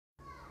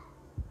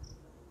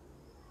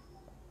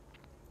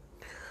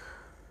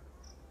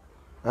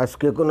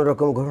আজকে কোনো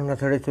রকম ঘোষণা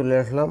ছাড়াই চলে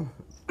আসলাম।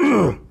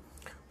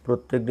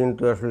 প্রত্যেক দিন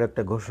তো আসলে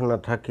একটা ঘোষণা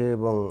থাকে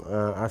এবং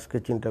আজকে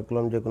চিন্তা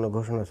করলাম যে কোনো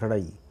ঘোষণা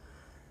ছাড়াই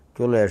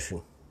চলে আসি।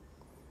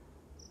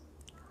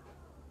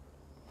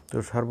 তো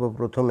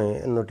সর্বপ্রথমে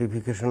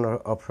নোটিফিকেশন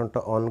অপশনটা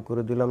অন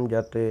করে দিলাম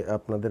যাতে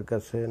আপনাদের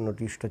কাছে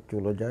নোটিশটা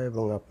চলে যায়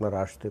এবং আপনারা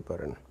আসতে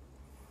পারেন।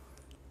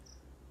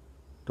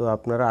 তো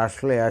আপনারা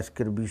আসলে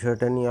আজকের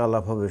বিষয়টা নিয়ে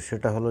আলাপ হবে,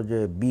 সেটা হলো যে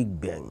বিগ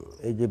ব্যাং।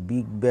 এই যে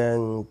বিগ ব্যাং,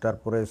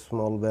 তারপরে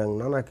স্মল ব্যাং,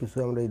 নানা কিছু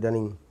আমরা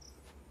ইদানিং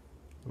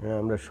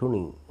আমরা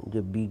শুনি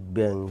যে বিগ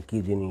ব্যাং কী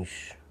জিনিস,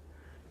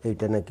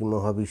 এইটা নাকি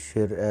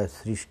মহাবিশ্বের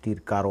সৃষ্টির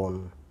কারণ।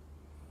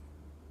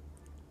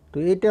 তো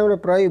এটা আমরা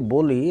প্রায়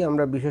বলি,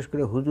 আমরা বিশেষ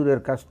করে হুজুরের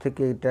কাছ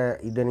থেকে এটা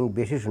ইদানিং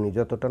বেশি শুনি।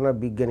 যতটা না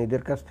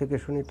বিজ্ঞানীদের কাছ থেকে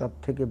শুনি তার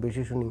থেকে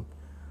বেশি শুনি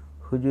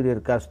হুজুরের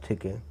কাছ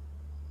থেকে।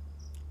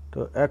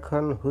 তো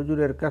এখন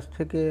হুজুরের কাছ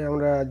থেকে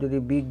আমরা যদি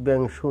বিগ ব্যাং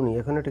শুনি,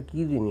 এখন এটা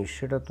কী জিনিস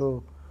সেটা তো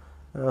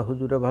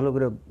হুজুরা ভালো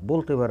করে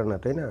বলতে পারে না,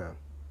 তাই না?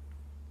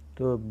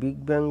 তো বিগ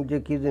ব্যাং যে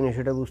কী জিনিস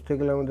সেটা বুঝতে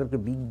গেলে আমাদেরকে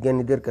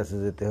বিজ্ঞানীদের কাছে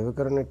যেতে হবে,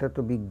 কারণ এটা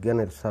তো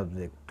বিজ্ঞানের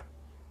সাবজেক্ট।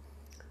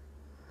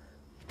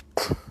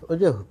 ওই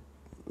যে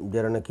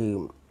যারা নাকি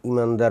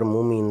ইমানদার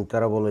মুমিন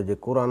তারা বলে যে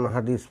কোরআন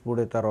হাদিস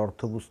পড়ে তার অর্থ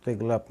বুঝতে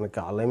গেলে আপনাকে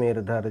আলেমের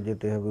ধারে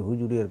যেতে হবে,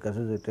 হুজুরের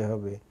কাছে যেতে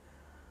হবে।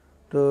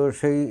 তো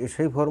সেই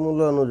সেই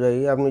ফর্মুলা অনুযায়ী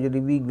আপনি যদি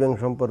বিগ ব্যাং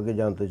সম্পর্কে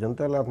জানতে চান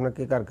তাহলে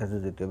আপনাকে কার কাছে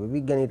যেতে হবে?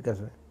 বিজ্ঞানীর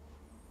কাছে।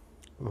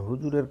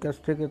 হুজুরের কাছ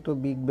থেকে তো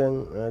বিগ ব্যাং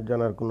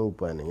জানার কোনো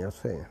উপায় নেই,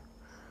 আছে?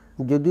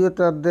 যদিও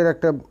তাদের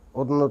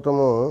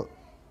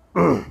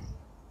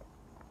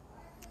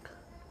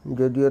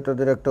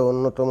একটা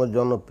অন্যতম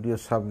জনপ্রিয়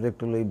সাবজেক্ট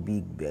হলো এই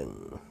বিগ ব্যাং।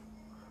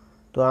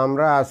 তো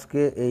আমরা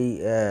আজকে এই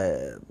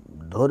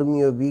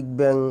ধর্মীয় বিগ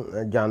ব্যাং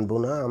জানবো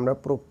না, আমরা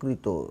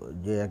প্রকৃত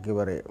যে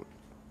একেবারে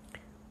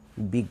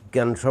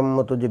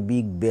বিজ্ঞানসম্মত যে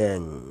বিগ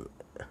ব্যাং।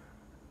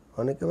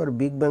 অনেকে আবার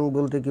বিগ ব্যাং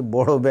বলতে কি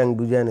বড় ব্যাং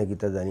বুঝায় নাকি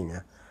তা জানি না।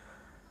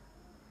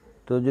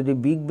 তো যদি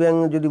বিগ ব্যাং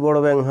যদি বড়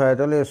ব্যাং হয়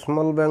তাহলে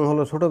স্মল ব্যাং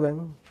হলো ছোট ব্যাং।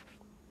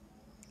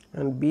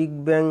 বিগ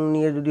ব্যাং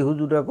নিয়ে যদি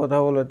হুজুরা কথা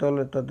বলে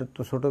তাহলে তাদের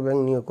তো ছোট ব্যাং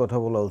নিয়ে কথা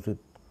বলা উচিত,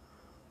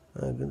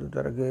 কিন্তু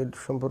তারা কি এর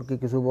সম্পর্কে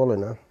কিছু বলে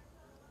না।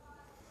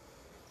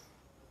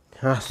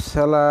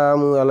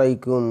 আসসালামু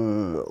আলাইকুম।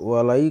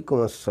 ওয়ালাইকুম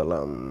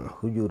আসসালাম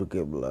হুজুর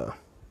কেবলা।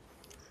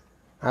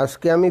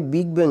 আজকে আমি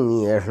বিগ ব্যাং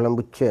নিয়ে আসলাম,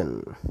 বুঝছেন?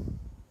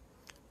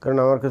 কারণ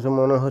আমার কাছে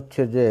মনে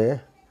হচ্ছে যে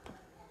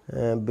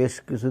বেশ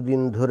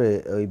কিছুদিন ধরে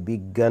ওই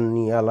বিজ্ঞান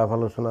নিয়ে আলাপ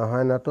আলোচনা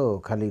হয় না, তো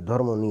খালি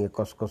ধর্ম নিয়ে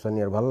কসকসানি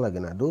আর ভালো লাগে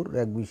না। দূর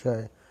এক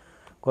বিষয়ে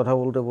কথা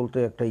বলতে বলতে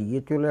একটা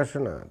চলে আসে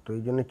না। তো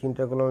এই জন্য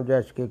চিন্তা করলাম যে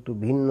আজকে একটু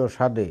ভিন্ন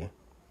স্বাদে,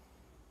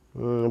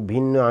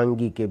 ভিন্ন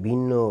আঙ্গিকে,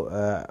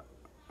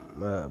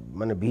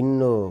 মানে ভিন্ন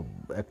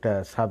একটা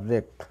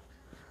সাবজেক্ট,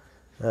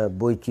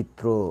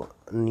 বৈচিত্র্য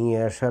নিয়ে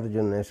আসার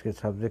জন্য আজকে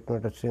সাবজেক্ট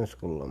ম্যাটার চেঞ্জ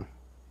করলাম।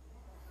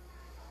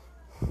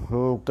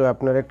 তো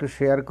আপনারা একটু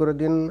শেয়ার করে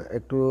দিন,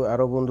 একটু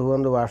আরও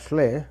বন্ধুবান্ধব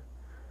আসলে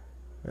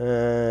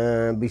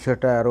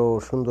বিষয়টা আরও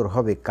সুন্দর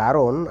হবে।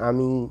 কারণ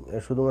আমি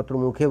শুধুমাত্র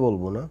মুখে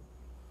বলবো না,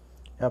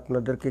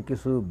 আপনাদেরকে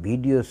কিছু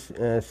ভিডিও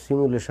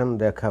সিমুলেশন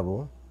দেখাবো।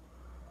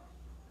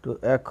 তো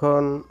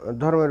এখন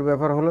ধর্মের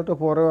ব্যাপার হলে তো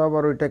পরেও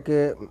আবার ওইটাকে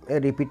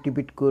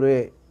রিপিট করে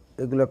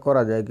এগুলো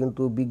করা যায়,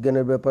 কিন্তু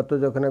বিজ্ঞানের ব্যাপার তো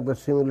যখন একবার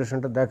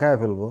সিমুলেশনটা দেখায়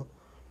ফেলবো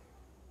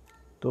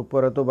তো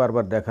পরে তো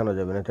বারবার দেখানো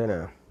যাবে না, তাই না?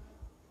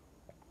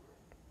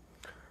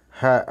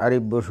 হ্যাঁ,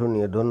 আরিফ বসু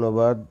নিয়ে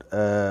ধন্যবাদ।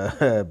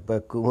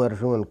 কুমার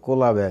সুমন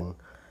কোলা ব্যাং।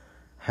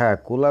 হ্যাঁ,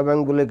 কোলা ব্যাং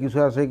বলে কিছু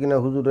আছে কিনা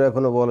হুজুরা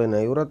এখনো বলে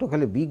নাই, ওরা তো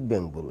খালি বিগ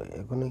ব্যাং বলে।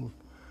 এখনই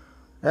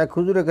এক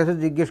হুজুরের কাছে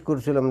জিজ্ঞেস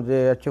করছিলাম যে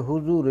আচ্ছা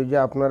হুজুর, এই যে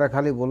আপনারা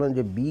খালি বলেন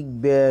যে বিগ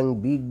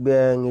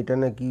ব্যাং এটা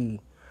নাকি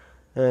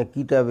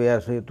কিতাবে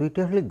আছে, তো এটা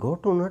আসলে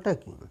ঘটনাটা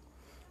কি?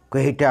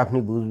 এটা আপনি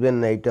বুঝবেন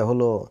না, এটা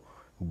হলো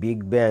বিগ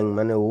ব্যাং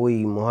মানে ওই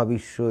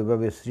মহাবিশ্ব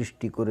এভাবে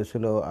সৃষ্টি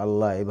করেছিল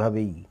আল্লাহ,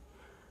 এভাবেই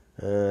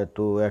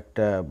তো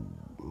একটা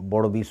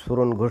বড়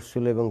বিস্ফোরণ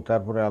ঘটছিল এবং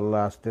তারপরে আল্লাহ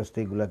আস্তে আস্তে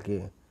এগুলাকে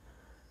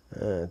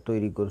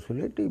তৈরি করছিল,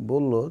 এটাই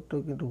বললো। তো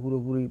কিন্তু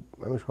পুরোপুরি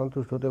আমি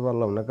সন্তুষ্ট হতে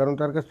পারলাম না, কারণ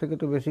তার কাছ থেকে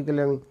তো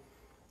বেসিক্যালি আমি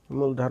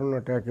মূল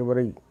ধারণাটা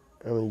একেবারেই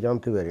আমি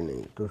জানতে পারি নাই।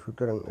 তো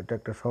সুতরাং এটা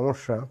একটা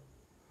সমস্যা।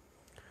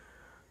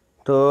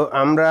 তো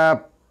আমরা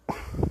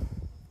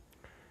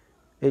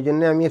এই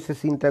জন্যে আমি এসে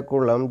চিন্তা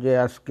করলাম যে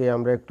আজকে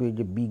আমরা একটু এই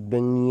যে বিগ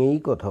ব্যাং নিয়েই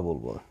কথা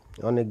বলবো।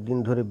 অনেক দিন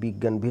ধরে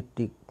বিজ্ঞান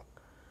ভিত্তিক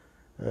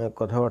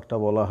কথাবার্তা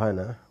বলা হয়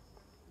না,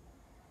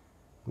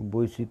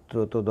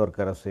 বৈচিত্র্য তো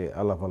দরকার আছে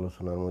আলাপ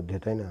আলোচনার মধ্যে,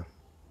 তাই না?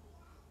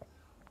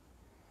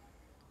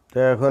 তো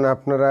এখন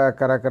আপনারা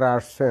কারা কারা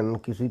আসছেন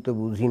কিছুই তো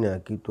বুঝি না,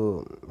 কি তো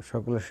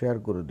সকলে শেয়ার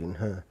করে দিন।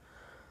 হ্যাঁ,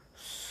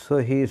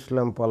 সহি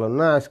ইসলাম পালন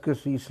না, আজকে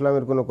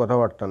ইসলামের কোনো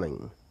কথাবার্তা নাই।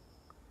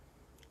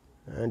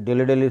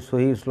 ডেলি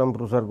সহি ইসলাম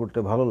প্রচার করতে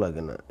ভালো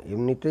লাগে না,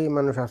 এমনিতেই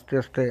মানুষ আস্তে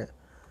আস্তে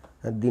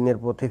দিনের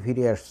পথে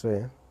ফিরে আসছে।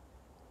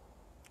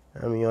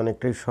 আমি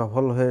অনেকটাই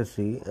সফল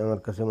হয়েছি আমার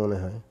কাছে মনে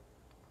হয়।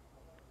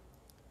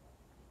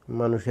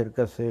 মানুষের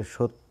কাছে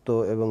সত্য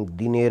এবং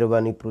দিনের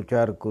বাণী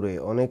প্রচার করে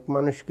অনেক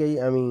মানুষকেই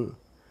আমি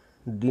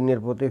দিনের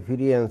পথে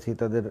ফিরিয়ে আনছি,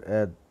 তাদের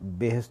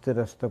বেহেশতের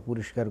রাস্তা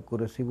পরিষ্কার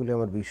করেছি বলে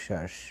আমার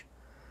বিশ্বাস।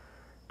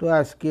 তো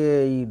আজকে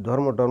এই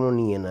ধর্ম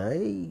নিয়ে না,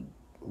 এই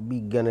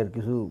বিজ্ঞানের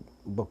কিছু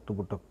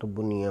বক্তব্য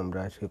নিয়ে আমরা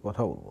আজকে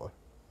কথা বলবো।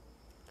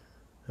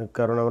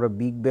 কারণ আমরা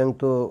বিগ ব্যাং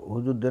তো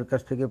হুজুরদের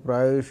কাছ থেকে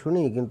প্রায়ই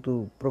শুনি, কিন্তু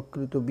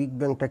প্রকৃত বিগ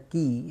ব্যাংটা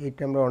কী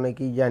এটা আমরা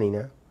অনেকেই জানি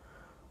না।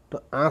 তো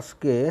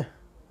আজকে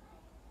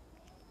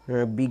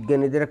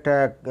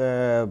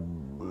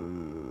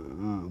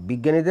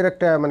বিজ্ঞানীদের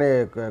একটা মানে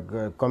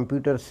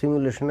কম্পিউটার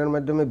সিমুলেশনের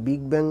মাধ্যমে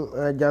বিগ ব্যাং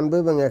জানবো,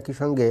 এবং একই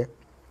সঙ্গে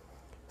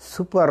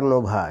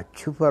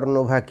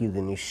সুপারনোভা কী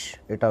জিনিস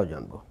এটাও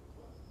জানবো।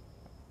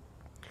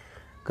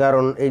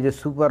 কারণ এই যে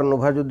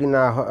সুপারনোভা যদি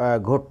না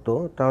ঘটতো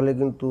তাহলে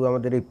কিন্তু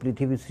আমাদের এই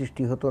পৃথিবীর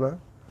সৃষ্টি হতো না,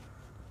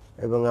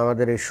 এবং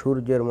আমাদের এই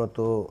সূর্যের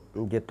মতো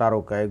যে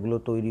তারকা এগুলো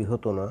তৈরি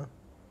হতো না,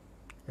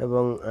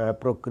 এবং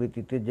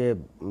প্রকৃতিতে যে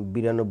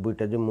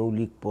 92টা যে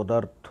মৌলিক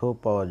পদার্থ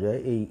পাওয়া যায়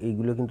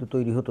এইগুলো কিন্তু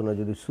তৈরি হতো না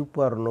যদি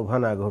সুপারনোভা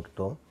না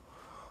ঘটতো।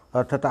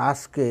 অর্থাৎ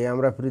আজকে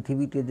আমরা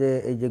পৃথিবীতে যে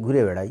এই যে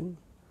ঘুরে বেড়াই,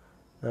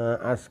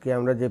 আজকে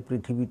আমরা যে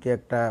পৃথিবীতে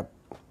একটা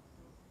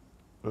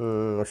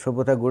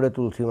সভ্যতা গড়ে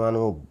তুলছি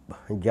মানব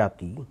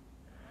জাতি,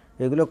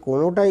 এগুলো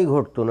কোনোটাই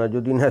ঘটতো না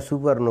যদি না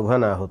সুপারনোভা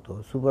না হতো।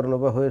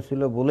 সুপারনোভা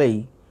হয়েছিল বলেই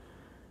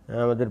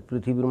আমাদের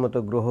পৃথিবীর মতো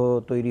গ্রহ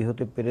তৈরি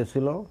হতে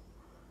পেরেছিল,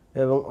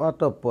 এবং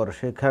অতঃপর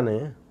সেখানে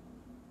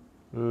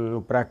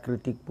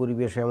প্রাকৃতিক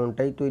পরিবেশ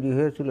এমনটাই তৈরি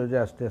হয়েছিল যে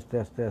আস্তে আস্তে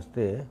আস্তে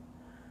আস্তে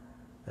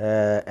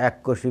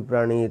এককোষী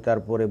প্রাণী,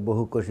 তারপরে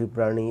বহুকোষী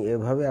প্রাণী,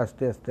 এভাবে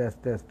আস্তে আস্তে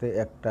আস্তে আস্তে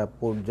একটা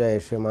পর্যায়ে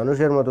এসে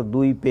মানুষের মতো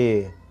দুই পেয়ে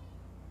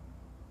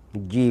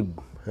জীব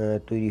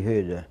তৈরি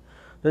হয়ে যায়।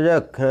 তো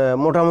যাক,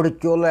 মোটামুটি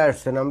চলে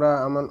আসছেন।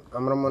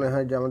 আমরা মনে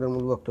হয় যে আমাদের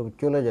মূল বক্তব্য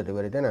চলে যেতে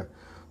পারি, তাই না?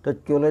 তো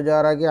চলে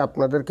যাওয়ার আগে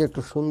আপনাদেরকে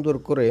একটু সুন্দর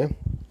করে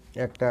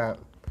একটা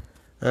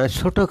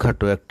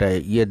ছোটোখাটো একটা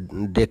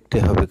দেখতে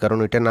হবে, কারণ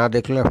এটা না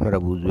দেখলে আপনারা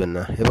বুঝবেন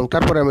না, এবং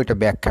তারপরে আমি এটা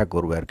ব্যাখ্যা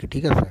করবো আর কি,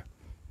 ঠিক আছে?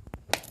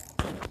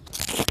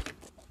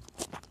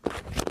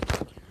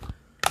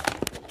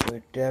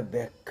 এটা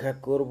ব্যাখ্যা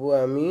করব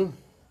আমি।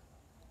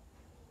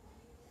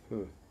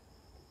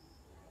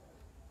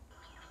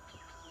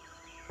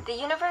 The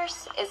universe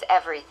is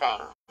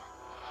everything,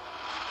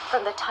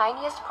 from the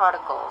tiniest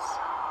particles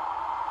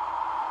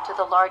to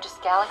the largest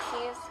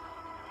galaxies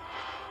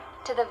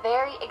to the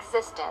very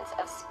existence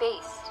of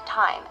space,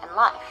 time, and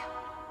life.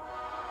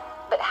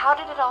 But how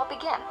did it all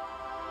begin?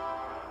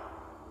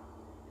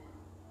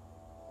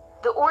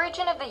 The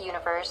origin of the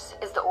universe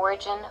is the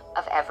origin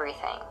of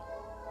everything.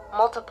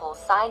 Multiple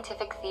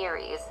scientific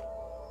theories,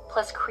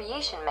 plus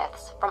creation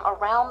myths from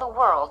around the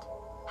world,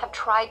 have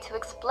tried to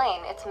explain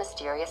its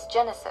mysterious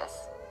genesis.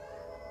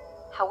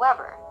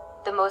 However,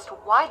 the most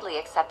widely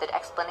accepted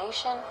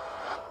explanation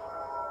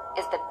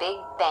is the Big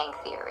Bang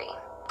Theory.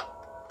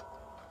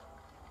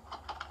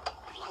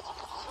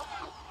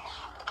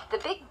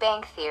 The Big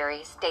Bang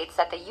Theory states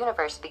that the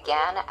universe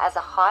began as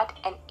a hot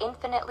and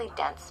infinitely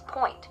dense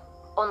point.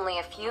 Only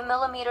a few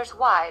millimeters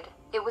wide,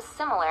 it was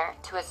similar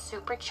to a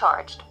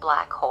supercharged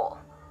black hole.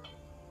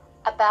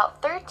 About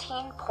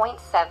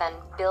 13.7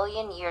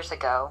 billion years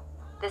ago,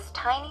 this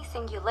tiny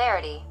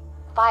singularity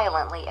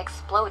violently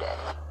exploded.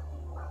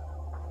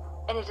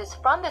 And it is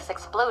from this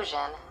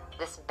explosion,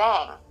 this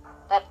bang,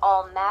 that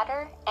all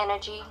matter,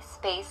 energy,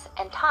 space,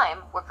 and time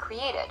were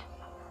created.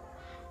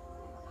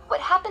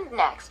 What happened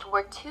next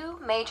were two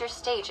major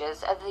stages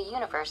of the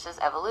universe's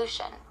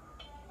evolution.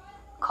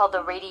 Called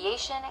the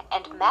radiation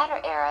and matter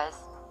eras,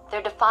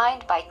 they're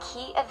defined by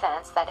key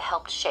events that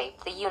helped shape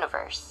the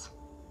universe.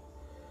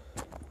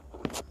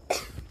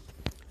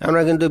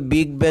 আমরা কিন্তু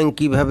big bang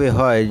কিভাবে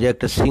হয়, যে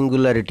একটা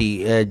singularity,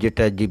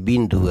 যেটা যে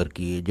বিন্দু আর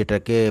কি,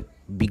 যেটাকে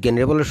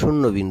বিজ্ঞানীরা বলে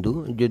শূন্য বিন্দু।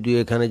 যদিও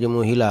এখানে যে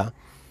মহিলা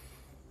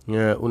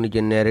উনি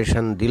যে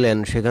ন্যারেশন দিলেন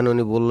সেখানে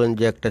উনি বললেন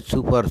যে একটা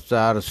সুপার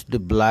চার্জড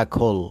ব্ল্যাক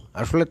হোল,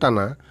 আসলে তা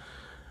না।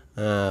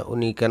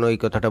 উনি কেন এই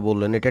কথাটা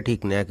বললেন এটা ঠিক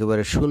না,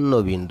 একেবারে শূন্য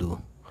বিন্দু,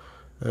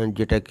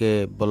 যেটাকে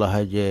বলা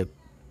হয় যে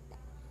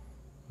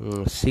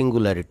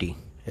সিঙ্গুলারিটি।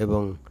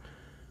 এবং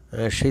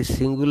সেই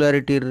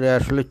সিঙ্গুলারিটির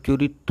আসলে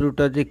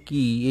চরিত্রটা যে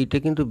কী এইটা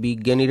কিন্তু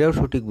বিজ্ঞানীরাও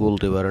সঠিক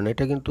বলতে পারে না,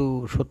 এটা কিন্তু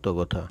সত্য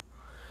কথা।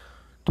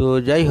 তো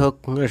যাই হোক,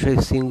 সেই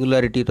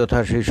সিঙ্গুলারিটি তথা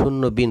সেই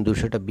শূন্য বিন্দু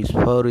সেটা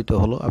বিস্ফোরিত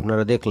হলো।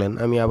 আপনারা দেখলেন,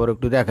 আমি আবার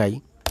একটু দেখাই,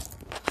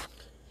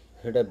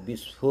 সেটা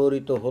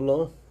বিস্ফোরিত হলো,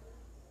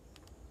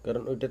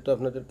 কারণ ওইটা তো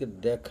আপনাদেরকে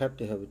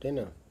দেখাতে হবে, তাই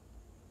না?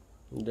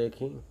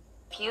 দেখি।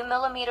 Few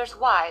millimeters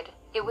wide,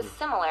 it was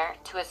similar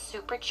to a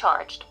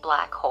supercharged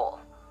black hole.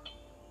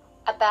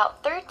 About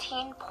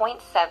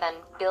 13.7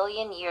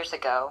 billion years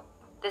ago,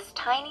 this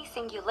tiny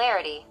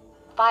singularity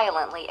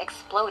violently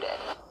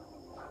exploded.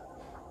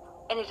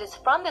 And it is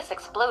from this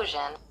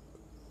explosion,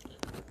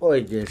 ওই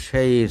যে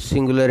সেই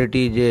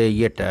সিঙ্গুলারিটি যে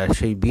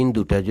সেই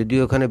বিন্দুটা, যদি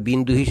ওখানে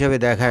বিন্দু হিসাবে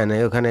দেখায় না,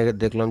 ওখানে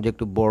দেখলাম যে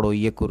একটু বড়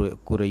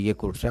করে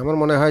করছে। আমার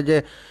মনে হয় যে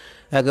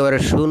একেবারে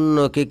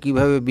শূন্যকে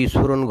কিভাবে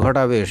বিস্ফোরণ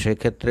ঘটাবে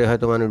সেক্ষেত্রে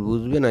হয়তো মানুষ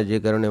বুঝবে না, যে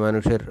কারণে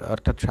মানুষের,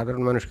 অর্থাৎ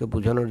সাধারণ মানুষকে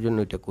বোঝানোর জন্য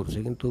এটা করছে,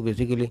 কিন্তু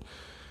বেসিক্যালি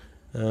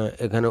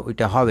এখানে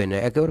ওইটা হবে না,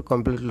 একেবারে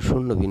কমপ্লিটলি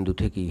শূন্য বিন্দু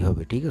থেকেই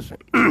হবে, ঠিক আছে?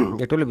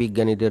 এটা হলো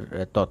বিজ্ঞানীদের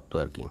তত্ত্ব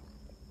আর কি।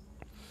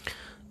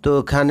 তো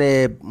ওখানে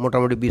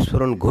মোটামুটি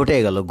বিস্ফোরণ ঘটে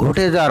গেল।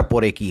 ঘটে যাওয়ার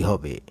পরে কি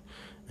হবে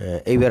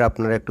এইবার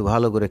আপনারা একটু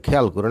ভালো করে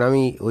খেয়াল করুন।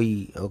 আমি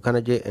ওখানে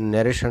যে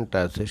ন্যারেশনটা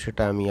আছে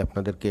সেটা আমি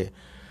আপনাদেরকে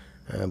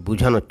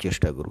বোঝানোর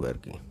চেষ্টা করব আর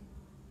কি।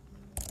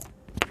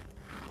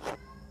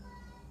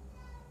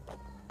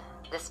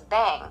 This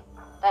bang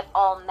that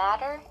all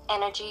matter,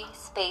 energy,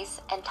 space,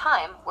 and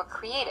time were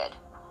created.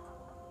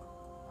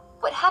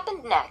 What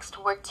happened next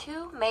were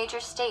two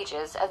major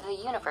stages of the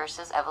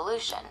universe's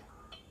evolution,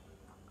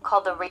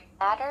 called the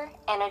matter,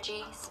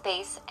 energy,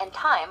 space, and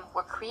time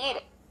were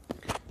created.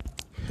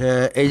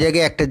 এই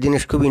জায়গায় একটা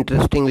জিনিস খুব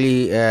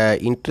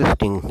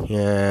interesting,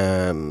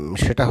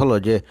 সেটা হলো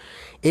যে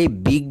এই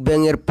big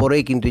ব্যাংয়ের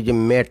পরেই কিন্তু যে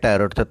ম্যাটার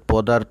অর্থাৎ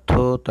পদার্থ,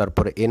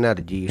 তারপরে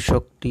এনার্জি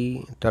শক্তি,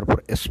 তারপর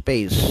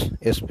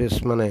স্পেস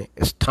মানে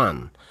স্থান,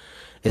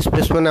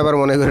 স্পেস মানে আবার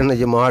মনে করেন না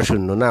যে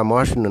মহাশূন্য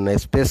না,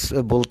 স্পেস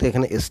বলতে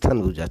এখানে স্থান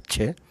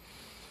বোঝাচ্ছে,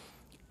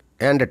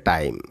 অ্যান্ড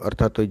টাইম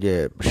অর্থাৎ ওই যে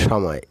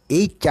সময়,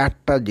 এই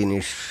চারটা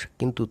জিনিস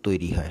কিন্তু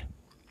তৈরি হয়।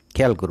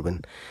 খেয়াল করবেন।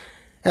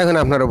 এখন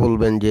আপনারা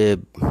বলবেন যে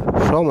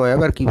সময়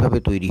আবার কিভাবে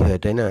তৈরি হয়,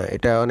 তাই না?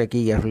 এটা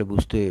অনেকেই আসলে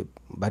বুঝতে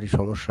ভারী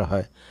সমস্যা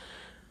হয়।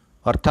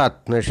 অর্থাৎ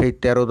সেই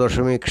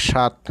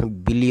 13.7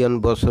 বিলিয়ন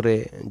বছরে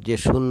যে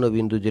শূন্য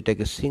বিন্দু,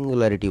 যেটাকে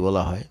সিঙ্গুলারিটি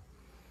বলা হয়,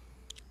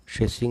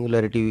 সেই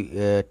সিঙ্গুলারিটি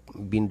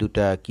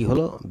বিন্দুটা কি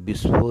হলো,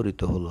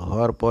 বিস্ফোরিত হলো।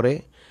 হওয়ার পরে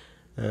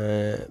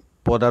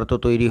পদার্থ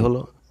তৈরি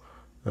হলো,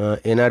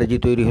 এনার্জি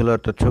তৈরি হলো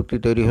অর্থাৎ শক্তি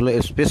তৈরি হলো,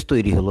 স্পেস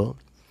তৈরি হলো,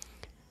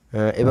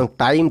 এবং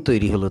টাইম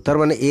তৈরি হলো। তার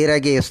মানে এর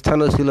আগে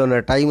স্থানও ছিল না,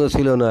 টাইমও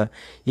ছিল না।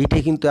 এটা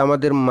কিন্তু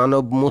আমাদের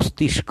মানব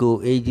মস্তিষ্ক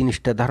এই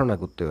জিনিসটা ধারণা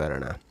করতে পারে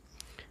না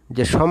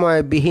যে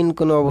সময়বিহীন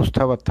কোনো অবস্থা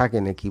আবার থাকে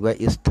নাকি, বা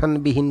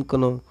স্থানবিহীন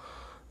কোনো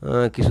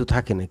কিছু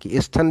থাকে নাকি,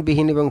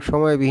 স্থানবিহীন এবং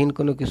সময়বিহীন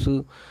কোনো কিছু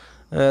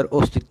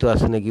অস্তিত্ব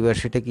আছে নাকি, বা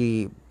সেটা কি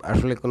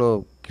আসলে কোনো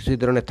কিছু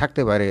ধরনের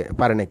থাকতে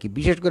পারে নাকি।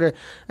 বিশেষ করে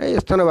এই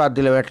স্থানে বাদ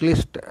দিলাম,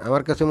 অ্যাটলিস্ট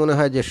আমার কাছে মনে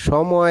হয় যে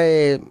সময়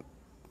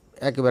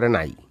একেবারে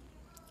নাই,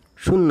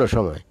 শূন্য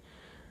সময়,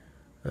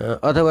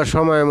 অথবা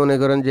সময় মনে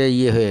করেন যে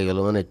হয়ে গেল,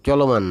 মানে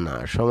চলমান না,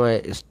 সময়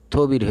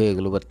স্থবির হয়ে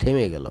গেল বা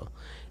থেমে গেল।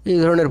 এই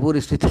ধরনের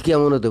পরিস্থিতি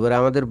কেমন হতে পারে?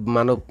 আমাদের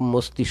মানব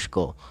মস্তিষ্ক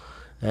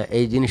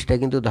এই জিনিসটা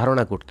কিন্তু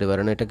ধারণা করতে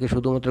পারে না। এটাকে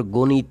শুধুমাত্র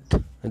গণিত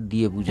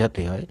দিয়ে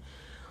বুঝাতে হয়।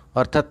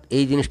 অর্থাৎ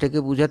এই জিনিসটাকে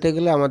বুঝাতে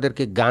গেলে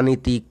আমাদেরকে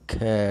গাণিতিক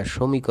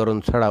সমীকরণ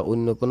ছাড়া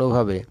অন্য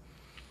কোনোভাবে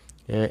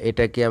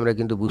এটাকে আমরা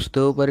কিন্তু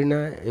বুঝতেও পারি না,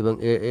 এবং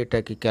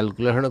এটাকে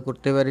ক্যালকুলেশনও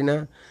করতে পারি না।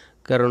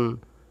 কারণ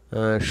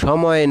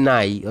সময়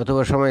নাই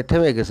অথবা সময়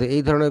থেমে গেছে,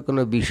 এই ধরনের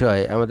কোনো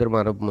বিষয় আমাদের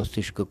মানব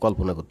মস্তিষ্ক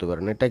কল্পনা করতে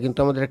পারে না। এটা কিন্তু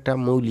আমাদের একটা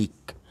মৌলিক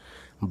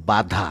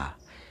বাধা।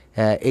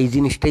 এই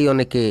জিনিসটাই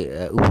অনেকে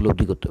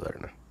উপলব্ধি করতে পারে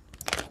না।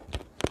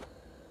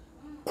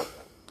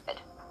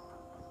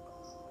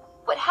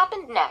 What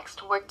happened next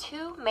were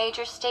two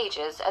major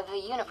stages of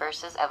the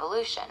universe's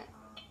evolution,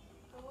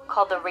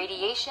 called the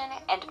radiation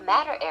and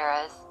matter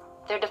eras.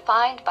 They're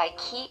defined by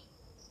key.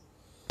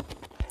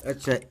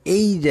 আচ্ছা,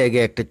 এই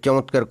জায়গায় একটা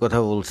চমৎকার কথা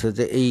বলছে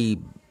যে এই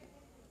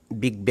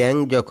বিগ ব্যাং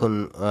যখন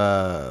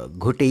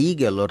ঘটেই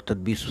গেল, অর্থাৎ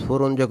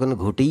বিস্ফোরণ যখন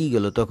ঘটেই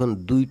গেল, তখন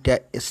দুইটা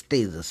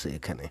স্টেজ আছে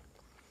এখানে।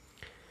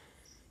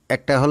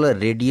 একটা হলো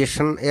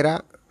রেডিয়েশন এরা,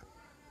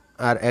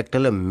 আর একটা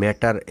হলো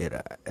ম্যাটার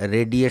এরা।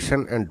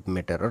 রেডিয়েশন অ্যান্ড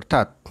ম্যাটার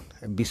অর্থাৎ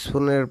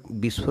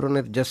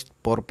বিস্ফোরণের জাস্ট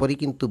পরপরই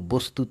কিন্তু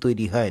বস্তু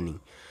তৈরি হয়নি।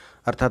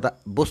 অর্থাৎ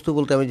বস্তু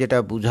বলতে আমি যেটা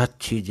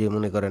বুঝাচ্ছি যে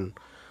মনে করেন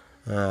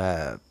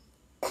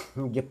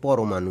যে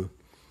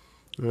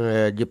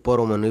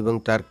পরমাণু এবং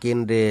তার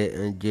কেন্দ্রে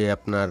যে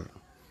আপনার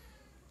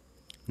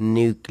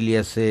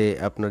নিউক্লিয়াসে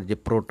আপনার যে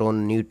প্রোটন,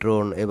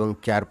 নিউট্রন এবং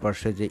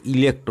চারপাশে যে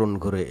ইলেকট্রন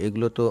ঘোরে,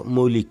 এগুলো তো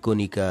মৌলিক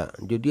কণিকা।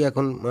 যদিও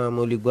এখন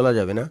মৌলিক বলা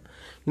যাবে না,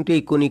 কিন্তু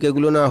এই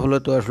কণিকাগুলো না হলে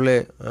তো আসলে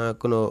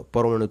কোনো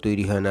পরমাণু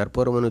তৈরি হয় না, আর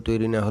পরমাণু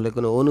তৈরি না হলে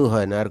কোনো অণু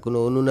হয় না, আর কোনো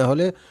অণু না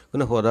হলে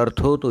কোনো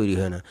পদার্থও তৈরি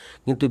হয় না।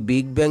 কিন্তু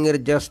বিগ ব্যাংয়ের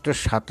জাস্ট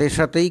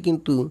সাথেই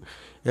কিন্তু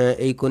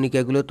এই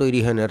কণিকাগুলো তৈরি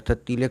হয় না, অর্থাৎ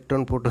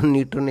ইলেকট্রন, প্রোটন,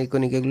 নিউট্রন এই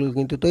কণিকাগুলো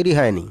কিন্তু তৈরি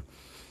হয়নি।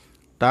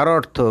 তার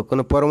অর্থ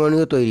কোনো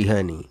পরমাণুও তৈরি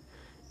হয়নি।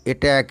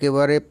 এটা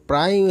একেবারে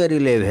প্রাইমারি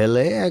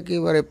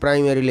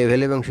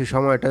লেভেলে, এবং সেই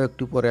সময়টাও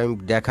একটু পরে আমি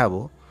দেখাবো।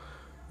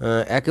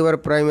 একেবারে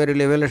প্রাইমারি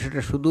লেভেলে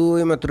সেটা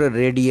শুধুই মাত্র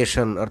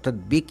রেডিয়েশন অর্থাৎ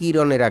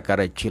বিকিরণের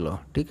আকারে ছিল,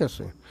 ঠিক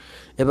আছে?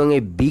 এবং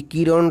এই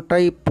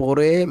বিকিরণটাই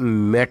পরে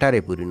ম্যাটারে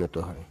পরিণত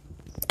হয়।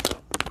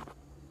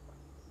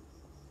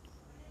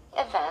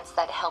 Events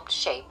that helped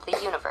shape the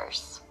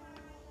universe.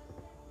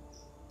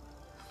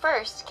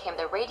 First came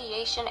the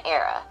radiation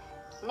era,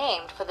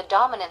 named for the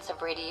dominance of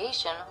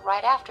radiation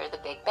right after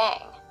the Big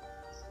Bang.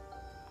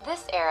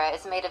 This era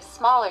is made of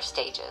smaller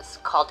stages,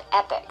 called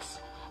epochs,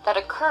 that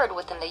occurred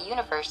within the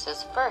universe's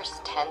first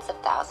tens of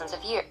thousands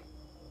of years.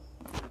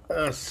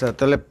 আচ্ছা,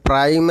 তাহলে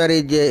primary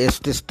যে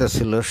স্টেজটা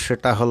ছিল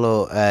সেটা হলো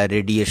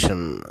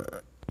radiation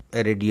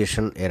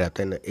এরা,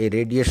 তাই না? এই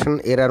রেডিয়েশন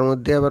এরার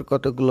মধ্যে আবার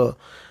কতগুলো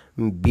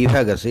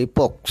বিভাগ আছে,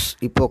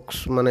 ইপক্স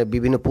মানে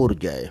বিভিন্ন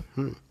পর্যায়।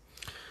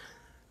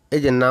 এই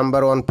যে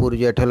নাম্বার 1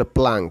 পর্যায়টা হলো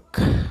প্লাঙ্ক।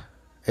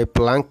 এই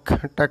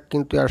প্লাঙ্কটা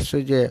কিন্তু আসছে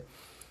যে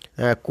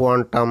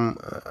কোয়ান্টাম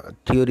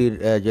থিওরির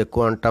যে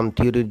কোয়ান্টাম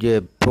থিওরির যে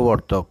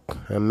প্রবর্তক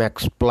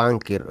ম্যাক্স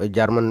প্লাঙ্কের, ওই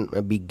জার্মান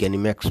বিজ্ঞানী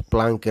ম্যাক্স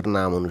প্লাঙ্কের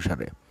নাম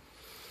অনুসারে।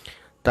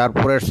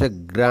 তারপরে আসছে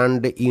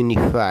গ্র্যান্ড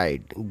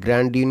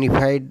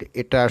ইউনিফাইড,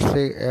 এটা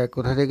আসছে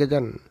কোথা থেকে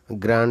জান?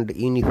 গ্র্যান্ড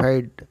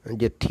ইউনিফাইড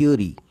যে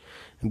থিওরি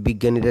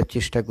বিজ্ঞানীরা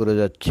চেষ্টা করে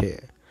যাচ্ছে,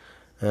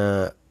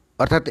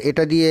 অর্থাৎ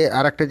এটা দিয়ে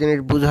আর একটা জিনিস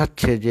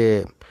বোঝাচ্ছে যে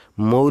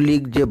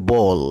মৌলিক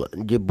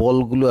যে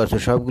বলগুলো আছে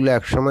সবগুলো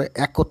একসময়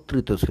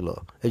একত্রিত ছিল,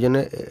 এই জন্য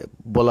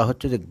বলা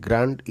হচ্ছে যে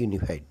গ্র্যান্ড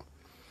ইউনিফাইড।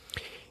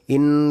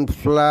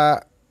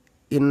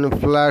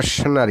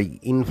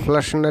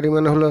 ইনফ্লেশনারি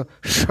মানে হলো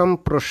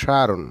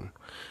সম্প্রসারণ,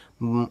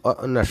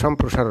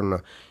 সম্প্রসারণ না,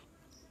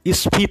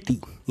 স্ফীতি।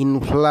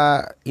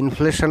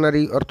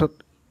 ইনফ্লেশনারি অর্থাৎ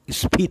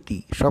স্ফীতি,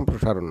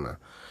 সম্প্রসারণ না।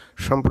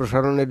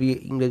 সম্প্রসারণের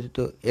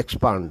ইংরেজিতে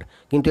এক্সপান্ড,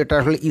 কিন্তু এটা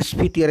আসলে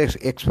স্ফীতি আর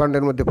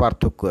এক্সপান্ডের মধ্যে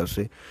পার্থক্য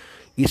আছে।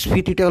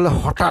 স্ফীতিটা হলো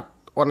হঠাৎ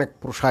অনেক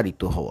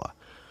প্রসারিত হওয়া।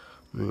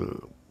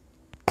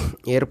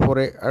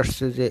 এরপরে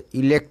আসছে যে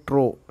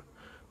ইলেকট্রো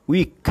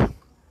উইক,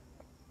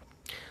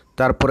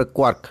 তারপরে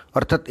কোয়ার্ক,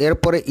 অর্থাৎ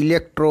এরপরে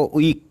ইলেকট্রো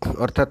উইক,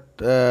 অর্থাৎ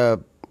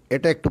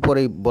এটা একটু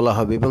পরেই বলা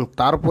হবে, এবং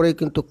তারপরেই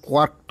কিন্তু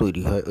কোয়ার্ক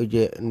তৈরি হয়। ওই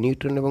যে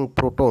নিউট্রন এবং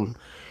প্রোটন,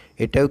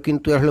 এটাও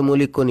কিন্তু আসলে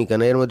মৌলিক কণিকা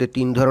না, এর মধ্যে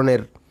 3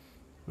 ধরনের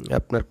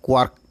আপনার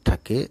কোয়ার্ক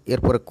থাকে,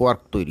 এরপরে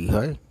কোয়ার্ক তৈরি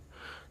হয়।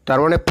 তার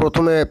মানে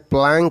প্রথমে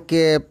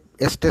প্ল্যাঙ্কে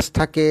স্টেজ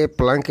থাকে,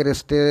 প্ল্যাঙ্কের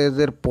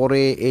স্টেজের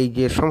পরে এই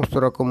যে সমস্ত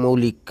রকম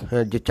মৌলিক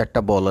যে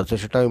 4টা বল আছে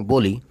সেটা আমি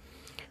বলি।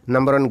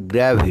 নাম্বার 1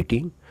 গ্র্যাভিটি,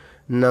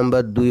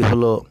 নাম্বার 2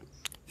 হলো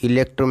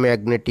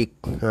ইলেকট্রোম্যাগনেটিক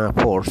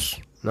ফোর্স,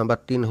 নাম্বার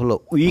 3 হলো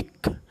উইক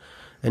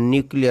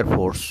নিউক্লিয়ার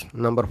ফোর্স,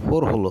 নাম্বার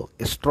 4 হলো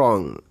স্ট্রং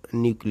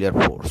নিউক্লিয়ার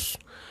ফোর্স।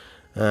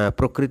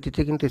 প্রকৃতিতে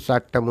কিন্তু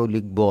 4টা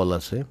মৌলিক বল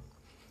আছে,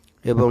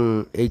 এবং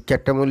এই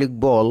 4টা মৌলিক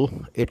বল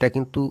এটা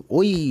কিন্তু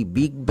ওই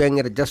বিগ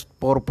ব্যাংয়ের জাস্ট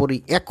পরপরই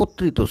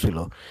একত্রিত ছিল,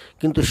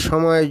 কিন্তু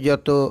সময়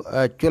যত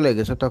চলে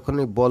গেছে তখন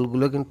এই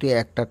বলগুলো কিন্তু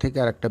একটা থেকে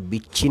আরেকটা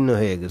বিচ্ছিন্ন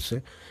হয়ে গেছে,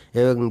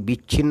 এবং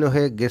বিচ্ছিন্ন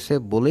হয়ে গেছে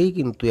বলেই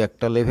কিন্তু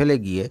একটা লেভেলে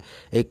গিয়ে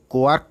এই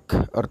কোয়ার্ক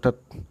অর্থাৎ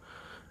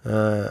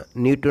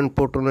নিউট্রন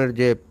প্রোটনের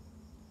যে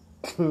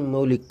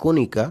মৌলিক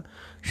কণিকা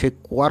সেই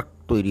কোয়ার্ক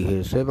তৈরি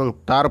হয়েছে। এবং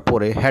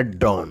তারপরে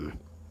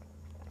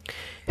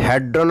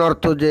হ্যাড্রন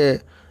অর্থ যে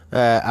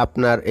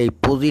আপনার এই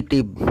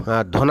পজিটিভ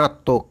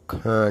ধনাত্মক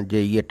যে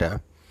ইয়েটা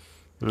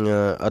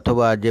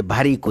অথবা যে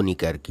ভারী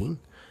কণিকা আর কি,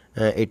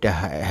 এটা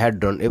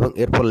হ্যাড্রন। এবং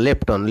এরপর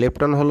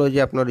লেপটন হলো যে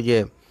আপনার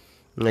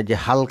যে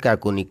হালকা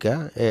কণিকা,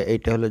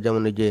 এইটা হলো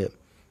যেমন এই যে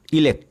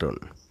ইলেকট্রন।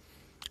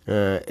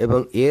 এবং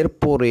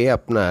এরপরে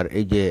আপনার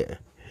এই যে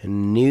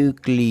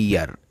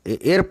নিউক্লিয়ার,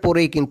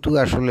 এরপরেই কিন্তু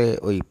আসলে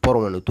ওই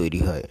পরমাণু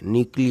তৈরি হয়,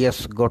 নিউক্লিয়াস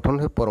গঠন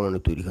হয়ে পরমাণু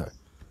তৈরি হয়।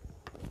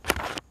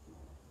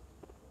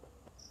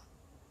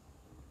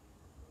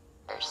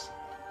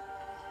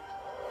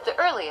 The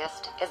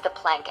earliest is the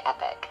Planck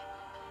epoch.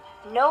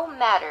 No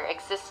matter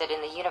existed in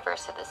the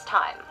universe at this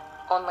time,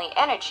 only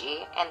energy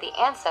and the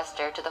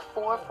ancestor to the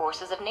 4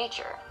 forces of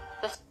nature.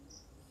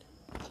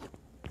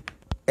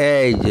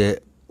 এই যে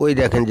ওই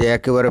দেখেন যে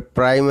একেবারে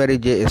প্রাইমারি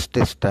যে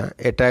স্টেজটা,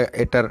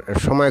 এটার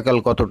সময়কাল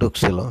কতটুক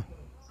ছিল,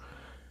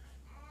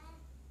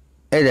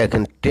 এই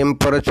দেখেন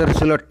টেম্পারেচার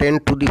ছিল 10⁴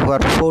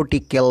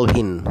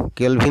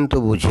 কেলভিন তো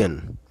বুঝেন,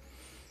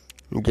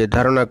 যে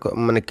ধারণা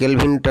মানে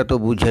কেলভিনটা তো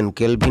বুঝেন।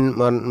 কেলভিন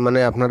মানে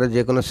আপনারা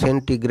যে কোনো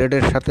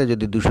সেন্টিগ্রেডের সাথে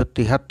যদি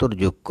 273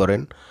 যোগ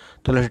করেন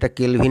তাহলে সেটা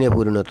কেলভিনে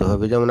পরিণত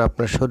হবে। যেমন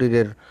আপনার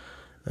শরীরের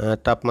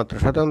তাপমাত্রা,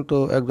 সাধারণত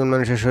একজন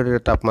মানুষের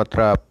শরীরের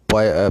তাপমাত্রা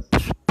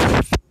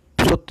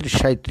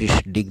 36-37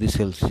 ডিগ্রি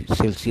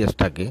সেলসিয়াস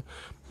থাকে,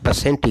 বা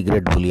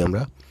সেন্টিগ্রেড বলি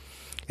আমরা।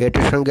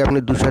 এটার সঙ্গে আপনি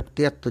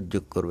 273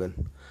 যোগ করবেন,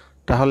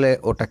 তাহলে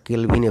ওটা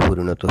কেলভিনে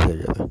পরিণত হয়ে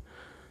যাবে।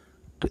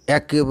 তো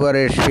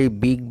একেবারে সেই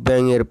বিগ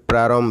ব্যাংয়ের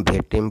প্রারম্ভে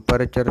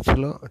টেম্পারেচার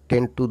ছিল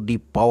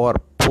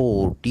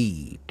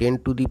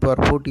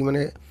 10⁴,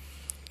 মানে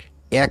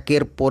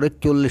 1-এর পরে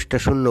 40টা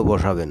শূন্য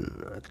বসাবেন,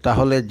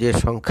 তাহলে যে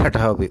সংখ্যাটা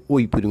হবে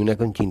ওই পরিমাণ।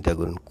 এখন চিন্তা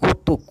করুন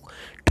কত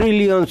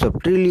ট্রিলিয়ন্স অফ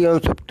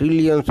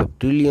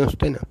ট্রিলিয়ন্স,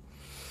 তাই না?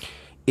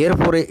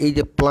 এরপরে এই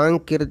যে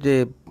প্লাঙ্কের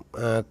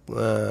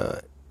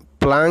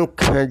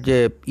যে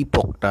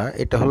ইপকটা,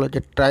 এটা হলো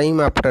যে টাইম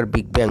আফটার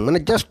বিগ ব্যাং, মানে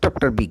just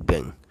after big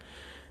bang,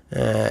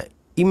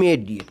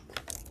 immediate.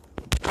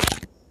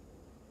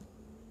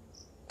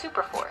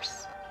 Superforce.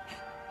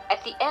 At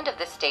the end of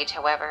this stage,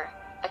 however,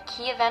 a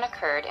key event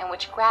occurred in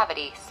which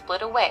gravity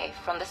split away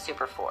from the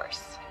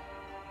superforce.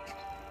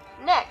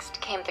 Next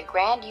came the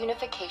grand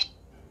unification.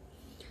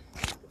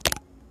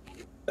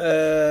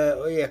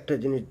 ওই একটা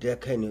জিনিস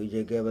দেখায়নি, ওই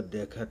জায়গায় আবার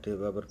দেখাতে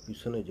আবার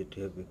পিছনে যেতে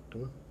হবে একটু।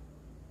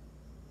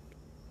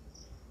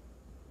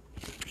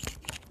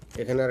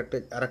 এখানে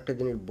আরেকটা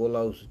জিনিস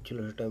বলা উচিত ছিল,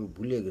 সেটা আমি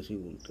ভুলে গেছি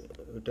বলতে।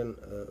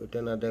 ওইটা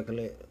না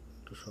দেখালে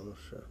একটু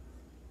সমস্যা।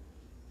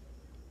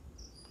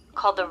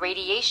 Called the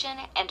radiation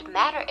and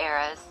matter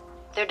eras,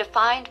 they're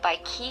defined by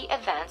key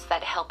events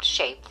that helped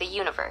shape the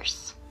universe.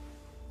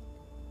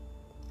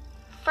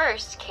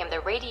 First came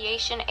the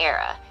radiation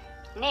era,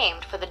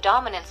 named for the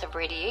dominance of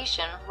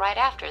radiation right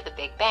after the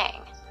Big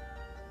Bang.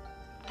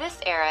 This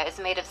era is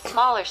made of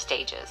smaller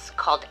stages,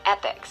 called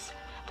epochs,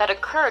 that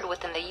occurred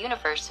within the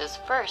universe's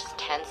first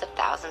tens of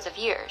thousands of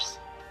years.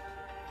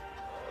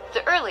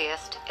 The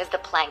earliest is the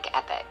Planck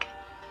epoch.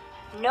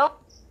 No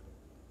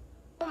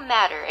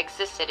matter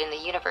existed in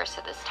the universe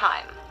at this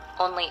time,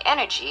 only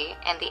energy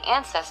and the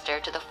ancestor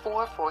to the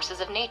four forces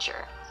of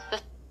nature.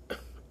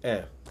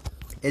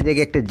 এই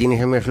জায়গায় একটা জিনিস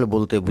আমি আসলে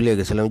বলতে ভুলে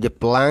গেছিলাম, যে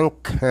প্লাঙ্ক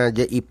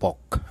যে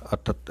ইপক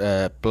অর্থাৎ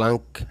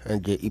প্লাঙ্ক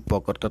যে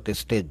ইপক অর্থাৎ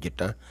স্টেজ,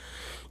 যেটা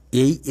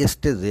এই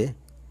স্টেজে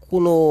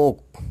কোনো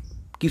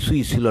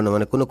কিছুই ছিল না,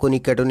 মানে কোনো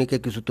কণিকা টনিকা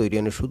কিছু তৈরি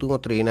হয়নি,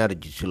 শুধুমাত্র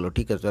এনার্জি ছিল,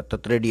 ঠিক আছে,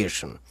 অর্থাৎ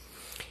রেডিয়েশন।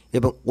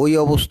 এবং ওই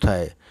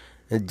অবস্থায়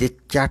যে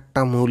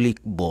চারটা মৌলিক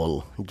বল,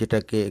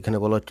 যেটাকে এখানে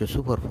বলা হচ্ছে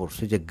সুপার ফোর্স,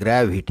 যে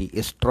gravity,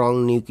 strong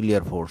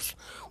nuclear force,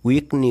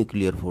 week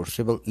nuclear force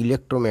এবং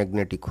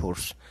ইলেকট্রোম্যাগনেটিক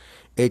ফোর্স,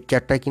 এই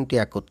চারটাই কিন্তু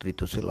একত্রিত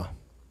ছিল,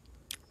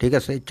 ঠিক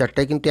আছে। এই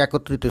চারটাই কিন্তু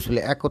একত্রিত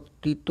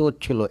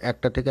ছিল,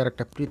 একটা থেকে আর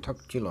একটা পৃথক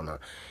ছিল না।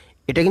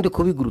 এটা কিন্তু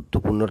খুবই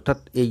গুরুত্বপূর্ণ। অর্থাৎ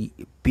এই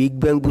বিগ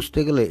ব্যাং বুঝতে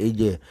গেলে এই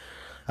যে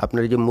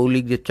আপনার যে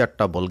মৌলিক যে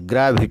চারটা বল,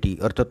 গ্র্যাভিটি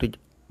অর্থাৎ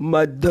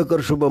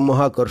মাধ্যাকর্ষ বা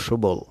মহাকর্ষ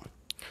বল,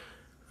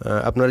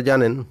 আপনারা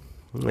জানেন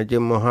যে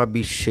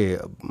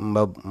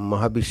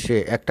মহাবিশ্বে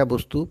একটা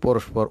বস্তু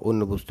পরস্পর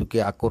অন্য বস্তুকে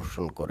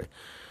আকর্ষণ করে।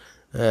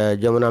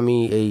 যেমন আমি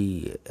এই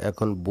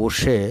এখন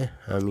বসে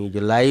আমি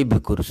যে লাইভ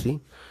করছি,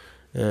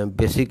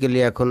 বেসিক্যালি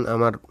এখন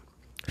আমার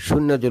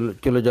শূন্য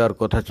চলে যাওয়ার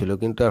কথা ছিল,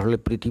 কিন্তু আসলে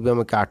পৃথিবী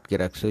আমাকে আটকে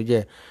রাখছে। ওই যে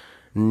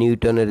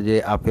নিউটনের যে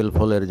আপেল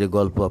ফলের যে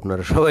গল্প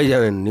আপনারা সবাই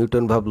জানেন,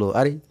 নিউটন ভাবলো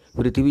আরে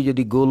পৃথিবী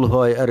যদি গোল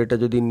হয় আর এটা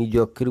যদি নিজ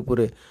অক্ষের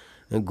উপরে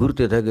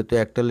ঘুরতে থাকে, তো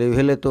একটা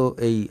লেভেলে তো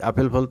এই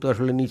আপেল ফল তো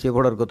আসলে নিচে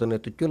পড়ার কথা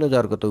নয়, তো চলে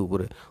যাওয়ার কথা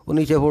উপরে, ও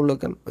নিচে পড়লো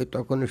কেন? ওই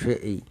তখনই সে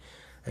এই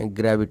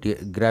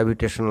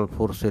গ্র্যাভিটেশনাল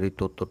ফোর্সের এই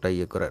তত্ত্বটা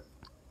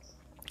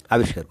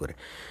আবিষ্কার করে।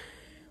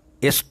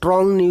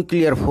 স্ট্রং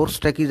নিউক্লিয়ার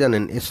ফোর্সটা কি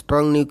জানেন?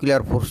 স্ট্রং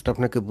নিউক্লিয়ার ফোর্সটা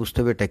আপনাকে বুঝতে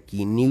হবে এটা কি।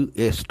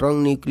 স্ট্রং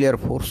নিউক্লিয়ার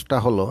ফোর্সটা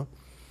হলো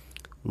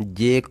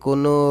যে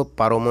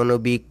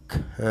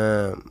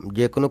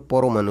কোনো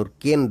পরমাণুর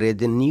কেন্দ্রে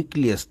যে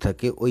নিউক্লিয়াস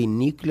থাকে, ওই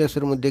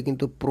নিউক্লিয়াসের মধ্যে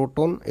কিন্তু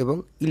প্রোটন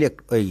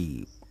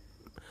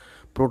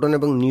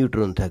এবং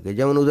নিউট্রন থাকে।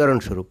 যেমন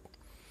উদাহরণস্বরূপ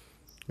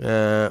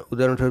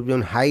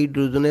যেমন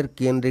হাইড্রোজেনের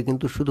কেন্দ্রে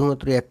কিন্তু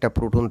শুধুমাত্র একটা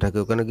প্রোটন থাকে,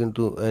 ওখানে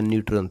কিন্তু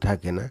নিউট্রন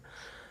থাকে না।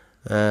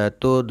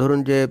 তো ধরুন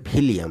যে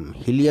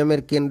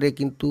হিলিয়ামের কেন্দ্রে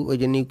কিন্তু ওই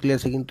যে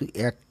নিউক্লিয়াসে কিন্তু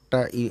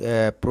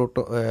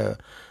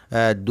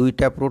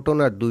দুইটা প্রোটন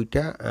আর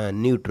দুইটা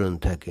নিউট্রন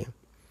থাকে।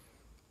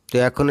 তো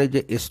এখন এই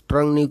যে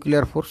স্ট্রং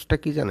নিউক্লিয়ার ফোর্সটা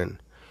কি জানেন?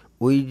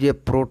 ওই যে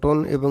প্রোটন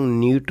এবং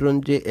নিউট্রন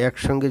যে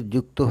একসঙ্গে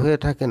যুক্ত হয়ে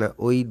থাকে না,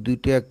 ওই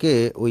দুইটাকে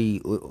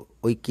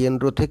ওই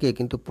কেন্দ্র থেকে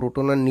কিন্তু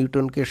প্রোটন আর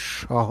নিউট্রনকে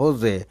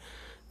সহজে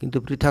কিন্তু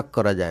পৃথক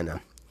করা যায় না।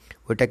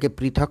 ওইটাকে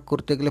পৃথক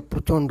করতে গেলে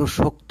প্রচণ্ড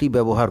শক্তি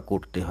ব্যবহার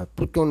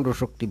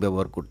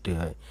করতে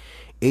হয়।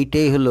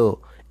 এইটাই হলো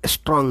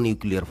স্ট্রং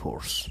নিউক্লিয়ার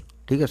ফোর্স,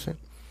 ঠিক আছে।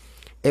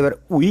 এবার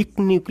উইক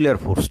নিউক্লিয়ার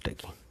ফোর্সটা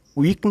কি?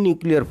 উইক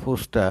নিউক্লিয়ার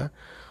ফোর্সটা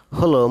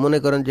হলো, মনে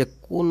করেন যে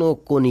কোনো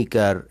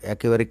কণিকার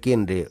একেবারে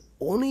কেন্দ্রে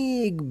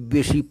অনেক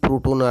বেশি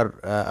প্রোটন আর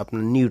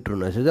আপনার নিউট্রন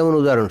আছে। যেমন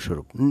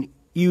উদাহরণস্বরূপ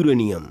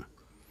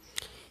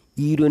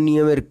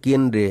ইউরেনিয়ামের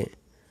কেন্দ্রে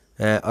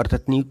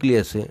অর্থাৎ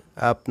নিউক্লিয়াসে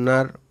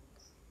আপনার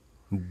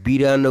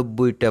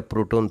 92টা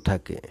প্রোটন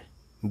থাকে,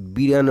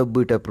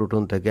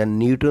 আর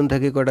নিউট্রন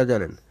থাকে কটা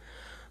জানেন?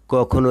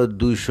 কখনো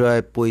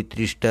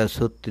 235টা,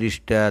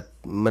 36টা,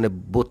 মানে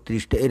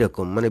 32টা,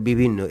 এরকম, মানে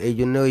বিভিন্ন। এই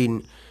জন্য ওই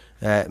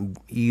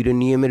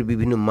ইউরেনিয়ামের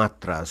বিভিন্ন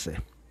মাত্রা আছে।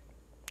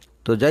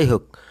 তো যাই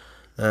হোক,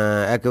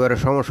 একেবারে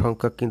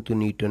সমসংখ্যক কিন্তু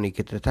নিউটন এই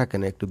ক্ষেত্রে থাকে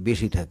না, একটু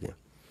বেশি থাকে।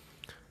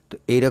 তো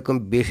এইরকম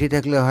বেশি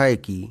থাকলে হয়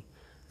কি,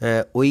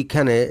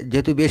 ওইখানে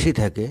যেহেতু বেশি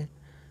থাকে,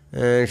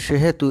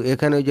 সেহেতু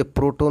এখানে ওই যে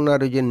প্রোটন আর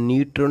ওই যে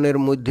নিউট্রনের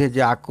মধ্যে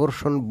যে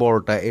আকর্ষণ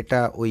বলটা,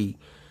 এটা ওই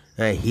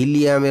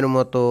হিলিয়ামের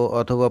মতো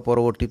অথবা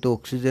পরবর্তীতে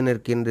অক্সিজেনের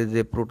কেন্দ্রে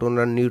যে প্রোটন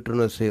আর নিউট্রন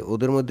আছে,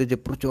 ওদের মধ্যে যে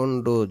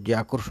প্রচণ্ড যে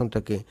আকর্ষণ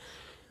থাকে,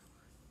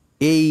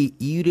 এই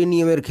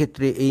ইউরেনিয়ামের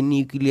ক্ষেত্রে এই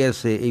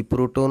নিউক্লিয়াসে এই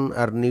প্রোটন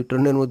আর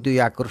নিউট্রনের মধ্যে ওই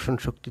আকর্ষণ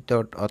শক্তিটা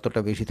অতটা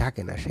বেশি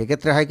থাকে না।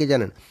 সেক্ষেত্রে হয় কি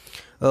জানেন?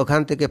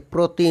 ওখান থেকে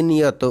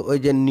প্রতিনিয়ত ওই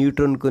যে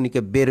নিউট্রন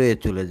কণিকা বের হয়ে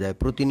চলে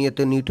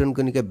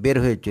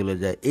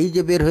যায়, এই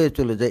যে বের হয়ে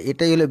চলে যায়,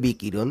 এটাই হলো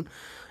বিকিরণ।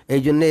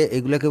 এই জন্যে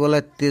এগুলোকে বলা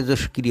হয়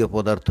তেজস্ক্রিয়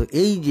পদার্থ।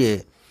 এই যে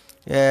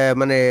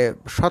মানে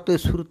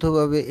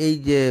স্বতঃস্ফূর্তভাবে এই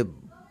যে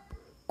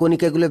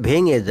কণিকাগুলো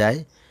ভেঙে যায়,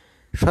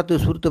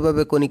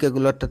 স্বতঃস্ফূর্তভাবে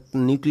কণিকাগুলো অর্থাৎ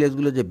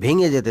নিউক্লিয়াসগুলো যে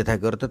ভেঙে যেতে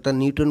থাকে, অর্থাৎ তার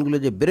নিউট্রনগুলো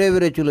যে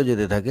বেড়ে চলে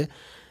যেতে থাকে,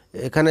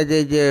 এখানে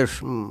যে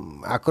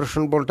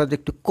আকর্ষণ বলটা যে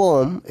একটু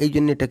কম, এই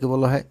জন্য এটাকে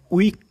বলা হয়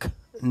উইক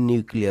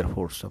নিউক্লিয়ার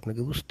ফোর্স।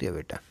 আপনাকে বুঝতে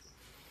হবে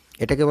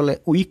এটাকে বলা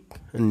হয় উইক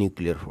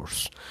নিউক্লিয়ার ফোর্স।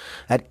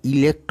 আর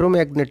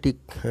ইলেকট্রোম্যাগনেটিক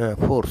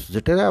ফোর্স,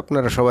 যেটা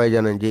আপনারা সবাই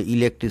জানেন যে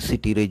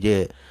ইলেকট্রিসিটির ওই যে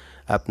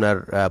আপনার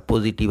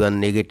পজিটিভ আর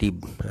নেগেটিভ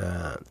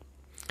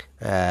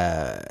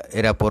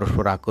এরা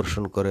পরস্পর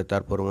আকর্ষণ করে,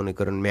 তারপর মনে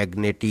করেন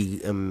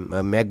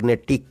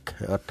ম্যাগনেটিক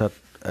অর্থাৎ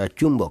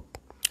চুম্বক,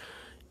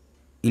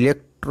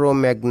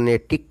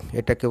 ইলেকট্রোম্যাগনেটিক,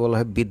 এটাকে বলা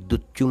হয়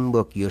বিদ্যুৎ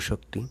চুম্বকীয়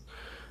শক্তি।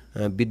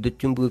 বিদ্যুৎ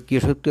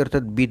চুম্বকীয় শক্তি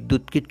অর্থাৎ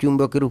বিদ্যুৎকে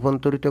চুম্বকে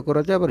রূপান্তরিত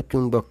করা যায়, আবার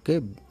চুম্বককে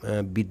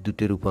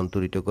বিদ্যুতে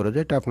রূপান্তরিত করা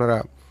যায়। এটা আপনারা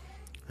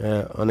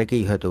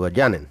অনেকেই হয়তো বা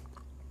জানেন।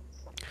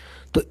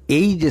 তো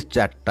এই যে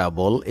চারটা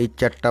বল, এই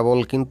চারটা বল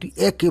কিন্তু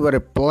একেবারে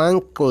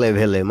প্লাঙ্ক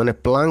লেভেলে, মানে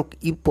প্লাঙ্ক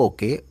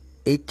ইপোকে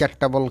এই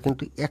চারটা বল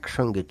কিন্তু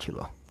একসঙ্গে ছিল।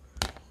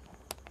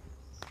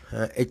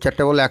 এই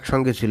চারটা বল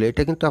একসঙ্গে ছিল,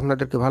 এটা কিন্তু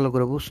আপনাদেরকে ভালো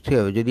করে বুঝতে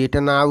হবে। যদি এটা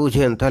না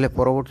বুঝেন তাহলে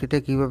পরবর্তীতে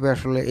কীভাবে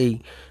আসলে এই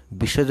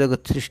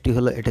বিশ্বজগৎ সৃষ্টি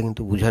হলো এটা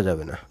কিন্তু বোঝা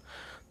যাবে না।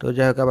 তো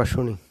যাই হোক, আবার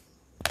শুনি।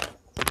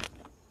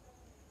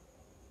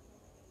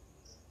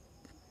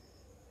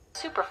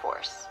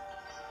 Superforce.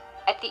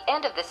 At the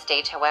end of this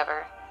stage, however,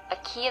 a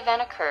key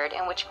event occurred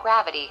in which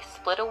gravity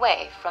split away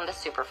from the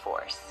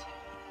superforce.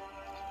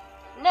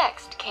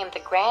 Next came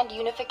the grand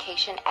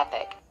unification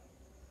epoch.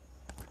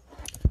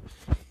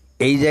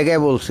 এই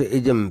জায়গায় বলছে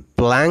এই যে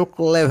প্ল্যাঙ্ক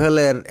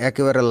লেভেলের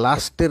একেবারে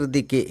লাস্টের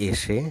দিকে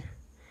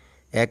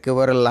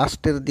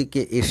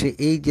এসে,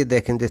 এই যে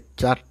দেখেন যে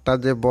চারটা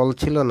যে বল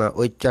ছিল না,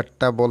 ওই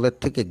চারটা বলের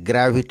থেকে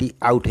গ্র্যাভিটি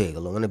আউট হয়ে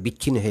গেল, মানে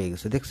বিচ্ছিন্ন হয়ে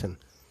গেছে। দেখছেন,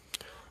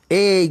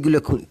 এইগুলো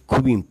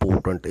খুব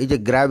ইম্পর্ট্যান্ট। এই যে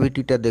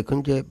গ্র্যাভিটিটা দেখুন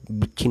যে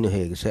বিচ্ছিন্ন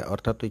হয়ে গেছে,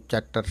 অর্থাৎ ওই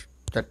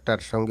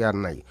চারটার সঙ্গে আর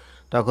নাই,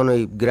 তখন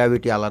ওই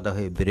গ্র্যাভিটি আলাদা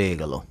হয়ে বেরিয়ে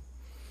গেল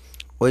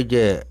ওই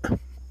যে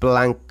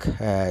প্ল্যাঙ্ক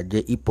যে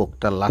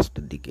ইপোকটা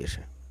লাস্টের দিকে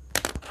এসে।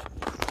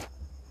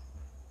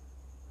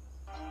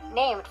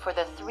 Named for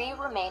the three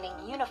remaining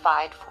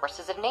unified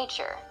forces of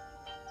nature.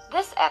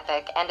 This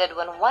epoch ended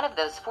when one of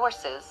those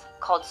forces,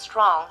 called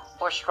strong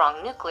or strong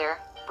nuclear,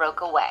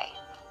 broke away.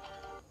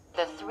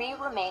 The three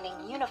remaining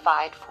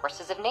unified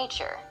forces of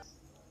nature.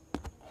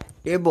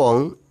 এবং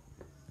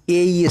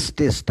এই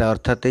স্টেজটা,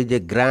 অর্থাৎ এই যে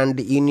grand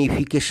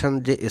unification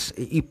যে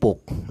ইপোক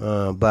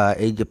বা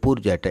এই যে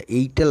পর্যায়টা,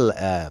 এইটা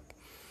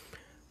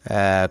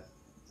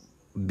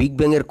বিগ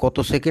ব্যাংয়ের কত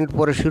সেকেন্ড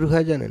পরে শুরু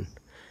হয় জানেন?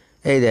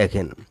 এই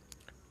দেখেন,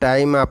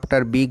 টাইম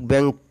আফটার বিগ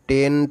ব্যাং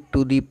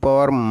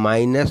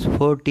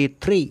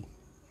 10⁻⁻43,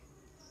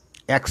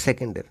 1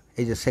 সেকেন্ডের,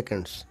 এই যে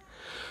সেকেন্ডস,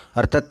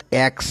 অর্থাৎ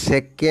 1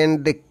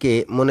 সেকেন্ডকে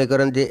মনে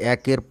করেন যে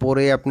একের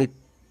পরে আপনি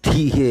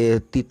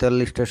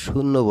 43টা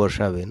শূন্য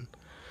বসাবেন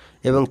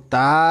এবং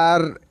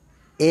তার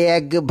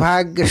 1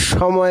 ভাগ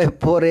সময়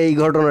পরে এই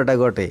ঘটনাটা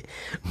ঘটে।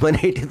 মানে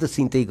এটা তো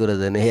চিন্তাই করে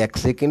যায় না। এই 1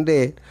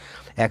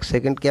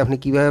 সেকেন্ডকে আপনি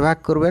কীভাবে ভাগ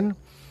করবেন?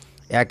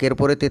 1-এর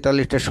পরে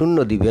 43টা শূন্য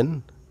দিবেন,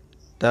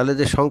 তাহলে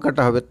যে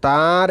সংখ্যাটা হবে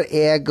তার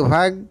 1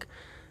 ভাগ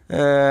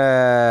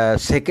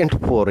সেকেন্ড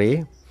পরে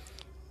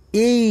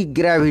এই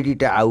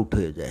গ্র্যাভিটিটা আউট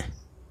হয়ে যায়।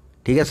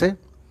 ঠিক আছে,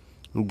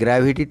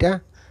 গ্র্যাভিটিটা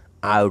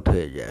আউট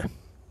হয়ে যায়।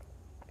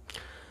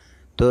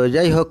 তো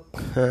যাই হোক,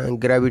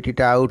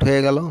 গ্র্যাভিটিটা আউট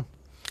হয়ে গেল,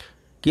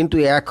 কিন্তু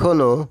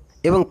এখনও,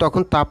 এবং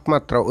তখন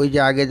তাপমাত্রা ওই যে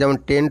আগে যেমন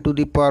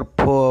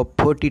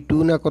 10⁻42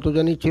 না কত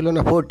জানি ছিল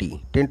না, 40,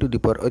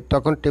 10⁻, ওই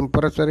তখন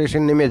টেম্পারেচার এসে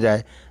নেমে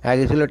যায়।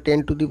 আগে ছিল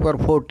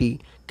 10⁻40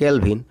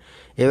 কেলভিন,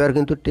 এবার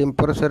কিন্তু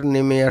টেম্পারেচার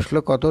নেমে আসলো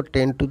কত,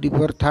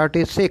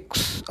 10⁻36,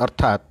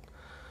 অর্থাৎ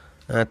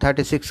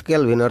 36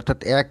 কেলভিন। অর্থাৎ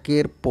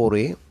 1-এর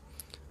পরে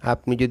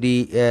আপনি যদি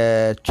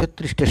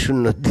 36টা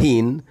শূন্য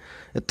দিন,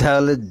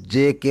 তাহলে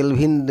যে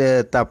কেলভিন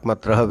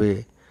তাপমাত্রা হবে,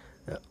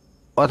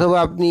 অথবা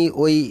আপনি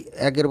ওই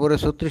 1-এর পরে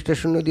 36টা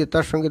শূন্য দিয়ে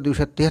তার সঙ্গে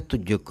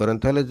 273 যোগ করেন,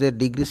 তাহলে যে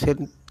ডিগ্রি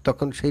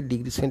তখন সেই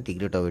ডিগ্রি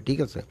সেন্টিগ্রেড হবে। ঠিক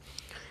আছে,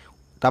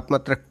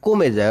 তাপমাত্রা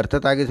কমে যায়,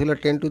 অর্থাৎ আগে ছিল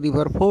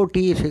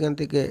 10⁻40, সেখান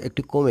থেকে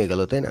একটু কমে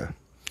গেল, তাই না?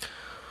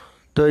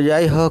 তো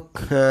যাই হোক,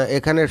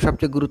 এখানে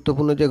সবচেয়ে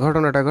গুরুত্বপূর্ণ যে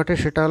ঘটনাটা ঘটে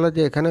সেটা হলো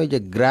যে এখানে ওই যে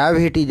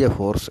গ্র্যাভিটি যে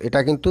ফোর্স, এটা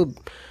কিন্তু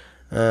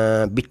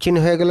বিচ্ছিন্ন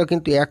হয়ে গেল,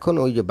 কিন্তু এখন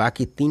ওই যে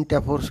বাকি 3টা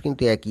ফোর্স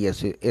কিন্তু একই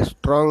আছে।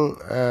 Strong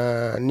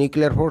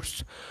nuclear force,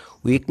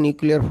 week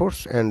nuclear force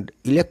and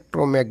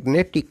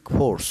electromagnetic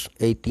force,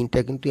 এই 3টা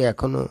কিন্তু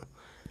এখনও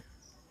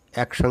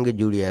একসঙ্গে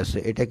জড়িয়ে আছে,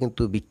 এটা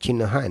কিন্তু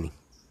বিচ্ছিন্ন হয়নি।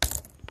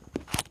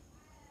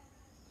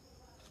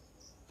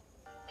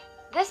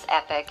 This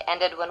epoch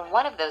ended when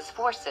one of those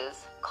forces,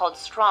 called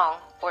strong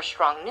or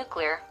strong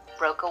nuclear,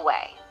 broke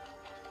away.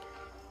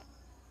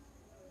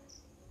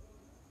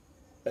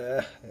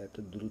 এত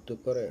দ্রুত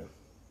করে।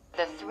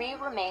 The three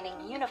remaining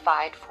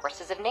unified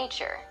forces of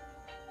nature.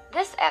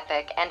 This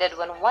epoch ended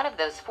when one of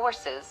those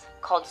forces,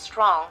 called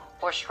strong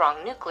or strong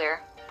nuclear,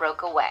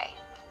 broke away.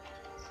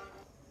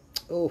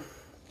 উফ,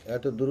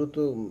 এত দ্রুত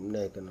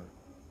নেই কেন?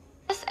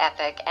 This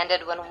epoch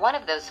ended when one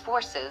of those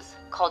forces,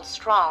 called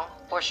strong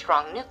or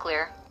strong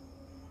nuclear.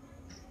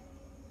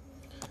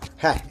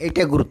 হ্যাঁ,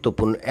 এটা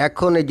গুরুত্বপূর্ণ।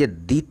 এখন এই যে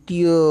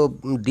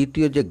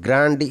দ্বিতীয় যে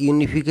গ্র্যান্ড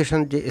ইউনিফিকেশন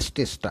যে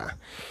স্টেজটা,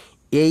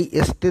 এই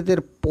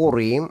স্টেজের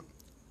পরে,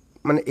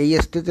 মানে এই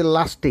স্টেজের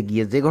লাস্টে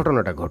গিয়ে যে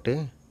ঘটনাটা ঘটে,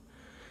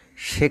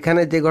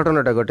 সেখানে যে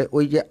ঘটনাটা ঘটে,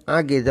 ওই যে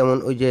আগে যেমন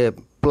ওই যে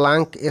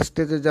প্লাঙ্ক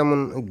স্টেজে যেমন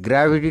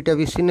গ্র্যাভিটিটা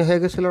বিচ্ছিন্ন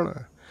হয়ে গেছিল না,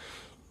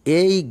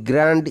 এই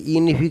গ্র্যান্ড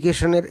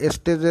ইউনিফিকেশনের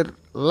স্টেজের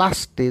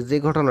লাস্টে যে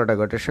ঘটনাটা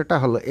ঘটে সেটা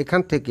হলো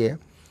এখান থেকে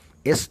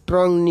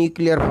স্ট্রং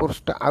নিউক্লিয়ার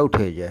ফোর্সটা আউট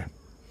হয়ে যায়।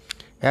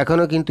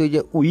 এখনও কিন্তু এই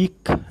যে week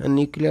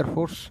nuclear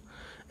force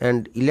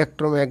and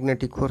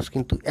electromagnetic force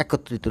কিন্তু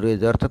একত্রিত রয়ে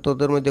যায়, অর্থাৎ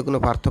ওদের মধ্যে কোনো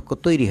পার্থক্য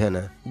তৈরি হয়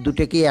না,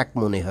 দুটোকেই এক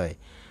মনে হয়।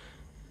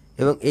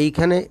 এবং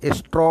এইখানে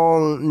স্ট্রং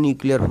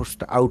নিউক্লিয়ার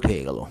ফোর্সটা আউট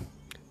হয়ে গেল।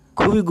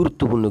 খুবই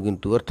গুরুত্বপূর্ণ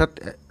কিন্তু, অর্থাৎ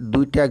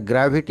দুইটা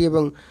গ্র্যাভিটি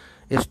এবং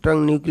স্ট্রং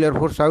নিউক্লিয়ার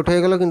ফোর্স আউট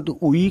হয়ে গেল, কিন্তু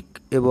উইক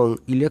এবং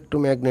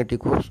ইলেকট্রোম্যাগনেটিক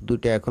ফোর্স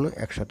দুইটা এখনো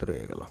একসাথে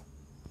রয়ে গেল।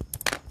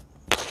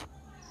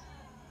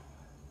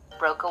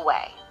 Broke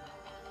away.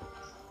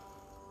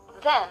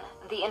 Then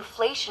the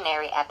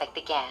inflationary epoch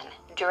began,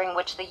 during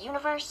which the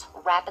universe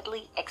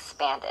rapidly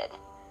expanded.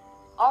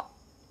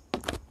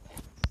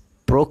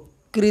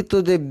 প্রকৃত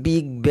যে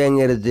বিগ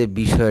ব্যাংয়ের যে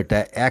বিষয়টা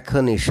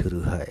এখনই শুরু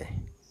হয়।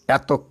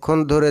 এতক্ষণ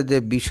ধরে যে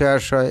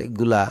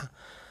বিষয়াশয়গুলা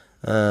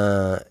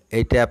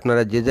এটা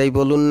আপনারা যে যাই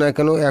বলুন না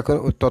কেন, এখন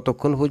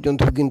ততক্ষণ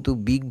পর্যন্ত কিন্তু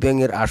বিগ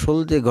ব্যাংয়ের আসল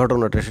যে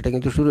ঘটনাটা সেটা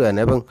কিন্তু শুরু হয়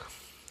না। এবং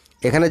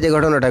এখানে যে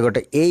ঘটনাটা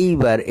ঘটে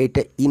এইবার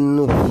এটা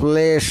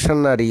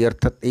ইনফ্লেশনারি,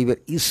 অর্থাৎ এইবার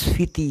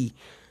স্ফীতি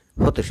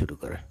হতে শুরু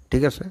করে।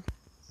 ঠিক আছে,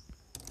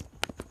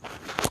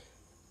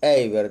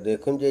 এইবার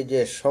দেখুন যে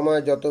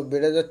সময় যত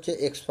বেড়ে যাচ্ছে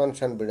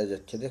এক্সপানশন বেড়ে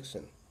যাচ্ছে,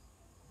 দেখছেন?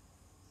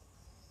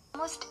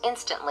 Almost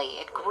instantly,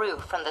 it grew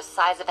from the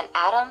size of an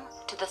atom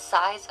to the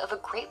size of a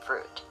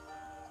grapefruit.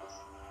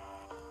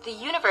 The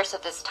universe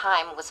of this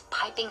time was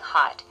piping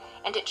hot,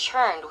 and it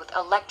churned with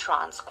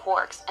electrons,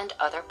 quarks, and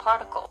other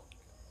particles.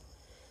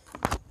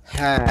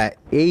 হ্যাঁ,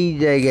 এই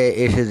জায়গায়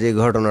এসে যে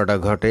ঘটনাটা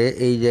ঘটে,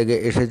 এই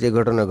জায়গায় এসে যে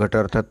ঘটনা ঘটে,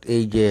 অর্থাৎ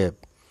এই যে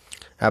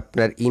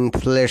আপনার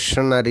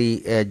ইনফ্লেশনারি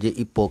যে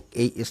ইপোক,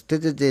 এই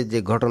স্টেজে যে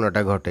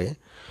ঘটনাটা ঘটে,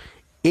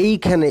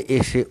 এইখানে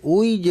এসে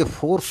ওই যে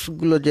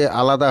ফোর্সগুলো যে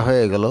আলাদা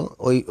হয়ে গেল,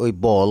 ওই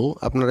বল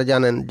আপনারা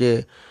জানেন যে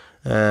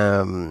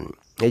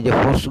এই যে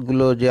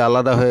ফোর্সগুলো যে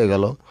আলাদা হয়ে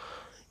গেল,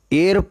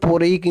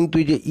 এরপরেই কিন্তু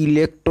যে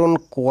ইলেকট্রন,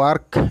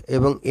 কোয়ার্ক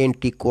এবং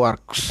অ্যান্টি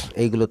কোয়ার্কস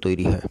এইগুলো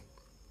তৈরি হয়।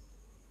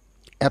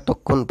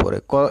 এতক্ষণ পরে,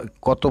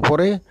 কত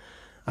পরে?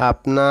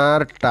 আপনার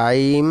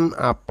টাইম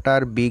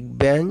আফটার বিগ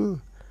ব্যাং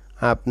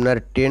আপনার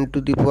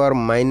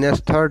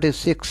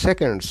 10⁻⁻36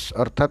 সেকেন্ডস,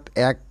 অর্থাৎ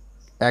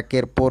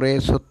একের পরে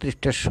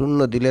 36টা শূন্য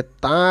দিলে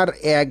তার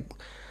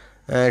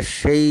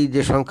সেই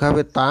যে সংখ্যা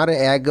হবে তার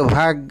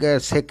 1/ভাগ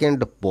সেকেন্ড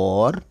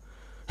পর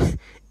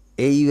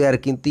এইবার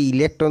কিন্তু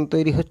ইলেকট্রন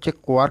তৈরি হচ্ছে,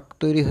 কোয়ার্ক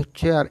তৈরি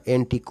হচ্ছে, আর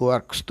অ্যান্টি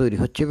কোয়ার্কস তৈরি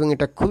হচ্ছে। এবং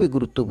এটা খুবই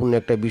গুরুত্বপূর্ণ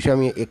একটা বিষয়,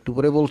 আমি একটু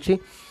পরে বলছি।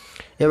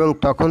 এবং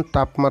তখন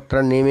তাপমাত্রা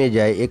নেমে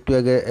যায়। একটু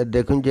আগে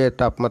দেখুন যে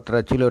তাপমাত্রা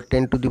ছিল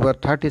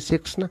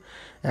 10⁻36 না,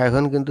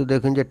 এখন কিন্তু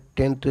দেখুন যে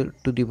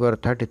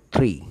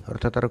 10⁻33,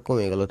 অর্থাৎ আরও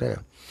কমে গেল, তাই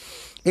না?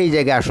 এই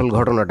জায়গায় আসল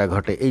ঘটনাটা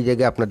ঘটে। এই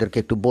জায়গায় আপনাদেরকে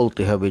একটু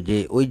বলতে হবে যে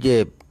ওই যে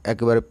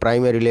একেবারে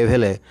প্রাইমারি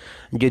লেভেলে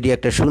যদি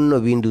একটা শূন্য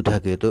বিন্দু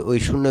থাকে, তো ওই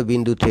শূন্য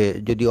বিন্দুতে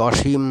যদি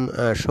অসীম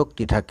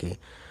শক্তি থাকে,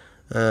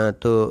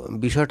 তো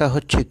বিষয়টা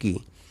হচ্ছে কি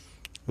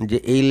যে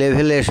এই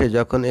লেভেলে এসে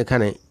যখন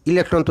এখানে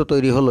ইলেকট্রন তো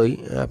তৈরি হলোই,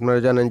 আপনারা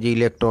জানেন যে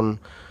ইলেকট্রন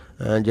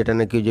যেটা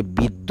নাকি যে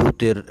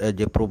বিদ্যুতের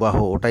যে প্রবাহ,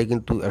 ওটাই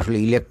কিন্তু আসলে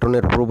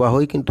ইলেকট্রনের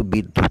প্রবাহই কিন্তু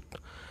বিদ্যুৎ।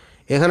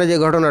 এখানে যে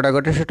ঘটনাটা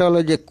ঘটে সেটা হলো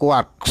যে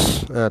কোয়ার্কস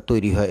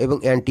তৈরি হয় এবং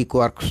অ্যান্টি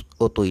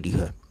কোয়ার্কসও তৈরি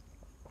হয়।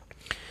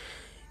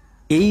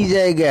 এই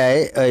জায়গায়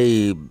এই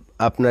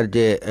আপনার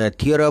যে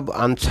থিওরি অব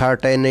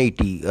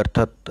আনসার্টেনিটি,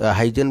 অর্থাৎ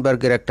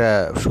হাইজেনবার্গের একটা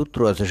সূত্র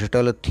আছে, সেটা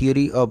হলো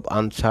থিওরি অব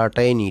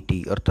আনসার্টেনিটি,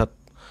 অর্থাৎ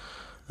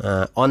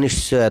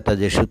অনিশ্চয়তা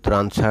যে সূত্র।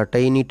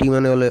 আনসার্টেনিটি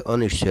মানে হলো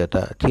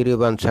অনিশ্চয়তা, থিওরি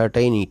অব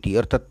আনসার্টেনিটি,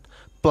 অর্থাৎ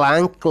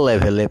প্ল্যাঙ্ক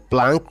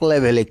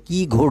লেভেলে কি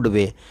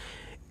ঘটবে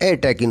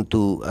এটা কিন্তু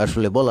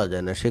আসলে বলা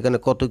যায় না। সেখানে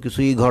কত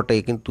কিছুই ঘটে,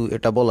 কিন্তু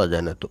এটা বলা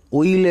যায় না। তো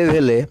ওই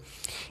লেভেলে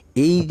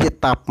এই যে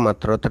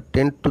তাপমাত্রা, অর্থাৎ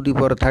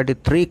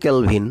 10⁻33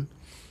 কেলভিন,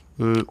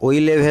 ওই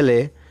লেভেলে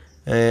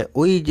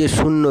ওই যে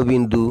শূন্য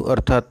বিন্দু,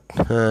 অর্থাৎ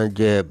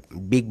যে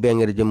বিগ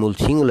ব্যাংয়ের যে মূল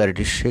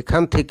সিঙ্গুলারিটি,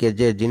 সেখান থেকে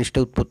যে জিনিসটা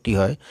উৎপত্তি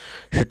হয়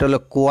সেটা হলো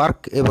কোয়ার্ক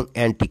এবং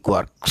অ্যান্টি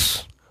কোয়ার্কস।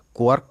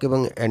 কোয়ার্ক এবং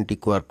অ্যান্টি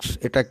কোয়ার্কস,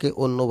 এটাকে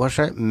অন্য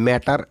ভাষায়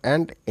ম্যাটার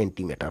অ্যান্ড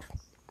অ্যান্টিম্যাটার।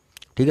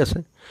 ঠিক আছে,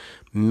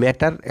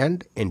 ম্যাটার অ্যান্ড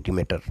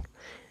অ্যান্টিম্যাটার।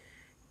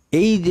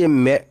 এই যে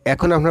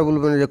এখন আপনারা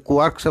বলবেন যে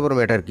কোয়ার্কস আবার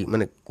ম্যাটার কি,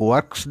 মানে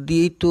কোয়ার্কস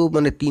দিয়েই তো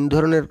মানে তিন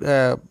ধরনের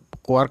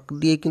কোয়ার্ক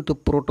দিয়ে কিন্তু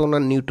প্রোটন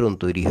আর নিউট্রন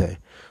তৈরি হয়।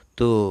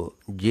 তো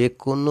যে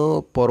কোনো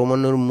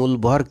পরমাণুর মূল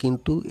ভর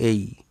কিন্তু এই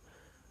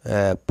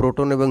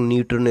প্রোটন এবং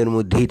নিউট্রনের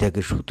মধ্যেই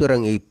থাকে। সুতরাং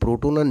এই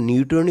প্রোটন আর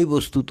নিউট্রনই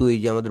বস্তুত এই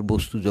যে আমাদের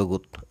বস্তু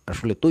জগৎ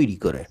আসলে তৈরি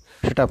করে,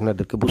 সেটা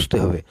আপনাদেরকে বুঝতে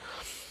হবে।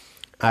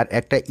 আর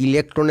একটা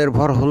ইলেকট্রনের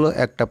ভর হলো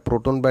একটা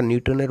প্রোটন বা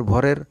নিউট্রনের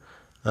ভরের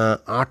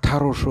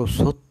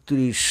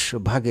 1836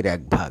 ভাগের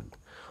 1 ভাগ,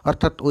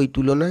 অর্থাৎ ওই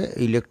তুলনায়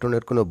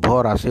ইলেকট্রনের কোনো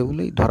ভর আছে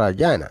বলেই ধরা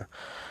যায় না।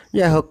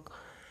 যাই হোক,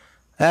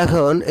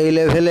 এখন এই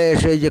লেভেলে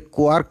এসে যে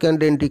কোয়ার্ক অ্যান্ড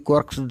অ্যান্টি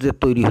কোয়ার্কস যে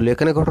তৈরি হলো,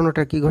 এখানে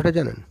ঘটনাটা কী ঘটে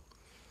জানেন?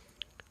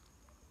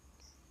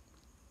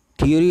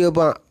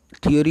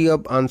 থিওরি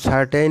অব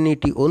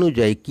আনসার্টেনিটি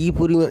অনুযায়ী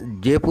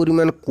যে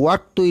পরিমাণ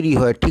কোয়ার্ক তৈরি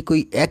হয়, ঠিক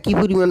ওই একই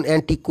পরিমাণ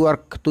অ্যান্টি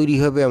কোয়ার্ক তৈরি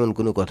হবে এমন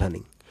কোনো কথা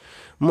নেই।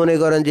 মনে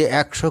করেন যে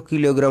 100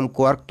 কিলোগ্রাম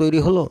কোয়ার্ক তৈরি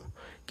হলো,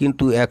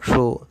 কিন্তু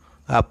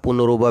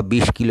 115 বা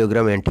 20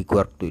 কিলোগ্রাম অ্যান্টি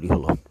কোয়ার্ক তৈরি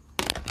হলো।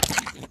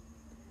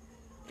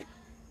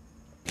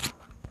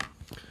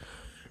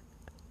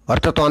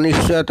 অর্থাৎ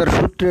অনিশ্চয়তার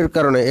সূত্রের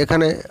কারণে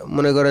এখানে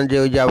মনে করেন যে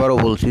ওই যে আবারও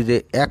বলছি যে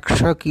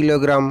 100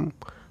 কিলোগ্রাম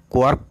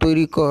কোয়ার্ক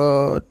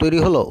তৈরি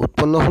হলো,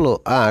 উৎপন্ন হলো,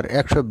 আর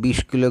 120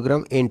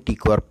 কিলোগ্রাম অ্যান্টি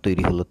কোয়ার্ক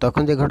তৈরি হলো।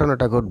 তখন যে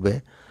ঘটনাটা ঘটবে,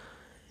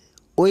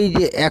 ওই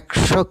যে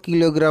 100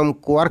 কিলোগ্রাম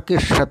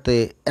কোয়ার্কের সাথে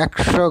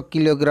 100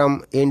 কিলোগ্রাম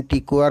অ্যান্টি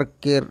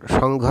কোয়ার্কের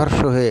সংঘর্ষ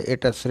হয়ে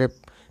এটা স্রেফ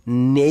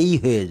নেই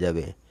হয়ে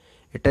যাবে।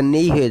 এটা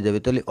নেই হয়ে যাবে।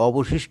 তাহলে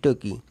অবশিষ্ট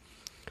কি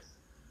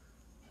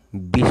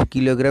 20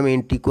 কিলোগ্রাম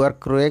অ্যান্টি কোয়ার্ক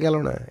রয়ে গেল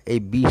না? এই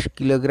 20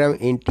 কিলোগ্রাম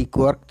অ্যান্টি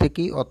কোয়ার্ক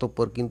থেকেই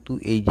অতঃপর কিন্তু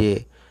এই যে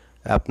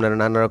আপনার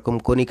নানা রকম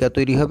কণিকা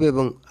তৈরি হবে।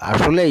 এবং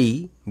আসলেই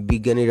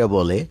বিজ্ঞানীরা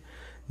বলে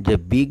যে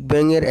বিগ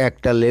ব্যাংয়ের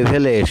একটা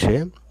লেভেলে এসে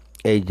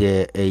এই যে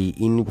এই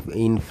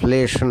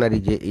ইনফ্লেশনারি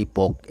যে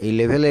ইপক, এই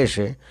লেভেলে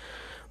এসে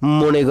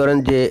মনে করেন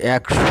যে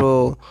 100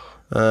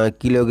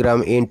 কিলোগ্রাম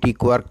অ্যান্টি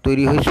কোয়ার্ক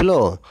তৈরি হয়েছিল,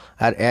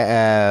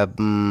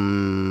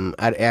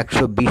 আর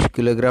 120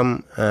 কিলোগ্রাম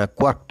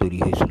কোয়ার্ক তৈরি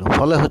হয়েছিল।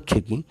 ফলে হচ্ছে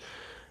কি,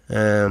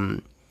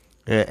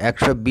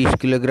 120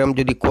 কিলোগ্রাম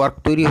যদি কোয়ার্ক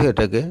তৈরি হয়ে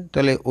থাকে,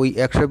 তাহলে ওই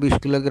 120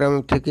 কিলোগ্রাম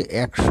থেকে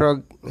 100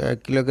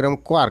 কিলোগ্রাম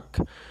কোয়ার্ক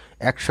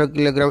 100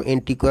 কিলোগ্রাম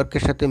অ্যান্টি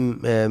কোয়ার্কের সাথে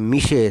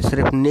মিশে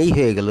স্রেফ নেই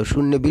হয়ে গেল,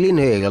 শূন্য বিলীন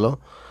হয়ে গেল।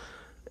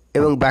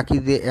 এবং বাকি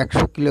যে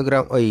 100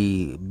 কিলোগ্রাম, ওই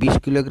 20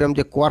 কিলোগ্রাম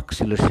যে কোয়ার্ক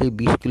ছিল, সেই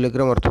 20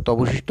 কিলোগ্রাম অর্থাৎ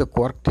অবশিষ্ট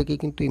কোয়ার্ক থেকে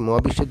কিন্তু এই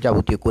মহাবিশ্বের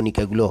যাবতীয়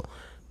কণিকাগুলো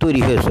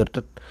তৈরি হয়েছে।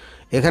 অর্থাৎ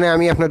এখানে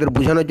আমি আপনাদের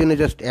বোঝানোর জন্য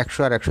জাস্ট 100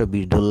 আর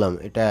 120 ধরলাম,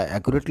 এটা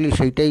অ্যাকুরেটলি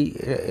সেইটাই,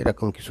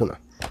 এরকম কিছু না।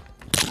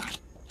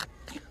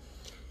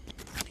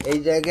 এই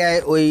জায়গায়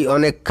ওই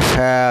অনেক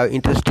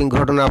ইন্টারেস্টিং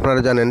ঘটনা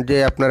আপনারা জানেন, যে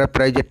আপনারা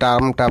প্রায় যে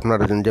টার্মটা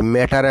আপনারা জানেন যে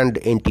ম্যাটার অ্যান্ড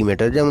অ্যান্টি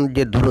ম্যাটার। যেমন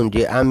যে ধরুন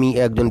যে আমি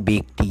একজন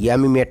ব্যক্তি,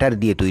 আমি ম্যাটার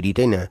দিয়ে তৈরি,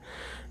 তাই না?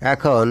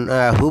 এখন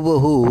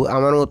হুবহু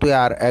আমার মতো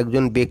আর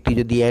একজন ব্যক্তি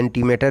যদি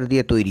অ্যান্টি ম্যাটার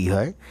দিয়ে তৈরি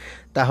হয়,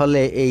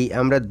 তাহলে এই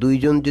আমরা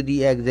দুইজন যদি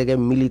এক জায়গায়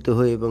মিলিত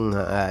হই এবং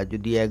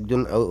যদি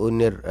একজন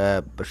অন্যের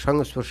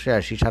সংস্পর্শে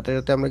আসি, সাথে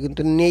সাথে আমরা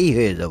কিন্তু নেই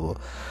হয়ে যাব।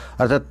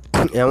 অর্থাৎ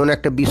এমন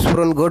একটা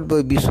বিস্ফোরণ ঘটবে,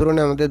 ওই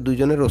বিস্ফোরণে আমাদের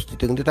দুজনের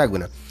অস্তিত্ব কিন্তু থাকবে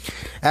না।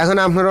 এখন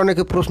আপনারা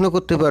অনেকে প্রশ্ন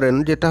করতে পারেন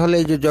যে তাহলে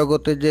এই যে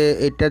জগতে যে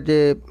এটা যে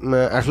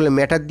আসলে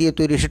ম্যাটার দিয়ে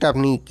তৈরি, সেটা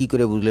আপনি কি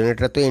করে বুঝলেন?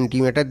 এটা তো অ্যান্টি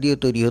ম্যাটার দিয়ে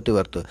তৈরি হতে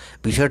পারতো।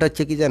 বিষয়টা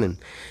হচ্ছে কি জানেন,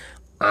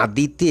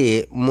 আদিতে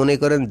মনে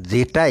করেন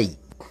যেটাই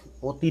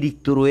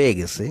অতিরিক্ত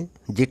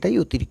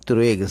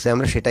রয়ে গেছে,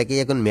 আমরা সেটাকেই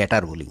এখন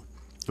ম্যাটার বলি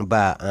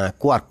বা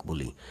কোয়ার্ক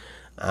বলি।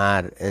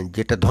 আর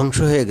যেটা ধ্বংস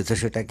হয়ে গেছে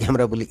সেটাকে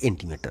আমরা বলি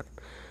অ্যান্টিম্যাটার।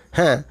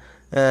 হ্যাঁ,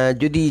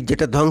 যদি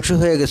যেটা ধ্বংস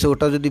হয়ে গেছে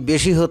ওটা যদি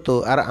বেশি হতো,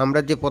 আর আমরা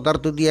যে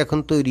পদার্থ দিয়ে এখন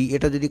তৈরি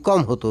এটা যদি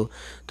কম হতো,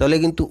 তাহলে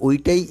কিন্তু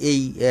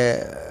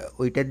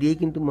ওইটা দিয়েই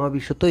কিন্তু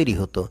মহাবিশ্ব তৈরি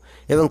হতো।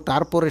 এবং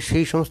তারপরে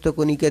সেই সমস্ত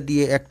কণিকা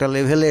দিয়ে একটা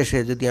লেভেলে এসে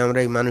যদি আমরা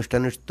এই মানুষ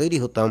টানুষ তৈরি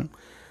হতাম,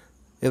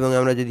 এবং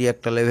আমরা যদি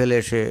একটা লেভেলে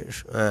এসে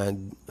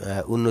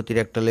উন্নতির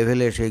একটা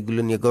লেভেলে এসে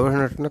এগুলো নিয়ে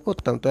গবেষণা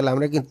করতাম, তাহলে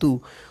আমরা কিন্তু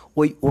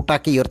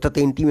ওটাকেই অর্থাৎ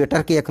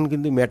অ্যান্টিম্যাটারকে এখন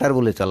কিন্তু ম্যাটার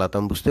বলে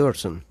চালাতাম। বুঝতে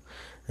পারছেন?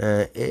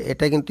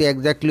 এটা কিন্তু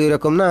এক্স্যাক্টলি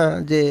এরকম না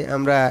যে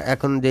আমরা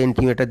এখন যে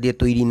অ্যান্টিম্যাটার দিয়ে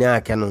তৈরি না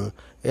কেন।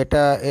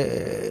 এটা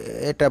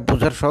এটা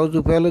বোঝার সহজ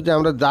উপায় হলো যে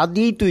আমরা যা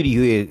দিয়েই তৈরি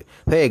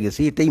হয়ে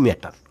গেছি এটাই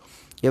ম্যাটার,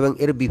 এবং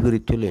এর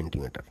বিপরীত হলো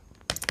antimatter.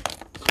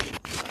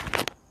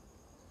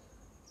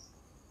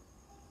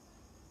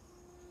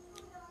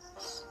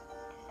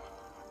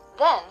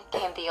 Then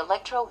came the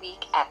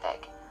electroweak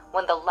epoch,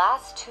 when the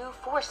last two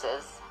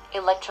forces,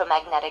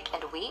 electromagnetic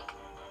and weak,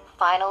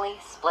 finally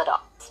split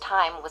off.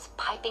 Time was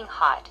piping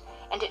hot,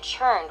 and it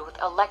churned with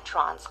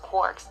electrons,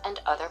 quarks, and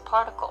other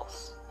particles.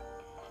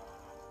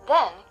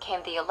 Then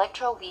came the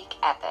electroweak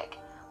epoch,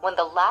 when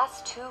the last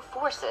two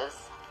forces,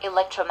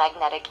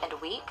 electromagnetic and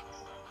weak,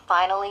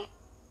 finally...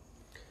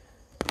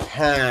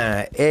 হ্যাঁ,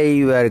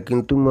 এইবার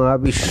কিন্তু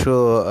মহাবিশ্ব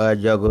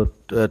জগৎ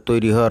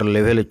তৈরি হওয়ার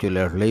লেভেলে চলে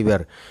আসলো।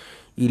 এইবার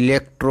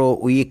ইলেকট্রো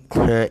উইক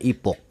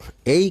ইপক,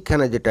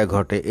 এইখানে যেটা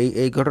ঘটে,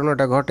 এই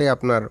ঘটনাটা ঘটে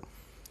আপনার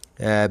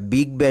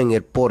বিগ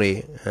ব্যাংয়ের পরে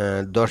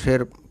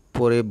 10-এর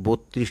পরে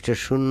 32টা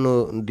শূন্য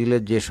দিলে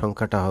যে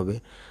সংখ্যাটা হবে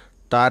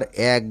তার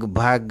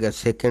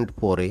 1/2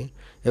 পরে,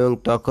 এবং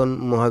তখন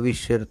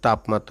মহাবিশ্বের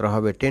তাপমাত্রা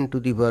হবে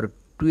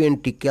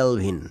 10⁻20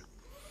 কেলভিন।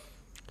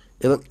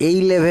 এবং এই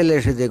লেভেলে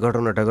এসে যে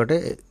ঘটনাটা ঘটে,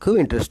 খুব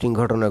ইন্টারেস্টিং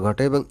ঘটনা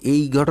ঘটে, এবং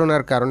এই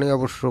ঘটনার কারণে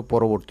অবশ্য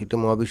পরবর্তীতে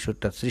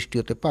মহাবিশ্বটা সৃষ্টি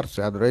হতে পারছে,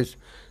 আদারওয়াইজ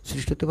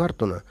সৃষ্টি হতে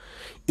পারতো না।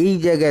 এই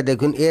জায়গায়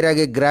দেখুন, এর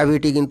আগে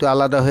গ্র্যাভিটি কিন্তু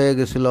আলাদা হয়ে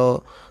গেছিল,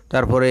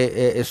 তারপরে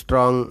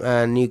স্ট্রং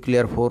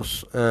নিউক্লিয়ার ফোর্স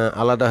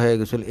আলাদা হয়ে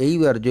গেছিলো।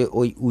 এইবার যে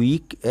ওই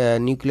উইক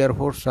নিউক্লিয়ার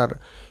ফোর্স আর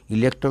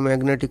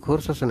ইলেকট্রোম্যাগনেটিক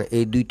ফোর্স আছে না,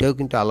 এই দুইটাও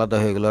কিন্তু আলাদা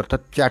হয়ে গেলো।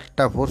 অর্থাৎ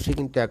 4টা ফোর্সই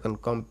কিন্তু এখন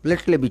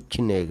কমপ্লিটলি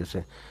বিচ্ছিন্ন হয়ে গেছে।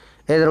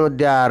 এদের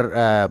মধ্যে আর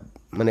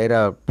মানে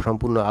এরা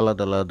সম্পূর্ণ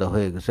আলাদা আলাদা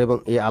হয়ে গেছে, এবং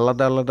এই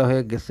আলাদা আলাদা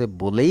হয়ে গেছে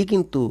বলেই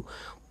কিন্তু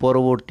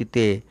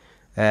পরবর্তীতে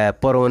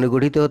পরমাণু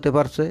গঠিত হতে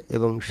পারছে,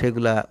 এবং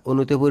সেগুলা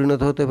অণুতে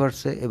পরিণত হতে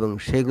পারছে, এবং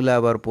সেগুলা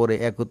আবার পরে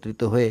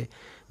একত্রিত হয়ে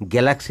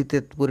গ্যালাক্সিতে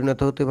পরিণত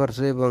হতে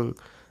পারছে, এবং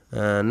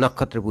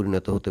নক্ষত্রে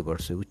পরিণত হতে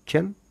পারছে।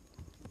 বুঝছেন?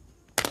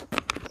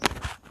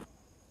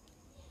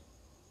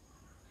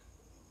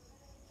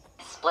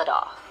 Split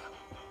off.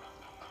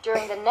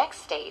 During the next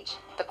stage,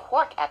 the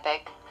quark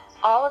epoch,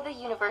 all of the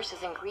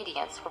universe's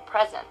ingredients were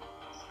present.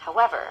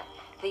 However,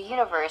 the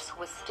universe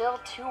was still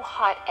too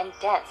hot and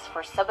dense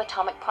for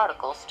subatomic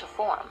particles to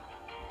form.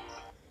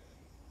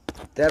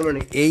 তার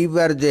মানে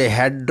এইবার যে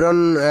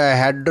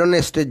হ্যাড্রন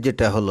স্টেজ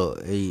যেটা হলো,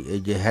 এই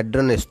যে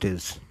hadron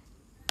stage,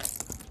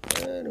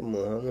 আরে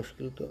মহা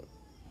মুশকিল তো,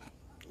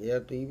 ইয়া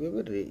তো এইভাবে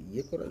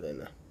ইয়ে করা যায়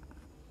না।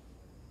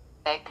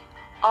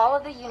 All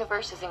of the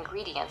universe's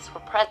ingredients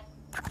were present.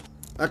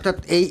 অর্থাৎ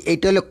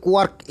এইটা হলো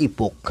কোয়ার্ক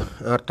ইপোক,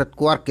 অর্থাৎ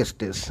কোয়ার্ক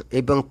স্টেজ।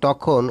 এবং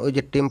তখন ওই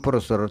যে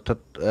টেম্পারেচার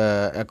অর্থাৎ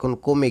এখন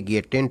কমে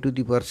গিয়ে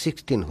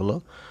 10⁻16 হলো,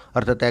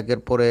 অর্থাৎ একের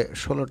পরে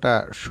 16টা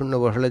শূন্য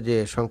বসালে যে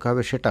সংখ্যা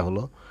হবে সেটা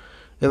হলো।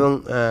 এবং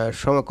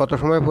সময় কত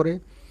সময় পরে,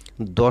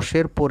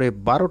 10-এর পরে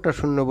 12টা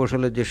শূন্য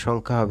বসালে যে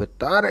সংখ্যা হবে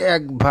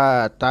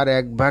তার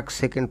এক ভাগ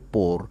সেকেন্ড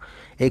পর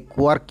এই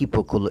কোয়ার্ক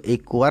ইপোক হলো। এই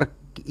কোয়ার্ক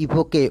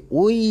ইপোকে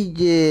ওই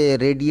যে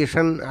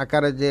রেডিয়েশন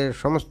আকারে যে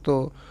সমস্ত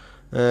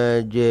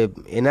যে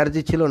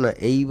এনার্জি ছিল না,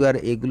 এইবার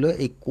এগুলো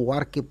এই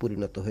কোয়ার্কে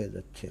পরিণত হয়ে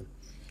যাচ্ছে।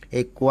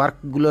 এই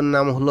কোয়ার্কগুলোর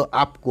নাম হলো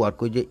আপ কোয়ার্ক।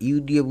 ওই যে ইউ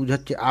দিয়ে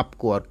বোঝাচ্ছে আপ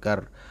কোয়ার্ক, আর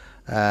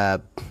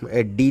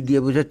ডি দিয়ে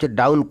বোঝাচ্ছে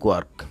ডাউন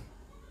কোয়ার্ক।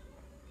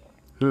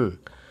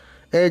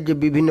 এই যে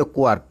বিভিন্ন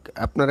কোয়ার্ক,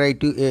 আপনারা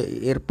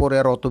এরপরে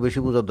আর অত বেশি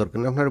বোঝার দরকার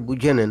নেই, আপনারা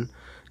বুঝে নেন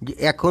যে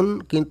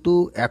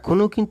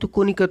এখনও কিন্তু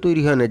কণিকা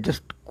তৈরি হয় না,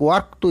 জাস্ট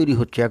কোয়ার্ক তৈরি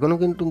হচ্ছে, এখনও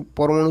কিন্তু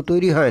পরমাণু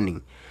তৈরি হয়নি।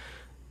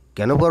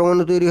 কেন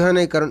পরমাণু তৈরি হয়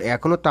নাই? কারণ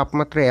এখনও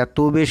তাপমাত্রা এত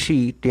বেশি,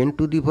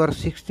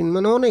 10⁻16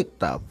 মানে অনেক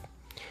তাপ।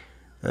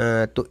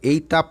 তো এই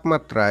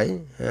তাপমাত্রায়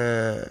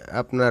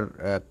আপনার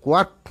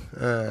কোয়ার্ক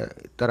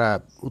তারা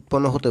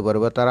উৎপন্ন হতে পারে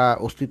বা তারা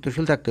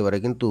অস্তিত্বশীল থাকতে পারে,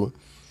 কিন্তু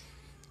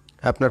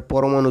আপনার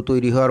পরমাণু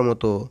তৈরি হওয়ার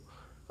মতো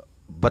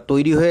বা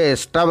তৈরি হয়ে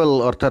স্টেবল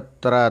অর্থাৎ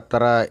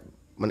তারা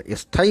মানে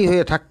স্থায়ী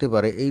হয়ে থাকতে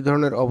পারে এই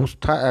ধরনের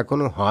অবস্থা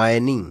এখনও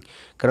হয়নি,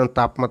 কারণ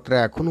তাপমাত্রা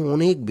এখনও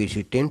অনেক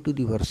বেশি,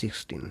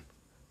 10⁻16।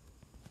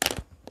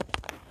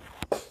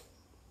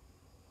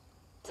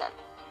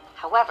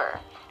 However,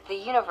 the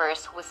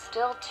universe was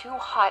still too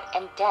hot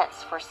and dense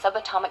for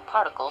subatomic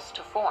particles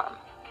to form.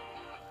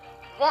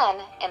 Then,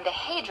 in the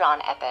Hadron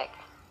epoch,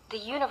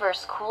 the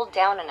universe cooled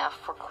down enough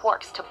for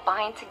quarks to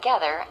bind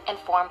together and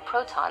form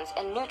protons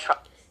and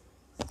neutrons.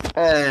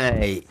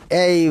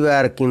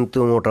 এইবার কিন্তু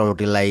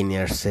মোটামুটি লাইনে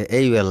আসছে,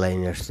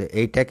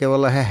 এইটাকে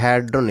বলা হয়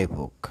hadron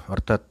এপোক,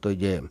 অর্থাৎ ওই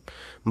যে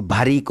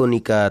ভারী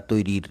কণিকা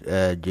তৈরির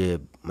যে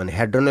মানে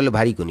হ্যাড্রন হলে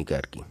ভারী কণিকা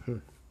আর কি।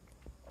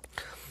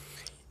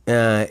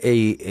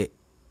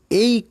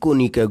 এই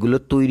কণিকাগুলো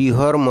তৈরি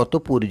হওয়ার মতো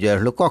পর্যায়ে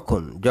হলো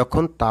কখন?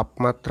 যখন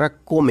তাপমাত্রা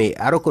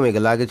আরও কমে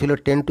গেল। আগে ছিল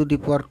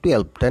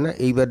 10⁻12, তাই না?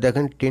 এইবার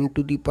দেখেন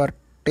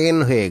 10⁻10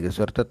 হয়ে গেছে,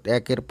 অর্থাৎ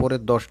একের পরে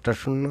 10টা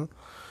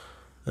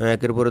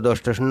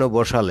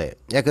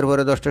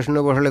শূন্য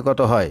বসালে, কত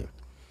হয়?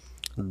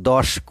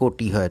 10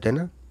 কোটি হয়, তাই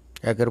না?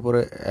 একের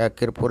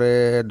পরে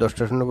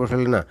 10টা শূন্য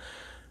বসালে না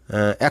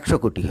 100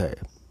 কোটি হয়।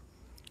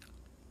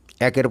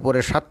 একের পরে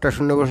 7টা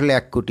শূন্য বসলে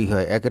 1 কোটি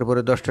হয়, একের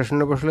পরে 10টা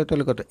শূন্য বসলে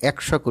তাহলে কত?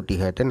 100 কোটি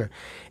হয়, তাই না?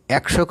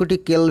 100 কোটি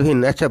কেলভিন।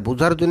 আচ্ছা,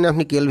 বোঝার জন্য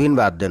আপনি কেলভিন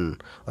বাদ দেন,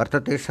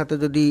 অর্থাৎ এর সাথে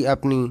যদি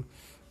আপনি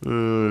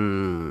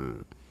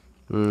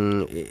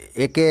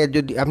একে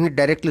যদি আপনি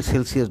ডাইরেক্টলি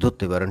সেলসিয়াস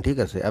ধরতে পারেন, ঠিক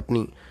আছে?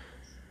 আপনি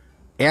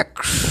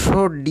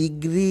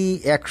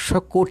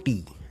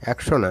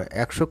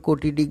 100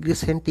 কোটি ডিগ্রি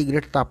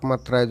সেন্টিগ্রেড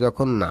তাপমাত্রায়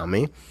যখন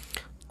নামে,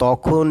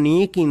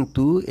 তখনই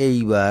কিন্তু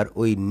এইবার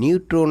ওই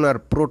নিউট্রন আর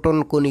প্রোটন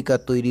কণিকা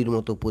তৈরির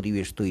মতো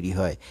পরিবেশ তৈরি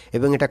হয়।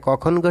 এবং এটা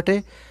কখন ঘটে?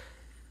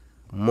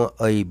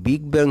 ওই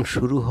বিগ ব্যাং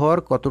শুরু হওয়ার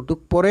কতটুক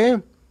পরে?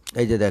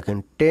 এই যে দেখেন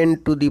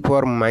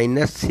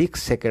 10⁻⁻6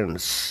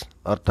 সেকেন্ডস,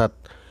 অর্থাৎ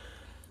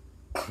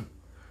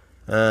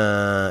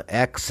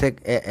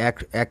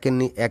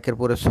একের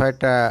পরে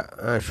 6টা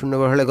শূন্য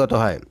বসালে কত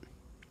হয়?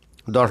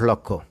 10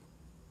 লক্ষ।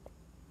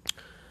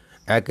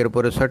 একের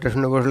পরে 6টা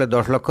শূন্য বসলে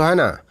 10 লক্ষ হয়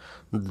না?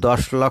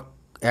 10 লক্ষ,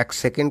 1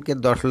 সেকেন্ডকে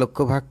 10 লক্ষ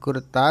ভাগ করে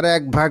তার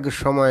 1 ভাগ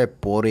সময়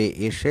পরে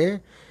এসে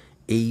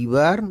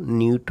এইবার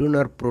নিউট্রন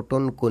আর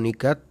প্রোটন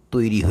কণিকা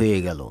তৈরি হয়ে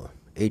গেল।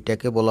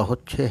 এইটাকে বলা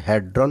হচ্ছে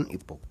হ্যাড্রন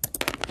ইপোক।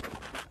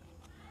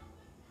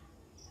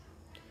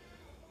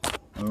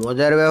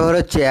 মজার ব্যাপার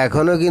হচ্ছে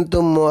এখনও কিন্তু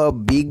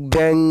বিগ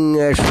ব্যাং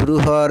শুরু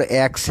হওয়ার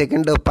 1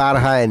 সেকেন্ডও পার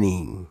হয়নি।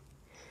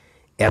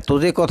 এত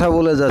যে কথা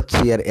বলে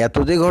যাচ্ছি আর এত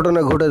যে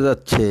ঘটনা ঘটে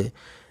যাচ্ছে,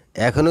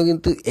 এখনও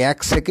কিন্তু 1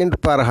 সেকেন্ড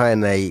পার হয়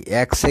নাই।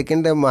 1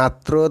 সেকেন্ডে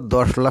মাত্র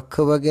 10 লক্ষ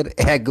ভাগের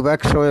 1 ভাগ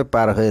সময়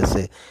পার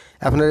হয়েছে।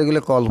 আপনারা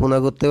এগুলো কল্পনা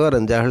করতে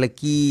পারেন যে আসলে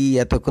কি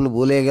এতক্ষণ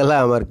বলে গেলাম,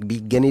 আমার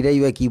বিজ্ঞানীরাই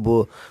বা কি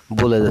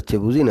বলে যাচ্ছে,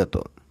 বুঝি না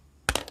তো।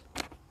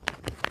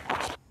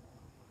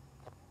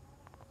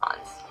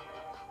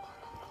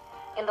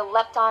 In the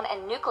lepton and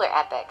nuclear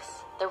epochs,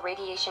 the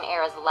radiation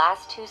era's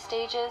last 2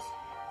 stages,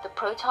 the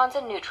protons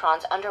and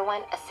neutrons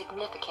underwent a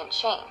significant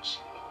change.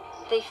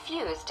 They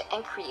fused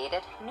and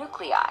created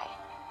nuclei.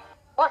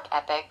 Quark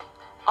epoch,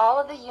 all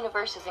of the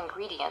universe's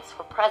ingredients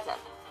were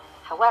present.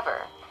 However,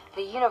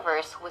 the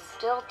universe was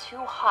still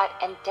too hot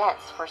and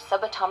dense for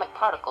subatomic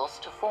particles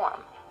to form.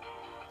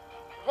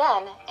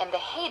 Then, in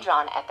the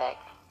Hadron epoch,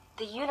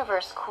 the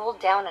universe cooled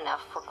down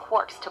enough for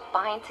quarks to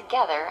bind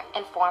together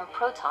and form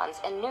protons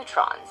and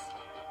neutrons.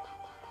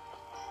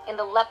 In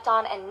the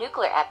lepton and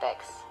nuclear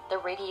epochs, the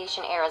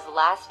radiation era's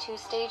last two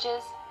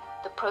stages,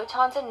 the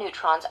protons and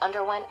neutrons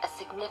underwent a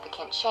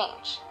significant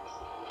change.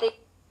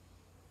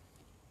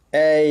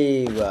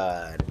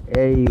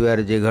 এইবার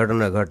যে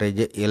ঘটনা ঘটে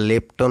যে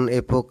lepton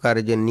এপোক আর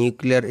যে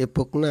nuclear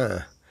এপোক না,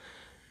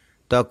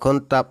 তখন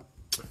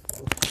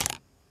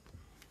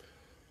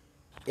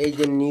এই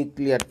যে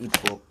নিউক্লিয়ার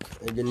এপোক,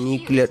 এই যে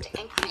nuclear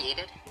and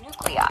created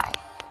nuclei.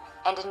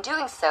 And in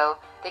doing so,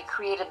 they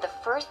created the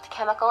first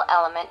chemical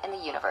element in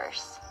the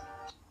universe.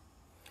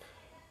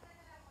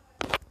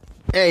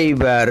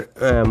 এইবার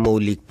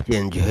মৌলিক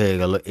চেঞ্জ হয়ে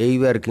গেল।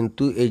 এইবার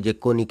কিন্তু এই যে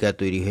কণিকা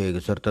তৈরি হয়ে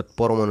গেছে, অর্থাৎ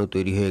পরমাণু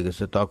তৈরি হয়ে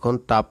গেছে, তখন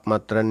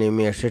তাপমাত্রা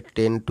নেমে আসে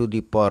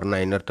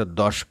 10⁹, অর্থাৎ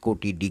 10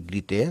 কোটি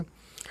ডিগ্রিতে।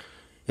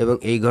 এবং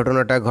এই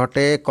ঘটনাটা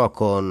ঘটে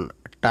কখন?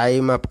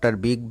 Time after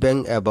big bang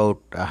about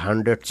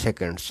 100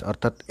 seconds,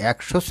 অর্থাৎ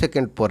 100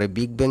 সেকেন্ড পরে,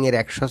 বিগ ব্যাংয়ের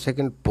 100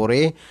 সেকেন্ড পরে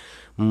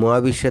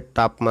মহাবিশ্বের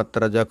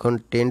তাপমাত্রা যখন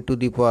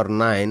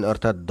 10⁹,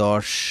 অর্থাৎ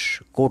 10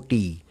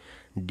 কোটি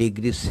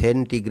ডিগ্রি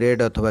সেন্টিগ্রেড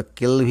অথবা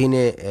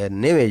কেলভিনে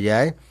নেমে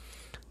যায়,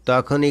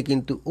 তখনই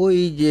কিন্তু ওই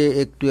যে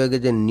একটু আগে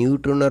যে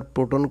নিউট্রন আর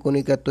প্রোটন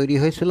কণিকা তৈরি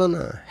হয়েছিল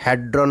না,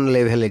 হ্যাড্রন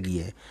লেভেলে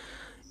গিয়ে,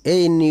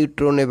 এই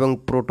নিউট্রন এবং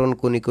প্রোটন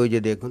কণিকা, ওই যে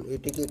দেখুন,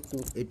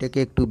 এটাকে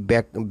একটু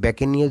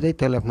ব্যাকে নিয়ে যাই,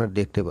 তাহলে আপনারা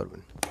দেখতে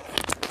পারবেন।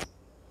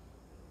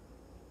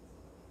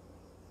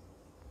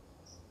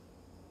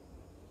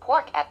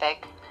 Quark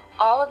epoch,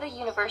 all of the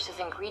universe's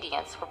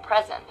ingredients were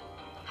present.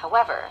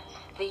 However,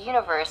 the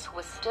universe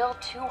was still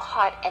too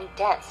hot and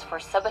dense for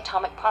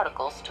subatomic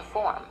particles to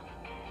form.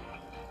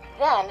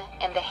 Then,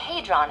 in the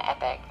Hadron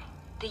epoch,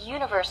 the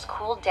universe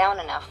cooled down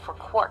enough for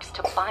quarks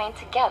to bind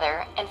together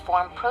and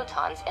form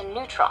protons and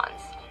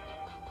neutrons.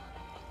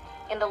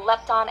 In the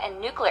lepton and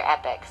nuclear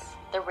epochs,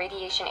 the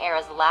radiation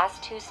era's last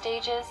two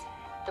stages,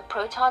 the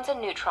protons and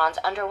neutrons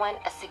underwent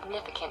a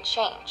significant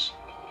change.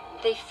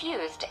 They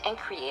fused and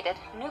created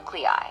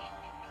nuclei.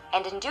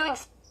 And in doing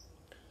so,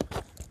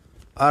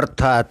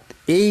 অর্থাৎ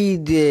এই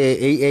যে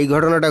এই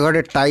ঘটনাটা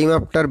ঘটে time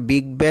after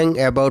big bang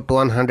about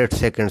 100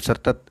 seconds,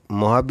 অর্থাৎ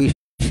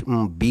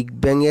big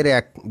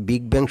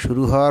bang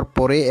শুরু হওয়ার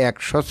পরে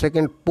 100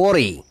 সেকেন্ড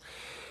পরে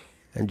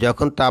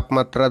যখন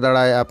তাপমাত্রা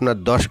দাঁড়ায় আপনার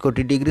 10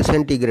 কোটি ডিগ্রি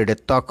সেন্টিগ্রেডে,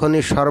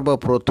 তখনই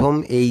সর্বপ্রথম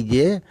এই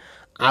যে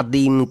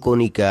আদিম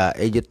কণিকা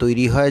এই যে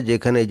তৈরি হয়,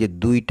 যেখানে এই যে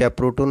 2টা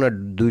প্রোটন আর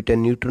 2টা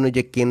নিউট্রনের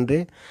যে কেন্দ্রে,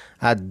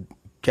 আর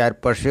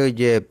চারপাশে ওই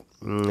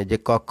যে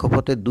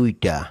কক্ষপথে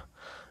 2টা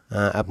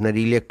আপনার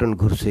ইলেকট্রন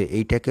ঘুরছে,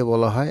 এইটাকে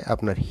বলা হয়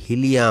আপনার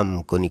হিলিয়াম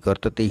কণিকা।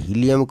 অর্থাৎ এই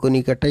হিলিয়াম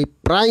কণিকাটাই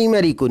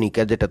প্রাইমারি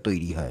কণিকা যেটা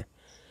তৈরি হয়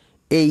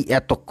এই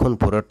এতক্ষণ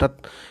পরে, অর্থাৎ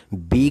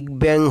বিগ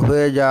ব্যাং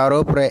হয়ে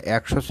যাওয়ারও প্রায়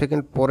 100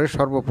 সেকেন্ড পরে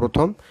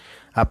সর্বপ্রথম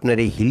আপনার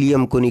এই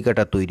হিলিয়াম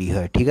কণিকাটা তৈরি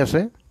হয়। ঠিক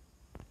আছে?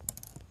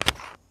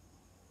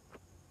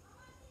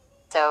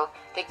 So,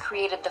 they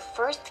created the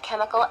first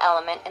chemical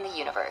element in the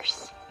universe,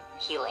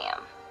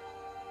 helium.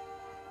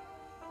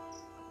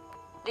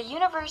 The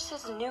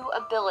universe's new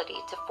ability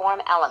to form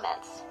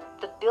elements,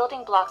 the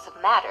building blocks of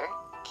matter,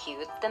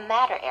 cued the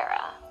matter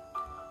era.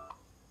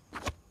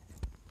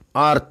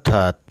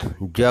 অর্থাৎ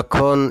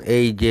যখন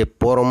এই যে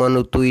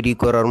পরমাণু তৈরি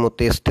করার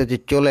মতো স্টেজে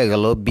চলে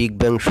গেল বিগ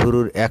ব্যাং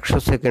শুরুর 100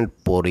 সেকেন্ড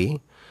পরে,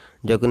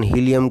 যখন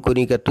হিলিয়াম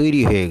কণিকা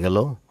তৈরি হয়ে গেল,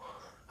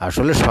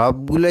 আসলে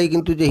সবগুলাই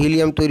কিন্তু যে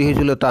হিলিয়াম তৈরি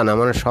হয়েছিল তা না,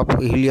 মানে সব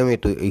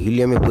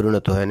হিলিয়ামে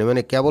পরিণত হয়নি,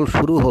 মানে কেবল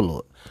শুরু হলো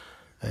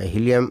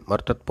হিলিয়াম,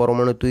 অর্থাৎ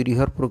পরমাণু তৈরি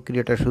হওয়ার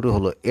প্রক্রিয়াটা শুরু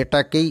হলো।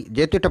 এটাকেই,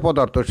 যেহেতু এটা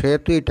পদার্থ,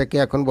 সেহেতু এটাকে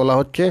এখন বলা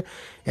হচ্ছে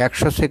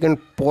 100 সেকেন্ড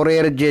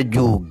পরের যে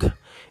যুগ,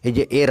 এই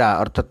যে এরা,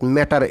 অর্থাৎ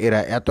ম্যাটার এরা।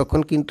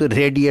 এতক্ষণ কিন্তু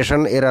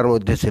রেডিয়েশন এরার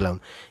মধ্যে ছিলাম,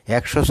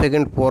 100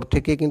 সেকেন্ড পর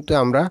থেকে কিন্তু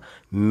আমরা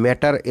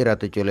ম্যাটার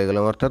এরাতে চলে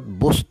গেলাম, অর্থাৎ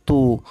বস্তু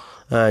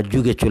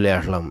যুগে চলে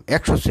আসলাম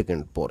 100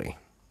 সেকেন্ড পরে।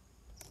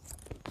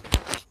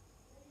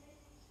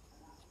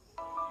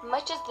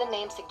 Much as the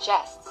name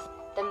suggests,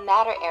 the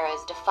matter era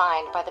is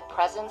defined by the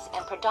presence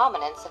and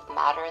predominance of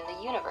matter in the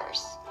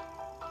universe.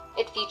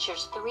 It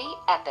features 3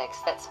 epochs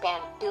that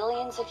span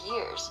billions of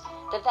years.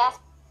 The vast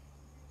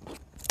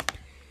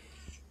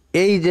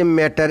এই যে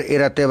matter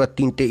এরাতে আবার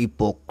 3টে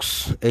ইপোক্স,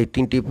 এই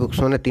 3টে ইপোক্স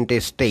মানে 3টে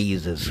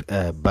stages,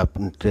 বা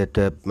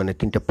মানে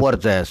 3টে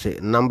পর্যায় আছে।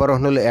 নাম্বার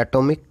 1 হলো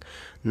অ্যাটমিক,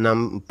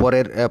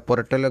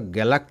 পরেরটা হলো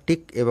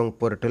গ্যালাকটিক এবং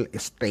পরেরটা হলো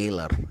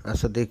স্টেলার।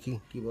 আচ্ছা দেখি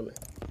কি বলে।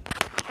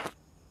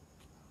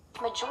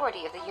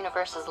 majority of the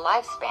universe's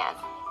lifespan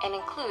and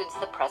includes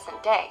the present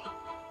day.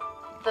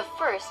 The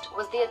first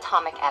was the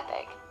atomic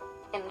epoch.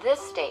 In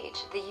this stage,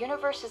 the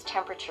universe's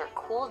temperature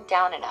cooled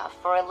down enough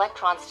for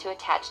electrons to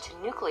attach to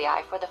nuclei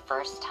for the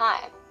first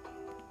time.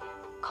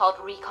 Called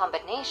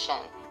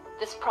recombination,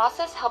 this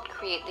process helped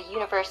create the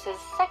universe's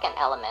second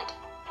element.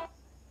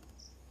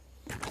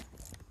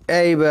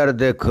 এইবার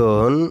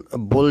দেখুন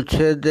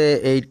বলছে যে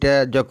এইটা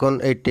যখন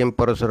এই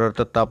temperature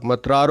অর্থাৎ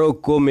তাপমাত্রা আরও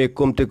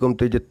কমতে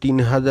কমতে যে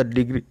 3000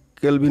 ডিগ্রি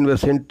কেলভিন বা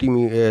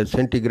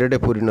সেন্টিগ্রেডে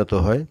পরিণত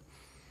হয়,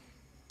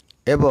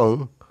 এবং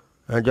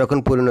যখন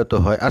পরিণত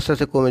হয় আস্তে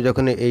আস্তে কমে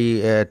যখন এই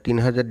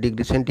 3000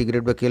 ডিগ্রি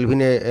সেন্টিগ্রেড বা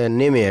কেলভিনে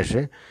নেমে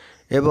আসে,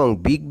 এবং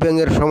বিগ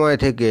ব্যাংয়ের সময়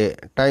থেকে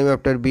টাইম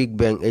আফটার বিগ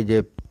ব্যাং এই যে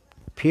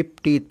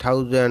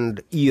 50,000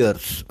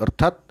 ইয়ার্স,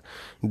 অর্থাৎ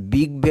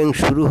বিগ ব্যাং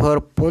শুরু হওয়ার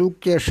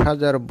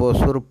 50,000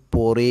 বছর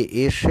পরে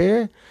এসে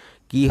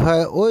কি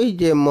হয়, ওই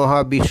যে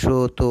মহাবিশ্ব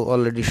তো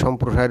অলরেডি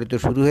সম্প্রসারিত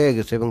শুরু হয়ে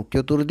গেছে এবং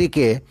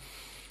চতুর্দিকে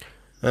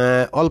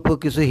অল্প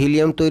কিছু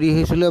হিলিয়াম তৈরি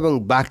হয়েছিল এবং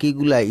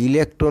বাকিগুলা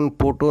ইলেকট্রন,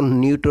 প্রোটন,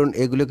 নিউট্রন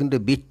এগুলো কিন্তু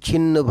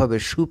বিচ্ছিন্নভাবে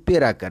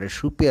সুপের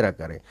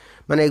আকারে,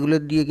 মানে এগুলো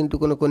দিয়ে কিন্তু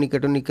কোনো কণিকা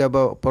টনিকা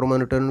বা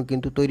পরমাণু টরমাণু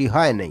কিন্তু তৈরি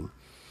হয় নাই।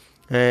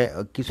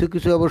 কিছু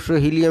কিছু অবশ্য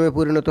হিলিয়ামে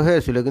পরিণত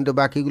হয়েছিল, কিন্তু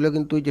বাকিগুলো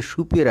কিন্তু ওই যে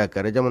সুপের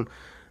আকারে, যেমন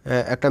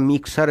একটা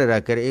মিক্সারের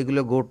আকারে।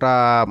 এগুলো গোটা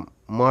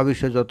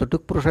মহাবিশ্বে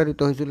যতটুকু প্রসারিত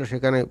হয়েছিল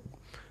সেখানে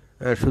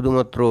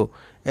শুধুমাত্র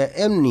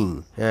এমনি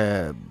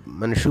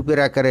মানে সুপের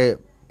আকারে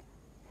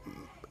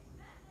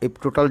এই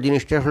টোটাল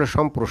জিনিসটা আসলে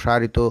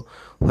সম্প্রসারিত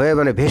হয়ে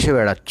মানে ভেসে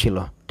বেড়াচ্ছিল।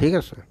 ঠিক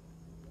আছে,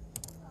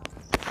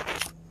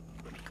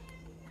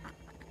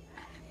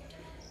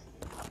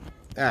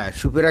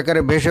 সুপের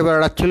আকারে ভেসে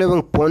বেড়াচ্ছিল এবং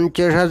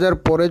 50,000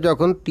 পরে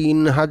যখন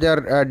 3,000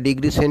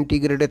 ডিগ্রি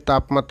সেন্টিগ্রেডের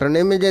তাপমাত্রা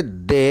নেমে যায়,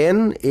 দেন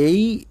এই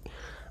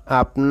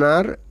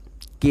আপনার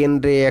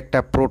কেন্দ্রে একটা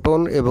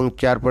প্রোটন এবং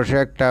চারপাশে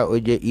একটা ওই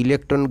যে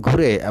ইলেকট্রন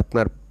ঘুরে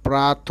আপনার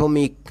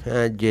প্রাথমিক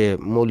যে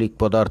মৌলিক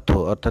পদার্থ,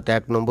 অর্থাৎ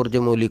 1 নম্বর যে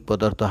মৌলিক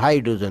পদার্থ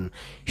হাইড্রোজেন,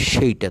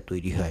 সেইটা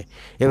তৈরি হয়।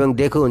 এবং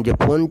দেখুন যে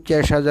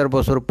 50,000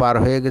 বছর পার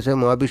হয়ে গেছে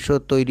মহাবিশ্ব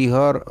তৈরি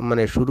হওয়ার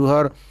মানে শুরু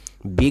হওয়ার,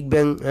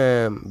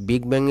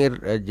 বিগ ব্যাংয়ের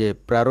যে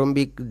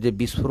প্রারম্ভিক যে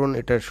বিস্ফোরণ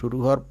এটা শুরু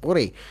হওয়ার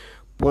পরে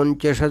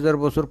 50,000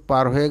 বছর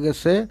পার হয়ে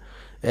গেছে।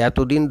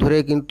 এতদিন ধরে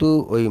কিন্তু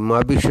ওই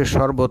মহাবিশ্বের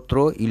সর্বত্র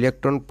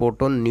ইলেকট্রন,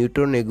 প্রোটন,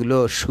 নিউট্রন এগুলো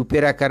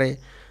সুপের আকারে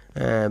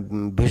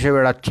ভেসে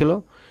বেড়াচ্ছিল।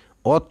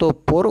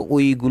 অতঃপর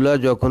ওইগুলা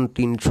যখন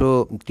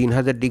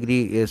 3,000 ডিগ্রি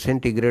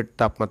সেন্টিগ্রেড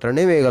তাপমাত্রা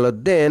নেমে গেল,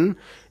 দেন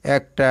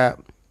একটা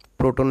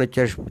প্রোটনের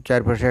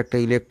চারপাশে একটা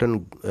ইলেকট্রন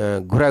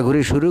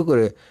ঘোরাঘুরি শুরু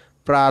করে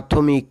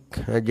প্রাথমিক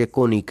যে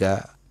কণিকা,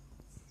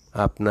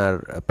 আপনার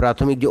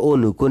প্রাথমিক যে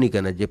অণু, কণিকা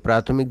না, যে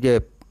প্রাথমিক যে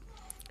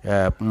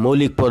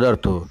মৌলিক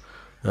পদার্থ,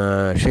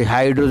 সেই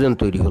হাইড্রোজেন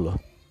তৈরি হলো।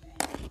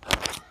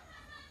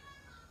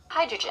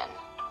 Hydrogen.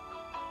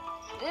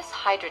 This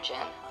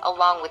hydrogen,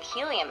 along with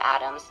helium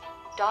atoms,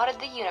 dotted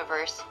the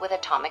universe with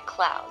atomic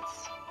clouds.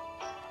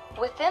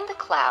 Within the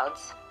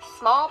clouds,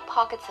 small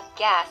pockets of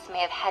gas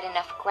may have had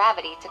enough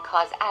gravity to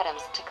cause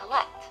atoms to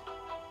collect.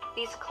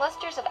 These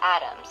clusters of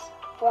atoms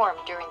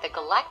formed during the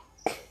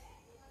galactic.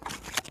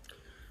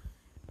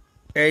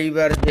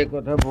 এইবার যে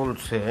কথা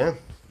বলছে,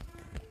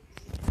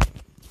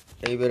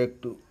 এইবার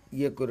একটু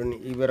করে নি।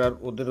 এইবার আর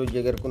ওদের ওই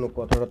জায়গার কোনো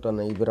কথাটা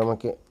নেই, এবার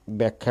আমাকে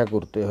ব্যাখ্যা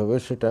করতে হবে,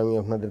 সেটা আমি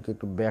আপনাদেরকে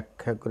একটু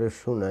ব্যাখ্যা করে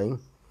শোনাই।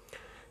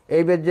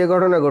 এইবার যে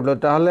ঘটনা ঘটলো,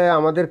 তাহলে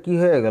আমাদের কি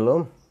হয়ে গেল,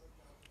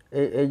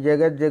 এই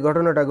জায়গায় যে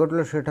ঘটনাটা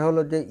ঘটলো সেটা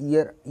হলো যে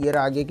ইয়ের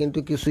আগে কিন্তু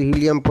কিছু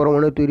হিলিয়াম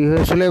পরমাণু তৈরি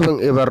হয়েছিল এবং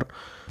এবার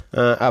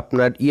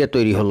আপনার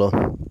তৈরি হলো,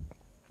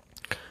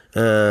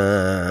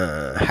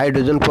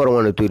 হাইড্রোজেন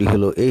পরমাণু তৈরি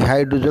হলো। এই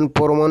হাইড্রোজেন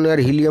পরমাণু আর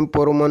হিলিয়াম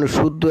পরমাণু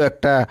শুদ্ধ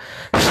একটা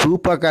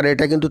সুপ আকার,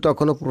 এটা কিন্তু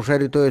তখনও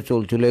প্রসারিত হয়ে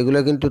চলছিল। এগুলো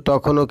কিন্তু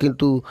তখনও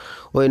কিন্তু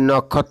ওই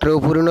নক্ষত্রেও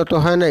পরিণত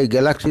হয় নাই,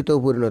 গ্যালাক্সিতেও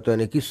পরিণত হয়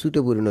নাই, কিছুতে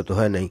পরিণত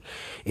হয় নাই।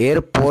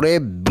 এরপরে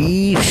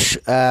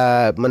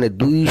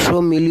 200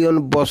 মিলিয়ন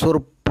বছর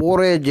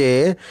পরে যে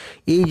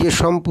এই যে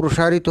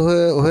সম্প্রসারিত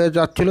হয়ে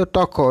যাচ্ছিল,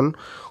 তখন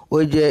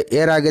ওই যে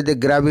এর আগে যে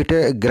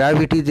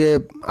গ্র্যাভিটি যে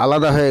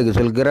আলাদা হয়ে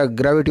গেছিল,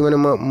 গ্র্যাভিটি মানে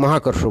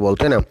মহাকর্ষ বল,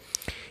 তাই না?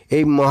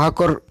 এই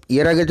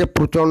এর আগে যে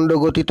প্রচণ্ড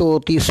গতিতে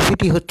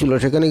অতিস্ফীতি হচ্ছিল,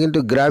 সেখানে কিন্তু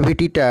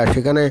গ্র্যাভিটিটা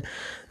সেখানে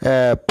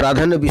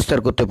প্রাধান্য বিস্তার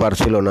করতে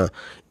পারছিল না।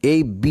 এই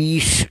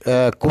 20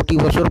 কোটি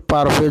বছর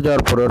পার হয়ে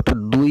যাওয়ার পরে, অর্থাৎ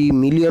 200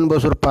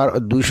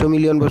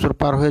 মিলিয়ন বছর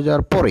পার হয়ে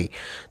যাওয়ার পরে,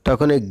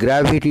 তখন এই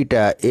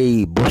গ্র্যাভিটিটা এই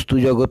বস্তু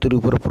জগতের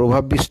উপর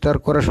প্রভাব বিস্তার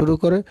করা শুরু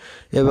করে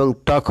এবং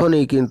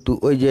তখনই কিন্তু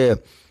ওই যে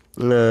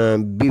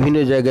বিভিন্ন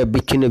জায়গায়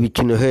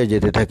বিচ্ছিন্ন হয়ে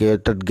যেতে থাকে।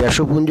 অর্থাৎ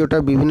গ্যাসপুঞ্জটা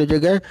বিভিন্ন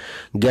জায়গায়,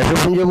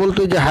 গ্যাসপুঞ্জ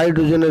বলতে যে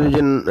হাইড্রোজেনের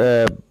যে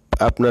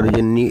আপনার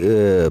যে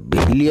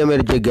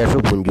হিলিয়ামের যে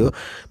গ্যাসপুঞ্জ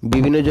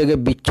বিভিন্ন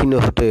জায়গায় বিচ্ছিন্ন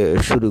হতে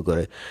শুরু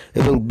করে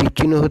এবং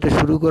বিচ্ছিন্ন হতে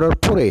শুরু করার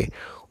পরে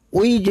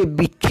ওই যে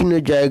বিচ্ছিন্ন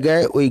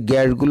জায়গায় ওই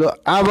গ্যাসগুলো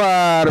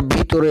আবার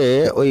ভিতরে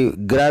ওই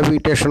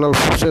গ্র্যাভিটেশনাল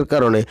ফোর্সের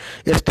কারণে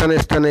স্থানে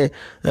স্থানে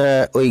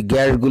ওই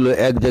গ্যাসগুলো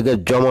এক জায়গায়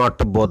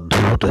জমাটবদ্ধ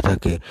হতে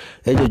থাকে।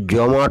 এই যে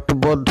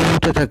জমাটবদ্ধ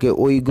হতে থাকে,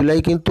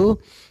 ওইগুলাই কিন্তু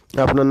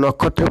আপনার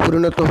নক্ষত্রে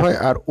পরিণত হয়।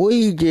 আর ওই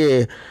যে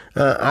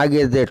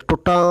আগে যে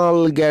টোটাল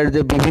গ্যাস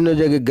যে বিভিন্ন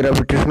জায়গায়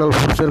গ্র্যাভিটেশনাল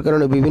ফোর্সের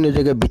কারণে বিভিন্ন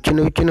জায়গায়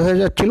বিচ্ছিন্ন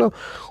হয়ে যাচ্ছিল,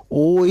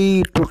 ওই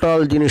টোটাল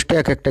জিনিসটা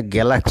এক একটা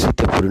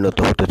গ্যালাক্সিতে পরিণত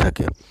হতে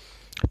থাকে।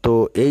 তো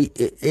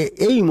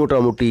এই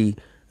মোটামুটি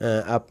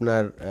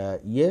আপনার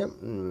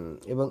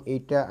এবং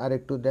এইটা আর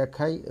একটু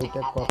দেখাই,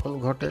 এটা কখন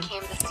ঘটে।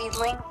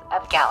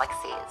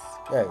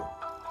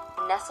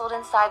 Nestled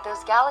inside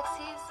those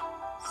galaxies,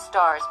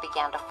 stars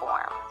began to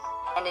form.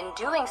 And in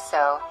doing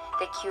so,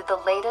 they cued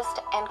the latest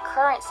and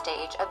current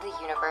stage of the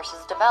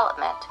universe's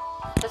development,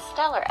 the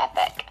stellar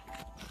epoch.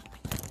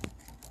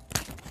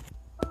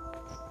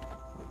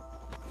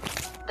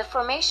 The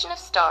formation of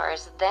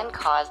stars then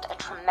caused a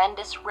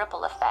tremendous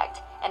ripple effect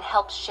and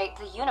helped shape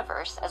the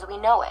universe as we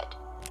know it.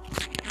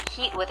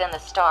 heat within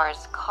the stars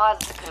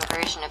caused the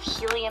conversion of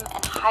helium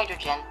and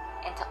hydrogen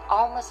into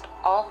almost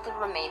all the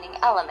remaining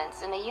elements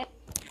in the universe.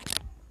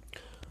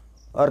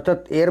 অর্থাৎ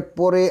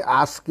এরপরে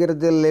আজকের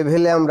যে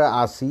লেভেলে আমরা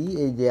আসি,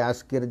 এই যে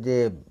আজকের যে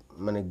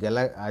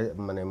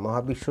মানে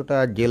মহাবিশ্বটা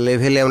যে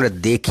লেভেলে আমরা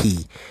দেখি,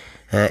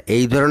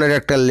 এই ধরনের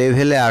একটা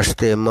লেভেলে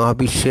আসতে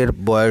মহাবিশ্বের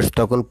বয়স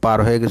তখন পার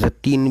হয়ে গেছে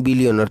 3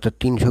 বিলিয়ন, অর্থাৎ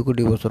 300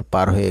 কোটি বছর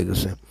পার হয়ে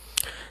গেছে।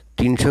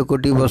 300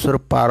 কোটি বছর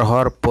পার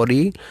হওয়ার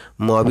পরই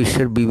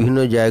মহাবিশ্বের বিভিন্ন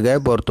জায়গায়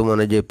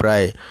বর্তমানে যে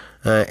প্রায়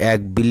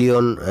 1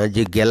 বিলিয়ন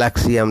যে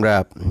গ্যালাক্সি আমরা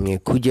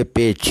খুঁজে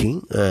পেয়েছি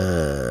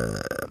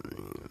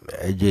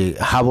এই যে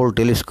হাবল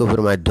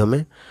টেলিস্কোপের মাধ্যমে,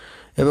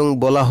 এবং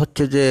বলা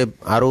হচ্ছে যে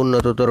আরও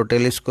উন্নততর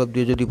টেলিস্কোপ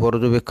দিয়ে যদি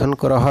পর্যবেক্ষণ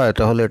করা হয়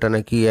তাহলে এটা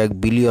নাকি 1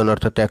 বিলিয়ন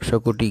অর্থাৎ 100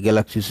 কোটি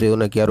গ্যালাক্সি চেয়েও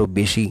নাকি আরও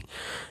বেশি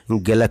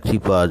গ্যালাক্সি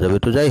পাওয়া যাবে।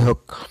 তো যাই হোক,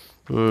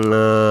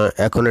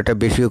 এখন এটা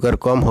বেশি হোক আর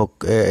কম হোক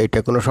এটা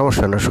কোনো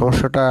সমস্যা না।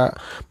 সমস্যাটা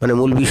মানে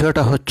মূল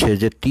বিষয়টা হচ্ছে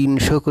যে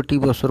 300 কোটি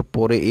বছর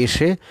পরে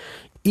এসে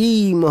এই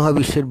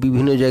মহাবিশ্বের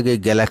বিভিন্ন জায়গায়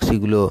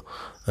গ্যালাক্সিগুলো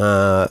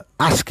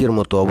আজকের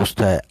মতো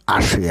অবস্থায়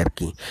আসে আর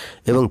কি।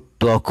 এবং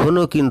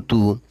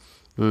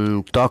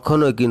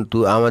তখনও কিন্তু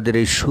আমাদের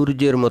এই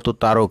সূর্যের মতো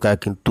তারকা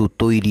কিন্তু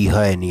তৈরি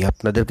হয়নি।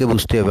 আপনাদেরকে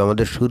বুঝতে হবে,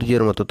 আমাদের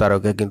সূর্যের মতো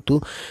তারকা কিন্তু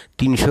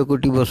 300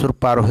 কোটি বছর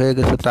পার হয়ে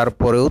গেছে,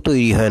 তারপরেও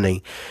তৈরি হয় নাই।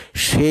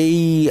 সেই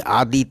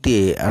আদিতে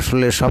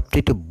আসলে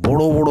সবচেয়ে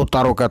বড় বড়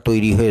তারকা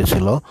তৈরি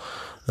হয়েছিল,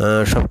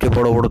 সবচেয়ে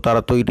বড় বড়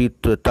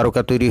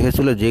তারকা তৈরি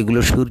হয়েছিল যেগুলো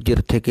সূর্যের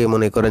থেকে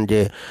মনে করেন যে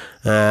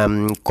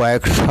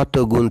কয়েক শত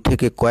গুণ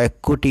থেকে কয়েক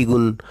কোটি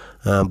গুণ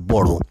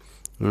বড়,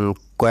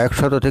 কয়েক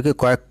শত থেকে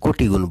কয়েক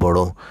কোটি গুণ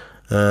বড়।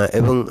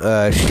 এবং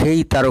সেই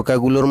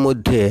তারকাগুলোর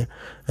মধ্যে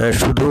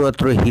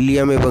শুধুমাত্র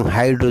হিলিয়াম এবং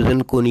হাইড্রোজেন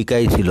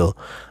কণিকাই ছিল।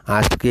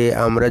 আজকে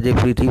আমরা যে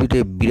পৃথিবীতে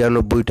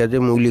 92টা যে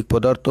মৌলিক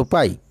পদার্থ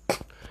পাই,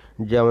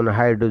 যেমন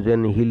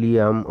hydrogen,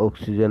 helium,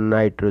 oxygen,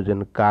 nitrogen,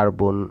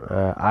 carbon,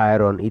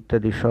 iron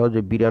ইত্যাদি সহ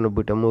যে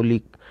 92টা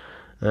মৌলিক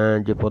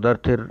যে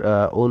পদার্থের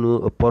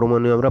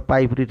পরমাণু আমরা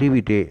পাই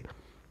পৃথিবীতে,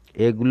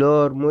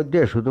 এগুলোর মধ্যে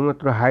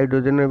শুধুমাত্র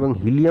হাইড্রোজেন এবং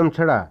হিলিয়াম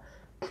ছাড়া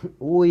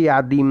ওই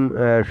আদিম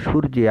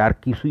সূর্যে আর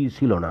কিছুই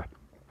ছিল না।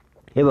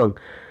 এবং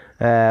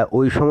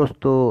ওই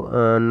সমস্ত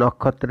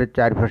নক্ষত্রের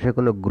চারপাশে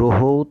কোনো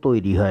গ্রহও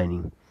তৈরি হয়নি।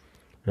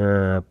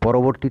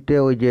 পরবর্তীতে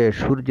ওই যে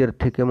সূর্যের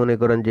থেকে মনে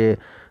করেন যে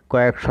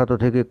কয়েক শত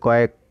থেকে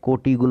কয়েক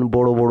কোটি গুণ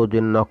বড় বড় যে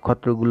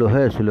নক্ষত্রগুলো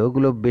হয়েছিল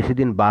ওগুলো বেশি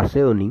দিন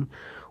বাঁচেও নি।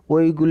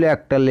 ওইগুলো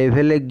একটা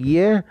লেভেলে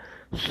গিয়ে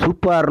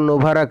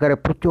সুপারনোভার আকারে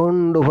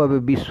প্রচণ্ডভাবে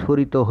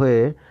বিস্ফোরিত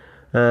হয়ে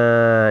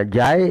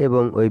যায়,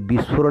 এবং ওই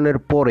বিস্ফোরণের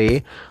পরে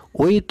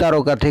ওই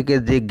তারকা থেকে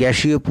যে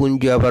গ্যাসীয়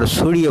পুঞ্জ আবার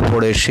ছড়িয়ে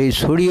পড়ে, সেই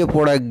ছড়িয়ে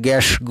পড়া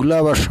গ্যাসগুলো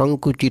আবার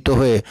সংকুচিত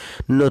হয়ে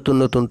নতুন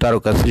নতুন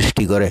তারকা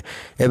সৃষ্টি করে।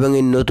 এবং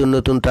এই নতুন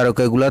নতুন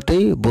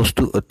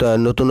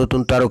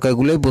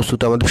তারকাগুলোই বস্তুত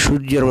আমাদের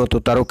সূর্যের মতো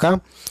তারকা।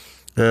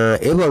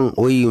 এবং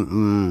ওই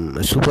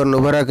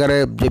সুপারনোভার আকারে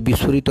যে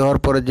বিস্ফোরিত হওয়ার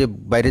পরে যে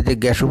বাইরে যে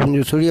গ্যাসপুঞ্জ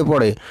ছড়িয়ে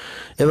পড়ে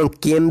এবং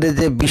কেন্দ্রে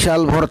যে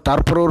বিশাল ভর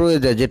তারপরেও রয়ে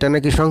যায়, যেটা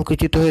নাকি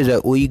সংকুচিত হয়ে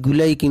যায়,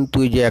 ওইগুলাই কিন্তু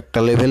ওই যে একটা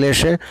লেভেলে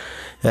এসে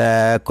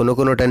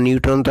কোনোটা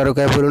নিউট্রন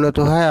তারকায় পরিণত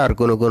হয় আর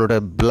কোনোটা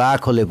ব্ল্যাক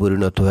হোলে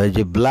পরিণত হয়।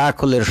 যে ব্ল্যাক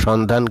হোলের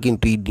সন্ধান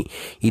কিন্তু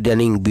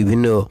ইদানিং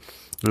বিভিন্ন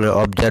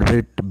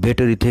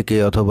অবজারভেটরি থেকে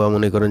অথবা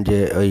মনে করেন যে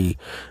ওই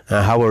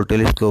হাবল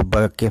টেলিস্কোপ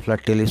বা কেপলার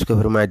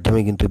টেলিস্কোপের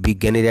মাধ্যমে কিন্তু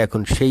বিজ্ঞানীরা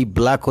এখন সেই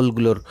ব্ল্যাক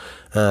হোলগুলোর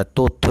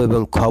তথ্য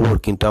এবং খবর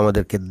কিন্তু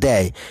আমাদেরকে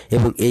দেয়।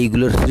 এবং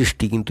এইগুলোর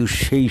সৃষ্টি কিন্তু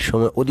সেই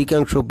সময়,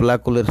 অধিকাংশ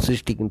ব্ল্যাক হোলের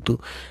সৃষ্টি কিন্তু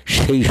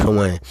সেই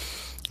সময়।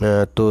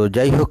 তো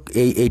যাই হোক,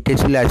 এইটাই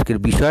ছিল আজকের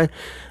বিষয়।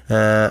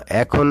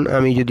 এখন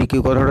আমি যদি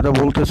কেউ কথাটা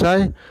বলতে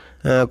চায়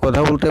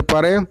কথা বলতে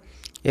পারে,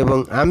 এবং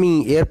আমি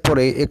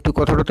এরপরে একটু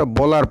কথাটা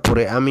বলার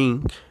পরে আমি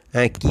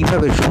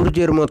কীভাবে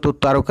সূর্যের মতো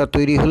তারকা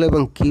তৈরি হলো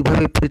এবং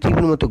কীভাবে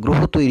পৃথিবীর মতো গ্রহ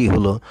তৈরি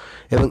হলো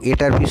এবং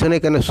এটার পিছনে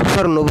কেন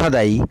সুপারনোভা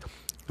দায়ী,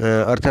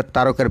 অর্থাৎ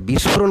তারকার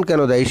বিস্ফোরণ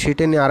কেন দায়ী,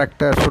 সেটা নিয়ে আর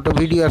একটা ছোটো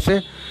ভিডিও আছে।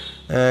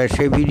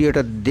 সেই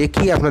ভিডিওটা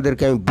দেখি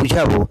আপনাদেরকে আমি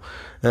বুঝাবো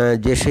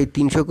যে সেই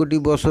 300 কোটি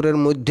বছরের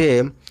মধ্যে,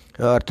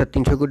 অর্থাৎ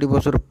 300 কোটি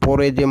বছর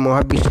পরে যে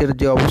মহাবিশ্বের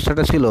যে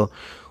অবস্থাটা ছিল,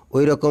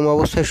 ওই রকম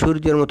অবস্থায়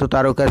সূর্যের মতো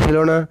তারকা ছিল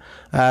না।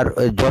 আর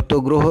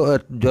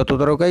যত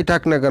তারকাই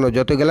থাক না কেন,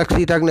 যত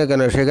গ্যালাক্সি থাক না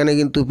কেন, সেখানে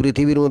কিন্তু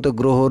পৃথিবীর মতো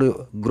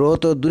গ্রহ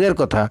তো দূরের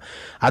কথা,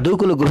 আদৌ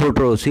কোনো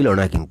গ্রহ ছিল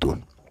না। কিন্তু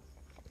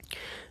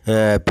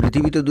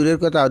পৃথিবী তো দূরের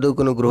কথা, আদৌ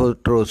কোনো গ্রহ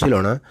ছিল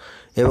না।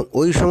 এবং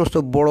ওই সমস্ত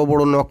বড়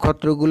বড়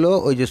নক্ষত্রগুলো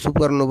ওই যে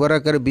সুপারনোভার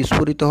আকারে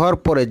বিস্ফোরিত হওয়ার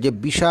পরে যে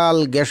বিশাল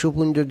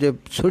গ্যাসপুঞ্জ যে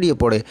ছড়িয়ে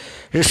পড়ে,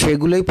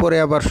 সেগুলোই পরে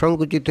আবার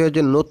সংকুচিত হয়ে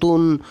যে নতুন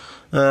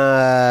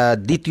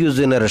দ্বিতীয়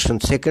জেনারেশন,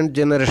 সেকেন্ড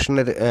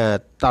জেনারেশনের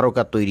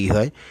তারকা তৈরি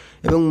হয়।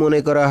 এবং মনে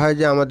করা হয়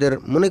যে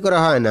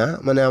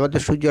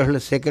আমাদের সূর্য আসলে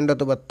সেকেন্ড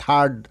অথবা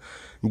থার্ড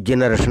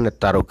জেনারেশনের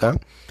তারকা।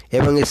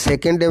 এবং এই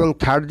সেকেন্ড এবং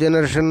থার্ড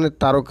জেনারেশনের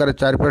তারকার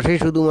চারপাশেই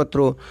শুধুমাত্র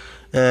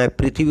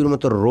পৃথিবীর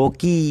মতো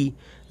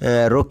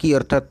রকি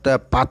অর্থাৎ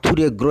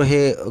পাথুরে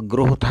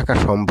গ্রহ থাকা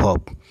সম্ভব,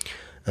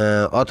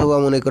 অথবা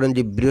মনে করেন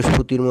যে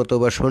বৃহস্পতির মতো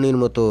বা শনির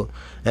মতো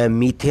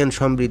মিথেন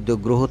সমৃদ্ধ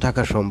গ্রহ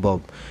থাকা সম্ভব।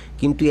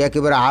 কিন্তু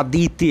একেবারে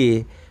আদিতে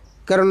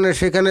কারণ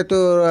সেখানে তো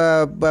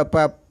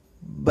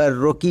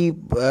রকি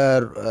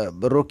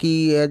রকি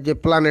যে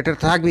প্ল্যানেটের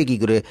থাকবে কি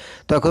করে,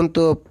 তখন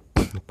তো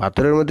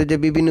পাথরের মধ্যে যে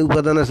বিভিন্ন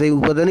উপাদান আছে এই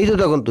উপাদানই তো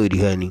তখন তৈরি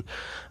হয়নি।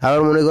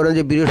 আবার মনে করেন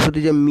যে বৃহস্পতি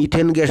যে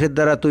মিথেন গ্যাসের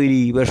দ্বারা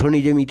তৈরি বা শনি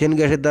যে মিথেন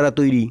গ্যাসের দ্বারা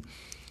তৈরি,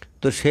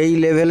 তো সেই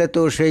লেভেলে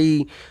তো সেই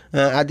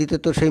আদিতে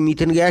তো সেই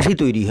মিথেন গ্যাসই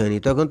তৈরি হয়নি,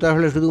 তখন তো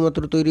আসলে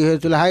শুধুমাত্র তৈরি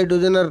হয়েছিল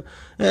হাইড্রোজেন আর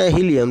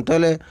হিলিয়াম।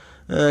 তাহলে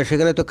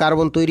সেখানে তো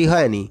কার্বন তৈরি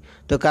হয়নি।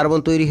 তো কার্বন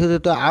তৈরি হতে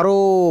তো আরও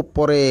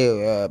পরে,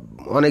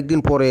 অনেক দিন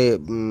পরে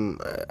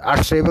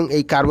আসছে। এবং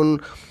এই কার্বন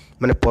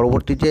মানে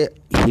পরবর্তীতে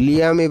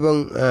হিলিয়াম এবং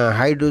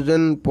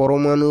হাইড্রোজেন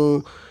পরমাণু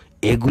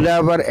এগুলো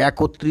আবার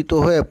একত্রিত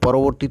হয়ে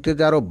পরবর্তীতে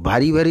যে আরও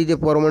ভারী ভারী যে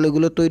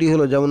পরমাণুগুলো তৈরি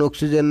হলো, যেমন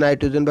অক্সিজেন,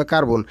 নাইট্রোজেন বা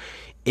কার্বন,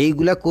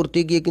 এইগুলা করতে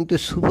গিয়ে কিন্তু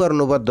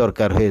সুপারনোভার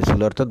দরকার হয়েছিল।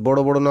 অর্থাৎ বড়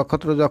বড়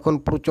নক্ষত্র যখন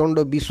প্রচণ্ড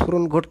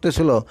বিস্ফোরণ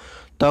ঘটতেছিল,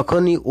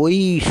 তখনই ওই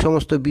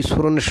সমস্ত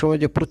বিস্ফোরণের সময়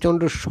যে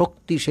প্রচণ্ড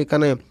শক্তি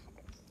সেখানে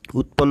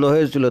উৎপন্ন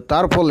হয়েছিল,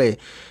 তার ফলে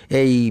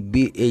এই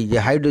এই যে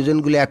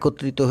হাইড্রোজেনগুলি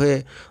একত্রিত হয়ে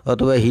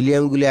অথবা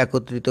হিলিয়ামগুলি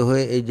একত্রিত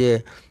হয়ে এই যে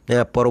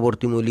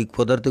পরবর্তী মৌলিক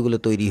পদার্থগুলো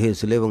তৈরি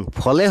হয়েছিল। এবং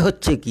ফলে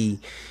হচ্ছে কি,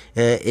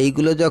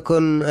 এইগুলো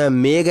যখন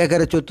মেঘ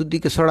আকারে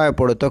চতুর্দিকে ছড়ায়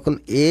পড়ে, তখন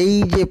এই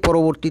যে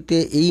পরবর্তীতে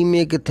এই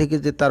মেঘ থেকে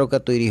যে তারকা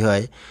তৈরি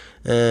হয়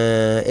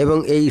এবং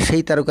এই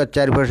সেই তারকার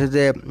চারপাশে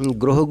যে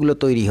গ্রহগুলো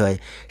তৈরি হয়,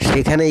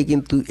 সেখানেই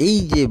কিন্তু এই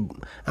যে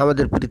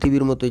আমাদের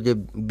পৃথিবীর মতো যে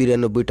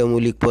 92টা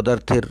মৌলিক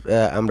পদার্থের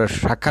আমরা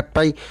সাক্ষাৎ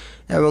পাই।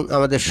 এবং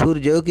আমাদের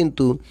সূর্যেও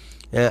কিন্তু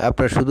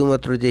আপনার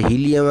শুধুমাত্র যে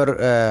হিলিয়াম আর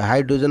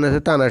হাইড্রোজেন আছে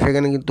তা না,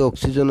 সেখানে কিন্তু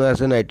অক্সিজেনও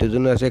আছে,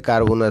 নাইট্রোজেনও আছে,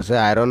 কার্বন আছে,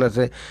 আয়রন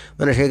আছে।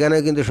 মানে সেখানে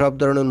কিন্তু সব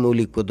ধরনের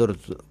মৌলিক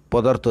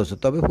পদার্থ আছে,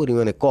 তবে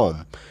পরিমাণে কম।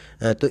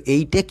 তো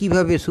এইটা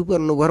কিভাবে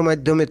সুপারনোভার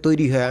মাধ্যমে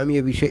তৈরি হয়, আমি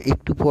এ বিষয়ে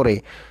একটু পরে,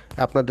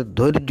 আপনাদের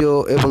ধৈর্য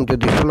এবং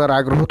যদি শোনার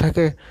আগ্রহ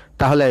থাকে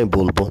তাহলে আমি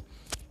বলবো।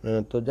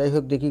 তো যাই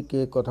হোক, দেখি কে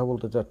কথা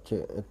বলতে চাচ্ছে,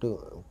 একটু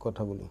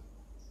কথা বলি।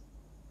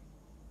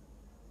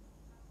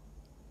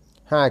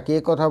 হ্যাঁ, কে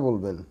কথা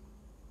বলবেন?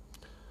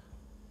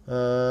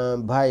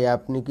 ভাই,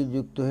 আপনি কি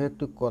যুক্ত হয়ে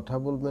একটু কথা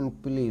বলবেন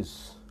প্লিজ?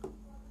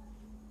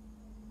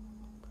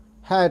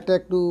 হ্যাঁ, এটা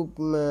একটু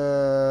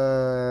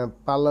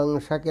পালং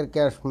শাকের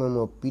ক্যাশ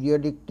মোমো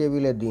পিরিয়ডিক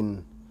টেবিলে দিন।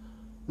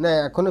 না,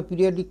 এখনও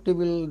পিরিয়ডিক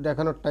টেবিল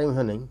দেখানোর টাইম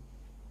হয় নাই।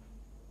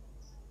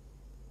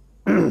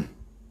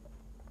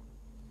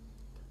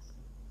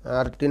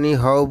 আর তিনি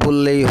হও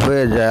বললেই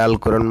হয়ে যায়। আল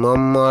কোরআন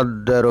মোহাম্মদ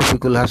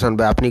রফিকুল হাসান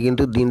ভাই, আপনি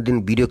কিন্তু দিন দিন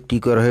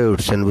বিরক্তিকর হয়ে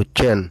উঠছেন,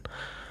 বুঝছেন?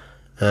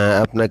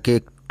 আপনাকে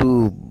একটু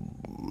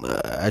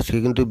আজকে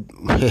কিন্তু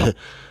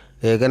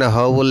এখানে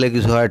হও বললে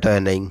কিছু হয়টা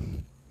নাই।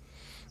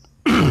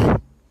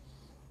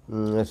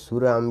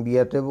 সূরা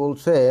আম্বিয়াতে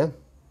বলছে,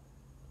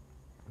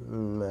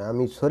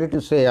 আমি সরি টু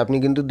সে, আপনি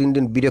কিন্তু দিন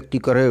দিন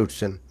বিরক্তিকর হয়ে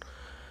উঠছেন।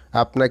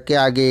 আপনাকে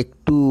আগে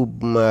একটু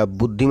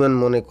বুদ্ধিমান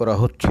মনে করা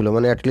হচ্ছিল,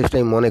 মানে অ্যাটলিস্ট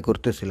আমি মনে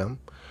করতেছিলাম।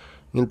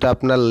 কিন্তু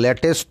আপনার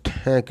লেটেস্ট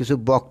কিছু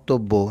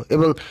বক্তব্য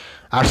এবং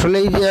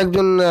আসলেই যে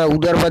একজন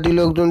উদারবাদী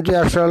লোকজন যে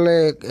আসলে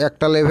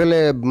একটা লেভেলে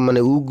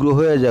মানে উগ্র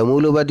হয়ে যায়,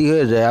 মৌলবাদী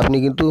হয়ে যায়, আপনি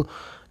কিন্তু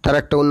তার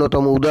একটা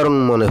অন্যতম উদাহরণ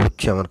মনে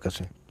হচ্ছে আমার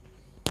কাছে।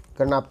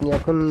 কারণ আপনি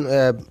এখন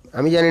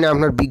আমি জানি না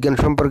আপনার বিজ্ঞান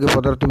সম্পর্কে,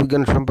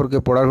 পদার্থবিজ্ঞান সম্পর্কে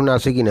পড়াশোনা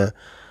আছে কি না।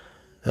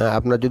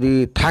 আপনার যদি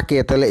থাকে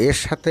তাহলে এর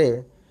সাথে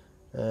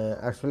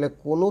আসলে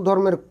কোনো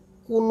ধর্মের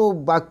কোনো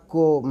বাক্য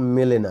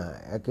মেলে না,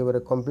 একেবারে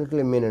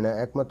কমপ্লিটলি মেনে না।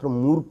 একমাত্র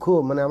মূর্খ,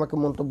 মানে আমাকে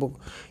মন্তব্য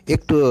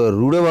একটু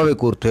রূঢ়ভাবে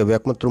করতে হবে,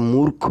 একমাত্র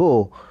মূর্খ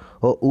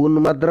ও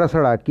উন্মাদরা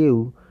ছাড়া কেউ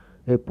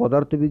এই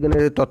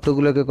পদার্থবিজ্ঞানের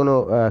তত্ত্বগুলোকে কোনো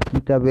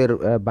কিতাবের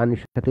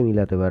বাণীর সাথে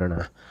মিলাতে পারে না।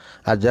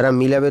 আর যারা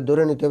মিলাবে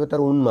ধরে নিতে হবে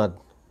তার উন্মাদ,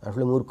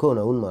 আসলে মূর্খও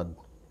না, উন্মাদ।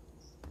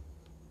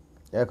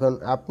 এখন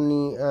আপনি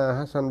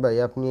হাসান ভাই,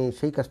 আপনি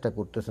সেই কাজটা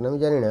করতেছেন, আমি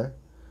জানি না,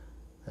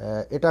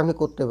 এটা আপনি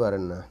করতে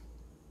পারেন না।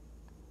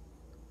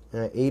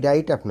 এই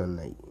রাইট আপনার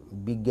নাই।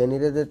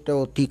 বিজ্ঞানীরা যেটা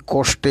অতি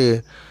কষ্টে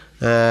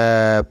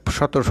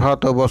শত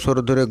শত বছর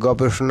ধরে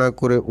গবেষণা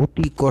করে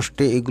অতি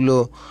কষ্টে এগুলো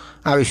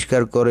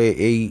আবিষ্কার করে,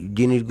 এই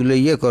জিনিসগুলো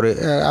করে,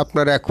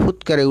 আপনার এক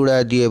ফুৎকারে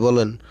উড়ায় দিয়ে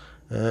বলেন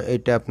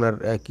এটা আপনার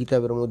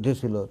কিতাবের মধ্যে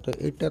ছিল। তো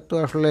এটা তো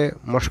আসলে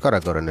মস্করা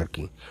করেন আর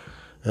কি।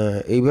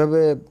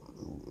 এইভাবে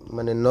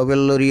মানে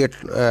নোবেল লরিয়েট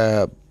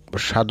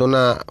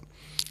সাধনা,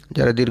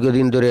 যারা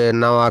দীর্ঘদিন ধরে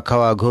নাওয়া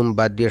খাওয়া ঘুম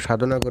বাদ দিয়ে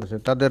সাধনা করেছে,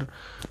 তাদের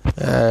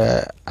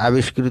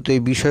আবিষ্কৃত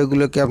এই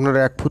বিষয়গুলোকে আপনারা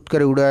এক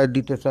ফুৎকারে উড়ায়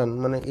দিতে চান।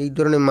 মানে এই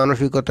ধরনের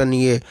মানসিকতা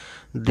নিয়ে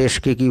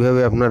দেশকে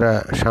কিভাবে আপনারা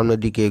সামনের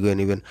দিকে এগিয়ে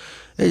নেবেন?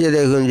 এই যে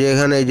দেখুন যে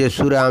এখানে এই যে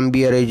সূরা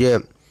আম্বিয়ার এই যে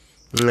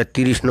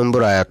 30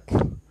 নম্বর আয়াত,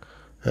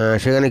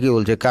 সেখানে কি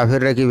বলছে,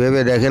 কাফেররা কি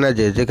ভেবে দেখে না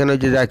যে, যেখানে ওই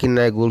যে জাকির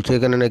নায়ক বলছে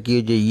এখানে নাকি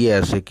ওই যে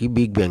আছে, কি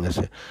বিগ ব্যাং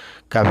আছে,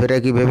 কাফেররা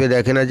কি ভেবে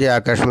দেখে না যে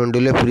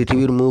আকাশমণ্ডলে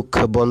পৃথিবীর মুখ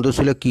বন্ধ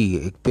ছিল? কি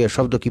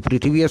শব্দ, কি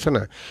পৃথিবী আছে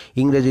না?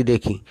 ইংরেজি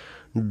দেখি,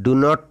 do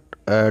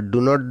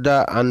not the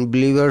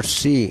আনবিলিভার্স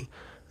C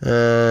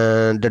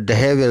the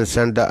heavens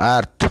and the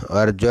earth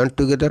R joint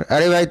together.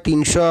 আরে ভাই,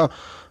 300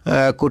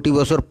 কোটি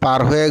বছর পার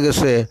হয়ে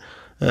গেছে,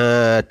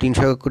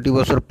 300 কোটি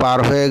বছর পার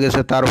হয়ে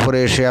গেছে, তারপরে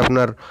এসে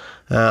আপনার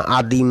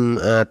আদিম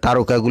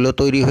তারকাগুলো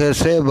তৈরি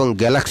হয়েছে এবং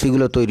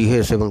গ্যালাক্সিগুলো তৈরি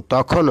হয়েছে, এবং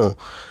তখনও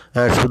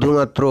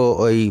শুধুমাত্র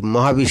ওই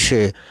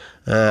মহাবিশ্বে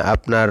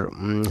আপনার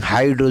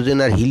হাইড্রোজেন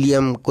আর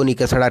হিলিয়াম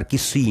কণিকা ছাড়া আর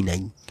কিছুই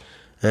নাই,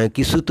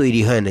 কিছু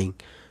তৈরি হয় নাই।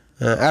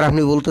 আর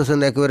আপনি বলতেছেন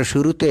একেবারে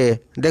শুরুতে,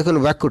 দেখুন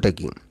বাক্যটা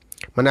কি,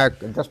 মানে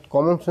জাস্ট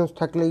কমন সেন্স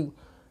থাকলেই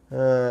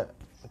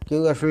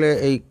কেউ আসলে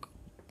এই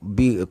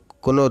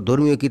কোনো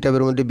ধর্মীয়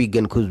কিতাবের মধ্যে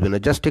বিজ্ঞান খুঁজবে না,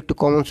 জাস্ট একটু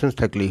কমন সেন্স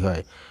থাকলেই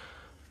হয়।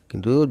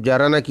 কিন্তু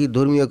যারা নাকি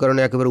ধর্মীয়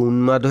কারণে একেবারে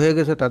উন্মাদ হয়ে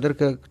গেছে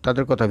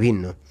তাদের কথা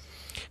ভিন্ন।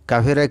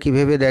 কাফেরা কি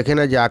ভেবে দেখে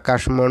না যে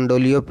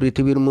আকাশমণ্ডলীয়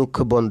পৃথিবীর মুখ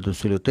বন্ধ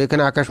ছিল? তো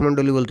এখানে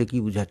আকাশমণ্ডলী বলতে কি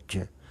বুঝাচ্ছে?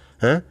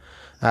 হ্যাঁ,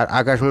 আর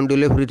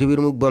আকাশমণ্ডলীয়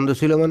পৃথিবীর মুখ বন্ধ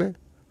ছিল মানে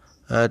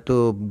তো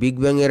বিগ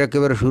ব্যাং এর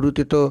একেবারে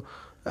শুরুতে তো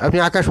আপনি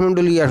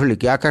আকাশমণ্ডলী আসলে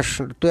কি? আকাশ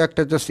তো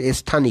একটা জাস্ট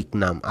স্থানিক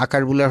নাম,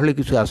 আকাশ বলে আসলে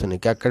কিছু আছে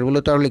নাকি? আকাশ বলে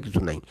তো আসলে কিছু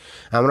নাই।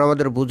 আমরা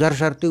আমাদের বোঝার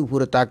স্বার্থে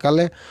উপরে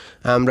তাকালে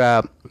আমরা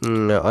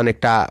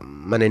অনেকটা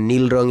মানে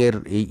নীল রঙের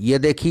ইয়ে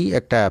দেখি,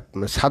 একটা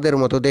ছাদের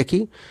মতো দেখি,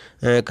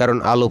 কারণ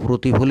আলো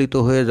প্রতিফলিত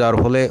হয়ে যাওয়ার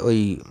ফলে ওই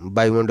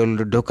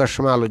বায়ুমণ্ডলে ঢোকার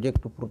সময় আলো যে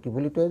একটু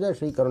প্রতিফলিত হয়ে যায়,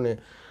 সেই কারণে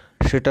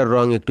সেটার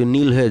রং একটু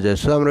নীল হয়ে যায়।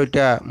 সো আমরা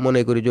ওইটা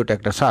মনে করি যে ওটা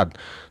একটা ছাদ।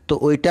 তো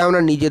ওইটা আমরা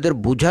নিজেদের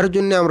বোঝার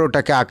জন্য আমরা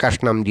ওটাকে আকাশ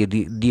নাম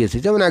দিয়েছি।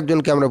 যেমন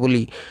একজনকে আমরা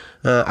বলি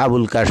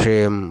আবুল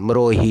কাশেম,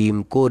 রহিম,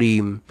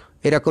 করিম,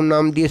 এরকম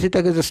নাম দিয়েছি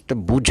তাকে জাস্ট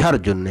বোঝার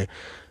জন্যে।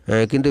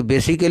 কিন্তু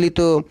বেসিক্যালি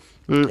তো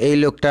এই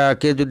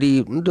লোকটাকে যদি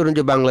ধরুন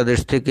যে বাংলাদেশ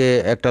থেকে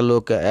একটা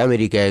লোক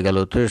আমেরিকায় গেল,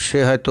 তো সে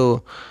হয়তো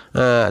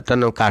তার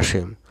নাম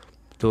কাশেম,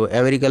 তো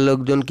আমেরিকার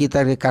লোকজন কি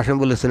তাকে কাশেম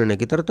বলেছেন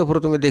নাকি? তারা তো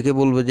প্রথমে দেখে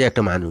বলবে যে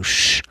একটা মানুষ,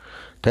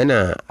 তাই না?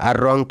 আর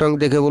রং টং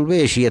দেখে বলবে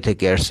এশিয়া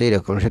থেকে আসছে,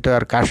 এরকম, সেটা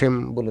আর কাশেম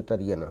বলে তার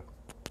ইয়ে না।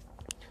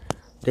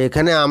 তো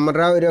এখানে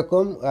আমরাও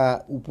এরকম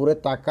উপরে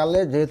তাকালে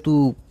যেহেতু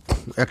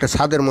একটা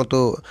ছাদের মতো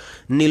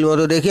নীল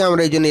মতো দেখি,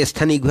 আমরা এই জন্য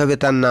স্থানিকভাবে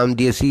তার নাম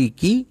দিয়েছি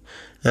কি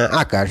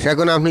আকাশ।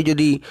 এখন আপনি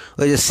যদি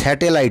ওই যে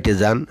স্যাটেলাইটে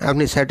যান,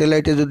 আপনি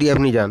স্যাটেলাইটে যদি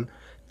আপনি যান,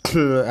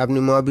 আপনি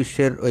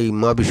মহাবিশ্বের ওই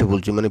মহাবিশ্ব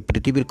বলছি মানে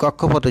পৃথিবীর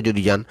কক্ষপথে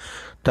যদি যান,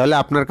 তাহলে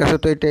আপনার কাছে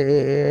তো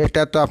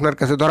এটা তো আপনার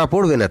কাছে ধরা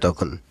পড়বে না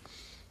তখন,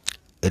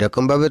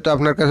 এরকমভাবে তো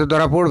আপনার কাছে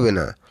ধরা পড়বে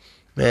না।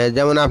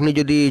 যেমন আপনি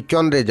যদি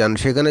চন্দ্রে যান,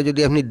 সেখানে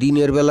যদি আপনি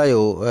দিনের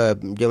বেলায়ও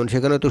যেমন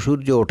সেখানে তো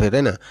সূর্য ওঠে,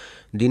 তাই না?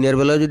 দিনের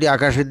বেলায় যদি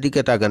আকাশের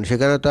দিকে তাকান,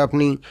 সেখানে তো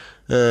আপনি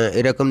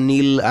এরকম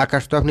নীল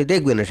আকাশ তো আপনি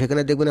দেখবেন না,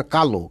 সেখানে দেখবেন না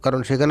কালো, কারণ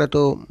সেখানে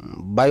তো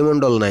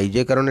বায়ুমণ্ডল নাই,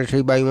 যে কারণে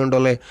সেই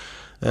বায়ুমণ্ডলে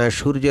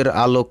সূর্যের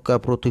আলোক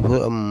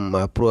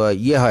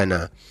ইয়ে হয় না,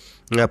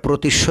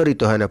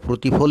 প্রতিসরিত হয় না,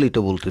 প্রতিফলিত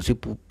বলতেছি,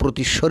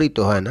 প্রতিসরিত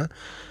হয় না।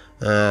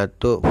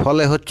 তো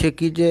ফলে হচ্ছে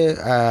কি যে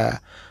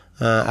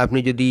আপনি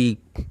যদি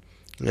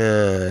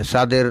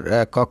চাঁদের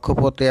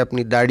কক্ষপথে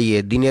আপনি দাঁড়িয়ে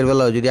দিনের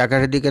বেলাও যদি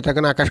আকাশের দিকে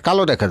থাকেন, আকাশ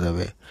কালো দেখা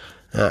যাবে,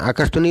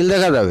 আকাশ তো নীল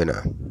দেখা যাবে না।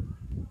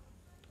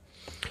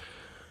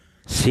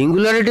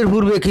 সিঙ্গুলারিটির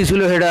পূর্বে কী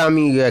ছিল সেটা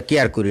আমি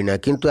কেয়ার করি না,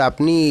 কিন্তু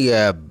আপনি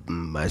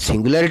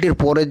সিঙ্গুলারিটির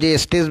পরে যে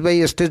স্টেজ বাই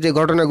স্টেজ যে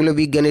ঘটনাগুলো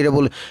বিজ্ঞানীরা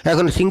বলে,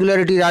 এখন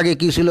সিঙ্গুলারিটির আগে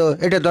কী ছিল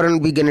এটা ধরেন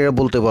বিজ্ঞানীরা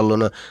বলতে পারলো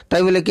না,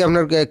 তাই বলে কি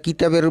আপনার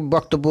কিতাবের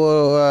বক্তব্য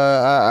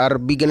আর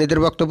বিজ্ঞানীদের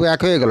বক্তব্য এক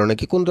হয়ে গেল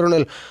নাকি? কোন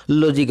ধরনের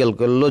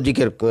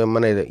লজিকের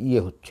মানে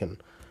ইয়ে হচ্ছেন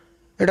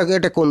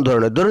এটা কোন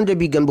ধরনের? ধরুন যে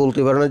বিজ্ঞান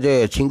বলতে পারে না যে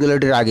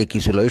সিঙ্গুলারিটির আগে কী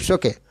ছিল, ইটস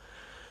ওকে,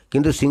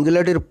 কিন্তু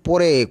সিঙ্গুলারিটির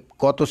পরে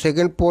কত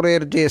সেকেন্ড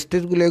পরের যে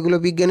স্টেজগুলো, এগুলো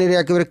বিজ্ঞানীরা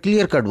একেবারে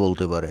ক্লিয়ার কাট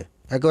বলতে পারে,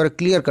 একেবারে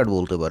ক্লিয়ার কাট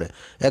বলতে পারে।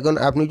 এখন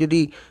আপনি যদি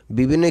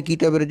বিভিন্ন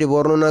কিতাবের যে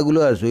বর্ণনাগুলো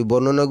আছে, ওই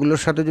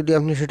বর্ণনাগুলোর সাথে যদি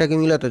আপনি সেটাকে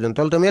মিলাতে চান,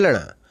 তাহলে তো মেলে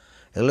না,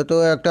 এগুলো তো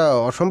একটা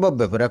অসম্ভব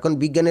ব্যাপার। এখন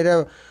বিজ্ঞানীরা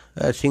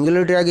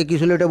সিঙ্গুলারিটির আগে কী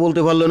ছিল এটা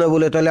বলতে পারলো না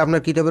বলে তাহলে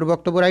আপনার কিতাবের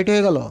বক্তব্য রাইট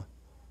হয়ে গেল?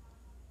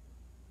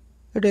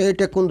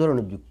 এটা কোন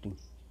ধরনের যুক্তি?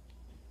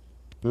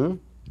 হুম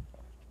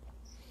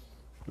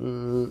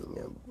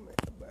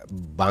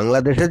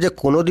বাংলাদেশে যে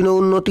কোনোদিনও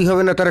উন্নতি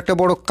হবে না তার একটা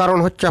বড় কারণ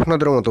হচ্ছে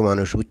আপনাদের মতো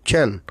মানুষ,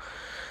 বুঝছেন?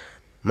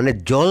 মানে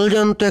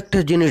জলজান্ত একটা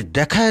জিনিস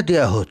দেখায়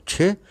দেওয়া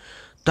হচ্ছে,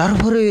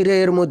 তারপরে এরা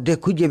এর মধ্যে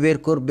খুঁজে বের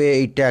করবে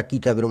এইটা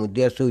কিতাবের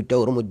মধ্যে আছে, ওইটা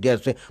ওর মধ্যে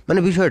আছে, মানে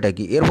বিষয়টা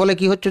কি? এর ফলে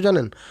কি হচ্ছে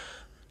জানেন?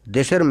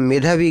 দেশের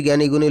মেধাবী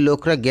জ্ঞানীগুণী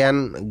লোকরা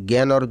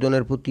জ্ঞান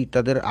অর্জনের প্রতি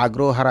তাদের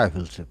আগ্রহ হারায়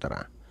ফেলছে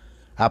তারা।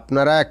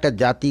 আপনারা একটা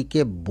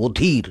জাতিকে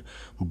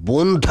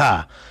বন্ধা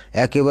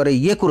একেবারে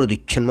ইয়ে করে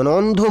দিচ্ছেন, মানে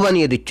অন্ধ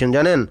বানিয়ে দিচ্ছেন,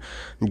 জানেন?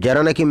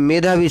 যারা নাকি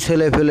মেধাবী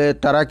ছেলে ফেলে,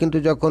 তারা কিন্তু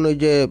যখন ওই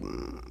যে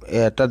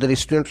তাদের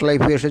স্টুডেন্ট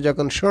লাইফে এসে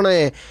যখন শোনে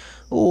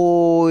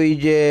ওই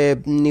যে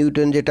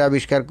নিউটন যেটা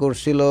আবিষ্কার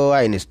করছিল,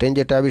 আইনস্টাইন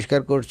যেটা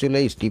আবিষ্কার করছিল,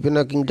 স্টিফেন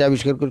হকিং যে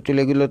আবিষ্কার করছিল,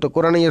 এগুলো তো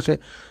কোরআনেই আছে,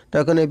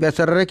 তখন এই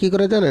বেচারারা কী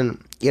করে জানেন?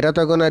 এরা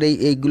তখন আর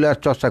এইগুলো আর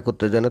চর্চা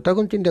করতে জানে,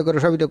 তখন চিন্তা করে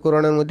সবই তো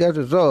কোরআনের মধ্যে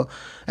আছে, সো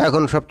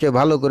এখন সবচেয়ে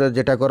ভালো করে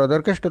যেটা করা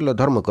দরকার সেটা হলো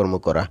ধর্মকর্ম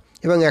করা।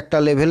 এবং একটা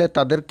লেভেলে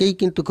তাদেরকেই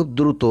কিন্তু খুব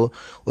দ্রুত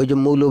ওই যে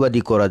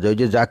মৌলবাদী করা যায়। ওই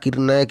যে জাকির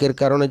নায়েকের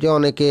কারণে যে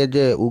অনেকে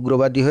যে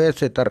উগ্রবাদী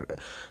হয়েছে,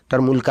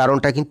 তার মূল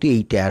কারণটা কিন্তু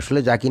এইটা। আসলে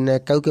জাকির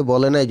নায়েক কাউকে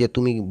বলে নাই যে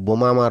তুমি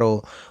বোমা মারো,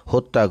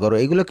 হত্যা করো,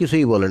 এগুলো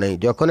কিছুই বলে নাই।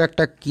 যখন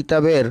একটা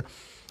কিতাবের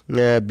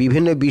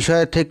বিভিন্ন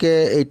বিষয় থেকে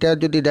এটা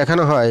যদি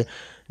দেখানো হয়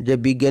যে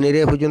বিজ্ঞানীরা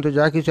এ পর্যন্ত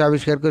যা কিছু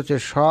আবিষ্কার করেছে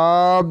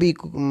সবই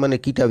মানে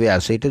কিতাবে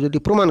আছে, এটা যদি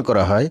প্রমাণ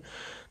করা হয়,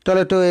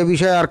 তাহলে তো এ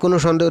বিষয়ে আর কোনো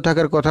সন্দেহ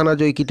থাকার কথা না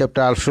যে ওই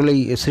কিতাবটা আসলেই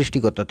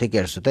সৃষ্টিকর্তা থেকে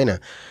আসছে, তাই না?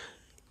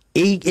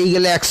 এই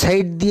গেলে এক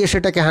সাইড দিয়ে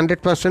সেটাকে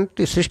 100%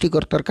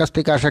 সৃষ্টিকর্তার কাছ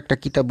থেকে আসা একটা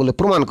কিতাব বলে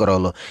প্রমাণ করা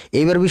হলো।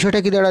 এইবার বিষয়টা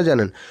কি দাঁড়া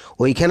জানেন,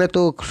 ওইখানে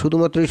তো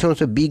শুধুমাত্র এই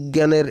সমস্ত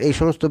বিজ্ঞানের এই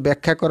সমস্ত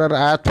ব্যাখ্যা করার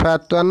আয়াত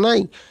ফায়াত তো আর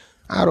নাই,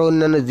 আর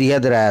অন্যান্য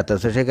জিহাদের আয়াত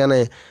আছে। সেখানে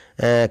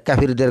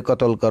কাফিরদের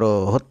কতল করো,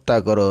 হত্যা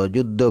করো,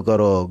 যুদ্ধ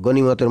করো,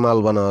 গনিমতের মাল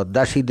বানাও,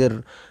 দাসীদের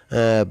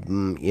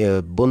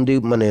বন্দি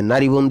মানে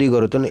নারী বন্দি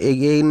করো, তো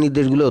এই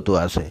নির্দেশগুলোও তো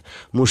আছে।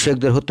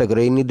 মুশরিকদের হত্যা করো,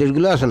 এই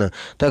নির্দেশগুলো আছে না?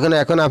 তখন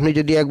এখন আপনি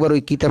যদি একবার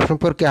ওই কিতাব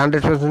সম্পর্কে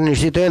 100%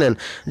 নিশ্চিত হয়ে নেন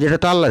যে এটা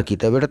তো আল্লাহর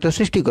কিতাব, এটা তো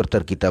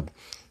সৃষ্টিকর্তার কিতাব,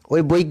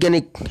 ওই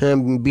বৈজ্ঞানিক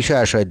বিষয়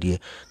আশয় দিয়ে,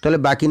 তাহলে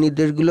বাকি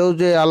নির্দেশগুলোও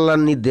যে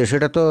আল্লাহর নির্দেশ,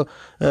 এটা তো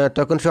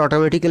তখন সে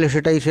অটোমেটিক্যালি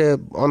সেটাই সে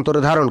অন্তরে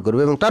ধারণ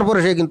করবে, এবং তারপরে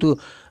সে কিন্তু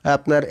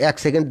আপনার 1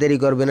 সেকেন্ড দেরি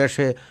করবে না,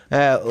 সে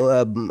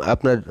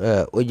আপনার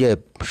ওই যে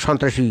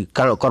সন্ত্রাসী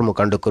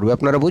কর্মকাণ্ড করবে।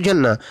 আপনারা বুঝেন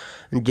না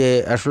যে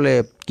আসলে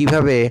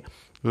কিভাবে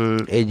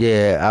এই যে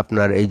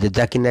আপনার এই যে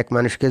জাকির নায়েক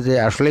মানুষকে যে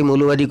আসলেই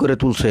মৌলবাদী করে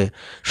তুলছে,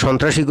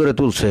 সন্ত্রাসী করে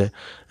তুলছে,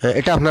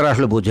 এটা আপনারা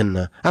আসলে বোঝেন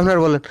না। আপনারা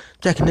বলেন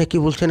জাকির নায়েক কি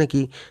বলছে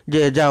নাকি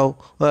যে যাও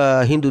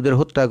হিন্দুদের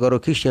হত্যা করো,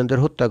 খ্রিস্টানদের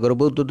হত্যা করো,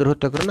 বৌদ্ধদের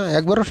হত্যা করো? না,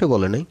 একবারও সে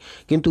বলে নাই।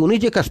 কিন্তু উনি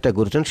যে কাজটা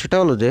করছেন সেটা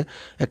হলো যে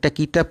একটা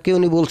কিতাবকে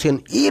উনি বলছেন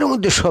এর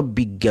মধ্যে সব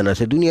বিজ্ঞান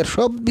আছে, দুনিয়ার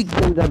সব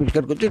বিজ্ঞান যা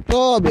আবিষ্কার করছে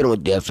সব এর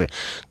মধ্যে আছে।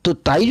 তো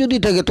তাই যদি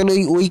থাকে তাহলে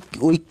ওই ওই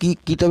ওই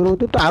কিতাবের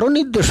মধ্যে তো আরও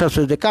নির্দেশ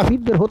আছে যে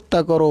কাফিরদের হত্যা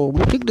করো,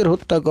 মুশরিকদের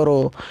হত্যা করো,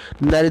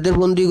 নারীদের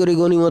বন্দি করে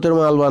গনিমতের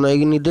মাল বানাও, এই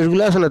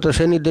নির্দেশগুলো আছে না? তো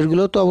সেই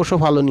নির্দেশগুলো তো অবশ্য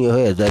ফালনীয়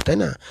হয়ে যায়, তাই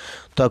না?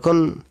 তখন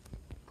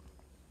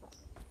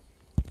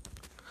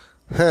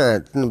হ্যাঁ,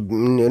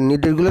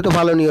 নির্দেশগুলো তো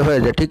ফালনীয় হয়ে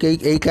যায়। ঠিক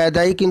এই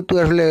কায়দাই কিন্তু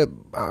আসলে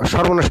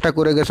সর্বনাশটা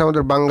করে গেছে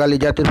আমাদের বাঙালি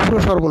জাতির, পুরো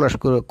সর্বনাশ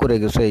করে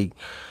গেছে এই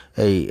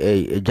এই এই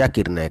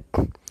জাকির নায়েক।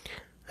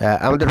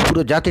 আমাদের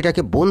পুরো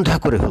জাতিটাকে বন্ধ্যা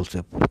করে ফেলছে,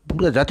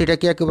 পুরো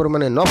জাতিটাকে একেবারে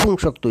মানে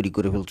নপুংসক তৈরি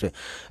করে ফেলছে।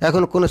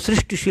 এখন কোনো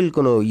সৃষ্টিশীল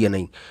কোনো ইয়ে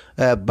নেই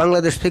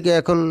বাংলাদেশ থেকে।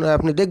 এখন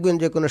আপনি দেখবেন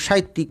যে কোনো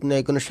সাহিত্যিক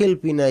নাই, কোনো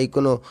শিল্পী নাই,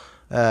 কোনো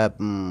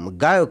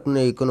গায়ক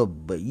নেই, কোনো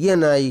ইয়ে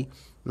নাই,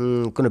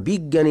 কোনো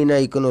বিজ্ঞানী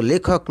নাই, কোনো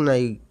লেখক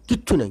নাই,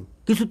 কিচ্ছু নাই,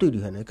 কিছু তৈরি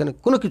হয় না এখানে,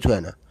 কোনো কিছু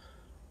হয় না,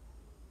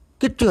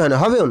 কিচ্ছু হয় না,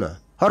 হবেও না,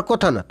 হওয়ার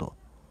কথা না তো,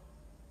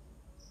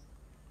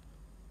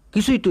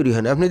 কিছুই তৈরি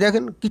হয় না। আপনি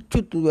দেখেন কিচ্ছু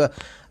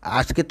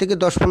আজকে থেকে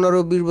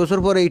 10-15-20 বছর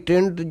পরে এই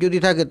ট্রেন্ড যদি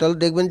থাকে তাহলে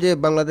দেখবেন যে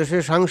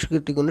বাংলাদেশের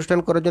সাংস্কৃতিক অনুষ্ঠান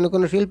করার জন্য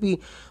কোনো শিল্পী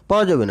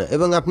পাওয়া যাবে না।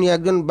 এবং আপনি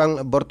একজন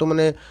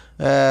বর্তমানে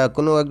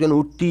কোনো একজন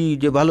উঠতি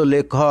যে ভালো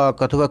লেখক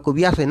অথবা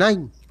কবি আছে, নাই,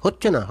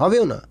 হচ্ছে না,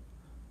 হবেও না,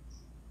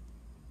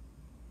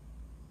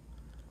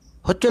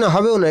 হচ্ছে না,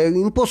 হবেও না,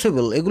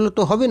 ইম্পসিবল, এগুলো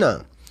তো হবে না।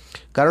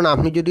 কারণ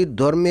আপনি যদি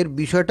ধর্মের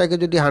বিষয়টাকে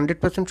যদি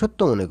 100% সত্য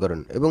মনে করেন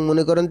এবং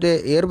মনে করেন যে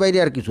এর বাইরে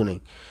আর কিছু নেই,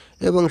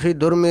 এবং সেই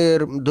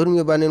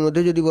ধর্মীয় বাণীর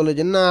মধ্যে যদি বলে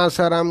যে নাচ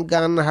হারাম,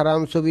 গান হারাম,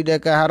 ছবি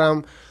দেখা হারাম,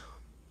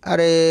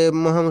 আরে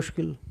মহা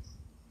মুশকিল।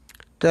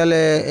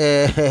 তাহলে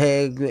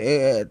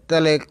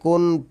তাহলে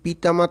কোন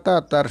পিতামাতা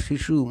তার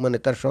শিশু মানে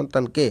তার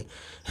সন্তানকে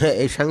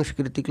এই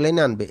সাংস্কৃতিক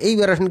লাইনে আনবে?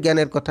 এইবার আসেন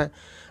জ্ঞানের কথা।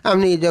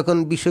 আপনি যখন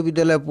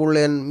বিশ্ববিদ্যালয়ে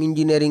পড়লেন,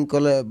 ইঞ্জিনিয়ারিং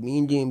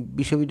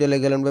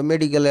বিশ্ববিদ্যালয়ে গেলেন বা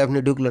মেডিকেলে আপনি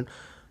ঢুকলেন,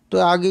 তো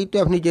আগেই তো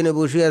আপনি জেনে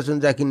বসে আছেন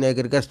জাকির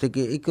নায়েকের কাছ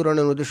থেকে এই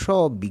কোরআনের মধ্যে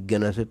সব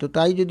বিজ্ঞান আছে। তো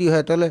তাই যদি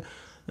হয় তাহলে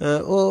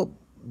ও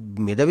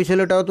মেধাবী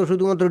ছেলেটাও তো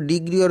শুধুমাত্র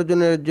ডিগ্রি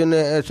অর্জনের জন্য,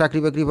 চাকরি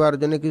বাকরি পাওয়ার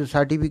জন্য, কিছু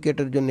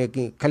সার্টিফিকেটের জন্য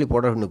কি খালি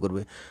পড়াশুনো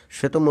করবে?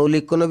 সে তো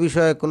মৌলিক কোনো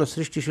বিষয়ে, কোনো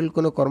সৃষ্টিশীল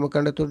কোনো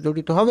কর্মকাণ্ডে তো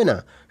জড়িত হবে না,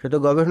 সে তো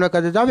গবেষণা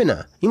কাজে যাবে না,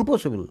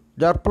 ইম্পসিবল,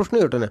 যার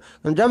প্রশ্নই ওঠে না।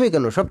 যাবে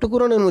কেন? সব তো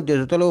কোরআনের মধ্যে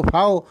আছে, তাহলে ও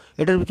ফাও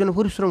এটার পিছনে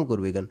পরিশ্রম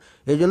করবে কেন?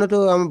 এই জন্য তো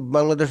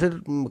বাংলাদেশের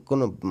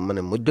কোনো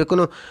মানে মধ্যে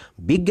কোনো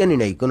বিজ্ঞানী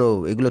নাই, কোনো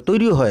এগুলো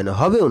তৈরিও হয় না,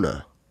 হবেও না,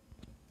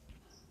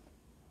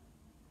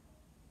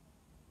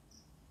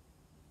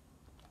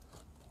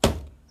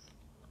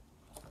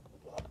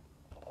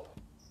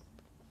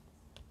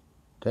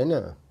 তাই না?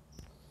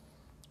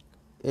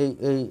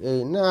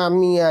 না,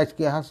 আমি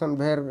আজকে হাসান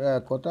ভাইয়ের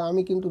কথা,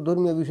 আমি কিন্তু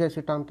ধর্মীয় বিষয়ে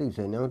সে টানতেই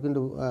চাই না। আমার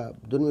কিন্তু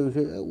ধর্মীয়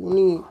বিষয়ে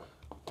উনি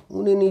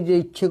উনি নিজে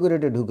ইচ্ছে করে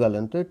এটা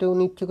ঢুকালেন, তো এটা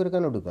উনি ইচ্ছে করে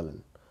কেন ঢুকালেন?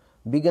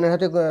 বিজ্ঞানের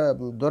হাতে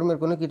ধর্মের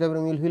কোনো কিতাবের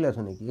মিল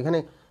আছে নাকি? এখানে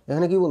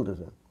এখানে কি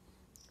বলতেছে?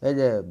 এই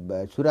যে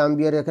সূরা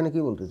আম্বিয়ার এখানে কি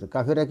বলতেছে?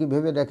 কাফেরা কি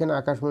ভেবে দেখেন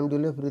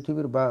আকাশমণ্ডলে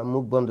পৃথিবীর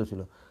মুখ বন্ধ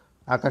ছিল?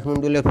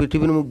 আকাশমণ্ডলে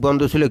পৃথিবীর মুখ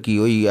বন্ধ ছিল কি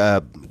ওই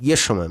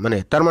ইয়ের সময়? মানে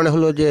তার মানে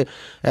হলো যে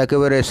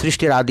একেবারে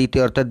সৃষ্টির আদিতে,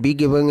 অর্থাৎ বিগ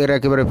এবং এর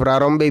একেবারে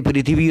প্রারম্ভে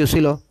পৃথিবীও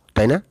ছিল,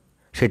 তাই না?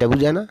 সেটা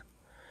বুঝায় না?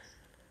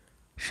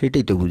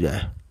 সেটাই তো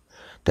বুঝায়।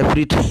 তা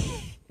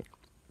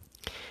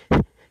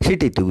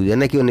সেটাই তো বুঝায়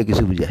নাকি অন্য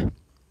কিছু বুঝায়?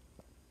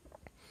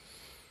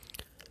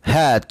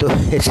 হ্যাঁ, তো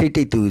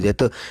সেইটাই তো বুঝায়।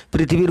 তো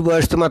পৃথিবীর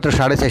বয়স তো মাত্র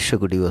 450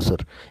 কোটি বছর,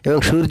 এবং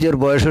সূর্যের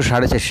বয়সও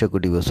 450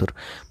 কোটি বছর।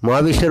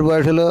 মহাবিশ্বের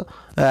বয়স হলো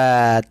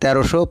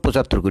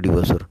 1375 কোটি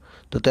বছর।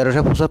 তো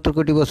 1375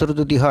 কোটি বছর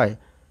যদি হয়,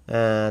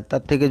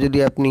 তার থেকে যদি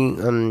আপনি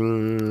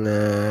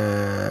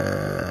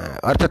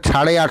অর্থাৎ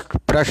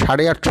প্রায়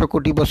 850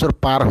 কোটি বছর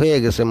পার হয়ে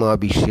গেছে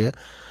মহাবিশ্বে,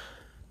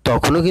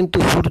 তখনও কিন্তু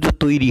সূর্য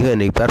তৈরি হয়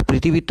নাই, আর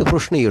পৃথিবীর তো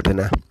প্রশ্নই ওঠে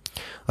না।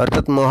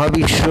 অর্থাৎ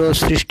মহাবিশ্ব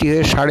সৃষ্টি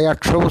হয়ে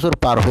 850 বছর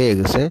পার হয়ে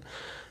গেছে,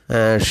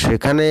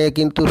 সেখানে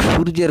কিন্তু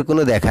সূর্যের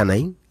কোনো দেখা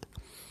নাই,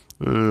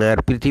 আর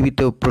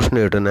পৃথিবীতেও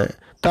প্রশ্নই ওঠে না।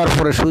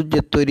 তারপরে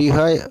সূর্যের তৈরি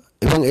হয়,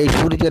 এবং এই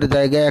সূর্যের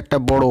জায়গায় একটা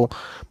বড়,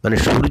 মানে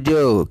সূর্য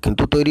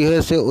কিন্তু তৈরি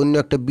হয়েছে অন্য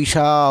একটা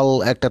বিশাল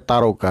একটা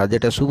তারকা,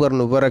 যেটা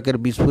সুপারনোভার আকারে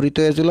বিস্ফোরিত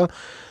হয়েছিল,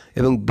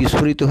 এবং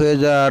বিস্ফোরিত হয়ে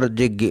যাওয়ার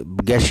যে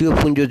গ্যাসীয়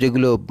পুঞ্জ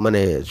যেগুলো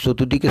মানে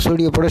চতুর্দিকে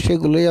ছড়িয়ে পড়ে,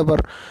 সেগুলোই আবার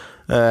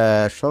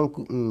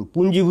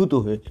পুঞ্জীভূত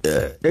হয়ে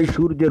এই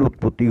সূর্যের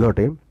উৎপত্তি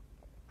ঘটে,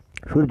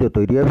 সূর্য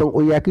তৈরি হয়, এবং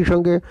ওই একই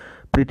সঙ্গে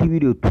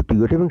পৃথিবীর উৎপত্তি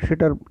ঘটে, এবং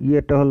সেটার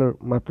ইয়েটা হলো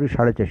মাত্রই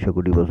 450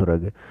 কোটি বছর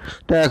আগে।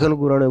 তা এখন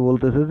কোরআনে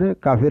বলতেছে যে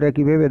কাফেরা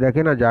কি ভেবে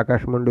দেখে না যে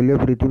আকাশমণ্ডলীয়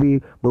পৃথিবী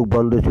মুখ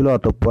বন্ধ ছিল,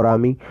 অতঃপর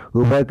আমি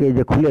উভয়কে এই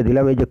যে খুলে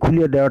দিলাম, এই যে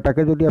খুলে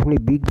দেওয়াটাকে যদি আপনি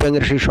বিগ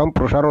ব্যাংয়ের সেই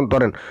সম্প্রসারণ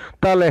ধরেন,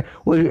 তাহলে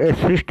ওই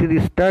সৃষ্টির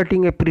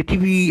স্টার্টিংয়ে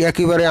পৃথিবী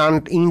একেবারে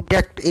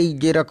ইনট্যাক্ট, এই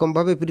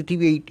যেরকমভাবে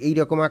পৃথিবী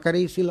এইরকম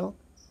আকারেই ছিল,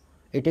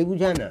 এটাই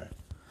বুঝায় না।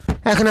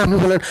 এখন আপনি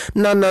বলেন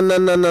না না না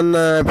না না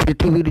না,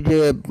 পৃথিবীর যে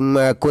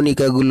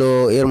কণিকাগুলো,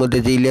 এর মধ্যে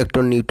যে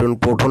ইলেকট্রন নিউট্রন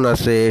প্রোটন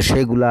আছে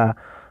সেগুলা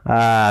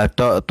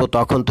তো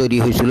তখন তৈরি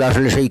হয়েছিল,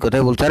 আসলে সেই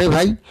কথাই বলছে। আরে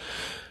ভাই,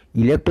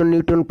 ইলেকট্রন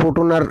নিউট্রন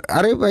প্রোটন আর,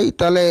 আরে ভাই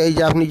তাহলে এই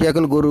যে আপনি যে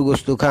এখন গরুর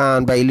গোস্ত খান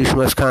বা ইলিশ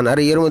মাছ খান,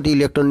 আরে এর মধ্যে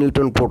ইলেকট্রন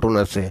নিউট্রন প্রোটন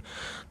আছে,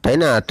 তাই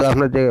না? তো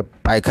আপনার যে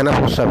পায়খানা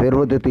প্রস্রাব, এর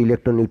মধ্যে তো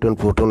ইলেকট্রন নিউট্রন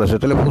প্রোটন আছে,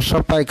 তাহলে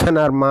প্রস্রাব পায়খানা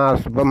আর মাছ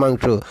বা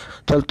মাংস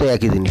তাহলে তো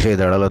একই জিনিস হয়ে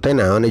দাঁড়ালো, তাই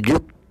না? মানে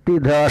যুক্তি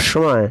দেওয়ার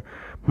সময়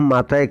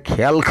মাথায়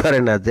খেয়াল করে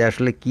না যে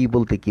আসলে কি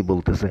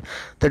বলতেছে।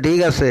 তো ঠিক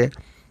আছে,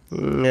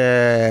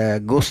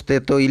 গোস্তে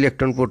তো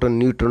ইলেকট্রন প্রোটন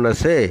নিউট্রন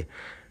আছে,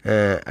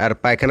 আর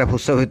পায়খানা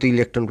প্রস্রাব হয়তো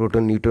ইলেকট্রন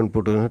প্রোটন নিউট্রন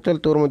প্রোটন,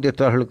 তাহলে তোর মধ্যে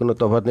তো আসলে কোনো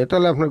তফাৎ নেই,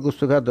 তাহলে আপনার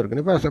গোস্ত খাওয়ার দরকার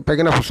নেই,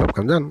 পায়খানা প্রস্রাব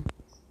খান, যান।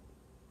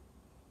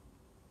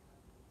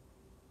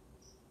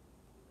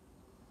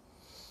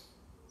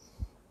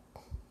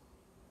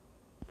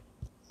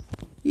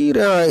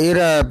 এরা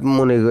এরা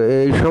মনে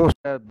এই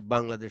সমস্ত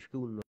বাংলাদেশকে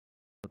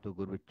উন্নত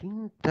করবে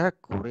চিন্তা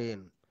করেন।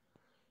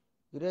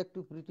 এরা একটু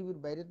পৃথিবীর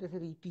বাইরের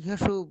দেশের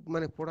ইতিহাসও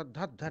মানে পড়ার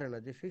ধার ধারে না,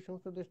 যে সেই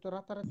সমস্ত দেশ তো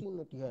রাতারাতি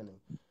উন্নতি হয় নাই,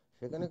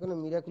 সেখানে কোনো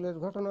মিরাকুলাস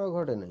ঘটনাও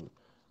ঘটে নাই।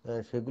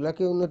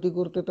 সেগুলাকে উন্নতি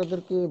করতে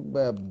তাদেরকে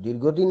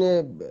দীর্ঘদিনে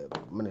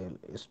মানে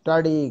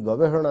স্টাডি,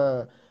 গবেষণা,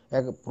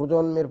 এক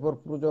প্রজন্মের পর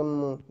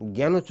প্রজন্ম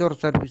জ্ঞান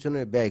চর্চার পিছনে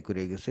ব্যয়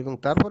করে গেছে, এবং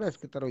তারপরে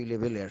আজকে তারা ওই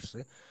লেভেলে আসছে।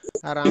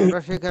 আর আমরা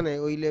সেখানে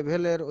ওই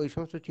লেভেলের ওই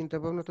সমস্ত চিন্তা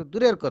ভাবনা তো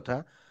দূরের কথা,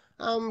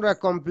 আমরা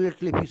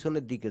কমপ্লিটলি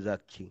পিছনের দিকে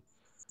যাচ্ছি।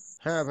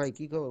 হ্যাঁ ভাই,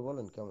 কি খবর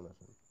বলেন, কেমন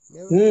আছেন?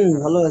 মেজাজটা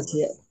খারাপ ভালো কেন আছি।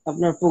 আজকে?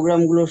 আপনার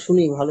প্রোগ্রাম গুলো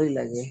শুনি ভালোই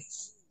লাগে।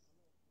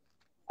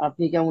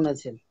 আপনি কেমন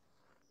আছেন?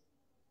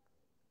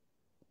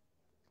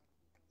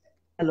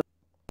 হ্যালো।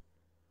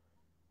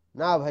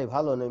 না ভাই,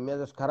 ভালো নেই,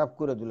 মেজাজ খারাপ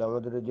করে দিল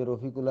আমাদের এই যে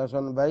রফিকুল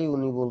হাসান ভাই,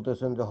 উনি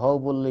বলতেছেন যে হও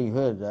বললেই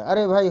হয়ে যায়।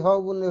 আরে ভাই, হও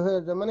বললেই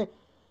হয়ে যায় মানে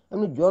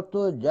আপনি যত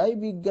যাই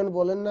বিজ্ঞান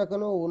বলেন না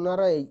কেন,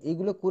 ওনারা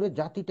এইগুলো করে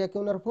জাতিটাকে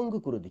ওনারা পঙ্গু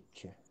করে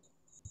দিচ্ছে।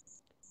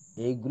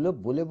 এইগুলো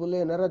বলে বলে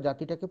এনারা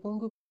জাতিটাকে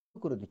পঙ্গু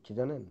করে দিচ্ছে,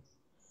 জানেন?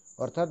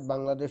 অর্থাৎ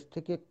বাংলাদেশ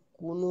থেকে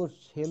কোনো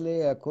ছেলে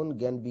এখন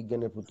জ্ঞান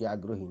বিজ্ঞানের প্রতি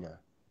আগ্রহী না,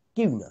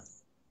 কেউ না।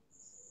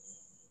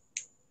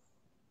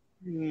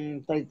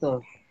 তাই তো।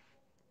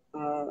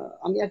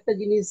 আমি একটা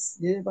জিনিস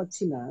ভেবে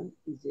পাচ্ছি না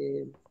যে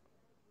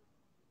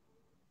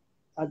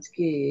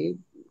আজকে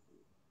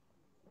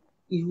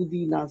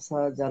ইহুদি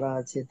নাসা যারা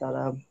আছে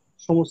তারা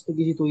সমস্ত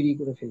কিছু তৈরি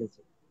করে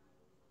ফেলেছে।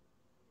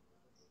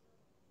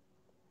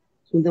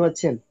 শুনতে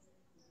পাচ্ছেন?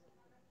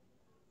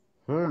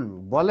 হুম,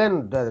 বলেন,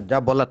 যা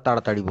বলার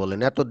তাড়াতাড়ি বলেন,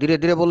 এত ধীরে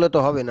ধীরে বললে তো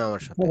হবে না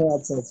আমার সাথে। হ্যাঁ,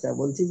 আচ্ছা আচ্ছা,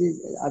 বলছি যে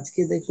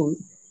আজকে দেখুন,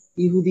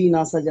 ইহুদি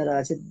নাসা যারা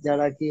আছে,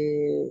 যারাকে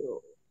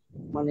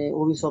মানে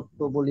অভিশপ্ত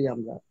বলি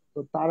আমরা, তো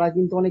তারা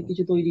কিন্তু অনেক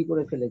কিছু তৈরি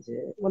করে ফেলেছে।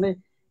 মানে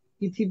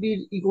পৃথিবীর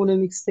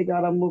ইকোনমিক্স থেকে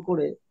আরম্ভ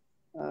করে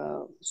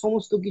আহ,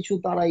 সমস্ত কিছু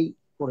তারাই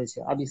করেছে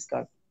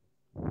আবিষ্কার।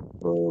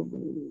 তো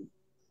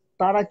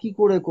তারা কি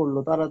করে করলো?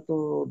 তারা তো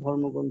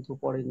ধর্মগ্রন্থ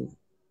পড়েনি।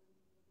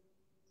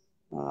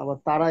 আবার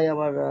তারাই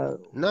আবার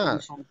না,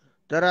 অভিসম্প-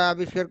 তারা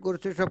আবিষ্কার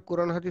করছে সব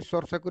কোরআন হাদিস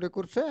চর্চা করে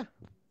করছে,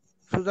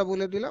 সোজা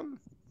বলে দিলাম,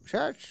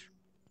 শেষ।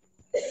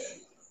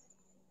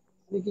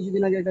 আমি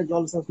কিছুদিন আগে একটা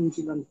জলসা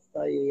শুনছিলাম,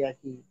 তাই এই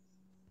একই,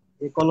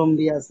 যে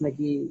কলম্বিয়াস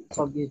নাকি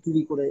সব কিছু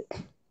চুরি করে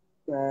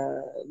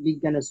আহ,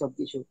 বিজ্ঞানের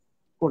সবকিছু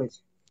করেছে।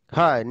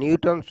 হ্যাঁ,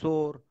 নিউটন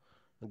সোর,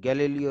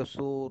 গ্যালিলিও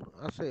সোর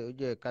আছে, ওই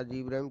যে কাজী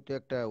ইব্রাহিম তো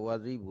একটা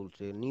ওয়াজেই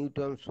বলছে,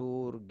 নিউটন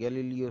সোর,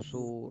 গ্যালিলিও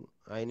সোর,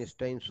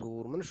 আইনস্টাইন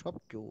সোর, মানে সব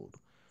চোর।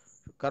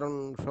 কারণ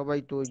সবাই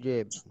তো ওই যে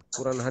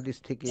কোরআন হাদিস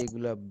থেকে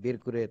এগুলা বের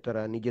করে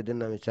তারা নিজেদের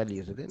নামে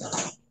চালিয়েছে, তাই না?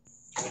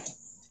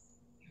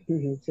 হম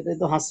হম, সেটাই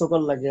তো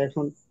হাস্যকর লাগে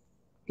এখন।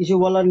 কিছু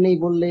বলার নেই,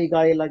 বললেই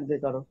গায়ে লাগবে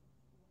কারো।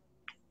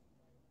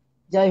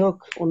 যাই হোক,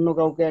 অন্য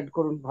কাউকে অ্যাড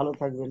করুন, ভালো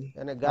থাকবেন।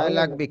 মানে ভালো গায়ে লাগে।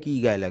 লাগবে, কি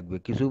গায়ে লাগবে?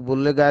 কিছু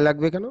বললে গায়ে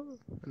লাগবে কেন?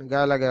 মানে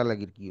গায়ে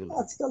লাগালাগির কি হলো?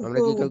 আজকাল আমরা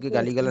তো কি কাউকে কি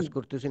গালিগালাজ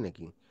করতেছি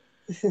নাকি?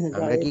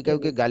 আমরা গায়ে কি তো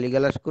কাউকে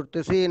গালিগালাজ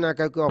করতেছি না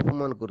কাউকে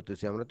অপমান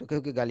করতেছি? আমরা তো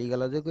কাউকে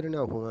গালিগালাজও করি না,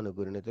 অপমানও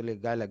করি না, তাহলে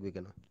গায়ে লাগবে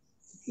কেন?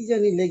 কি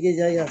জানি লেগে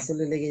যায়,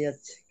 আসলে লেগে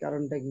যাচ্ছে,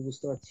 কারণটা কি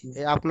বুঝতে পারছি না।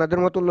 এই আপনাদের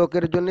মতো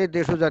লোকের জন্য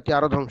দেশ ও জাতি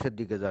আরো ধ্বংসের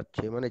দিকে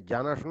যাচ্ছে, মানে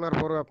জানা শোনার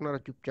পরও আপনারা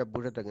চুপচাপ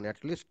বসে থাকেন।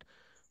 অ্যাটলিস্ট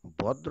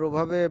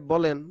ভদ্রভাবে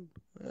বলেন,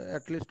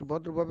 অ্যাটলিস্ট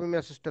ভদ্রভাবে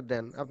মেসেজটা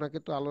দেন, আপনাকে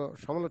তো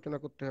সমালোচনা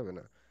করতে হবে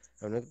না।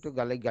 আপনাকে তো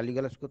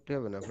গালিগালাজ করতে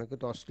হবে না, আপনাকে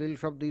তো অশ্লীল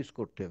শব্দ ইউজ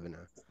করতে হবে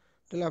না।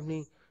 তাহলে আপনি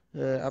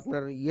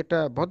আপনার ইয়েটা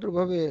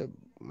ভদ্রভাবে,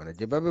 মানে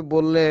যেভাবে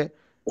বললে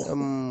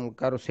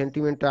কারো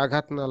সেন্টিমেন্টে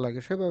আঘাত না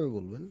লাগে সেভাবে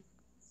বলবেন।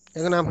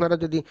 এখন আপনারা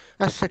যদি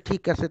আচ্ছা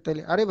ঠিক আছে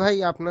তাহলে, আরে ভাই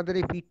আপনাদের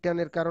এই পিঠ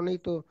টানের কারণেই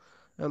তো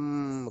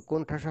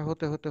কোণঠাসা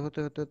হতে হতে হতে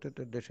হতে হতে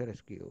হতে দেশের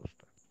কি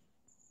অবস্থা।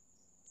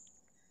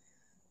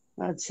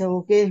 আচ্ছা,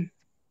 ওকে,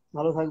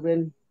 ভালো থাকবেন।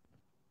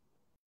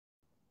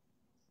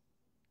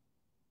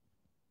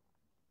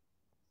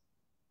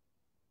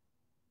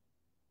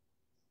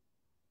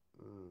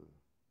 হুম।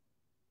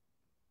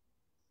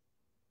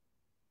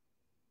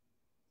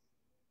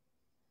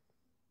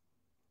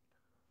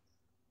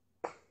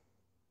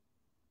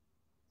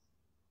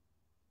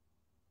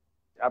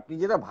 আপনি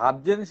যেটা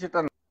ভাবছেন সেটা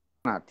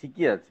না,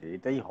 ঠিকই আছে,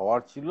 এটাই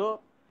হওয়ার ছিল।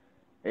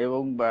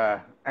 এবং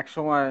এক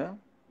সময়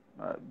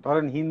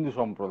ধরেন হিন্দু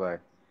সম্প্রদায়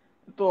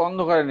তো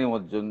অন্ধকারে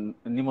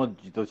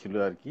নিমজ্জিত ছিল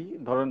আর কি।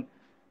 ধরেন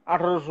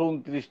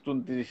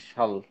 1829-29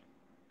 সাল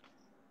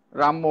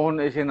রামমোহন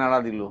এসে নাড়া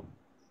দিল,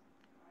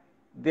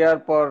 দেওয়ার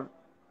পর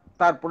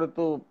তারপরে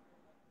তো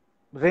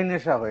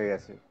রেনেসা হয়ে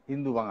গেছে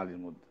হিন্দু বাঙালির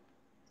মধ্যে।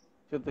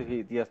 সে তো সেই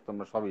ইতিহাস তো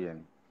আমরা সবই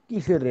জানি।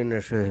 কিসের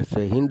রেনেসা হয়েছে?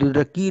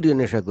 হিন্দুরা কি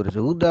রেনেসা করেছে?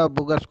 হুদা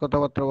বোগাস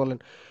কথাবার্তা বলেন।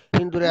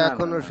 হিন্দুরা না না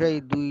এখনো না সেই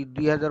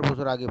 2000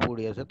 বছর আগে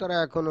পড়ে আছে, তারা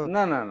এখনো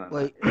না না না না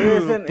ওই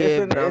S N K S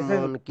N S N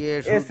ব্রাহ্মণ কে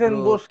এস শূদ্র এন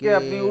বোসকে কে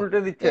আপনি উল্টে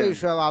দিচ্ছেন।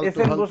 এইসব এস আলতু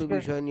এন ফালতু বোসকে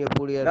বিষয় নিয়ে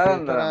পড়ে আছে।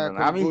 দাঁড়ান তারা দাঁড়ান দাঁড়ান,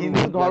 এখন আমি গরু হিন্দু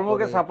পূজা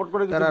ধর্মকে করে, সাপোর্ট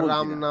করে কিছু তারা বলছি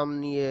রাম না। নাম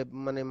নিয়ে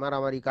মানে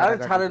মারামারি আরে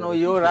কাটাকাটি ছাড়েন, করে। ওই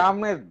ও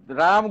কিসের?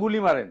 রাম গুলি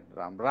মারেন,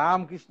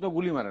 রামকৃষ্ণ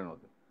গুলি মারেন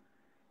ওদের।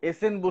 এস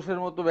এন বোসের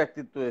মতো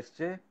ব্যক্তিত্ব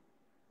এসছে,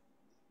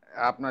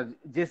 আপনার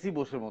জেসি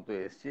বোসের মতো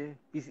এসছে,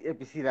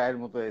 পিসি রায়ের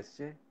মতো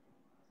এসছে,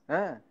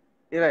 হ্যাঁ,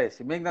 এরা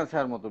এসছে, মেঘনাথ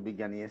সাহার মতো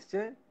বিজ্ঞানী এসছে,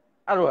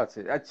 আরো আছে,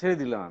 আর ছেড়ে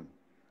দিলাম আমি।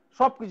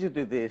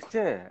 সবকিছুতে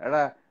এসছে,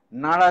 একটা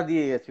নাড়া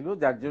দিয়ে গেছিল,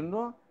 যার জন্য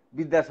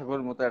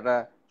বিদ্যাসাগরের মতো একটা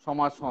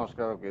সমাজ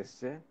সংস্কারক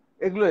এসছে,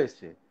 এগুলো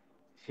এসছে।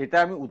 সেটা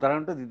আমি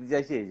উদাহরণটা দিতে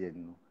চাইছি এই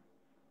জন্য,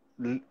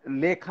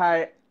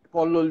 লেখায়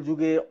কল্লোল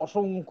যুগে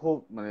অসংখ্য,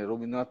 মানে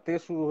রবীন্দ্রনাথ থেকে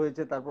শুরু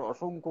হয়েছে, তারপর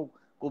অসংখ্য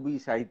কবি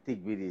সাহিত্যিক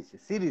বেরিয়েছে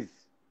সিরিজ।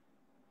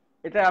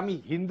 এটা আমি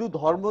হিন্দু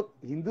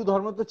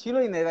ধর্ম তো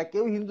ছিলই না, এরা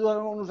কেউ হিন্দু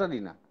ধর্ম অনুসারী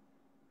না,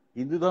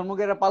 হিন্দু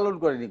ধর্মকে এরা পালন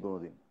করেনি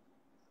কোনোদিন।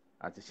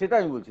 আচ্ছা, সেটা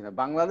আমি বলছি না।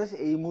 বাংলাদেশ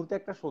এই মুহূর্তে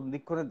একটা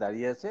সন্ধিক্ষণে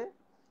দাঁড়িয়ে আছে,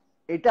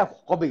 এটা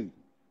হবেই।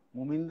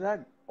 মুমিনরা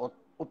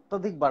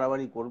অত্যাধিক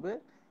বাড়াবাড়ি করবে,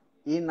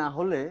 এ না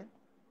হলে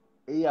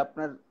এই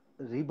আপনার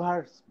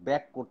রিভার্স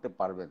ব্যাক করতে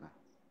পারবে না।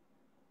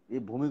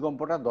 এই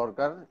ভূমিকম্পটা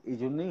দরকার, এই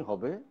জন্যই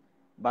হবে,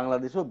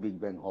 বাংলাদেশেও বিগ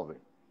ব্যাং হবে,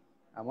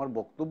 আমার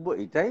বক্তব্য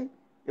এটাই।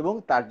 এবং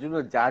তার জন্য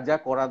যা যা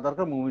করার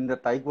দরকার মুমিনরা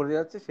তাই করে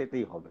যাচ্ছে,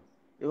 সেটাই হবে।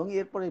 এবং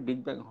এরপরে বিগ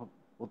ব্যাং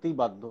হতেই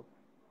বাধ্য।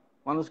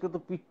 মানুষকে তো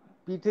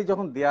পিঠে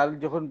যখন দেয়াল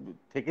যখন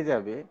থেকে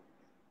যাবে,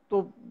 তো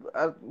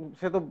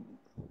সে তো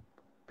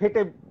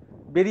ফেটে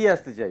বেরিয়ে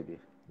আসতে চাইবে,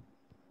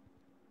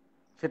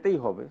 সেটাই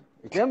হবে।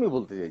 এটাই আমি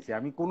বলতে চাইছি।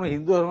 আমি কোনো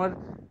হিন্দু ধর্মের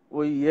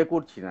ওই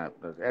করছি না,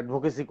 আপনার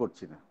অ্যাডভোকেসি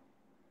করছি না।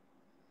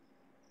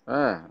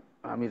 হ্যাঁ,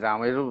 আমি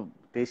রামেরও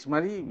তেইশ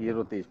মারি,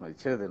 তেইশ মারি,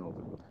 ছেড়ে দেন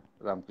ওদের কথা,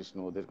 রামকৃষ্ণ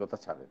ওদের কথা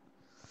ছাড়েন।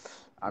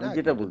 আমি না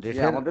যেটা কিন্তু বলছি যে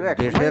দেশের আমাদের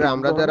একসময় দেশের হিন্দু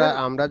আমরা যারা,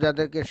 ধর্মের। আমরা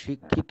যাদেরকে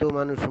শিক্ষিত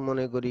মানুষ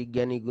মনে করি,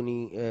 জ্ঞানী গুণী,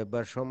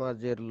 বা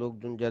সমাজের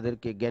লোকজন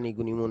যাদেরকে জ্ঞানী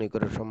গুণী মনে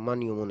করে,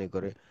 সম্মানীয় মনে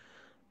করে,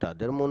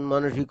 তাদের মন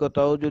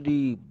মানসিকতাও যদি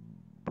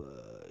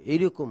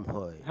এইরকম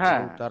হয়, হ্যাঁ,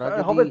 এবং তারা তা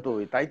যদি হবে তো,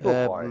 তাই তো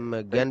হয়,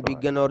 তাই জ্ঞান তো হয়।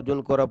 বিজ্ঞান অর্জন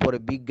করার পরে,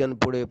 বিজ্ঞান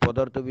পড়ে,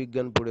 পদার্থ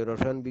বিজ্ঞান পড়ে,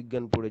 রসায়ন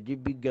বিজ্ঞান পড়ে,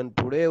 জীববিজ্ঞান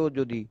পড়েও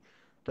যদি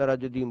তারা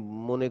যদি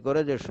মনে করে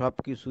যে সব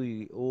কিছুই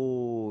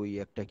ওই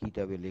একটা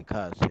কিতাবে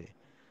লেখা আছে,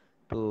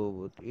 তো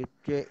এর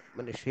চেয়ে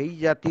মানে সেই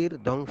জাতির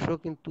ধ্বংস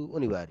কিন্তু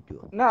অনিবার্য।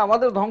 না,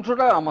 আমাদের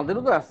ধ্বংসটা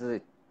আমাদেরও তো আছে।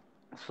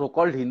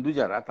 সোকল্ড হিন্দু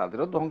যারা,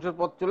 তাদেরও ধ্বংসের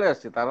পথ চলে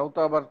আসছে, তারাও তো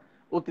আবার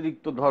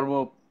অতিরিক্ত ধর্ম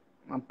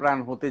প্রাণ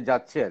হতে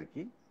যাচ্ছে আর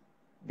কি,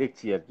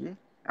 দেখছি আর কি।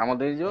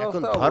 আমাদের এই যে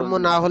এখন অবস্থা ধর্ম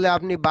না হলে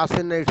আপনি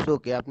বাঁচেন না, ইটস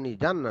ওকে, আপনি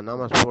যান না,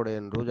 নামাজ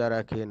পড়েন, রোজা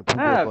রাখেন, পুজো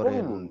হ্যাঁ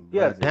করেন, করুন, কি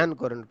বা আছে। ধ্যান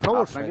করেন,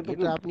 সমস্যা আপনাকে কি? তো এটা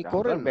কেউ আপনি আপনার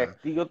করেন না।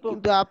 ব্যক্তিগত,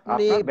 কিন্তু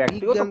আপনি আপনার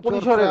ব্যক্তিগত বিজ্ঞান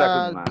পরিসরে চর্চা,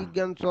 রাখুন না।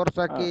 বিজ্ঞান হ্যাঁ,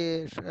 চর্চাকে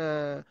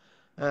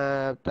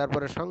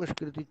তারপরে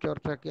সংস্কৃতি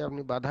চর্চাকে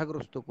আপনি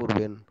বাধাগ্রস্ত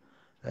করবেন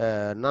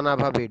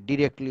নানাভাবে,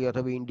 ডিরেক্টলি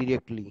অথবা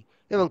ইনডিরেক্টলি,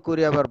 এবং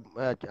করে আবার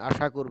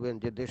আশা করবেন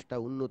যে দেশটা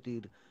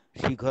উন্নতির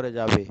শিখরে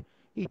যাবে।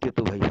 এইটা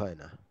তো ভাই হয়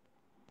না।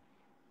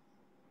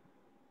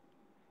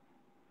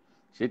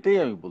 সেটাই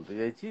আমি বলতে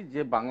চাইছি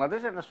যে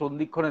বাংলাদেশ একটা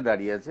সন্ধিক্ষণে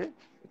দাঁড়িয়ে আছে।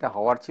 এটা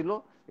হওয়ার ছিল,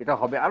 এটা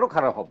হবে, আরো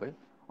খারাপ হবে,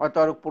 হয়তো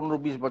আরো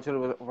 15-20 বছরের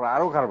পর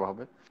আরো খারাপ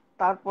হবে।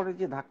 তারপরে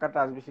যে ধাক্কাটা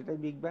আসবে সেটাই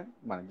বিগ ব্যাং,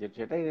 মানে যে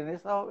সেটাই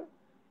রেনেসা হবে,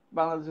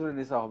 বাংলাদেশের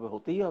রেনেসা হবে,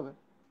 হতেই হবে।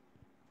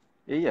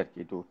 এই আর কি,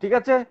 একটু ঠিক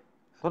আছে।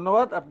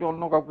 ধন্যবাদ, আপনি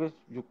অন্য কাউকে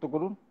যুক্ত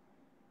করুন।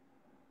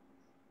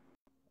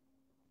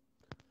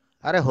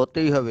 আরে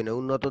হতেই হবে না,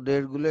 উন্নত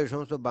দেশগুলো এই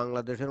সমস্ত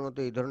বাংলাদেশের মতো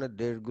এই ধরনের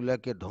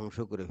দেশগুলোকে ধ্বংস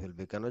করে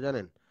ফেলবে। কেন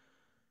জানেন?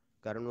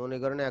 কারণ মনে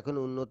করেন এখন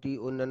উন্নতি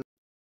অন্যান্য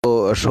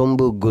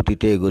সম্মুখ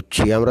গতিতে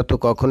এগোচ্ছি আমরা, তো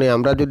কখনোই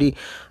আমরা যদি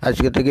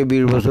আজকে থেকে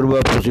 20 বছর বা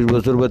 25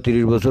 বছর বা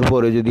 30 বছর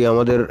পরে যদি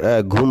আমাদের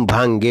ঘুম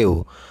ভাঙ্গেও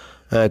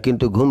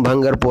কিন্তু ঘুম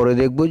ভাঙ্গার পরে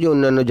দেখবো যে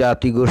অন্যান্য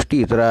জাতি গোষ্ঠী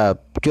তারা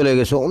চলে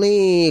গেছে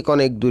অনেক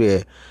অনেক দূরে।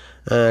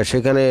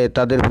 সেখানে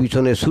তাদের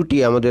পিছনে ছুটি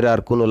আমাদের আর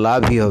কোনো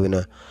লাভই হবে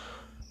না।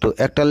 তো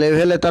একটা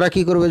লেভেলে তারা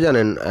কি করবে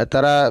জানেন?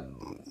 তারা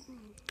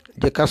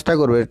যে কাজটা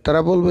করবে, তারা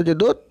বলবে যে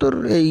দূর তোর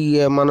এই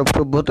মানব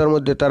সভ্যতার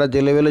মধ্যে তারা যে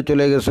লেভেলে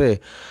চলে গেছে,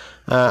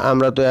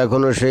 আমরা তো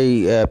এখনও সেই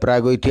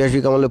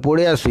প্রাগৈতিহাসিক আমলে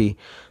পড়ে আছি।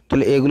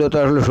 তাহলে এগুলো তো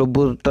আসলে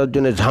সভ্যতার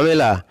জন্য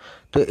ঝামেলা।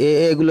 তো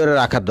এগুলোর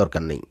রাখার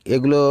দরকার নেই,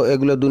 এগুলো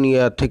এগুলো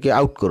দুনিয়া থেকে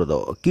আউট করে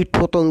দাও। কীট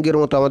পতঙ্গের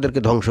মতো আমাদেরকে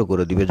ধ্বংস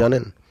করে দিবে,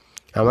 জানেন?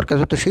 আমার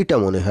কাছে তো সেইটা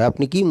মনে হয়।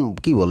 আপনি কি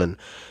কি বলেন?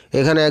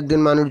 এখানে একদিন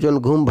মানুষজন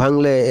ঘুম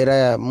ভাঙলে এরা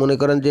মনে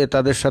করেন যে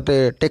তাদের সাথে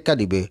টেক্কা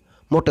দিবে?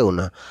 মোটেও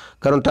না।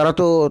 কারণ তারা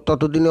তো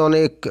ততদিনে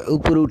অনেক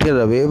উপরে উঠে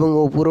যাবে, এবং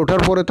উপরে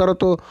ওঠার পরে তারা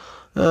তো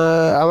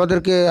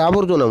আমাদেরকে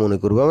আবর্জনা মনে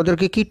করবে,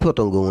 আমাদেরকে কীট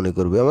পতঙ্গ মনে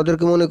করবে,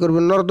 আমাদেরকে মনে করবে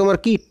নর্দমার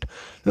কীট,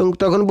 এবং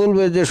তখন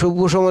বলবে যে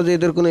সভ্য সমাজে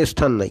এদের কোনো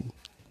স্থান নাই।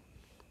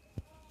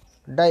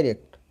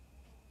 ডাইরেক্ট।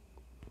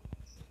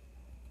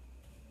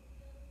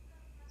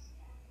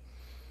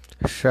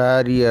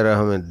 শাহরিয়ার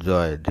আহমেদ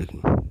জয় দেখি।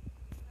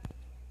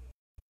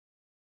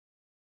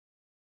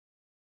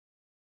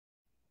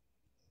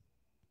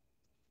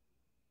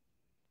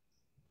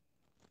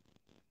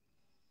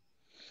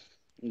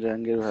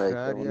 জাহাঙ্গীর ভাই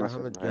কেমন শাহরিয়ার আছেন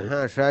আহমেদ জয়, ভাই?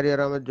 হ্যাঁ শাহরিয়ার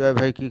আহমেদ জয়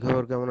ভাই, কি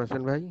খবর, কেমন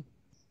আছেন ভাই?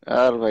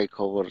 আর ভাই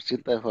খবর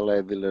চিন্তায়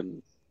ফেলাই দিলেন।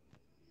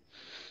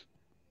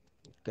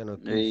 কেন,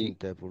 কি এই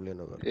চিন্তায় পড়লেন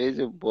আবার? এই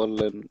যে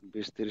বললেন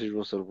 20-30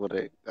 বছর পরে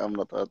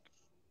আমরা তো আর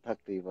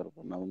থাকতেই পারবো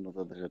না উন্নত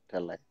দেশের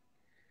ঠেলায়।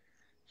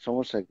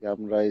 সমস্যা কি,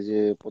 আমরা এই যে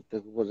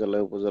প্রত্যেক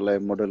উপজেলায় উপজেলায়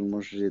মডেল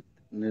মসজিদ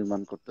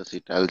নির্মাণ করতেছি,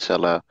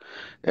 টাইলসওয়ালা,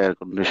 এয়ার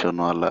কন্ডিশন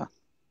ওয়ালা,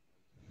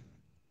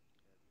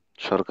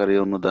 সরকারি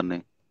অনুদানে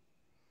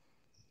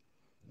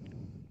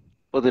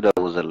প্রতিটা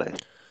উপজেলায়।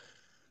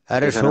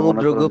 আরে যেখানে মনে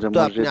করেন যে সমুদ্রগুপ্ত,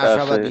 আপনি মসজিদ আছে।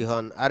 আশাবাদী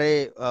হন। আরে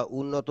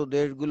উন্নত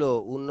দেশগুলো,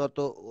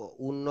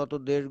 উন্নত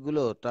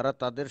দেশগুলো তারা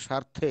তাদের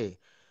স্বার্থে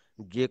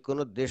যে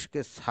কোনো দেশকে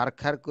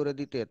ছারখার করে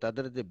দিতে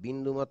তাদের যে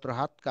বিন্দুমাত্র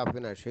হাত কাঁপে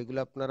না, সেগুলো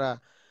আপনারা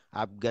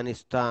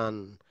আফগানিস্তান,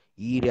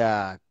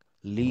 ইরাক,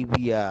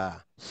 লিবিয়া,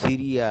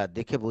 সিরিয়া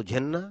দেখে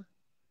বোঝেন না?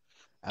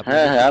 হ্যাঁ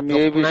আপনাদের কি হ্যাঁ, আমি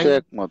চোখ এই নাই? বিষয়ে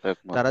একমত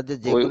একমত। তারা যে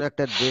যে ওই কোনো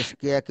একটা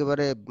দেশকে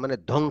একেবারে মানে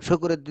ধ্বংস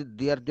করে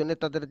দেওয়ার জন্য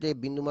তাদের যে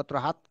বিন্দুমাত্র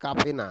হাত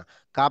কাঁপে না,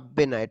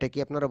 কাঁপবে না, এটা কি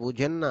আপনারা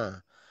বুঝেন না?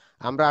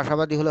 আমরা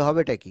আশাবাদী হলে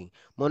হবেটা কি?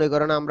 মনে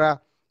করেন আমরা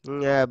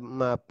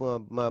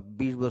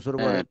 20 বছর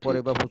হ্যাঁ পরে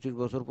ঠিক। বা 25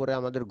 বছর পরে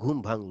আমাদের ঘুম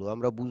ভাঙলো,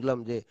 আমরা বুঝলাম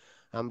যে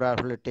আমরা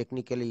আসলে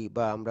টেকনিক্যালি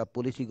বা আমরা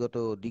পলিসিগত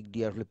দিক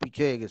দিয়ে আসলে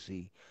পিছিয়ে গেছি,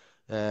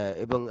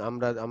 এবং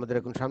আমরা আমাদের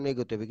এখন সামনে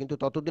এগোতে হবে। কিন্তু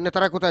ততদিনে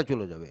তারা কোথায়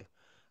চলে যাবে?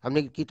 আপনি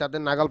কি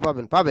তাদের নাগাল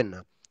পাবেন? পাবেন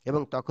না।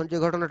 এবং তখন যে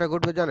ঘটনাটা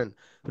ঘটবে জানেন?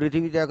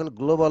 পৃথিবীতে এখন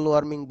গ্লোবাল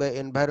ওয়ার্মিং বা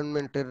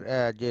এনভায়রনমেন্টের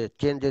যে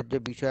চেঞ্জের যে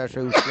বিষয় আসে,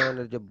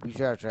 উষ্ণায়নের যে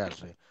বিষয় আসে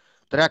আছে,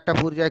 তারা একটা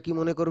পর্যায়ে কি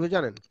মনে করবে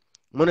জানেন?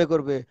 মনে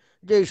করবে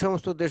যে এই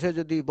সমস্ত দেশে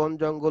যদি বন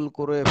জঙ্গল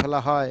করে ফেলা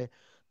হয়,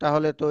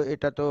 তাহলে তো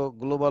এটা তো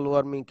গ্লোবাল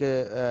ওয়ার্মিংকে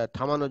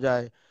থামানো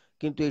যায়।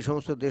 কিন্তু এই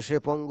সমস্ত দেশে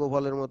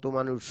পঙ্গপালের মতো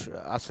মানুষ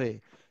আছে,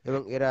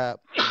 এবং এরা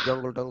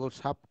জঙ্গল টঙ্গল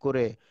সাফ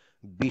করে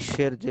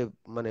বিশ্বের যে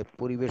মানে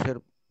পরিবেশের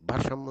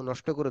ভারসাম্য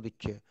নষ্ট করে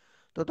দিচ্ছে।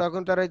 তো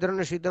তখন তারা এই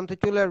ধরনের সিদ্ধান্তে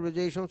চলে আসবে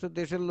যে এই সমস্ত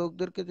দেশের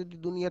লোকদেরকে যদি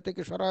দুনিয়া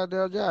থেকে সরায়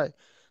দেওয়া যায়,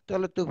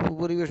 তাহলে তো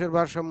পরিবেশের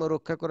ভারসাম্য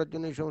রক্ষা করার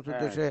জন্য এই সমস্ত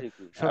হ্যাঁ দেশে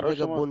ঠিকই, সব আরো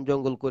জায়গায় সময় বন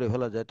জঙ্গল করে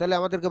ফেলা যায়। তাহলে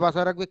আমাদেরকে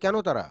বাঁচায় রাখবে কেন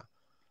তারা?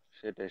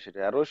 সেটাই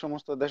সেটাই, আর ওই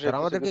সমস্ত দেশে তারা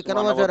কিছু আমাদেরকে কিছু কেন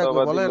বাঁচায় রাখবে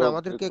মানবতাবাদী বলেন? লোক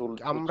আমাদেরকে, একটু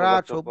আমরা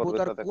উচ্চবাচ্য করবে,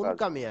 সভ্যতার তাতে কোন কাজ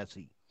কামে হবে।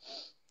 আছি?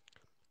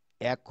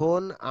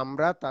 এখন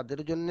আমরা তাদের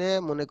জন্য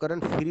মনে করেন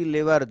ফ্রি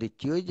লেবার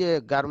দিচ্ছি, ওই যে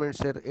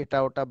গার্মেন্টসের এটা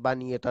ওটা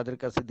বানিয়ে তাদের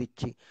কাছে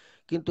দিচ্ছি।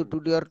 কিন্তু হুম,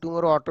 টুডে আর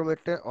টুমোরো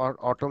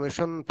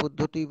অটোমেশন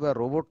পদ্ধতি বা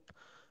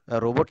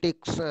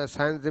রোবোটিক্স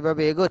সায়েন্স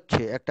যেভাবে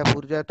এগোচ্ছে, একটা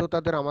পর্যায়ে তো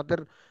তাদের আমাদের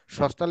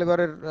সস্তা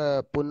লেবারের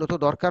পণ্য তো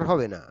দরকার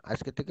হবে না।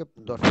 আজকে থেকে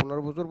হুম।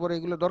 10-15 বছর পরে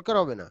এগুলো দরকার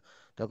হবে না।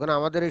 তখন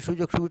আমাদের এই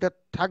সুযোগ সুবিধা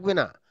থাকবে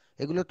না।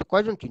 এগুলো তো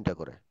কয়জন চিন্তা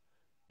করে?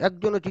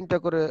 একজনও চিন্তা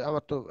করে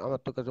আমার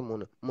তো কাছে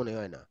মনে মনে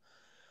হয় না।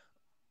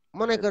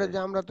 মনে করে সেটাই। যে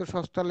আমরা তো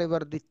সস্তা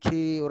লেবার দিচ্ছি,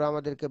 ওরা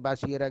আমাদেরকে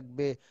বাঁচিয়ে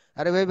রাখবে।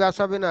 আরে ভাই,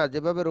 বাঁচাবে না।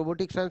 যেভাবে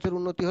রোবোটিক সায়েন্সের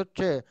উন্নতি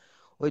হচ্ছে,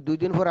 ওই 2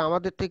 দিন পরে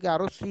আমাদের থেকে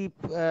আরো চিপ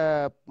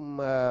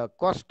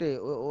কস্টে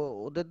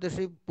ওদের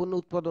দেশে পণ্য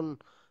উৎপাদন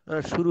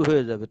শুরু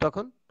হয়ে যাবে।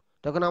 তখন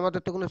তখন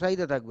আমাদের তো কোনো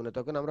চাহিদা থাকবে না।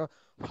 তখন আমরা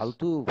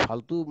ফালতু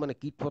ফালতু মানে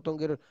কীট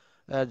পতঙ্গের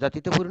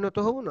জাতিতে পরিণত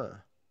হব না?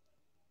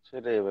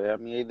 সেটাই ভাই,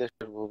 আমি এই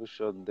দেশের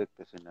ভবিষ্যৎ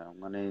দেখতেছি না,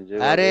 মানে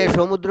আরে যেভাবে।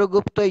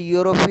 সমুদ্রগুপ্ত,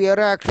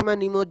 ইউরোপীয়রা একসময়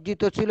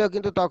নিমজ্জিত ছিল,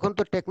 কিন্তু তখন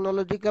তো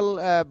টেকনোলজিক্যাল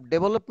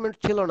ডেভেলপমেন্ট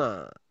ছিল না।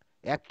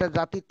 একটা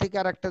জাতির থেকে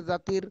আর একটা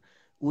জাতির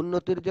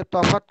উন্নতির যে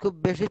তফাৎ খুব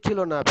বেশি ছিল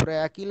না, প্রায়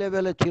একই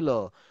লেভেলে ছিল।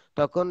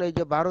 তখন এই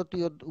যে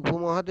ভারতীয়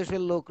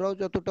উপমহাদেশের লোকরাও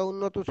যতটা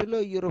উন্নত ছিল,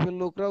 ইউরোপের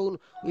লোকরাও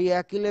ওই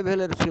একই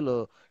লেভেলের ছিল।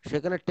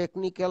 সেখানে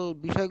টেকনিক্যাল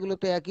বিষয়গুলো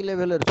তো একই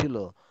লেভেলের ছিল।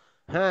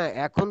 হ্যাঁ,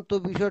 এখন তো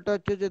বিষয়টা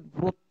হচ্ছে যে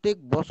প্রত্যেক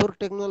বছর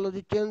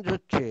টেকনোলজি চেঞ্জ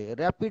হচ্ছে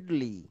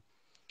র্যাপিডলি,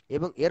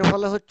 এবং এর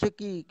ফলে হচ্ছে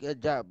কি,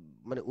 যা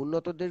মানে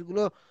উন্নত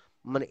দেশগুলো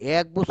মানে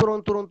 1 বছর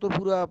অন্তর অন্তর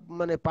পুরো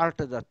মানে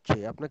পাল্টে যাচ্ছে।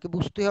 আপনাকে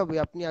বুঝতে হবে,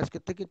 আপনি আজকে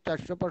থেকে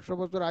 400-500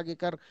 বছর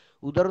আগেকার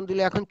উদাহরণ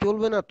দিলে এখন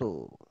চলবে না তো।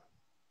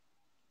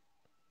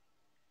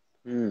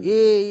 হুম।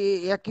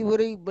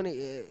 একেবারেই মানে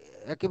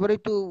একেবারেই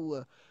তো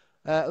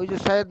ওই যে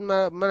শায়দ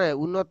মানে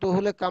উন্নত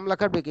হলে কামলা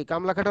খাটবে কি,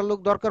 কামলা খাটার লোক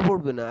দরকার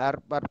পড়বে না আর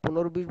আর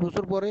 15-20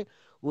 বছর পরে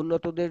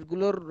উন্নত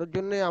দেশগুলোর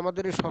জন্য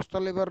আমাদের এই সস্তা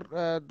লেবার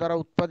দ্বারা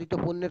উৎপাদিত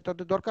পণ্যের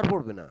তাদের দরকার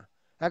পড়বে না,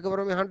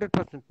 একেবারে আমি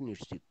 100%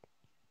 নিশ্চিত।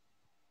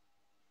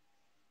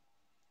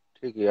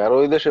 ঠিকই। আর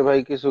ওই দেশে ভাই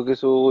কিছু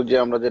কিছু, যে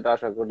আমরা যেটা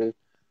আশা করি,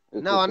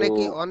 না, কিছু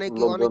অনেকে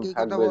অনেকে লোকজন অনেকেই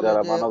কথা থাকবে বলে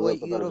যারা যে ওই মানবতার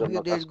জন্য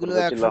ইউরোপীয় কাজ দেশগুলো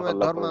করবে, একসময়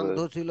চিল্লাফাল্লা করবে। ধর্মান্ধ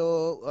ছিল,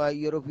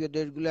 ইউরোপীয়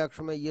দেশগুলো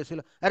একসময় ইয়ে ছিল।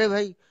 আরে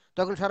ভাই,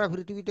 তখন সারা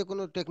পৃথিবীতে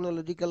কোনো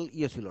টেকনোলজিক্যাল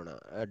ইয়ে ছিল না,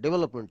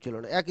 ডেভেলপমেন্ট ছিল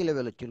না, একই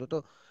লেভেলের ছিল। তো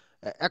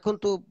এখন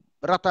তো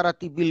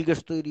রাতারাতি বিল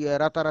গেটস তৈরি হয়,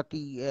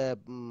 রাতারাতি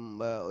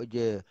ওই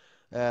যে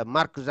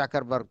মার্ক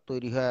জাকারবার্গ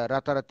তৈরি হয়,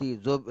 রাতারাতি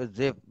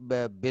জেফ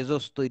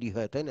বেজোস তৈরি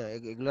হয়, তাই না?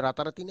 এগুলো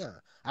রাতারাতি না।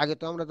 আগে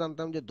তো আমরা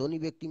জানতাম যে ধনী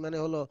ব্যক্তি মানে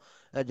হলো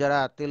যারা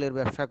তেলের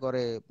ব্যবসা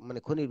করে, মানে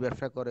খনির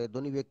ব্যবসা করে,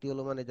 ধনী ব্যক্তি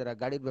হলো মানে যারা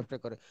গাড়ির ব্যবসা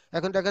করে।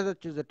 এখন দেখা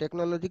যাচ্ছে যে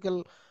টেকনোলজিক্যাল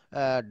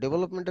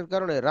ডেভেলপমেন্টের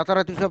কারণে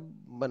রাতারাতি সব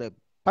মানে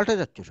পাল্টে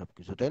যাচ্ছে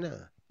সবকিছু, তাই না?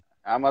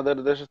 আমাদের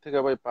দেশের থেকে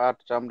ভাই পাট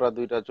চামড়া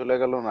দুইটা চলে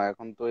গেল না,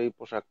 এখন তো এই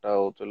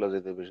পোশাকটাও চলে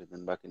যেতে বেশি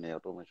দিন বাকি নেই,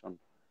 অটোমেশন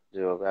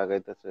যেভাবে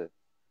আগাইতেছে।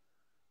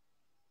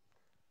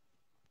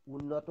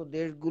 উন্নত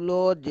দেশগুলো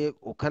যে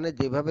ওখানে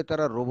যেভাবে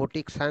তারা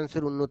রোবোটিক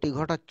সায়েন্সের উন্নতি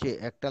ঘটাচ্ছে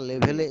একটা হুম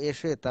লেভেলে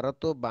এসে, তারা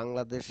তো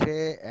বাংলাদেশে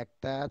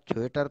একটা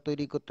সোয়েটার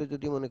তৈরি করতে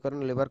যদি মনে করেন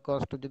লেবার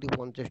কস্ট যদি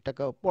 50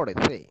 টাকাও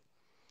পড়েছে,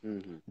 হুম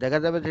হুম। দেখা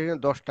যাবে যে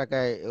সেখানে 10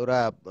 টাকায় ওরা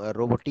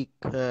রোবোটিক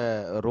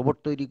রোবট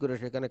তৈরি করে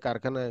সেখানে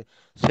কারখানায়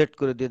সেট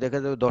করে দিয়ে দেখা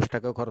যাবে 10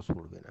 টাকাও খরচ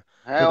পড়বে না। তো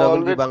হ্যাঁ, তখন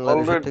কি অলরেডি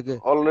বাংলাদেশের অলরেডি থেকে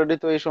অলরেডি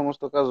তো এই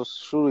সমস্ত কাজ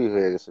শুরুই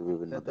হয়ে গেছে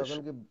বিভিন্ন তখন দেশে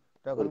কি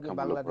তখন কি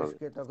পরীক্ষামূলক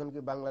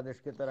ভাবে।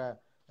 বাংলাদেশকে তারা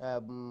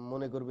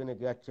মনে করবে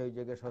নাকি আচ্ছা ওই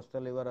জায়গায় সস্তা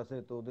লেবার আছে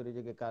তো ওদের এই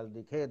জায়গায় কাজ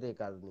দিই, খেয়ে দেয়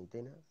কাজ নেই,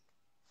 তাই না?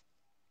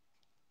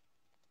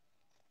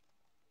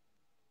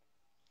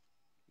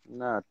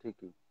 না,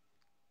 ঠিকই।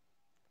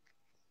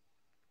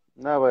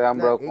 না ভাই, না,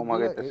 আমরাও কম এইগুলো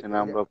আগাইতেছি না,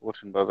 আমরা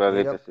কঠিন ভাবে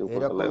আগাইতেছি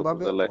এরকম উপজেলায়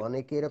ভাবে উপজেলায়।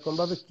 অনেকে এরকম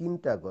ভাবে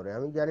চিন্তা করে,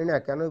 আমি জানি না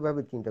কেন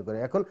এইভাবে চিন্তা করে।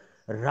 এখন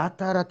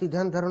রাতারাতি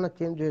ধ্যান ধারণা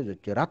চেঞ্জ হয়ে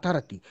যাচ্ছে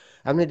রাতারাতি।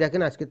 আপনি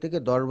দেখেন আজকে থেকে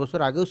 10 বছর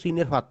আগেও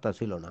চীনের পাত্তা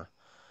ছিল না।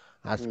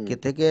 হুম। আজকে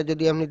থেকে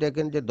যদি আপনি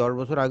দেখেন যে 10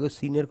 বছর আগেও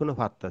চীনের কোনো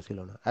পাত্তা ছিল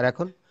না, আর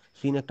এখন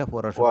চীন একটা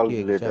পরাশক্তি ওয়ার্ল্ড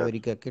হয়ে গেছে, লিডার।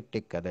 আমেরিকাকে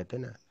টেক্কা দেয়, তাই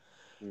না?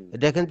 হুম।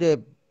 দেখেন যে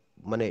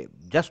মানে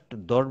জাস্ট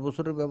 10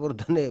 বছরের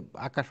ব্যবধানে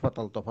আকাশ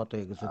পাতাল তফাৎ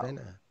হয়ে গেছে, তাই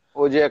না?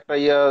 ওই যে একটা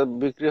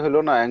বিক্রি হলো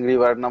না, অ্যাংরি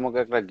বার্ড নামক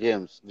একটা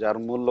গেমস, যার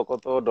মূল্য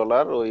কত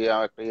ডলার, ওই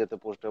একটা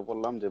পোস্টে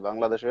পড়লাম যে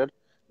বাংলাদেশের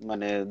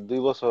মানে 2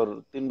 বছর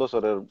 3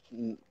 বছরের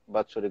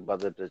বাৎসরিক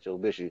বাজেটের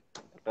চেয়েও বেশি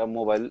একটা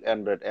মোবাইল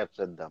অ্যান্ড্রয়েড অ্যাপস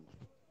এর দাম।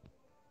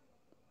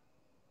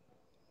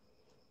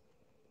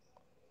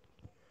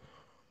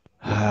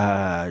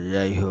 হ্যাঁ,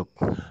 যাই হোক,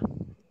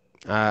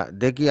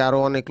 দেখি আরো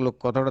অনেক লোক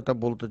কথা টথা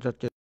বলতে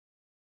চাচ্ছে।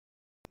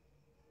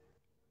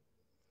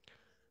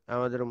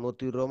 আমাদের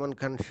মতিউর রহমান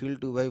খান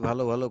শিল্টু ভাই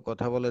ভালো ভালো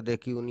কথা বলে,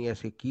 দেখি উনি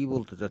আজকে কি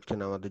বলতে চাচ্ছেন,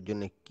 আমাদের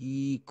জন্য কি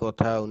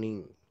কথা উনি।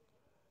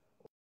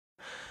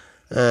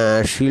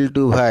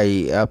 শিল্টু ভাই,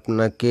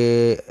 আপনাকে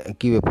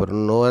কি ব্যাপার,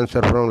 no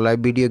answer from live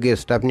video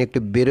guest, আপনি একটু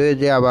বেরোয়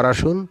যে আবার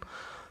আসুন,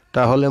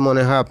 তাহলে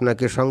মনে হয়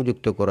আপনাকে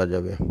সংযুক্ত করা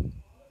যাবে।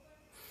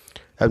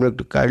 আপনি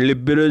একটু কাইন্ডলি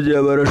বেরোয় যে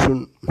আবার আসুন।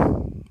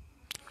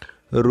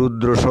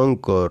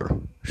 রুদ্রশঙ্কর,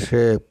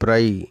 সে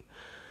প্রায়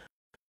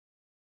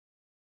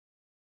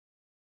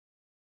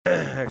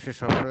সে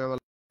সবসময় আমার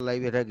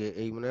লাইভে থাকে,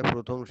 এই মনে হয়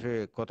প্রথম সে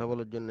কথা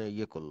বলার জন্য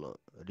ইয়ে করলো,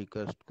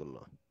 রিকোয়েস্ট করলো।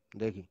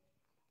 দেখি।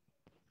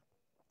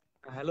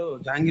 হ্যালো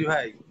জাহাঙ্গীর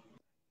ভাই।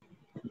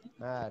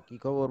 হ্যাঁ, কি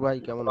খবর ভাই,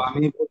 তো কেমন আছেন?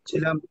 আমি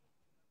বলছিলাম,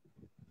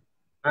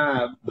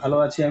 হ্যাঁ ভালো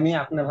আছি আমি,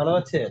 আপনি ভালো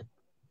আছে?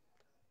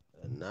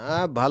 না,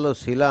 ভালো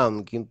ছিলাম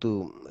কিন্তু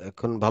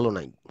এখন ভালো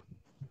নাই।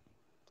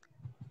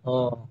 ও,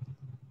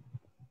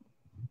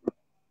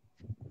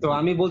 তো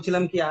আমি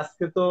বলছিলাম কি,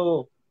 আজকে তো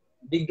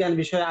বিজ্ঞান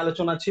বিষয়ে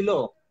আলোচনা ছিল,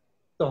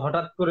 তো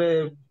হঠাৎ করে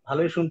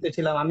ভালোই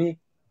শুনতেছিলাম আমি।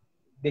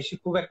 বেশি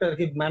খুব একটা আর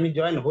কি আমি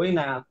জয়েন হই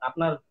না,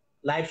 আপনার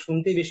লাইভ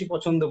শুনতেই বেশি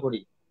পছন্দ করি।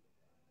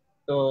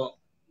 তো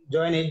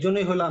জয়েন এর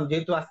জন্যই হলাম,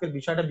 যেহেতু আজকের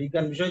বিষয়টা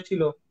বিজ্ঞান বিষয়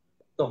ছিল,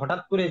 তো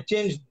হঠাৎ করে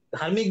চেঞ্জ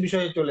ধার্মিক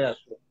বিষয়ে চলে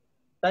আসলো,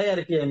 তাই আর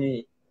কি আমি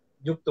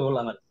যুক্ত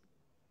হলাম আর কি।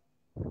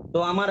 তো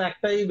আমার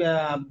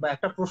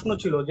একটা প্রশ্ন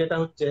ছিল, যেটা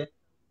হচ্ছে,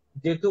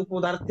 যেহেতু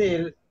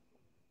পদার্থের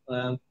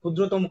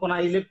ক্ষুদ্রতম কণা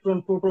ইলেকট্রন,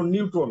 প্রোটন,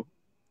 নিউট্রন,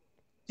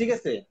 ঠিক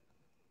আছে?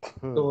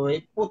 হুম। তো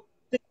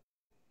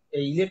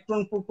এই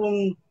ইলেকট্রন, প্রোটন,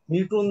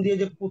 নিউট্রন দিয়ে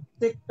যে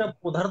প্রত্যেকটা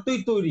পদার্থই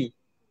তৈরি,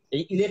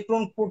 এই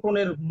ইলেকট্রন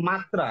প্রোটনের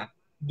মাত্রা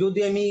যদি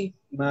আমি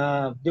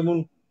যেমন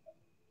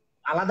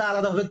আলাদা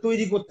আলাদা ভাবে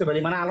তৈরি করতে পারি,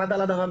 মানে আলাদা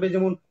আলাদা ভাবে,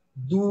 যেমন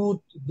দুধ,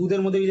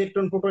 দুধের মধ্যে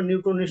ইলেকট্রন, প্রোটন,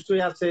 নিউট্রন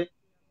নিশ্চয়ই আছে,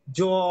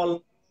 জল,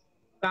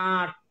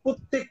 কাঠ,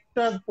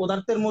 প্রত্যেকটা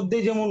পদার্থের মধ্যে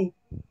যেমন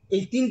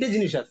এই তিনটে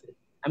জিনিস আছে,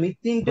 আমি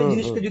তিনটে হুম হুম।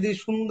 জিনিসকে যদি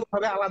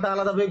সুন্দরভাবে আলাদা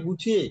আলাদা ভাবে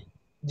গুছিয়ে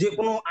যে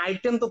কোনো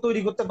আইটেম তো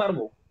তৈরি করতে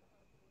পারবো।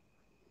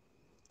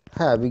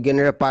 হ্যাঁ,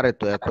 বিজ্ঞানীরা পারে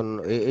তো এখন।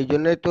 এই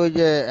জন্যই তো ওই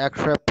যে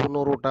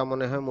 115টা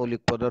মনে হয়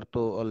মৌলিক পদার্থ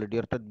অলরেডি,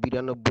 অর্থাৎ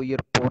 92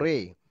 এর পরে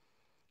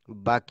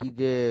বাকি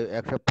যে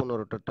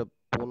 115টা, তো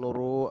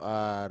 15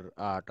 আর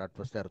 8, 8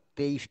 + 4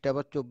 23টা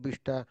বা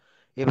 24টা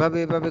এভাবে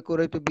এভাবে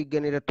করে তো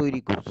বিজ্ঞানীরা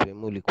তৈরি করছে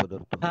মৌলিক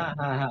পদার্থ। হ্যাঁ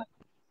হ্যাঁ হ্যাঁ,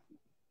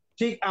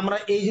 ঠিক আমরা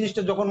এই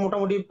জিনিসটা যখন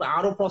মোটামুটি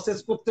আরো প্রসেস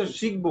করতে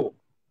শিখবো,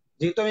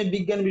 যেহেতু আমি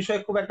বিজ্ঞান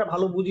বিষয়ে খুব একটা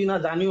ভালো বুঝি না,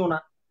 জানিও না,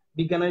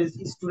 বিজ্ঞানের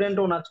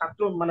স্টুডেন্টও না,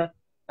 ছাত্র মানে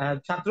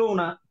ছাত্রও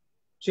না,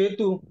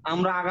 সেহেতু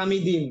আমরা আগামী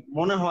দিন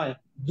মনে হয়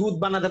দুধ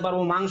বানাতে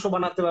পারবো, মাংস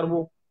বানাতে পারবো,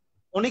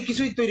 অনেক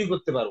কিছুই তৈরি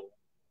করতে পারবো।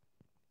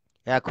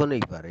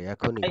 এখনই পারে,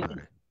 এখনই তাই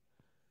পারে।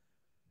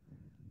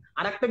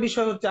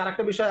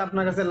 আরেকটা বিষয়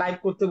আপনার কাছে লাইভ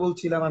করতে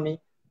বলছিলাম আমি,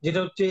 যেটা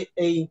হচ্ছে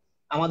এই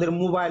আমাদের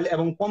মোবাইল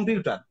এবং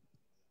কম্পিউটার,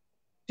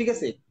 ঠিক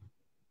আছে,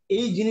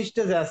 এই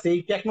জিনিসটা যে আছে,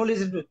 এই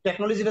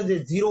টেকনোলজিটা যে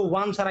জিরো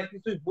ওয়ান ছাড়া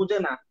কিছুই বোঝে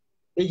না,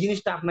 এই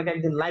জিনিসটা আপনাকে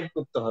একদিন লাইভ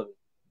করতে হবে।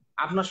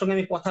 আপনার সঙ্গে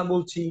আমি কথা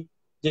বলছি,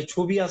 যে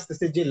ছবি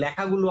আসতেছে, যে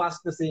লেখাগুলো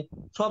আসতেছে,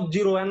 সব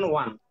জিরো অ্যান্ড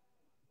ওয়ান,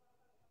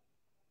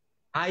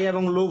 হাই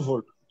এবং লো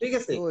ভোল্ট, ঠিক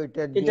আছে,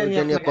 এটা নিয়ে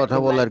ওইটা নিয়ে আপনাকে কথা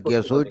একদিন লাইভ বলার কি করতে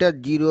আছে? হবে। ওইটা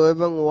 0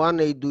 এবং 1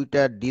 এই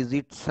দুইটা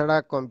ডিজিট ছাড়া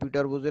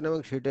কম্পিউটার বোঝে না,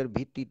 এবং সেটার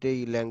ভিত্তিতে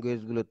এই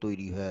ল্যাঙ্গুয়েজ গুলো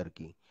তৈরি হয় আর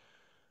কি।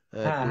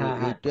 হ্যাঁ তো হ্যাঁ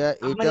হ্যাঁ, এইটা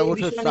এইটা আপনাকে এই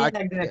অবশ্য বিষয়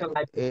নিয়ে একদিন একটা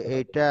লাইভ করতে হবে।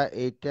 এইটা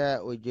এইটা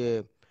ওই যে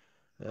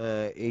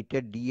এইটা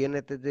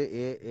ডিএনএ তে যে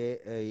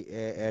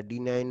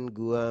অ্যাডিনাইন,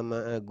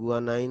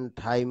 গুয়ানাইন,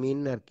 থাইমিন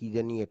আর কি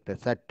জানি একটা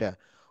চারটা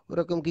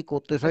ওরকম কি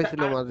করতে এটা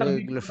চাইছিল, আরেকটা মাঝে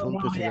বিট এগুলো মনে হয়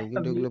শুনতেছিলাম, একটা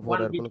কিন্তু বিট এগুলো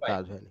পরে ওয়ান আর বিট কোনো হয়,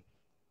 কাজ হয়নি।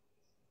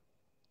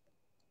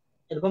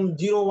 এরকম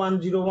জিরো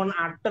ওয়ান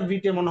আটটা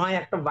বিটে মনে হয়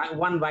একটা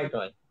ওয়ান বাইট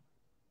হয়,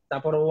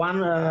 তারপর ওয়ান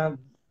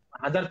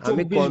হাজার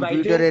আমি চব্বিশ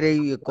বাইটে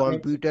মানে।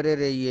 কম্পিউটারের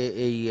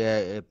এই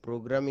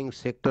প্রোগ্রামিং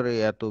সেক্টরে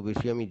এত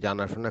বেশি আমি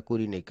জানাশোনা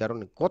করি নাই, কারণ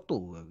কত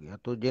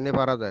এত জেনে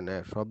পারা যায় না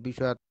সব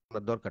বিষয়।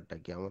 আপনার দরকারটা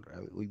কি?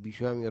 ওই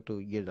বিষয়ে আমি অত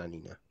জানি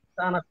না।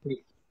 তা না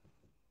ঠিক,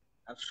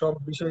 আর সব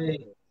বিষয়ে,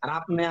 আর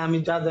আপনি আমি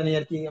যা জানি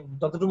আর কি,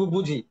 যতটুকু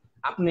বুঝি,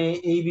 আপনি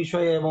এই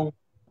বিষয়ে এবং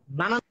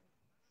নানান,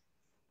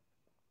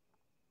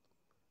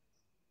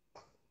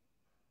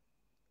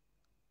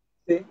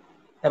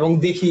 এবং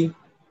দেখি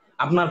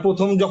আপনার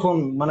প্রথম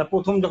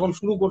যখন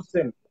শুরু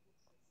করছেন,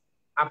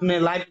 আপনি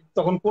লাইভ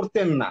তখন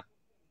করতেন না,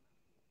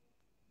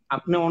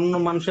 আপনি অন্য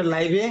মানুষের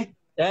লাইভে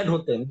অ্যাড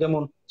হতেন,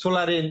 যেমন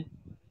সোলারিন,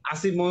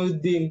 আসিফ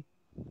মহিউদ্দিন,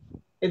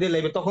 এদের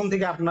লাইভে, তখন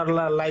থেকে আপনার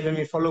লাইভ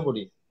আমি ফলো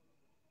করি।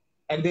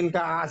 একদিন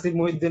আসিফ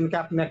মহিউদ্দিনকে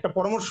আপনি একটা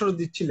পরামর্শ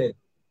দিচ্ছিলেন,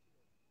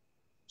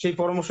 সেই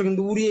পরামর্শ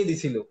কিন্তু উড়িয়ে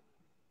দিছিল।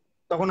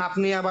 তখন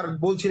আপনি আবার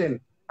বলছিলেন,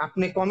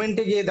 আপনি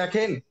কমেন্টে গিয়ে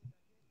দেখেন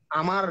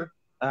আমার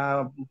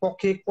আহ,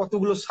 পক্ষে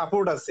কতগুলো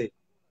সাপোর্ট আছে।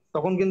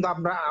 তখন কিন্তু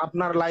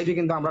আপনার লাইভে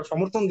কিন্তু আমরা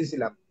সমর্থন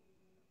দিছিলাম,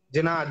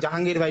 যে না,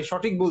 জাহাঙ্গীর ভাই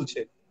সঠিক বলছে।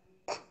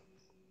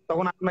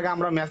 তখন আপনাকে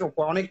আমরা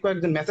অনেক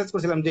কয়েকজন মেসেজ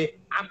করেছিলাম যে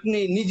আপনি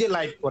নিজে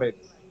লাইভ করেন।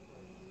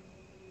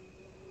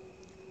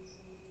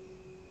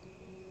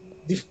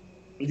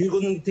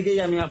 দীর্ঘদিন থেকেই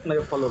আমি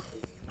আপনাকে ফলো করি,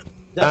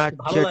 জাস্ট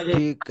ভালো আচ্ছা, লাগে।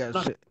 ঠিক আপনার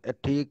আছে,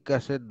 ঠিক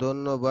আছে,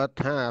 ধন্যবাদ।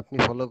 হ্যাঁ, আপনি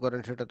ফলো করেন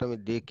সেটা তো আমি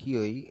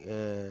দেখিওই।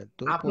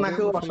 তো পরে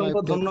আপনাকেও অবশ্য লাইভ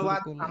অসংখ্য টাইভ শুরু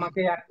ধন্যবাদ করলাম। আমাকে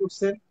অ্যাড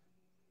করছেন,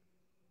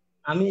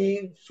 আমি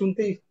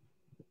শুনতেই,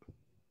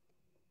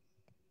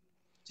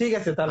 ঠিক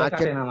আছে তাহলে আচ্ছা,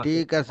 কাটেন, আমাকে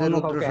ঠিক আছে, অন্য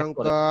কাউকে অ্যাড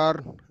করেন। রুদ্রশঙ্কর।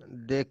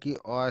 দেখি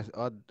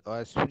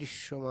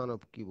অস্পৃশ্য মানব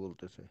কি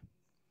বলতেছে।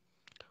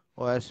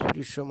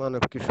 অস্পৃশ্য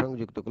মানবকে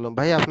সংযুক্ত করলাম।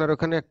 ভাই, আপনার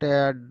ওখানে একটা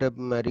অ্যাড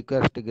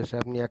রিকোয়েস্ট গেছে,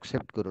 আপনি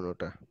অ্যাকসেপ্ট করুন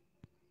ওটা।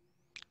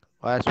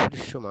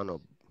 অস্পৃশ্য মানব।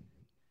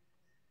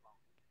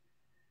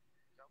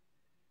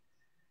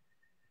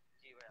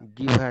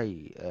 জি ভাই,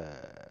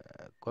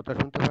 কথা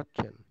শুনতে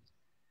পাচ্ছেন?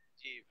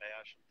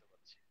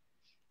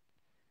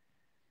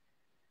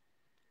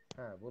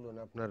 হ্যাঁ, বলুন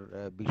আপনার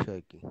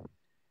বিষয় কি।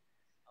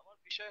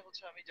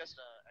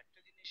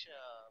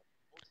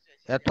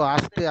 এত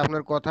আস্তে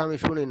আপনার কথা আমি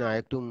শুনি না,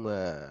 একটু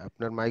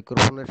আপনার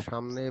মাইক্রোফোনের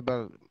সামনে বা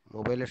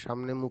মোবাইলের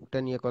সামনে মুখটা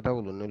নিয়ে কথা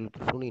বলুন, নইলে তো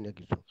শুনি না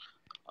কিছু।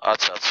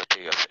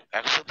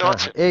 হ্যাঁ হ্যাঁ,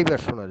 এইবার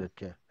শোনা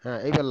যাচ্ছে। হ্যাঁ,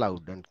 এইবার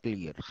লাউড অ্যান্ড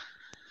ক্লিয়ার।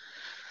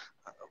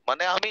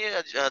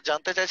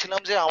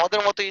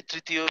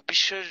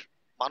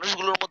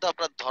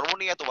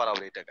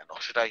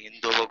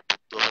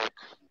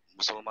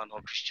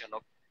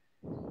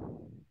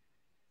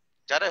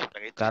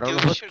 কারণ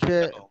হচ্ছে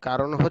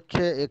কারণ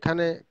হচ্ছে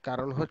এখানে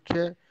কারণ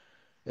হচ্ছে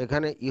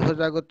এখানে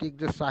ইহজাগতিক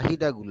যে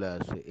চাহিদাগুলো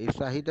আছে, এই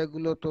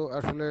চাহিদাগুলো তো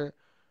আসলে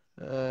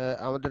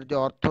আমাদের যে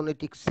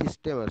অর্থনৈতিক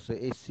সিস্টেম আছে,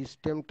 এই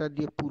সিস্টেমটা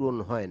দিয়ে পূরণ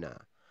হয় না।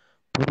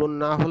 পূরণ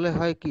না হলে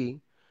হয় কি,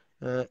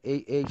 এই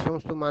এই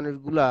সমস্ত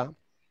মানুষগুলা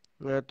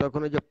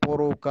তখন এই যে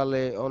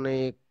পরকালে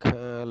অনেক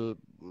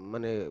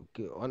মানে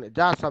অনেক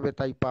যা চাবে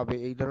তাই পাবে,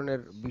 এই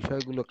ধরনের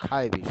বিষয়গুলো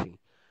খায় বেশি।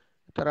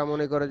 তারা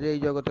মনে করে যে এই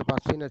জগতে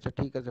পাচ্ছি না, আচ্ছা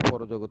ঠিক আছে,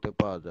 পরজগতে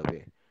পাওয়া যাবে।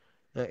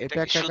 এটা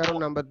একটা কারণ।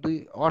 নাম্বার দুই,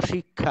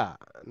 অশিক্ষা।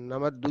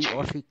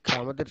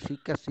 আমাদের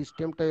শিক্ষা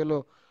সিস্টেমটা হলো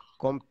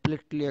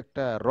কমপ্লিটলি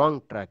একটা রং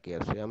ট্র্যাকে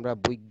আছে। আমরা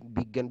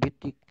বিজ্ঞান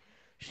ভিত্তিক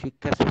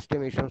শিক্ষা সিস্টেম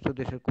এই সমস্ত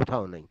দেশের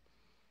কোথাও নাই।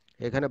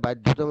 এখানে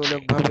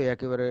বাধ্যতামূলকভাবে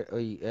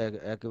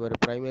একেবারে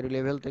প্রাইমারি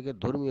লেভেল থেকে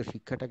ধর্মীয়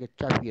শিক্ষাটাকে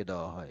চাপিয়ে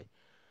দেওয়া হয়।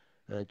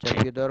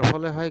 চাপিয়ে দেওয়ার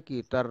ফলে হয় কি,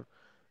 তার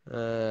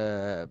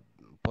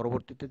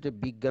পরবর্তীতে যে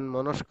বিজ্ঞান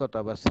মনস্কতা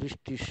বা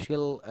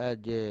সৃষ্টিশীল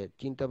যে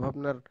চিন্তা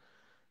ভাবনার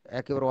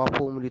একেবারে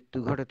অপমৃত্যু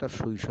ঘটে তার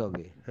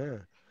শৈশবে। হ্যাঁ,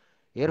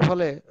 এর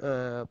ফলে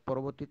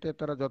পরবর্তীতে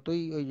তারা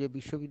যতই ওই যে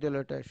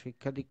বিশ্ববিদ্যালয়টা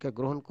শিক্ষা দীক্ষা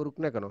গ্রহণ করুক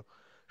না কেন,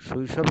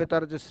 শৈশবে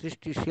তার যে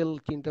সৃষ্টিশীল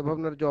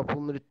চিন্তাভাবনার যে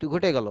অপমৃত্যু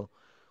ঘটে গেল,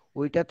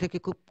 ওইটা থেকে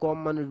খুব কম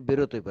মানুষ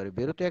বেরোতে পারে।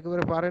 বেরোতে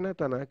একেবারে পারে না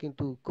তা না,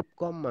 কিন্তু খুব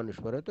কম মানুষ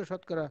পারে, হয়তো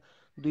শতকরা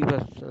 2 বা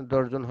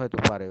 10 জন হয়তো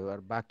পারে, আর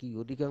বাকি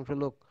অধিকাংশ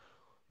লোক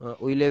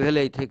ওই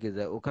লেভেলেই থেকে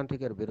যায়, ওখান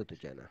থেকে আর বেরোতে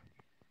চায় না।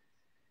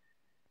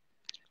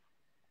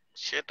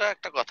 সেটা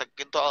একটা কথা,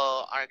 কিন্তু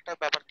আরেকটা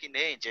ব্যাপার কি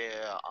নেই যে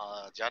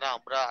যারা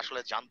আমরা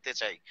আসলে জানতে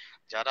চাই,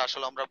 যারা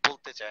আসলে আমরা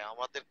বলতে চাই,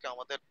 আমাদেরকে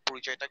আমাদের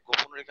পরিচয়টা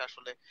গোপন রেখে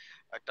আসলে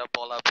একটা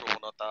বলা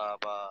প্রবণতা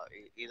বা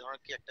এই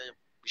ধরনের কি একটা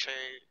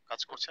বিষয়ে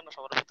কাজ করছে না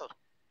সবার ভেতর?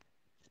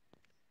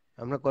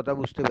 আমরা কথা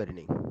বুঝতে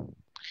পারিনি।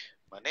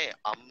 মানে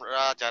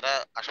আমরা যারা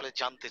আসলে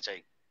জানতে চাই,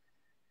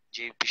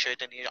 যে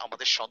বিষয়টা নিয়ে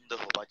আমাদের সন্দেহ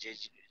বা যে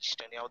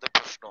জিনিসটা নিয়ে আমাদের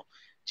প্রশ্ন,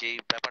 যে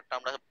ব্যাপারটা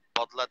আমরা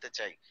বদলাতে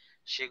চাই,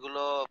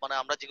 সেগুলো মানে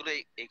আমরা যেগুলো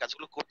এই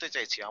কাজগুলো করতে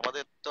চাইছি,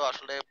 আমাদের তো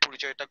আসলে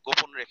পরিচয়টা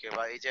গোপন রেখে,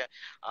 বা এই যে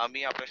আমি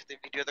আপনার সাথে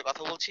ভিডিওতে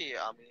কথা বলছি,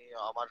 আমি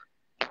আমার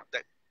মুখটা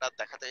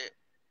দেখাতে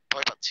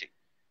ভয় পাচ্ছি,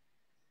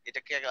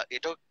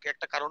 এটাও কি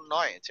একটা কারণ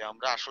নয় যে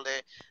আমরা আসলে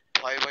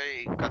ভয়ে ভয়ে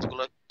এই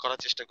কাজগুলো করার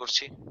চেষ্টা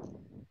করছি?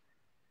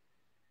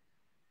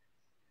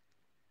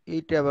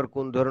 এইটা আবার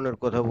কোন ধরনের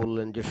কথা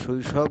বললেন, যে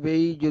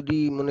শৈশবেই যদি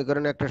মনে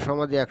করেন একটা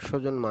সমাজে 100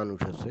 জন মানুষ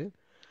আছে,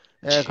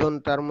 জি। এখন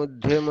তার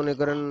মধ্যে মনে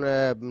করেন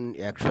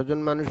 100 জন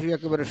মানুষই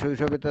একেবারে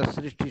শৈশবে তার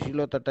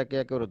সৃষ্টিশীলতাটাকে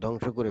একেবারে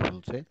ধ্বংস করে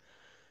ফেলছে।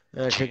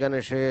 জি। সেখানে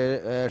সে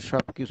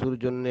সব কিছুর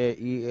জন্য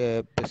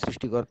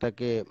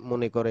সৃষ্টিকর্তাকে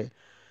মনে করে,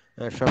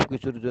 সব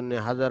কিছুর জন্য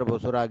 1000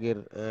 বছর আগের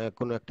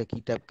কোনো একটা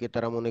কিতাবকে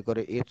তারা মনে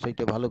করে এর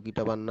চাইতে ভালো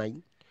কিতাব আর নাই।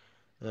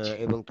 জি।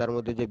 এবং তার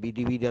মধ্যে যে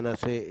বিধিবিধান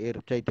আছে এর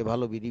চাইতে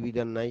ভালো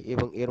বিধিবিধান নাই,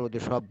 এবং এর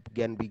মধ্যে সব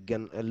জ্ঞান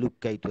বিজ্ঞান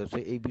লুক্কায়িত আছে।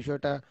 এই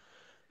বিষয়টা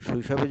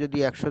শৈশবে যদি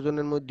 100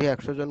 জনের মধ্যে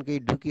 100 জনকেই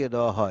ঢুকিয়ে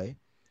দেওয়া হয়,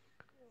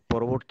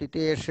 পরবর্তীতে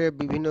এসে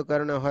বিভিন্ন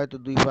কারণে হয়তো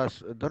 2-5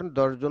 ধরেন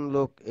 10 জন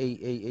লোক এই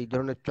এই এই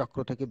ধরনের চক্র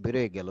থেকে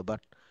বেরোয় গেল,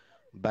 বাট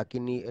বাকি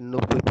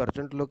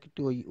 90% লোক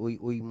কিন্তু ওই ওই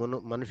ওই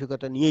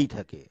মানসিকতা নিয়েই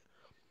থাকে।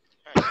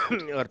 হ্যাঁ,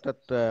 সেটা ঠিক। অর্থাৎ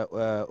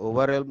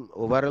ওভারঅল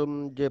ওভারঅল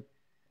যে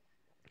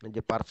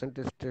যে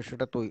পার্সেন্টেজটা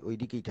সেটা তো ওই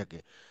দিকেই থাকে।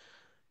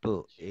 তো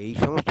এই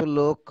সমস্ত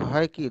লোক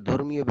হয় কি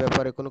ধর্মীয়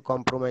ব্যাপারে কোনো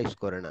কম্প্রোমাইজ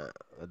করে না,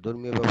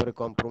 ধর্মীয় ব্যাপারে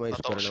কম্প্রোমাইজ তা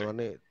তো করে না, অবশ্যই।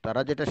 মানে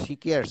তারা যেটা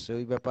শিখে আসছে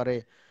ওই ব্যাপারে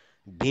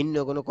ভিন্ন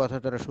কোনো কথা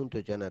তারা শুনতে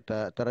চায় না,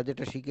 তারা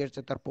যেটা শিখে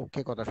আসছে তার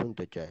পক্ষে কথা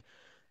শুনতে চায়।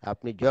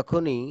 আপনি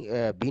যখনই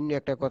ভিন্ন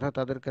একটা কথা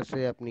তাদের কাছে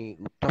আপনি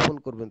উত্থাপন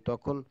করবেন,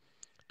 তখন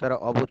তারা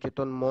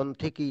অবচেতন মন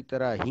থেকেই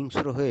তারা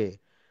হিংস্র হয়ে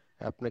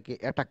আপনাকে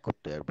অ্যাটাক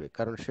করতে আসবে,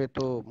 কারণ সে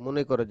তো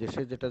মনে করে যে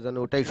সে যেটা জানে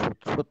ওটাই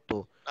সত্য,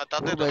 না,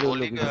 ওর তাদের বাইরে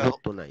অন্য হোলি, কিছু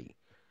সত্য নাই।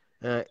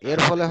 হ্যাঁ, এর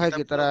তাদের ফলে হয়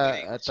কি কিতাবগুলো তারা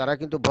মিলেই গেছে। তারা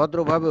কিন্তু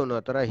ভদ্রভাবেও না,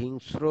 তারা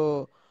হিংস্র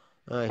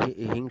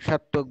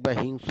হিংসাত্মক বা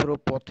হিংস্র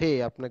পথে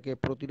আপনাকে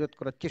প্রতিরোধ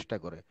করার চেষ্টা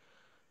করে।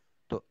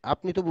 তো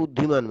আপনি তো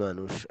বুদ্ধিমান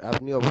মানুষ,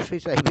 আপনি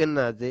অবশ্যই চাইবেন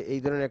না যে এই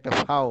ধরনের একটা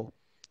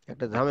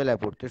একটা ঝামেলায়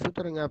পড়তে,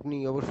 সুতরাং আপনি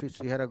অবশ্যই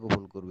চেহারা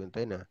গোপন করবেন,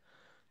 তাই না?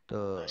 তো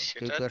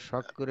কেউ সেটা তো আর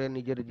শখ করে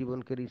নিজের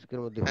জীবনকে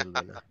রিস্কের মধ্যে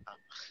ফেলবে না।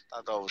 তা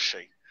তো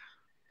অবশ্যই।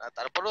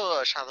 তারপরেও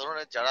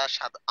সাধারণের যারা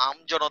আম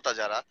জনতা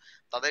যারা,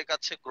 তাদের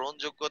কাছে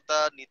গ্রহণযোগ্যতা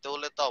নিতে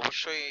হলে তো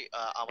অবশ্যই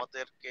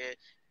আমাদেরকে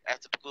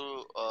এতটুকু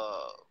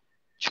আহ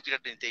ঝুঁকিটা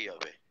নিতেই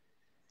হবে।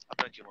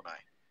 আপনার কি মনে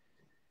হয়?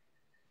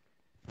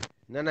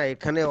 না না,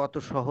 এখানে অত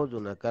সহজও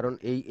না, কারণ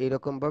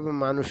এইরকম ভাবে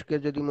মানুষকে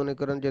যদি মনে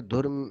করেন যে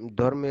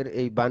ধর্মের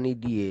এই বাণী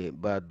দিয়ে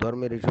বা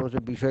ধর্মের এই সমস্ত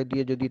বিষয়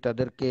দিয়ে যদি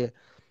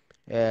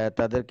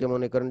তাদেরকে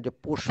মনে করেন যে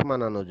পোষ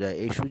মানানো যায়,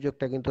 এই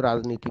সুযোগটা কিন্তু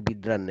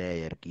রাজনীতিবিদরা নেয়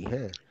আর কি।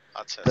 হ্যাঁ,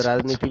 আচ্ছা, তো আচ্ছা,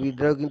 আচ্ছা।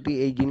 রাজনীতিবিদরাও কিন্তু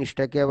এই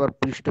জিনিসটাকে আবার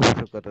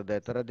পৃষ্ঠপোষকতা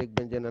দেয়, তারা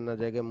দেখবেন যে নানা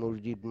জায়গায়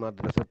মসজিদ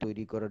মাদ্রাসা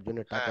তৈরি করার জন্য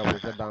হ্যাঁ, টাকা হ্যাঁ,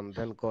 পয়সা হ্যাঁ, দান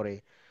ধ্যান করে,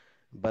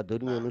 বা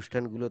ধর্মীয় হ্যাঁ,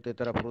 অনুষ্ঠানগুলোতে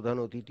তারা প্রধান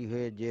অতিথি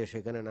হয়ে যে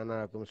সেখানে নানা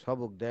রকম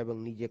সবক দেয় এবং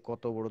নিজে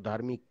কত বড়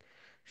ধার্মিক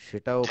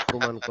সেটাও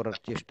প্রমাণ করার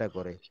চেষ্টা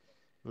করে।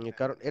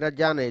 কারণ এরা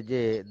জানে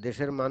যে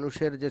দেশের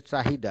মানুষের যে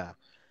চাহিদা,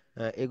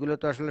 এগুলো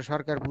তো আসলে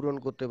সরকার পূরণ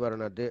করতে পারে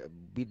না,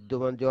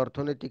 বিদ্যমান যে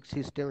অর্থনৈতিক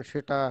সিস্টেম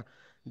সেটা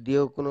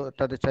দিয়েও কোনো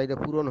তাদের চাহিদা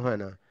পূরণ হয়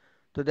না।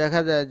 তো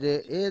দেখা যায় যে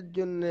এর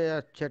জন্য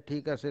আচ্ছা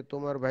ঠিক আছে,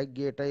 তোমার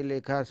ভাগ্যে এটাই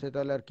লেখা আছে,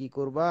 তাহলে আর কি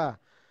করবা।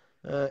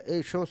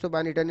 এই সমস্ত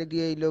বাণী টানি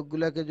দিয়ে এই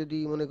লোকগুলাকে যদি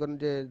মনে করেন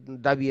যে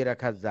দাবিয়ে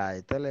রাখা যায়,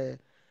 তাহলে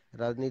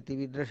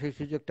রাজনীতিবিদরা সেই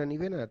সুযোগটা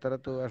নিবে না, তারা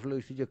তো আসলে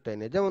ওই সুযোগটাই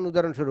নেই। যেমন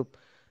উদাহরণস্বরূপ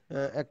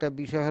একটা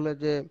বিষয় হলো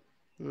যে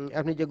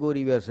আপনি যে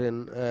গরিব আছেন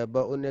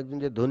বা অন্য একজন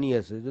যে ধনী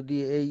আছে, যদি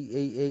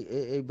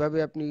এইভাবে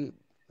আপনি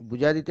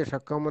বুঝা দিতে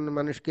সক্ষম হন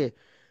মানুষকে,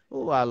 ও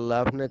আল্লাহ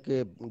আপনাকে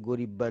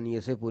গরিব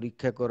বানিয়েছে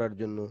পরীক্ষা করার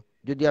জন্য,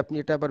 যদি আপনি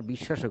এটা আবার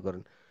বিশ্বাসও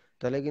করেন,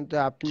 তাহলে কিন্তু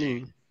জি, আপনি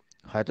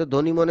হয়তো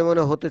ধনী মনে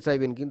মনে হতে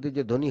চাইবেন, কিন্তু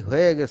যে ধনী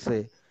হয়ে গেছে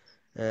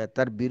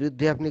তার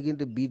বিরুদ্ধে আপনি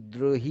কিন্তু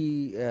বিদ্রোহী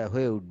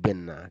হয়ে উঠবেন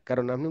না,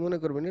 কারণ আপনি মনে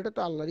করবেন এটা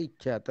তো আল্লাহর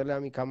ইচ্ছা, তাহলে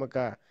আমি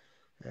খামাখা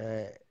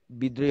আহ,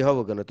 বিদ্রোহী হব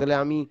কেন, তাহলে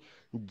আমি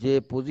যে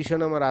পজিশন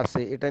আমার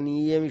আছে এটা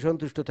নিয়েই আমি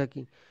সন্তুষ্ট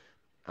থাকি।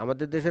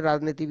 আমাদের দেশের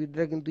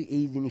রাজনীতিবিদরা কিন্তু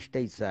এই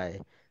জিনিসটাই চায়,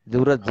 যে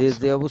ওরা যে আচ্ছা।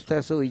 যে অবস্থায়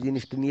আছে ওই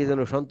জিনিসটা নিয়ে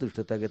যেন সন্তুষ্ট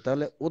থাকে,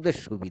 তাহলে ওদের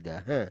সুবিধা।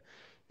 হ্যাঁ,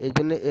 এই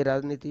জন্য এই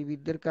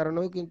রাজনীতিবিদদের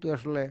কারণেও কিন্তু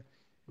আসলে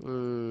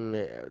উম,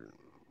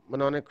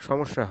 মানে অনেক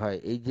সমস্যা হয়।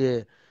 এই যে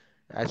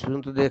আজ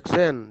পর্যন্ত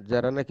দেখছেন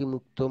যারা নাকি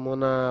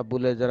মুক্তমনা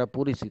বলে যারা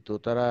পরিচিত,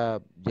 তারা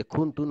যে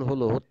খুন টুন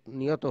হলো,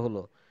 নিহত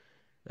হলো,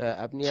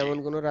 আপনি জি। এমন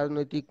কোন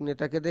রাজনৈতিক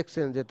নেতাকে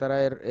দেখছেন যে তারা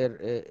এর এর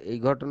এই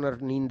ঘটনার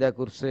নিন্দা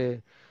করছে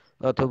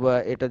অথবা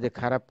এটা যে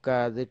খারাপ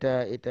কাজ, এটা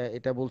এটা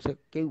এটা বলছে?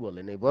 কেউ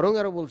বলে নাই, বরং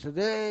আরো বলছে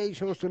যে এই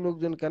সমস্ত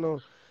লোকজন কেন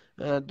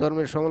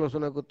ধর্মের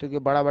সমালোচনা করতে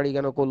গিয়ে বাড়াবাড়ি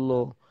কেন করলো।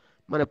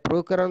 মানে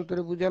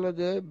প্রকারান্তরে বুঝালো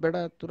যে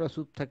বেটা তোরা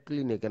চুপ থাকলি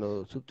না কেন,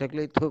 চুপ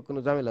থাকলেই তো কোনো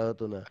ঝামেলা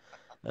হতো না।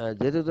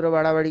 যেহেতু তোরা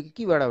বাড়াবাড়ি,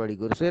 কি বাড়াবাড়ি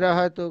করছে, এরা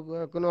হয়তো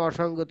কোনো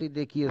অসঙ্গতি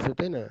দেখিয়েছে,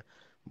 তাই না?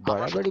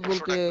 আমরা শুধু বাড়াবাড়ি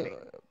বলতে, প্রশ্নটা করি,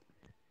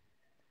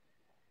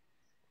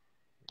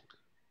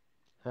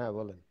 হ্যাঁ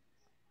বলেন।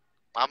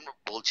 আমরা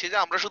বলছি যে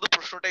আমরা শুধু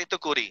প্রশ্নটাই তো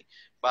করি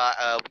বা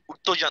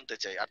উত্তর জানতে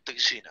চাই, আর তো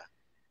কিছুই না।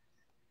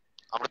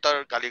 আমরা তো আর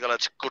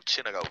গালিগালাজ করছি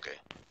না কাউকে।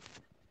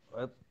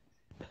 আহ,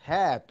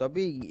 হ্যাঁ,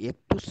 তবে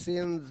একটু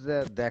চেঞ্জ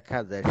দেখা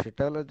যায়,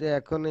 সেটা হলো যে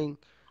এখন এই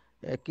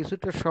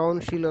কিছুটা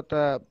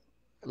সহনশীলতা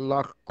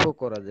লক্ষ্য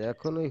করা যায়।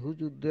 এখন ওই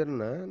হুজুরদের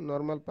না,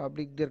 নর্মাল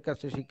পাবলিকদের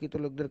কাছে, শিক্ষিত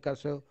লোকদের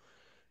কাছেও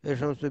এই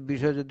সমস্ত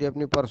বিষয় যদি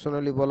আপনি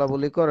পার্সোনালি বলা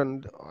বলি করেন,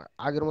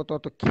 আগের মতো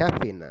অত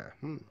খ্যাপে না।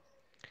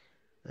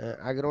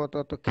 আগের মতো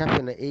অত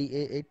খ্যাপে না।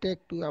 এইটা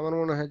একটু আমার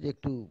মনে হয় যে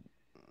একটু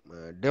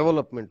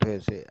ডেভেলপমেন্ট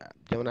হয়েছে।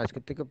 যেমন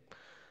আজকের থেকে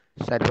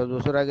 4-5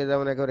 বছর আগে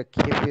যেমন একেবারে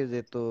খেপে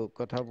যেত,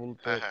 কথা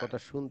বলতে, হ্যাঁ, হ্যাঁ। কথা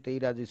শুনতেই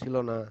রাজি ছিল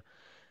না,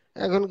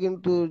 এখন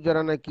কিন্তু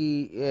যারা নাকি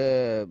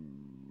আহ,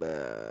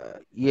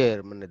 ইয়ের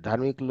মানে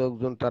ধার্মিক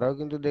লোকজন, তারাও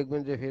কিন্তু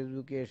দেখবেন যে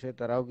ফেসবুকে এসে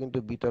তারাও কিন্তু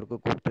বিতর্ক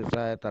করতে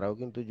চায়, তারাও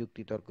কিন্তু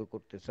যুক্তিতর্ক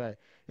করতে চায়।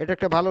 এটা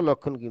একটা ভালো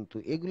লক্ষণ, কিন্তু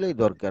এগুলোই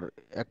দরকার।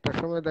 একটা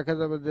সময় দেখা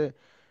যাবে যে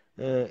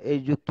এই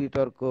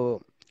যুক্তিতর্ক,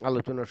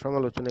 আলোচনা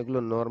সমালোচনা এগুলো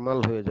নর্মাল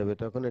হয়ে যাবে,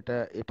 তখন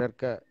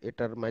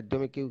এটার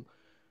মাধ্যমে কেউ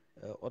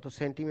অত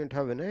সেন্টিমেন্ট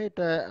হবে না।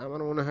 এটা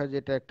আমার মনে হয় যে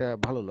এটা একটা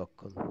ভালো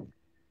লক্ষণ।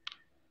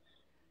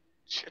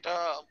 সেটা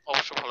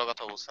অবশ্য ভালো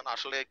কথা বলছেন।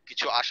 আসলে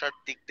কিছু আশার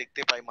দিক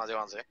দেখতে পাই মাঝে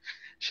মাঝে,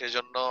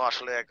 সেজন্য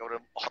আসলে একেবারে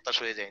হতাশ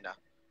হয়ে যাই না।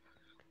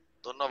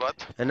 ধন্যবাদ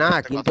না, আপনার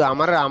সাথে কিন্তু কথা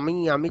বলে। আমি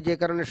আমি যে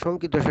কারণে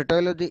শঙ্কিত সেটা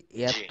হলো যে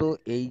জি। এত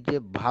এই যে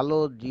ভালো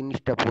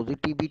জিনিসটা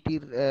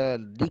পজিটিভিটির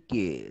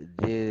দিকে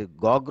যে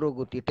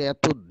অগ্রগতি, এটা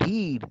এত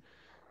ধীর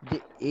যে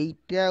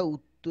এইটা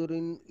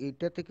উত্তরীণ,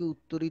 এইটা থেকে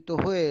উত্তরিত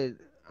হয়ে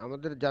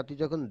আমাদের জাতি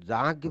যখন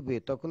জাগবে,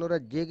 তখন ওরা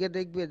জেগে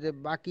দেখবে যে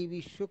বাকি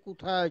বিশ্ব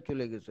কোথায়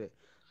চলে গেছে,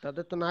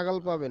 তাদের তো নাগাল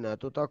পাবে না,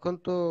 তো তখন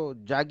তো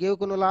জাগেও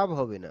কোনো লাভ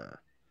হবে না।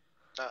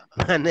 না,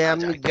 মানে না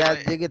আপনি যাইতে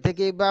ভাই। জেগে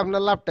থেকে বা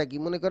আপনার লাভটা কি?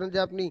 মনে করেন যে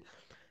আপনি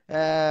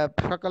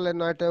সকালে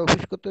 9টায়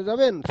অফিস করতে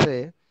যাবেন, সে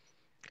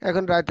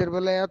এখন রাতের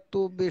বেলায় এত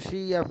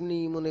বেশি আপনি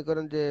মনে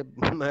করেন যে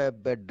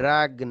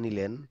ড্রাগ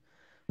নিলেন,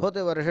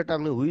 হতে পারে সেটা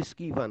আপনি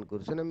হুইস্কি পান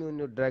করছেন, আমি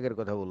অন্য ড্রাগের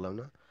কথা বললাম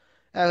না।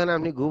 এখন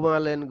আপনি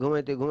ঘুমালেন,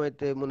 ঘুমাইতে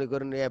ঘুমাইতে মনে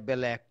করেন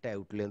বেলা 1টায়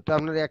উঠলেন, তো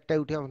আপনার 1টায়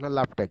উঠে আপনার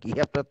লাভটা কি?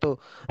 আপনার তো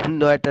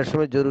 9টার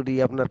সময় জরুরি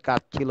আপনার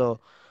কাজ ছিল,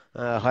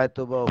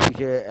 হয়তো বা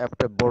অফিসে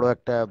একটা বড়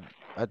একটা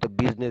হয়তো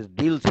বিজনেস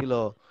ডিল ছিল,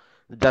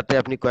 যাতে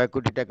আপনি কয়েক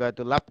কোটি টাকা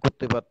হয়তো লাভ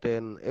করতে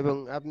পারতেন, এবং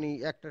আপনি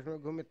 1টার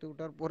সময় ঘুমাইতে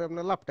ওঠার পরে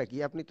আপনার লাভটা কি?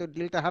 আপনি তো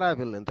ডিলটা হারায়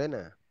ফেললেন, তাই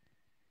না?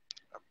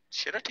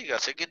 সেটা ঠিক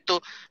আছে, কিন্তু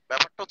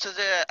ব্যাপারটা হচ্ছে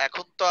যে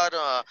এখন তো আর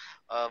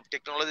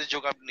টেকনোলজির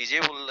যুগ। আপনি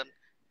নিজেই বললেন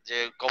যে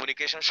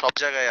কমিউনিকেশন সব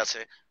জায়গায়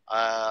আছে।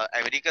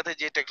 আমেরিকাতে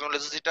যে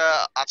টেকনোলজিটা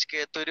আজকে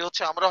তৈরি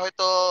হচ্ছে, আমরা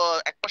হয়তো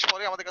 1 মাস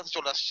পরে আমাদের কাছে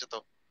চলে আসছে। তো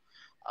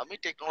আমি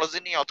টেকনোলজি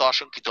নিয়ে অত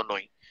আশঙ্কিত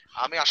নই।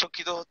 আমি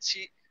আশঙ্কিত হচ্ছি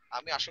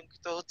আমি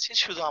আশঙ্কিত হচ্ছি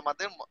শুধু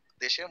আমাদের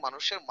দেশের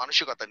মানুষের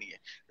মানসিকতা নিয়ে,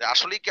 যে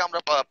আসলেই কি আমরা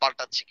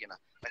পাল্টাচ্ছি কিনা,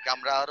 নাকি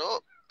আমরা আরো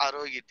আরো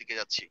এর দিকে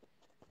যাচ্ছি।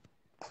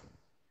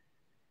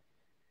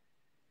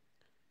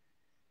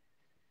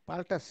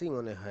 পাল্টাচ্ছি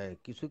মনে হয়,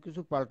 কিছু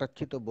কিছু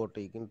পাল্টাচ্ছি তো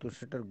বটেই, কিন্তু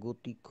সেটার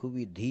গতি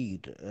খুবই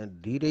ধীর।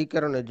 ধীর এই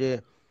কারণে যে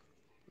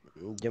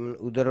যেমন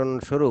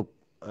উদাহরণস্বরূপ,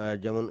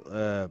 যেমন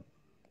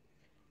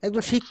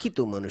একজন শিক্ষিত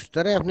মানুষ,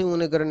 তারা আপনি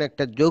মনে করেন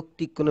একটা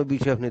যৌক্তিক কোনো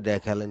বিষয় আপনি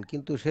দেখালেন,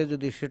 কিন্তু সে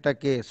যদি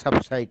সেটাকে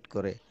সাবসাইড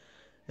করে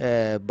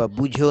বা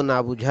বুঝেও না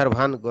বুঝার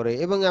ভান করে,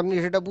 এবং আপনি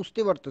সেটা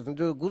বুঝতে পারতেছেন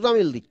যে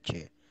গুজামিল দিচ্ছে,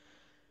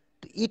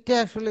 তো এটা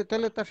আসলে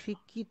তাহলে তার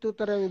শিক্ষিত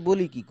তারা আমি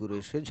বলি কি করে?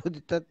 সে যদি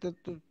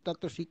তার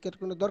তো শিক্ষার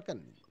কোনো দরকার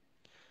নেই।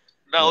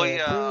 না ওই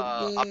তো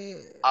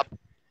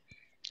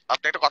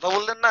আপনি একটা কথা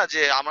বললেন না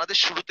যে আমাদের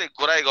শুরুতে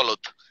গোড়ায়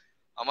গলদ।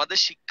 আমাদের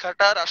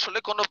শিক্ষাটার আসলে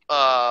কোনো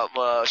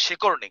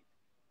শেকড় নেই।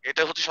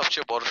 এটা হচ্ছে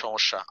সবচেয়ে বড়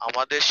সমস্যা।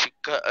 আমাদের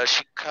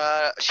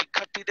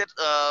শিক্ষার্থীদের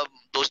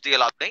দোষ দিয়ে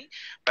লাভ নেই।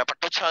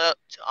 ব্যাপারটা হচ্ছে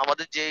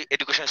আমাদের যে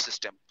এডুকেশন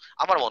সিস্টেম,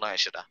 আমার মনে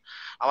হয় সেটা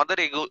আমাদের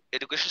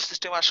এডুকেশন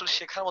সিস্টেম আসলে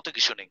শেখার মতো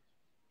কিছু নেই।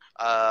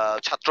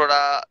 ছাত্ররা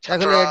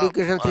এখন ছাত্ররা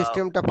এডুকেশন আহ,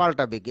 সিস্টেমটা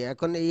পাল্টাবে কি?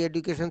 এখন এই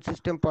এডুকেশন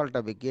সিস্টেম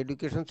পাল্টাবে কি?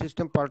 এডুকেশন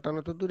সিস্টেম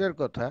পাল্টানো তো দূরের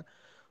কথা,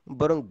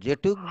 বরং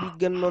যেটুক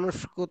বিজ্ঞান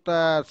মনস্কতা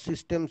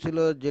সিস্টেম ছিল,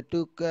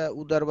 যেটুক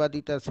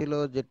উদারবাদিতা ছিল,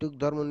 যেটুক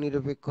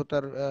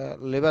ধর্মনিরপেক্ষতার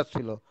লেবাস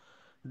ছিল,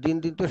 দিন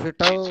দিন তো জি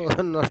সেটাও জি।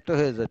 নষ্ট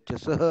হয়ে যাচ্ছে।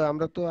 সো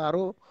আমরা তো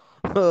আরো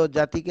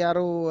জাতিকে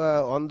আরো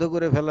অন্ধ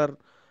করে ফেলার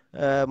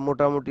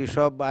মোটামুটি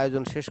সব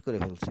আয়োজন শেষ করে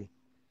ফেলছি।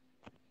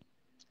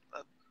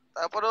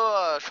 তারপরেও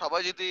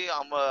সবাই যদি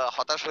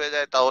হতাশ হয়ে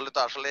যায় তাহলে তো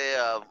আসলে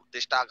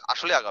দেশটা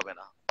আসলে আগাবে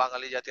না,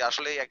 বাঙালি জাতি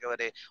আসলেই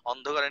একেবারে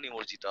অন্ধকারে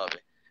নিমজ্জিত হবে।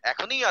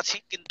 এখনই আছি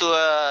কিন্তু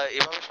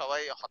এভাবে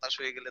সবাই হতাশ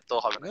হয়ে গেলে তো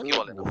হবে না, না কি না,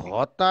 বলেন আপনি?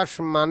 হতাশ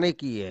মানে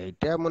কি,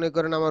 এটা মনে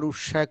করেন আমার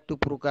উৎসাহ একটু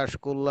প্রকাশ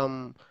করলাম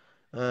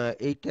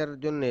এইটার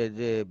জন্যে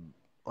যে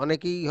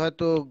অনেকেই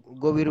হয়তো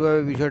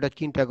গভীরভাবে বিষয়টা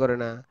চিন্তা করে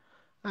না।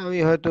 আমি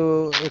হয়তো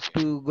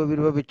একটু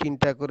গভীরভাবে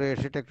চিন্তা করে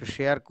সেটা একটু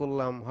শেয়ার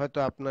করলাম, হয়তো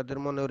আপনাদের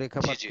মনেও জি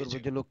রেখাপাত জি করবে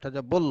জি। যে লোকটা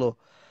যা বললো,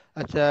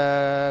 আচ্ছা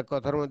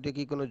কথার মধ্যে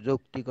কি কোনো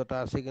যৌক্তিকতা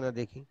আছে কিনা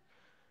দেখি।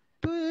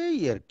 তো এই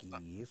আর কি,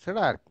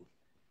 এছাড়া আর কি।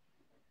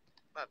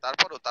 না,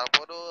 তারপরও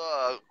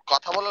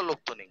কথা বলার লোক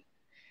তো নেই।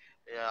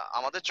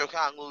 আমাদের চোখে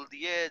আঙ্গুল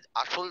দিয়ে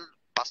আসল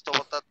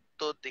বাস্তবতা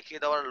তো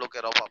দেখিয়ে দেওয়ার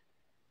লোকের অভাব,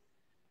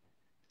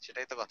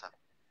 সেটাই তো কথা।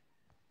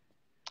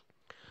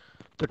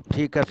 তো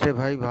ঠিক আছে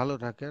ভাই, ভালো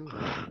থাকেন।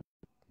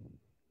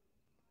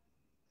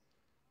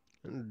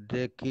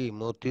 দেখি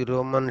মতিউর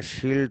রহমান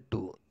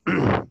শিল্টু,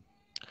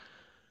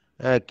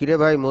 কিরে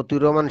ভাই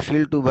মতিউর রহমান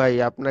শিল্টু ভাই,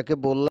 আপনাকে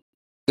বললাম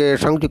যে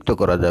সংযুক্ত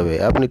করা যাবে,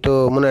 আপনি তো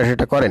মনে হয়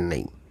সেটা করেন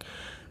নাই।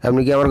 আপনি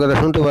কি আমার কথা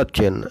শুনতে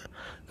পাচ্ছেন?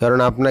 কারণ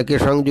আপনাকে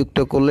সংযুক্ত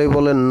করলেই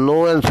বলেন no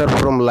answer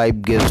from live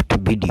guest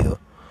video.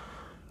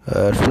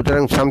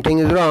 সুতরাং সামথিং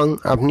ইজ রং,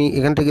 আপনি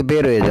এখান থেকে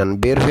বের হয়ে যান,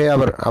 বের হয়ে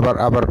আবার আবার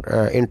আবার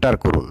এন্টার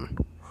করুন।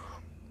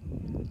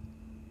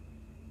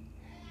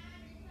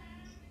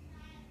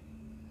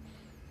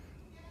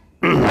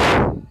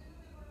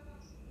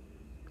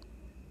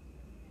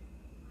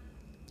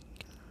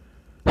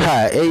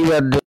 হ্যাঁ,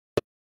 এইবার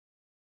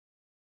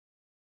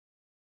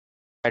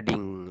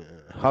অ্যাডিং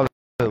হবে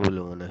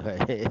বলে মনে হয়।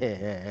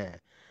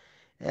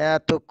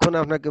 এতক্ষণ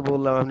আপনাকে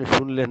বললাম, আপনি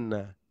শুনলেন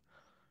না।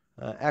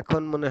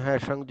 এখন মনে হয়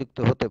সংযুক্ত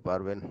হতে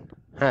পারবেন।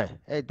 হ্যাঁ,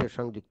 এই তো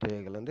সংযুক্ত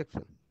হয়ে গেলেন,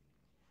 দেখছেন?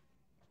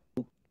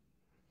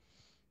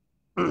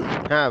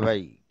 হ্যাঁ ভাই,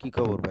 কি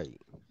খবর ভাই?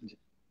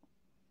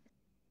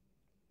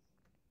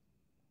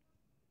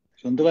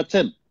 শুনতে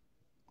পাচ্ছেন?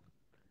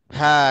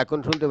 হ্যাঁ, এখন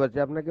শুনতে পাচ্ছি।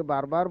 আপনাকে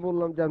বারবার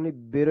বললাম যে আপনি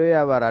বেরোয়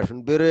আবার আসুন,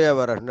 বেরোয়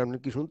আবার আসুন, আপনি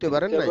কি শুনতে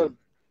পারেন নাই?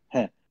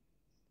 হ্যাঁ,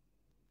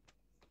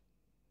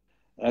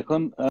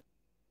 এখন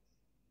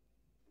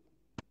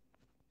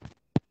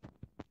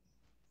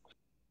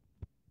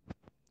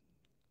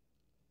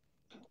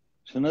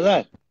শোনা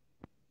যায়?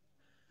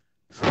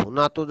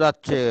 শোনা তো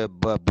যাচ্ছে,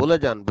 বলে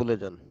যান বলে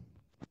যান।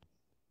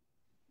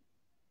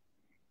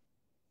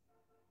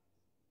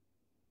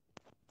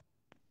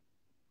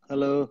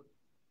 হ্যালো।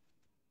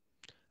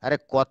 আরে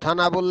কথা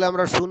না বললে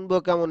আমরা শুনবো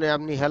কেমনে?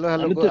 আপনি হ্যালো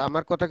হ্যালো, আমি তো,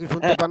 আমার কথা কি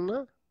শুনতে হ্যাঁ পান না?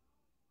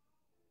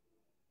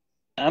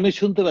 আমি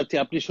শুনতে পাচ্ছি,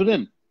 আপনি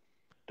শুনেন।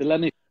 তাহলে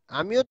আমি,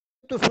 আমিও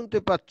তো শুনতে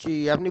পাচ্ছি,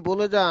 আপনি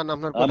বলে যান,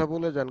 আপনার কথা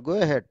বলে যান, গো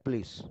হেড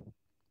প্লিজ।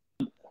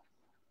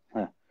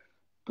 হ্যাঁ,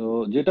 তো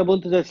যেটা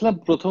বলতে চাইছিলাম,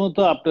 প্রথমত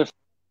আপনার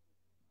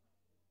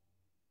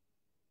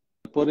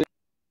পরে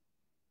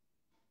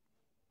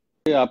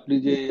আপনি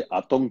যে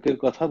আতঙ্কের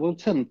কথা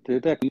বলছেন, তো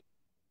এটা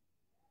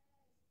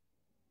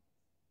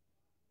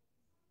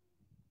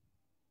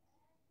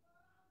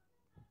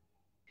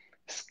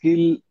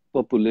স্কিল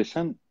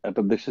পপুলেশন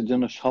একটা দেশের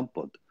জন্য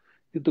সম্পদ,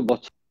 কিন্তু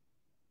বছর,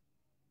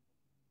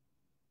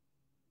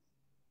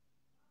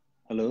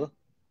 হ্যালো,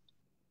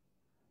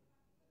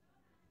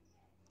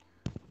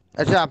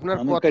 আচ্ছা, আপনার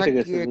আমি কথা কেটে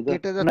গেছে বোধহয়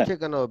কেটে না? যাচ্ছে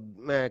কেন?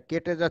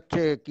 কেটে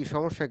যাচ্ছে, কি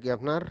সমস্যা কি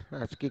আপনার?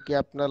 আজকে কি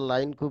আপনার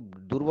লাইন খুব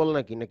দুর্বল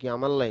নাকি, নাকি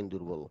আমার লাইন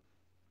দুর্বল?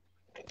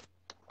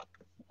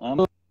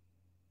 আমার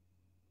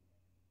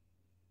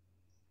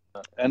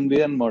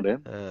এনবিএন মডেল।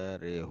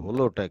 আরে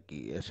হলোটা কি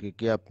আজকে,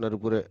 কি আপনার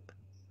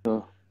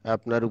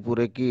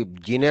উপরে কি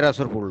জিনের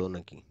আসর পড়লো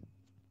নাকি?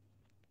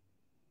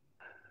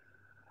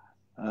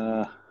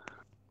 আহ,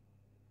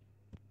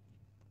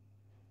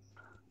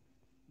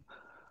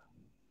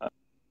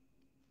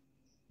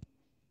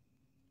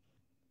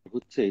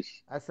 হচ্ছে,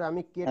 আচ্ছা,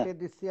 আমি হ্যাঁ, কেটে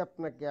দিচ্ছি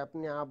আপনাকে,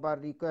 আপনি আবার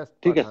রিকোয়েস্ট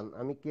ঠিক আছে, পাঠান।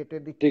 আমি কেটে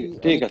ঠিক দিচ্ছি,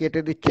 ঠিক আমি আছে,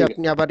 কেটে দিচ্ছি, ঠিক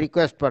আপনি আছে। আবার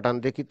রিকোয়েস্ট পাঠান,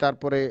 দেখি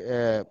তারপরে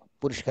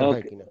পরিষ্কার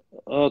হয় ওকে, কিনা।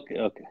 ওকে,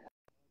 ওকে।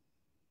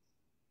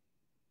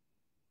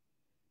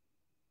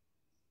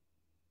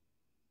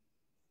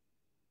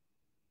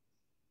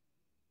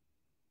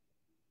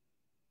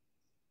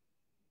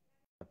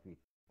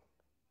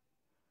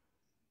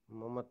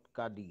 Mohammad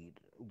Kadir,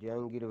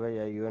 Jahangir bhai,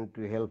 I want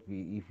to help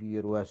you. If you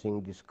are watching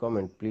this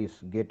comment, please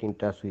get in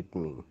touch with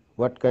me.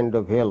 What kind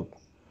of help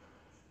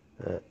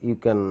you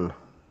can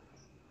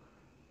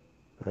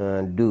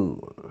do?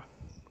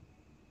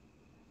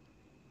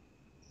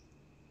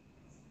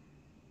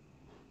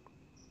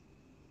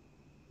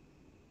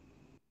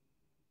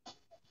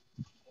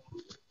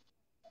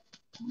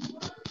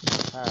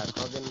 হ্যাঁ,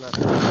 খগেন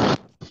নাসির ভাই।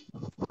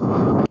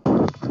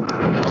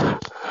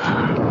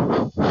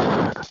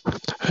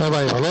 হ্যাঁ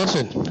ভাই, ভালো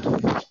আছেন?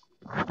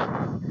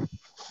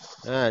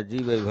 হ্যাঁ জি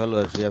ভাই, ভালো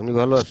আছি, আপনি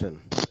ভালো আছেন?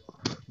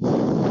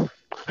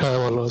 হ্যাঁ,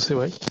 ভালো আছি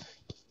ভাই।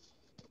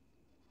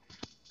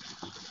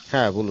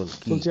 হ্যাঁ বলুন,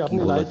 কি বলছি কি আপনি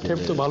লাইভ বলার টাইপ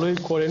জন্য? তো ভালোই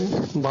করেন,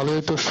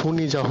 ভালোই তো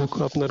শুনি, যা হোক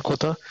আপনার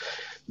কথা।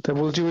 তা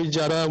বলছি ওই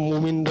যারা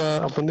মুমিনরা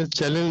আপনাদের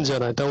চ্যালেঞ্জ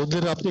জানায়, তা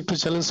ওদের আপনি একটু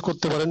চ্যালেঞ্জ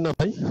করতে পারেন না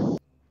ভাই?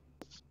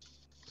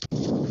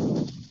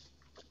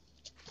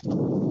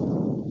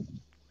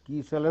 কি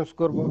চ্যালেঞ্জ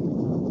করব?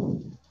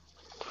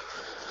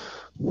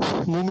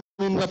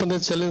 মুমিনরা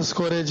আপনাদের চ্যালেঞ্জ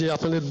করে যে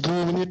আপনাদের 2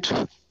 মিনিট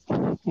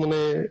মানে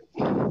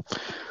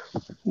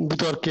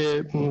বিতর্কে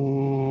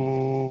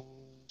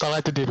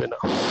দাঁড়াইতে দিবে না।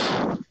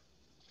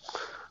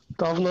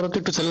 তো আপনারা তো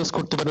একটু চ্যালেঞ্জ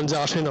করতে পারেন যে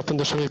আসেন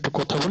আপনাদের সঙ্গে একটু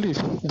কথা বলি,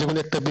 যেকোনো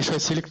একটা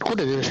বিষয় সিলেক্ট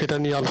করে সেটা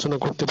নিয়ে আলোচনা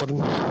করতে পারেন।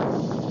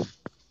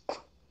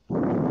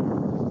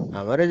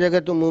 আমার এই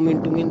জায়গায় তো মুমিন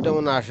টুমিন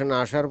তেমন আসে না,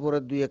 আসার পরে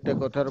দুই একটা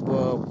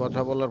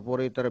কথা বলার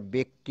পরেই তারা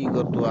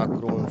ব্যক্তিগত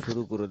আক্রমণ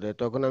শুরু করে দেয়,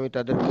 তখন আমি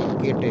তাদেরকে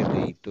কেটে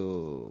দেই। তো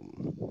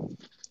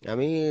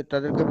আমি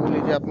তাদেরকে বলি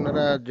যে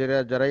আপনারা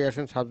যারাই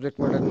আসেন সাবজেক্ট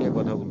ম্যাটার নিয়ে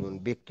কথা বলবেন,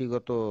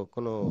 ব্যক্তিগত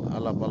কোনো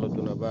আলাপ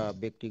আলোচনা বা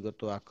ব্যক্তিগত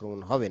আক্রমণ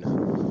হবে না।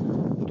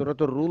 কিন্তু ওরা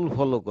তো রুল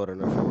ফলো করে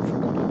না,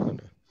 সমস্যাটা তো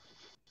ওখানে।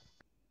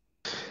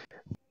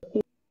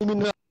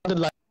 মুমিনরা আমাদের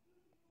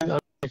লাইভে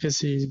আমি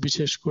দেখেছি,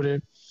 বিশেষ করে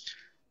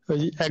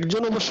ওই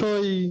একজন অবশ্য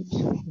ওই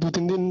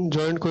 2-3 দিন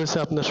জয়েন করেছে,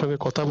 আপনার সঙ্গে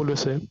কথা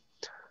বলেছে।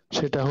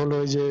 সেটা হলো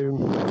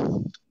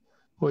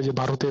ওই যে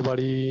ভারতে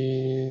বাড়ি,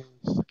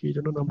 কি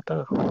যেন নামটা,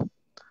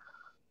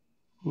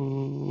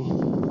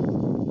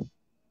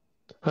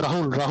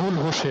 রাহুল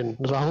হোসেন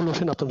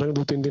আপনার সঙ্গে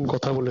 2-3 দিন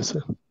কথা বলেছে।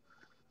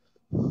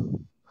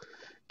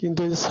 কিন্তু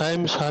এই যে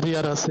সাইম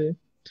শাহরিয়ার আছে,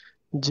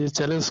 যে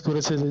চ্যালেঞ্জ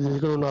করেছে যে যে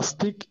কোনো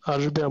নাস্তিক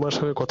আসবে আমার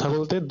সঙ্গে কথা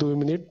বলতে 2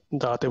 মিনিট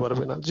দাঁড়াতে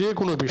পারবে না, যে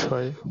কোনো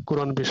বিষয়ে,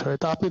 কোরআন বিষয়ে।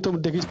 তা আপনি তো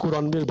দেখি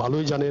কোরআন বেশ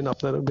ভালোই জানেন,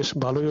 আপনার বেশ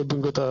ভালোই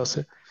অভিজ্ঞতা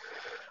আছে।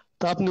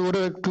 তা আপনি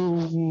ওরা একটু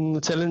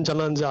চ্যালেঞ্জ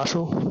জানান যে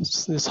আসো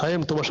সাইম,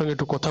 তোমার সঙ্গে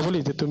একটু কথা বলি,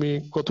 যে তুমি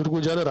কতটুকু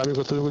জানো আর আমি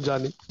কতটুকু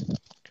জানি।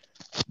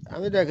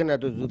 আমি দেখেন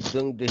এত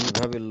যুদ্ধংদেহী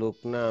ভাবে লোক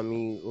না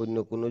আমি। অন্য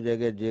কোনো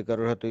জায়গায় যে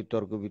কারোর হাতে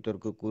তর্ক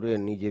বিতর্ক করে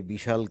নিজে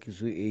বিশাল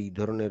কিছু এই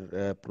ধরনের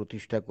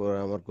প্রতিষ্ঠা করা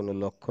আমার কোনো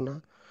লক্ষ্য না।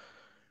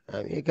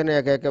 আমি এখানে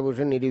একা একা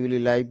বসে নিরিবিলি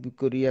লাইভ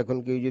করি। এখন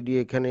কেউ যদি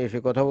এখানে এসে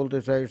কথা বলতে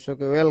চায়, ইটস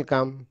ওকে,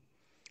 ওয়েলকাম।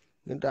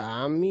 কিন্তু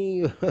আমি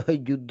ওই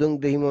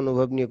যুদ্ধংদেহী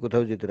মনোভাব নিয়ে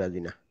কোথাও যেতে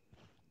রাজি না।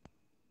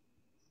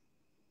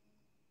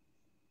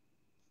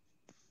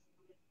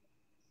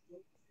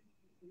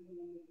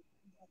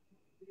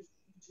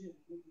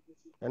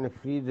 মানে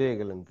ফ্রিজ হয়ে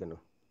গেলেন কেন?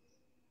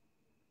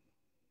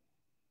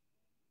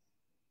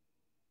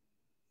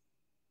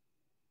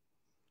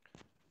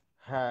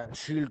 হ্যাঁ,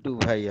 শিল্টু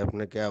ভাই,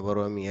 আপনাকে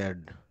আবারও আমি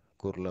অ্যাড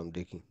করলাম,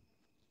 দেখি।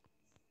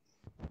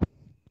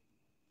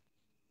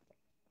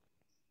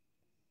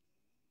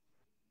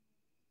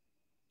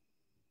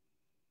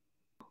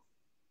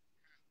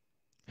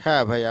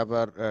 হ্যাঁ ভাই,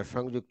 আবার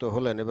সংযুক্ত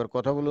হলেন। এবার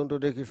কথা বলুন তো,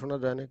 দেখি শোনা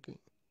যায় নাকি।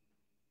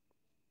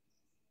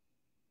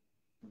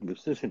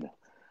 বুঝতেছি না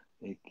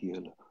এই কি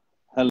হলো।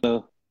 হ্যালো,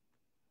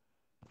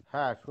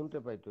 হ্যাঁ, শুনতে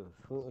পাইতো,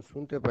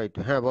 শুনতে পাইতো।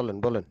 হ্যাঁ, বলেন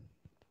বলেন।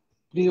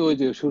 আপনি ওই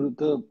যে শুরু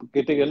তো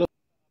কেটে গেল,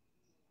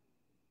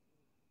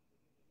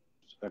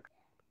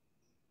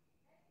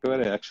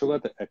 একেবারে 100 বার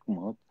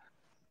একমত।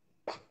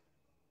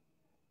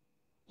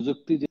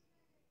 প্রযুক্তি যে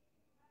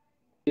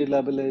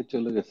লেভেলে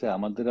চলে গেছে,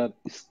 আমাদের আর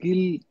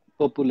স্কিল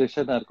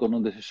পপুলেশন আর কোনো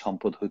দেশের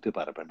সম্পদ হইতে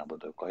পারবে না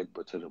বোধহয় কয়েক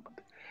বছরের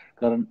মধ্যে।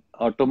 কারণ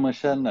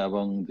অটোমেশন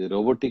এবং যে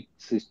রোবোটিক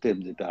সিস্টেম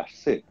যেটা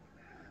আসছে,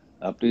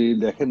 আপনি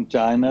দেখেন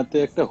চায়নাতে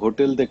একটা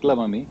হোটেল দেখলাম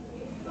আমি,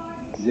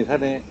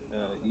 যেখানে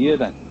ইয়ে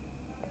নাই,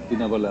 কি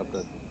না বলে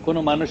আপনার, কোনো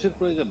মানুষের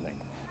প্রয়োজন নাই।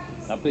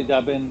 আপনি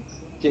যাবেন,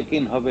 চেক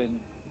ইন হবেন,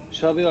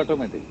 সবই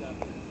অটোমেটিক।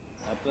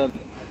 আপনার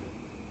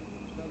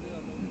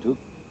ঢুক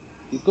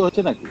ইকো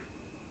হচ্ছে নাকি?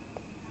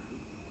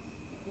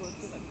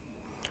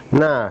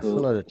 না, তো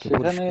শোনা যাচ্ছে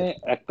সেখানে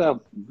পরিষ্কার। একটা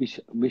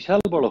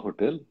বিশাল বড়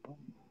হোটেল,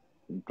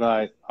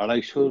 প্রায়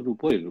 250-র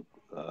উপরে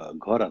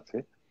ঘর আছে,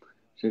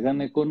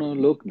 সেখানে কোনো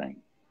লোক নাই।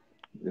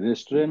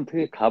 রেস্টুরেন্ট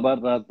থেকে খাবার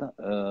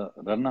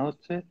রান্না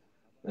হচ্ছে,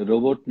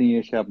 রোবট নিয়ে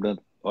এসে আপনার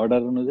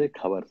অর্ডার অনুযায়ী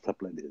খাবার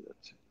সাপ্লাই দিয়ে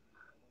যাচ্ছে।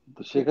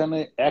 তো সেখানে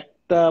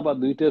একটা বা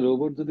দুইটা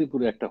রোবট যদি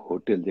পুরো একটা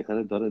হোটেল,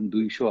 যেখানে ধরেন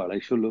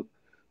 200-250 লোক,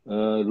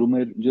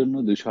 রুমের জন্য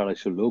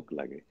 200-250 লোক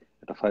লাগে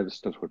একটা 5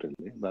 স্টার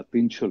হোটেলে, বা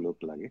 300 লোক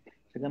লাগে,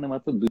 সেখানে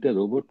মাত্র দুইটা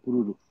রোবট পুরো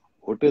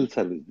হোটেল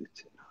সার্ভিস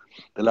দিচ্ছে।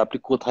 তাহলে আপনি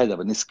কোথায়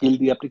যাবেন? স্কিল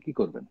দিয়ে আপনি কি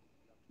করবেন?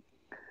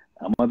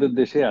 আমাদের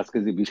দেশে আজকে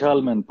যে বিশাল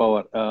ম্যান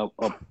পাওয়ার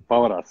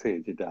পাওয়ার আছে,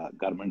 যেটা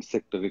গার্মেন্টস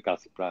সেক্টরে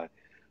কাজ প্রায়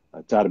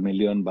 4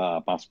 মিলিয়ন বা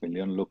 5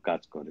 মিলিয়ন লোক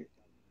কাজ করে,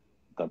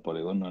 তারপরে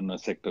অন্যান্য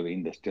সেক্টরে,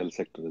 ইন্ডাস্ট্রিয়াল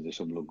সেক্টরে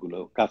যেসব লোকগুলো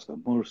কাজ করে,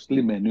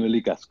 মোস্টলি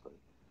ম্যানুয়ালি কাজ করে,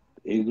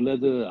 এইগুলা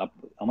যে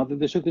আমাদের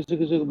দেশে কিছু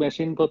কিছু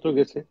মেশিন পত্র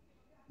গেছে,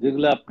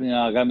 যেগুলো আপনি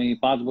আগামী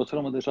 5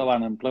 বছরের মধ্যে সব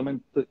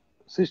আনএমপ্লয়মেন্ট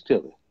সৃষ্টি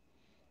হবে,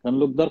 কারণ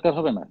লোক দরকার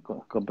হবে না,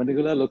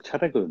 কোম্পানিগুলো লোক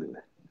ছাঁটাই করে দেবে।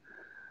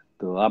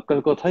 তো আপনার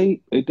কথাই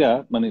এটা,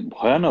 মানে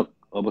ভয়ানক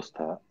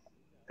অবস্থা।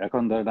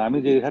 এখন ধরেন আমি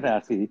যে এখানে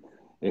আছি,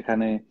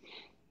 এখানে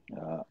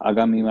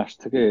আগামী মাস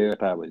থেকে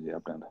একটা ওই যে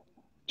আপনার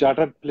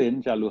চার্টার্ড প্লেন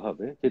চালু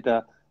হবে, যেটা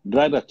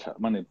ড্রাইভার ছাড়া,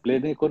 মানে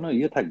প্লেনে কোনো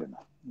ইয়ে থাকবে না,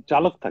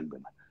 চালক থাকবে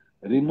না,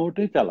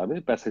 রিমোটে চালাবে,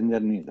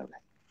 প্যাসেঞ্জার নিয়ে যাবে।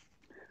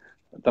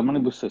 তার মানে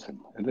বুঝতেছেন,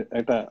 এটা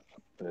একটা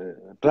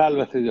ট্রায়াল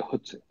ব্যাসেজ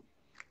হচ্ছে,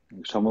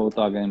 সম্ভবত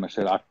আগামী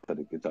মাসের 8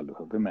 তারিখে চালু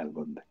হবে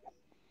মেলবোর্ন থেকে।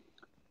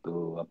 তো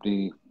আপনি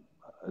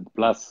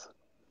প্লাস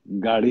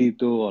গাড়ি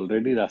তো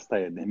অলরেডি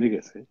রাস্তায় নেমে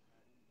গেছে,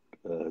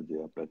 যে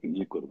আপনাকে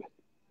ইয়ে করবে,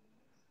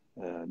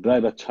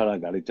 ড্রাইভার ছাড়া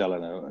গাড়ি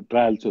চালানো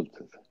ট্রায়াল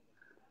চলতেছে।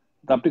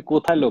 তা আপনি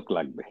কোথায় লোক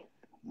লাগবে?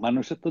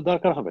 মানুষের তো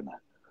দরকার হবে না।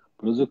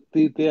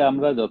 প্রযুক্তিতে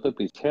আমরা যত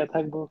পিছিয়ে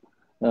থাকবো,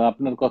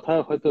 আপনার কথা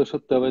হয়তো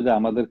সত্য হবে যে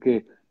আমাদেরকে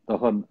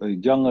তখন ওই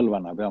জঙ্গল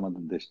বানাবে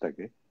আমাদের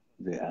দেশটাকে,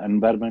 যে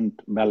এনভায়রনমেন্ট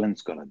ব্যালেন্স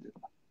করার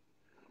জন্য।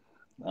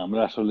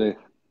 আমরা আসলে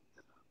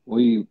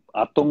ওই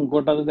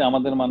আতঙ্কটা যদি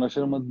আমাদের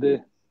মানুষের মধ্যে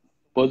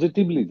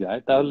পজিটিভলি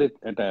যায় তাহলে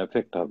এটা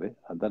এফেক্ট হবে,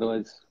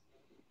 otherwise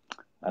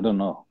I don't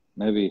know,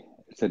 maybe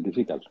it's a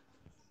difficult.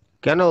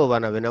 কেন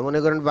বানাবে না? মনে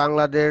করেন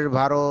বাংলাদেশ,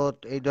 ভারত,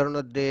 এই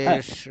ধরনের হ্যাঁ।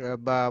 দেশ,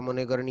 বা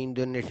মনে করেন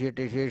ইন্দোনেশিয়া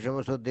টেশিয়া, এই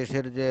সমস্ত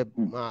দেশের যে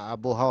হুম,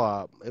 আবহাওয়া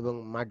এবং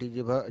মাটি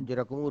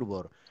যেরকম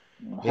উর্বর,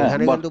 হ্যাঁ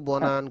এখানে কিন্তু হ্যাঁ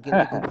বনায়ন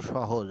কিন্তু হ্যাঁ খুব হ্যাঁ।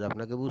 সহজ,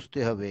 আপনাকে বুঝতে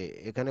হবে।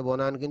 এখানে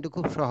বনায়ন কিন্তু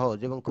খুব সহজ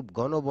এবং খুব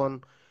ঘন বন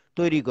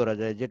তৈরি করা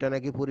যায়, যেটা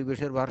নাকি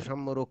পরিবেশের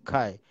ভারসাম্য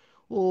রক্ষায়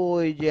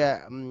ওই যে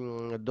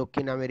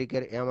দক্ষিণ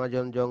আমেরিকার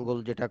অ্যামাজন জঙ্গল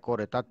যেটা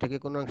করে তার থেকে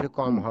কোনো অংশে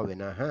কম হুম, হবে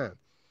না। হ্যাঁ,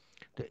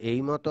 তো এই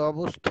মতো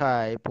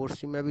অবস্থায়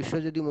পশ্চিমা বিশ্ব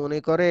যদি মনে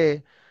করে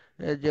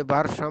যে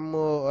ভারসাম্য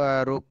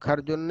রক্ষার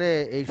জন্যে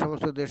এই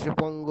সমস্ত দেশে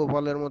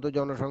পঙ্গপালের মতো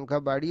জনসংখ্যা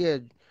বাড়িয়ে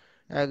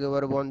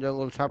একেবারে বন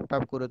জঙ্গল সাফ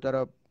টাপ করে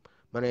তারা,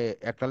 মানে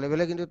একটা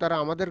লেভেলে কিন্তু তারা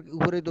আমাদের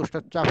উপরেই দোষটা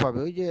চাপাবে।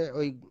 ওই যে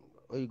ওই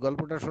ওই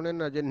গল্পটা শোনেন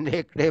না, যে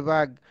নেকড়ে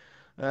বাঘ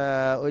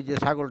ওই যে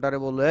ছাগলটারে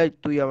বললো, এই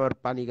তুই আমার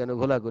পানি কেন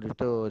ঘোলা করিস?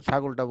 তো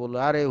ছাগলটা বললো,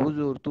 আরে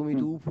হুজুর তুমি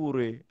হুম, তো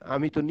উপরে,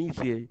 আমি তো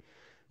নিচে,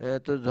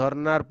 তো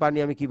ঝর্ণার পানি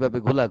আমি কিভাবে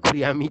ঘোলা করি?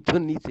 আমি তো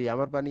নিচে,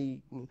 আমার পানি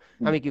হুম,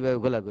 আমি কিভাবে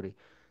ঘোলা করি?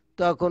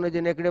 তখন ওই যে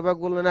নেকড়ে বাঘ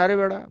বললেন, আরে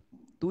বেড়া,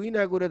 তুই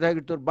না করে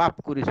থাকিস, তোর বাপ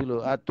করেছিল,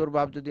 আর তোর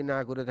বাপ যদি না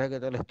করে থাকে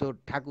তাহলে তোর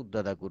ঠাকুর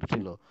দাদা হুম,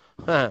 করছিল।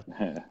 হ্যাঁ,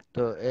 হ্যাঁ,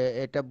 তো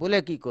এটা বলে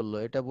কি করলো?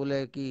 এটা বলে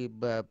কি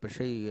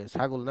সেই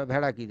ছাগল না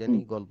ভেড়া কি জানি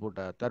হুম,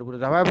 গল্পটা, তারপরে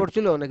ঝাঁপায়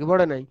পড়ছিল নাকি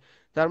পড়ে নাই?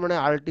 তার মানে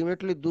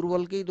আলটিমেটলি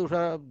দুর্বলকেই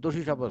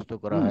দোষী সাব্যস্ত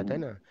করা হুম, হয়, তাই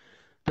না?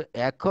 তো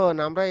এখন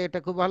আমরা এটা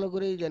খুব ভালো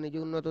করেই জানি যে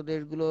উন্নত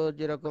দেশগুলো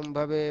যেরকম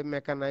ভাবে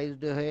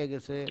মেকানাইজড হয়ে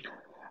গেছে,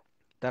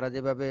 তারা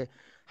যেভাবে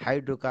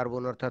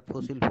হাইড্রোকার্বন অর্থাৎ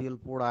ফসিল ফুয়েল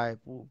পোড়ায়,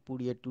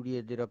 পুড়িয়ে টুড়িয়ে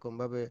যেরকম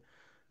ভাবে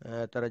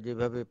তারা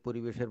যেভাবে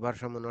পরিবেশের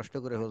ভারসাম্য নষ্ট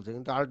করে ফেলছে,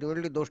 কিন্তু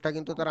আলটিমেটলি দোষটা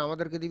কিন্তু তারা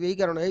আমাদেরকে দিবে এই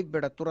কারণে, এই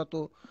বেটা তোরা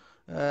তো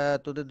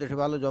তোদের দেশে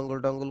ভালো জঙ্গল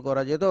টঙ্গল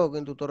করা যেত,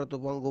 কিন্তু তোরা তো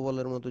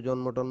বঙ্গবলের মতো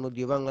জন্ম টন্ম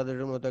দিয়ে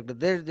বাংলাদেশের মতো একটা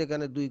দেশ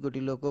যেখানে 2 কোটি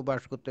লোকও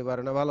বাস করতে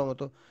পারে না ভালো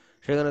মতো,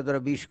 সেখানে তোরা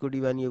 20 কোটি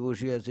বানিয়ে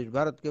বসে আছিস।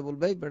 ভারতকে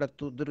বলবে, এই বেটা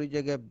তোদের ওই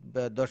জায়গায়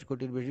 10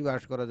 কোটির বেশি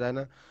বাস করা যায়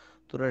না,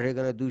 তোরা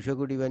সেখানে 200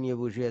 কোটি বানিয়ে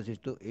বসে আছিস।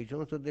 তো এই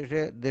সমস্ত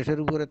দেশের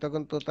উপরে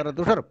তখন তো তারা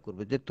দোষারোপ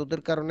করবে যে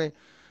তোদের কারণে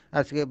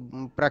আজকে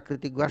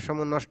প্রাকৃতিক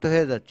ভারসাম্য নষ্ট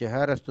হয়ে যাচ্ছে।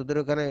 হ্যাঁ, তোদের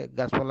ওখানে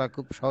গাছপালা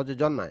খুব সহজে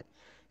জন্মায়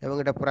এবং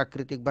এটা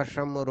প্রাকৃতিক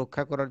ভারসাম্য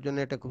রক্ষা করার জন্য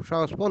এটা খুব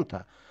সহজ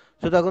পন্থা।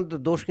 তো তখন তো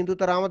দোষ কিন্তু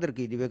তারা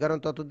আমাদেরকেই দিবে, কারণ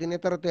ততদিনে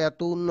তারা তো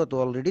এত উন্নত,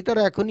 অলরেডি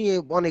তারা এখনই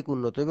অনেক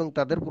উন্নত, এবং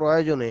তাদের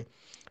প্রয়োজনে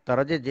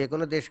তারা যে যে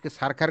কোনো দেশকে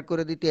সারখার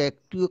করে দিতে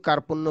একটুও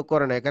কার্পণ্য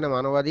করে না। এখানে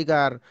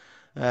মানবাধিকার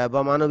বা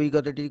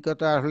মানবিকতা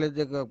টিকতা আসলে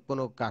যে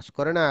কোনো কাজ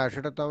করে না,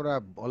 সেটা তো আমরা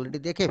অলরেডি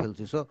দেখে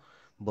ফেলছি। সো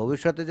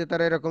ভবিষ্যতে যে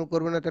তারা এরকম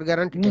করবে না তার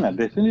গ্যারান্টিটা না কি?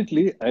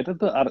 ডেফিনেটলি এটা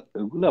তো, আর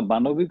ওগুলা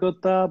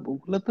মানবিকতা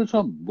ওগুলা তো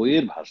সব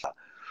বইয়ের ভাষা,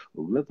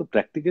 ওগুলা তো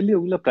প্র্যাকটিক্যালি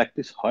ওগুলা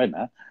প্র্যাকটিস হয়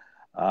না।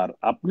 আর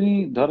আপনি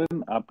ধরেন,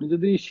 আপনি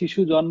যদি শিশু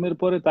জন্মের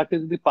পরে তাকে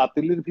যদি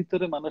পাতিলের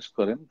ভিতরে মানুষ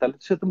করেন তাহলে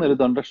সে তো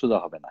মেরুদণ্ড সোজা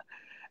হবে না।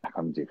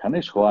 এখন যেখানে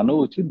শোয়ানো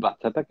উচিত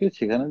বাচ্চাটাকে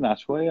সেখানে না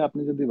শোয়াই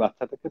আপনি যদি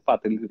বাচ্চাটাকে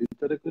পাতিলের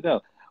ভিতরে করে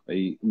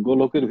ওই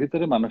গোলকের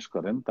ভিতরে মানুষ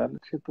করেন তাহলে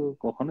সে তো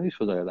কখনোই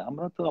সোজা হবে না।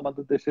 আমরা তো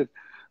আমাদের দেশের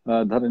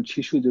ধরেন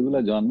শিশু যেগুলা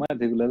জন্মায়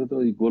সেগুলা তো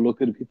ওই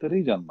গোলকের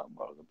ভিতরেই জন্ম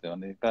বড় করতে,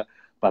 মানে একটা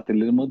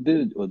পাতিলের মধ্যে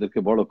ওদেরকে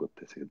বড়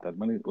করতেছে, তার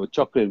মানে ওই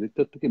চক্রের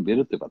ভিতর থেকে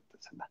বেরোতে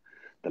পারতেছে না।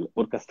 তাহলে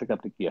ওর কাছ থেকে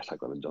আপনি কি আশা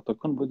করেন?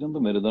 যতক্ষণ পর্যন্ত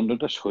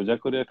মেরুদণ্ডটা সোজা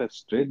করে একটা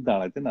স্ট্রেট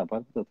দাঁড়াতে না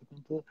পারবে ততক্ষণ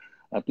তো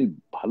আপনি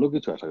ভালো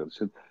কিছু আশা করেন,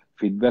 সে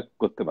ফিডব্যাক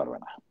করতে পারবে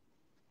না।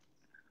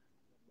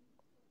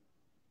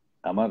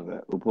 আমার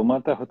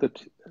উপমাটা হতে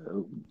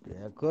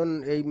এখন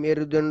এই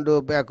মেরুদণ্ড,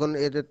 এখন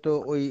এদের তো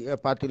ওই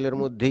পাতিলের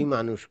মধ্যেই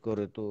মানুষ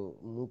করে, তো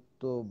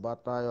মুক্ত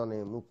বাতায়নে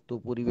মুক্ত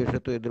পরিবেশে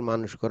তো এদের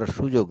মানুষ করার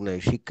সুযোগ নেই,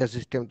 শিক্ষা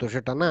সিস্টেম তো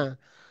সেটা না।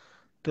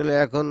 তাহলে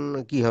এখন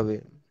কি হবে?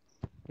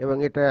 এবং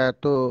এটা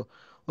তো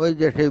ওই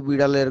যে সেই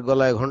বিড়ালের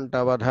গলায় ঘন্টা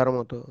বাঁধার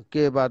মতো,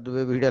 কে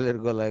বাঁধবে বিড়ালের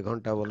গলায়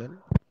ঘন্টা বলেন?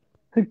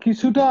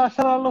 কিছুটা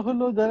আশার আলো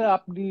হলো যারা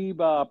আপনি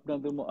বা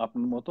আপনাদের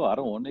আপনার মতো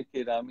আরো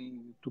অনেকের। আমি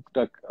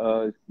টুকটাক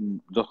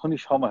যখনই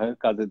সময় হয়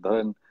কাজে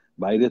ধরেন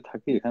বাইরে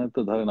থাকি, এখানে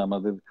তো ধরেন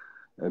আমাদের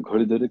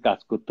ঘড়ি ধরে কাজ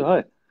করতে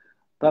হয়,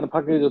 তার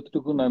ফাঁকে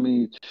যতটুকু আমি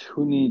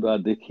শুনি বা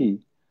দেখি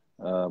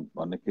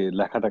অনেকে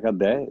লেখা টাকা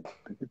দেয়,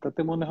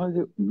 তাতে মনে হয়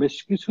যে বেশ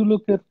কিছু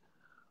লোকের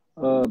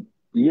আহ,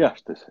 ইয়ে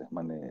আসতেছে,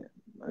 মানে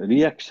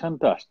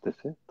রিয়াকশনটা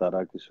আসতেছে, তারা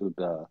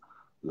কিছুটা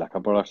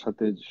লেখাপড়ার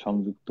সাথে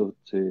সংযুক্ত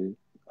হচ্ছে,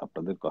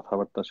 আপনাদের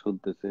কথাবার্তা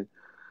শুনতেছে,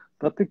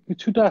 তাতে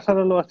কিছুটা আশার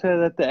আলো আছে,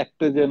 যাতে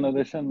একটা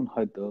জেনারেশন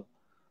হয়তো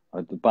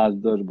হয়তো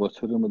 5-10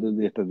 বছরের মধ্যে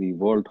যদি একটা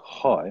রিভল্ট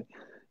হয়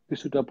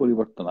কিছুটা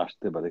পরিবর্তন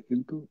আসতে পারে।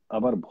 কিন্তু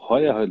আবার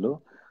ভয় হলো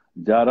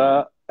যারা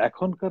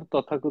এখনকার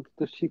তথাকথিত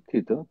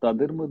শিক্ষিত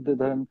তাদের মধ্যে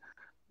ধরেন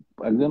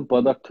একজন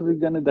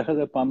পদার্থবিজ্ঞানী দেখা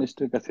যায়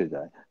পামিস্টের কাছে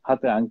যায়,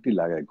 হাতে আংটি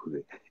লাগায়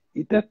ঘুরে,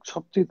 এটা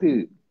সবচেয়ে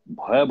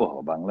ভয়াবহ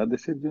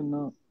বাংলাদেশের জন্য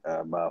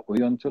বা ওই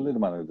অঞ্চলের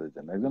মানুষদের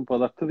জন্য। একজন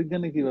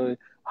পদার্থবিজ্ঞানী কিভাবে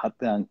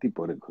হাতে আংটি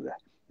পরে ঘুরে,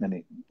 মানে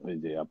ওই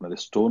যে আপনার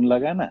স্টোন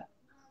লাগায় না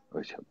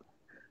ওইসব।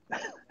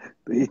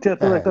 তো এটা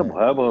তো একটা হ্যাঁ,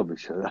 ভয়াবহ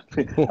বিষয়,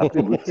 আপনি আপনি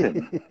বুঝছেন।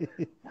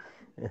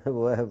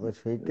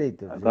 সেইটাই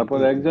তো, তারপর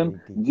সেইটাই তো, একজন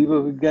সেইটাই।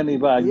 জীববিজ্ঞানী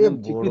বা এ একজন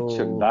বড়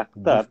চিকিৎসক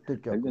ডাক্তার, দুষ্ট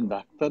চক্র। একজন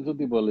ডাক্তার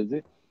যদি বলে যে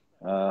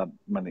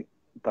মানে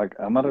তাকে,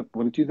 আমার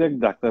পরিচিত এক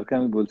ডাক্তারকে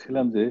আমি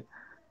বলছিলাম যে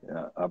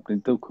আপনি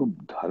তো খুব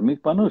ধার্মিক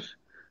মানুষ,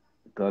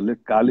 তাহলে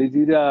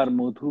কালিজিরা আর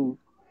মধু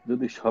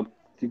যদি সব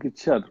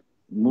চিকিৎসার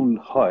মূল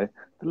হয়,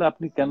 তাহলে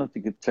আপনি কেন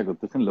চিকিৎসা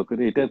করতেছেন? লোকের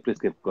এটাই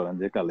প্রেসক্রাইব করেন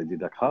যে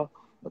কালিজিরা খাও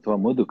অথবা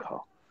মধু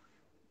খাও।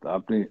 তা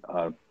আপনি,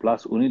 আর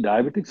প্লাস উনি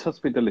ডায়াবেটিক্স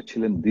হসপিটালে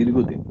ছিলেন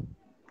দীর্ঘদিন।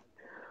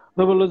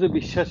 তো বললো যে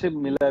বিশ্বাসে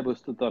মিলায়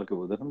বস্তু তর্ক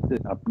বোঝান, যে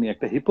আপনি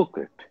একটা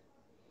হিপোক্রেট।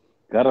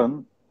 কারণ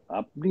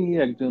আপনি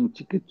একজন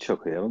চিকিৎসক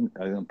হয়ে এবং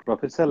একজন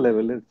প্রফেসর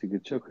লেভেলের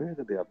চিকিৎসক হয়ে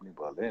যদি আপনি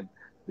বলেন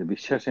যে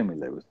বিশ্বাসে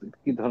মিলায় বস্তু,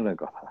 কি ধরনের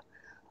কথা?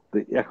 তো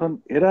এখন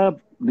এরা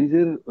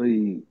নিজের ওই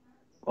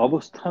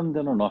অবস্থান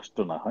যেন নষ্ট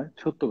না হয়,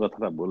 সত্য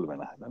কথাটা বলবে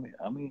না। আমি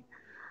আমি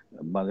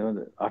মাঝে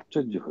মাঝে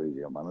আশ্চর্য হয়ে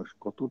যাই, মানুষ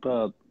কতটা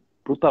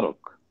প্রতারক,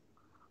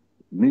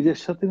 নিজের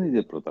সাথে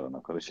নিজে প্রতারণা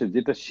করে। সে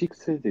যেটা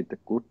শিখছে, যেটা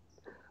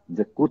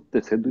যে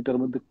করতেছে,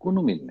 দুইটার মধ্যে কোনো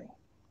মিল নেই।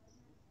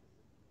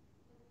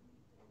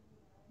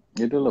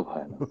 এটা হলো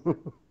ভয়ানক।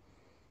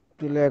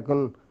 তাহলে এখন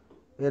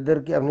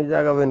এদেরকে আপনি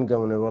জাগাবেন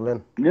কেমনে বলেন?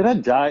 এরা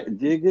যায়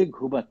জেগে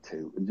ঘুমাচ্ছে,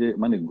 যে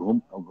মানে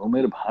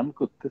ঘুমের ভান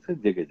করতেছে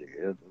জেগে জেগে,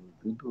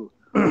 কিন্তু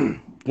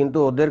কিন্তু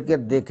ওদেরকে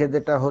দেখে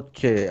যেটা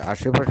হচ্ছে,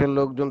 আশেপাশের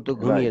লোকজন তো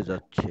ঘুমিয়ে রাইট।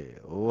 যাচ্ছে,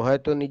 ও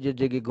হয়তো নিজে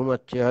জেগে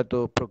ঘুমাচ্ছে, হয়তো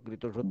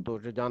প্রকৃত সত্য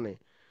সে জানে,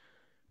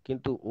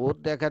 কিন্তু ওর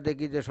দেখা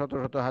দেখি যে শত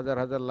শত হাজার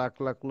হাজার লাখ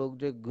লাখ লোক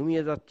যে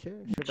ঘুমিয়ে যাচ্ছে,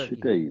 সেটা কি?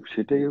 সেটাই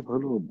সেটাই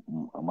হলো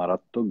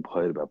মারাত্মক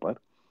ভয়ের ব্যাপার,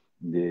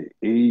 যে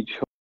এই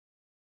সব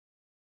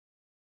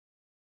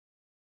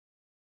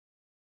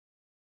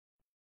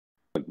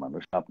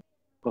মানুষ আপনার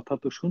কথা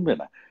তো শুনবে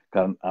না।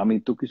 কারণ আমি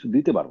তো কিছু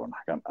দিতে পারবো না,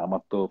 কারণ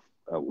আমার তো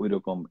ওই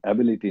রকম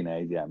অ্যাবিলিটি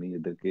নাই যে আমি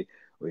এদেরকে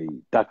ওই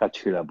টাকা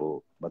ছেড়াবো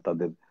বা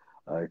তাদের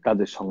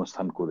কাজের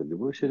সংস্থান করে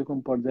দেবো, সেরকম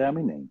পর্যায়ে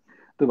আমি নেই।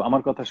 তো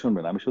আমার কথা শুনবে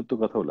না। আমি সত্য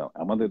কথা বললাম,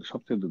 আমাদের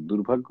সবচেয়ে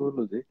দুর্ভাগ্য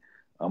হলো যে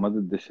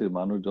আমাদের দেশের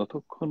মানুষ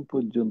যতক্ষণ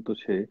পর্যন্ত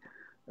সে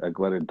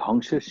একবারে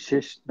ধ্বংসের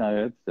শেষ না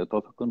যাচ্ছে,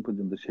 ততক্ষণ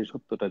পর্যন্ত সেই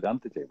সত্যটা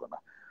জানতে চাইবো না।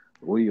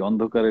 ওই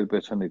অন্ধকারের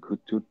পেছনে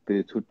ছুটতে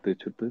ছুটতে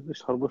ছুটতে ছুটতে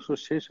সর্বস্ব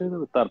শেষ হয়ে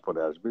যাবে, তারপরে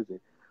আসবে যে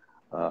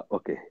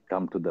ওকে,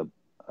 come to the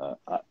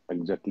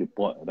exactly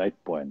right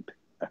point,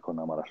 এখন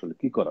আমার আসলে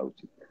কি করা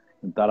উচিত।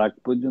 তার আগ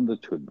পর্যন্ত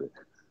ছুটবে।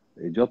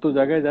 এই যত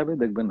জায়গায় যাবে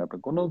দেখবেন আপনি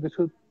কোনো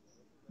কিছু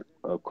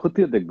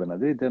খতিয়ে দেখবে না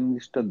যে এটা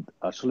জিনিসটা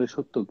আসলে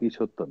সত্য কি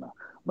সত্য না,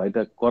 বা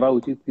এটা করা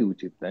উচিত কি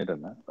উচিত না, এটা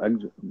না।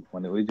 একজন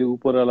মানে ওই যে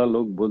উপরওয়ালা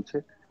লোক বলছে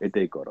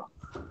এটাই করো,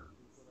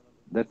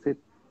 দ্যাটস ইট।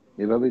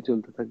 এভাবেই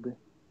চলতে থাকবে।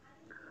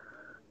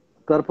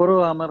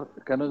 তারপরেও আমার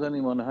কেন জানি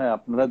মনে হয়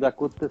আপনারা যা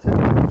করতেছেন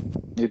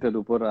এটার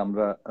উপর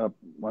আমরা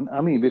মানে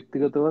আমি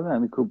ব্যক্তিগতভাবে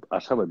আমি খুব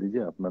আশাবাদী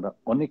যে আপনারা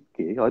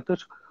অনেককে হয়তো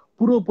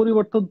পুরো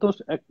পরিবর্তন তো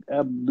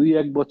দুই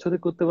এক বছরে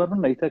করতে পারবেন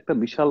না। এটা একটা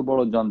বিশাল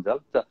বড় জঞ্জাল,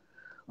 যা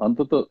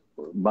অন্তত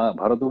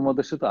ভারত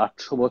উপমহাদেশে তো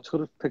 800 বছর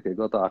থেকে,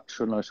 গত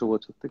 800-900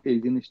 বছর থেকে এই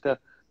জিনিসটা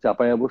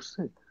চাপায়া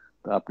বসছে।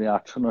 তো আপনি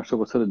 800-900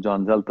 বছরের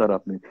জঞ্জাল তো আর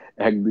আপনি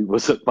 1-2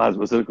 বছর 5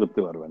 বছর করতে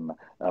পারবেন না।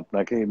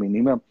 আপনাকে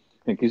মিনিমাম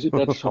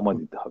কিছুটা সময়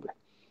দিতে হবে।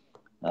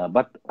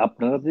 বাট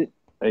আপনারা যে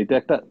এটা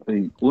একটা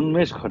এই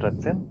উন্মেষ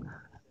ঘটাচ্ছেন,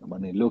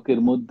 মানে লোকের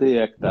মধ্যে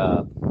একটা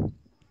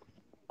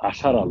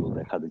আশার আলো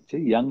দেখা দিচ্ছে।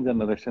 ইয়াং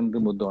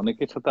জেনারেশনের মধ্যে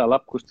অনেকের সাথে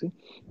আলাপ করছি,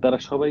 তারা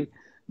সবাই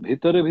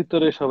ভিতরে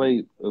ভিতরে সবাই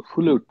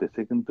ফুলে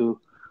উঠতেছে, কিন্তু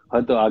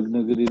হয়তো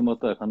আগ্নেয়গিরির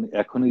মতো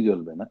এখনই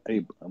জ্বলবে না, এই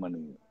মানে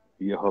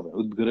ইয়ে হবে,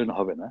 উদ্গীরণ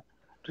হবে না,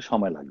 একটু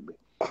সময় লাগবে,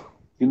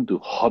 কিন্তু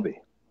হবে।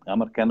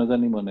 আমার কেন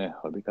জানি মনে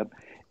হবে, কারণ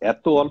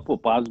এত অল্প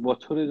 5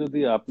 বছরে যদি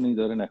আপনি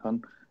ধরেন, এখন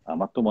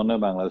আমার তো মনে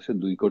হয় বাংলাদেশের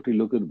 2 কোটি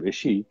লোকের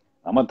বেশি,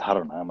 আমার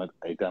ধারণা, আমার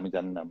এটা আমি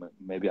জানি না,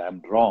 মেবি আই এম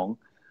রং,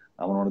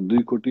 আমার মনে হয় 2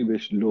 কোটি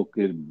বেশি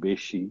লোকের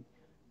বেশি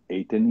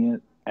এইটা নিয়ে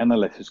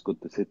অ্যানালাইসিস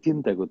করতেছে,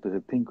 চিন্তা করতেছে,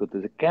 থিঙ্ক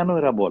করতেছে, কেন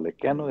এরা বলে,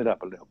 কেন এরা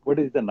বলে, হোয়াট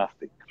ইজ দ্য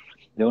নাস্তিক।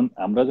 যেমন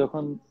আমরা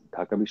যখন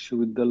ঢাকা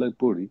বিশ্ববিদ্যালয়ে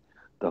পড়ি,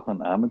 তখন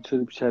আহমেদ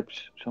শরীফ সাহেব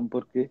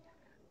সম্পর্কে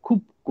খুব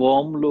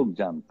কম লোক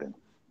জানতেন,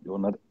 যে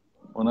ওনার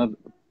ওনার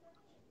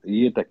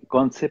ইয়েটা কি,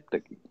 কনসেপ্টটা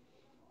কি।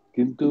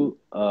 কিন্তু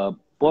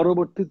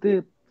পরবর্তীতে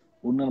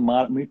ওনার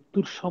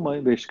মৃত্যুর সময়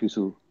বেশ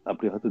কিছু,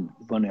 আপনি হয়তো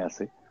মনে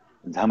আছে,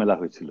 ঝামেলা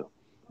হয়েছিল,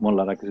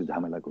 মোল্লারা কিছু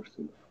ঝামেলা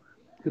করছিল,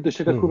 কিন্তু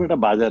সেটা হুম খুব হুম। একটা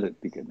বাজারের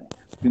দিকে নেই।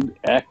 কিন্তু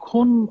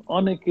এখন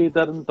অনেকে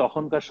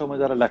তখনকার সময়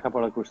যারা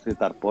লেখাপড়া করছে,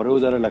 তারপরেও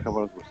যারা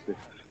লেখাপড়া করছে,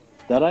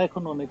 তারা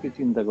এখন অনেকে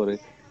চিন্তা করে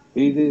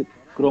এই যে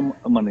ক্রম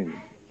মানে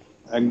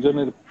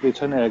একজনের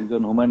পেছনে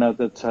একজন, হুমায়ুন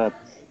আজাদ সাহেব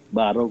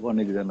বা আরো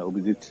অনেকজন,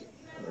 অভিজিৎ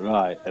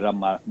রায়, এরা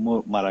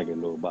মারা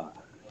গেল বা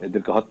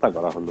এদেরকে হত্যা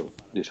করা হলো,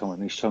 যে সময়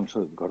নৃশংস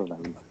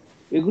ঘটনাগুলো,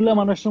 এগুলা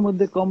মানুষের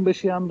মধ্যে কম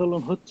বেশি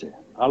আন্দোলন হচ্ছে,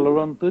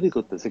 আলোড়ন তৈরি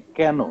করতেছে।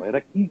 কেন, এরা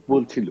কি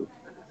বলছিল,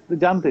 তো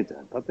জানতে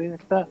চায়। তাতে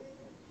একটা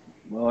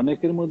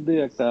অনেকের মধ্যে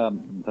একটা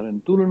ধরেন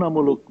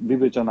তুলনামূলক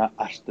বিবেচনা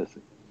আসতেছে।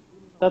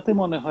 তাতে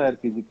মনে হয় আর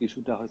কি যে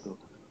কিছুটা হয়তো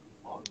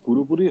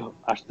পুরোপুরি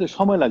আসতে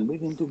সময় লাগবে,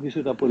 কিন্তু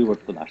কিছুটা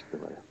পরিবর্তন আসতে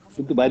পারে।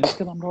 কিন্তু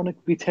বাইদেশকে আমরা অনেক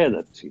পিছিয়ে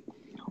যাচ্ছি,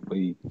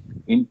 ওই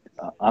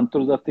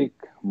আন্তর্জাতিক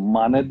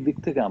মানের দিক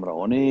থেকে আমরা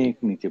অনেক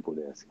নিচে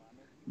পড়ে আছি,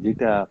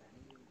 যেটা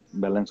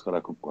ব্যালেন্স করা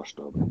খুব কষ্ট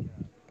হবে,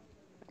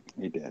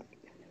 এটা আর কি।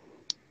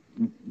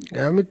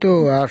 আমি তো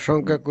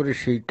আশঙ্কা করি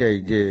সেইটাই,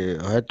 যে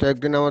হয়তো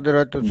একদিন আমাদের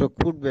হয়তো হুম, চোখ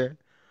ফুটবে,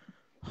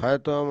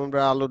 হয়তো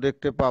আমরা আলো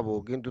দেখতে পাবো,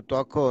 কিন্তু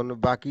তখন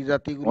বাকি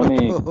জাতিগুলো তো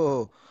অনেক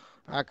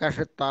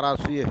আকাশের তারা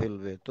ছুঁয়ে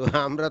ফেলবে। তো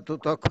আমরা তো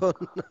তখন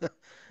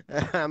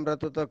আমরা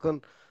তো তখন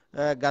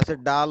গাছের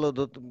ডালও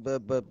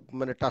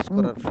মানে টাচ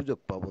করার সুযোগ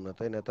পাবো না,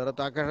 তাই না? তারা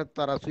তো আকাশের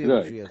তারা ছুঁয়ে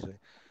বসে রাইট। আছে।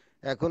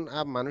 এখন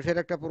মানুষের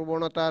একটা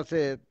প্রবণতা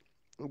আছে,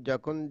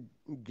 যখন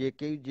যে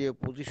কেউ যে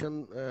পজিশন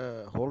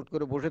হোল্ড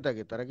করে বসে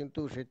থাকে, তারা কিন্তু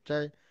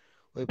স্বেচ্ছায়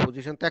ওই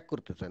পজিশন ত্যাগ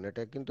করতে চায় না।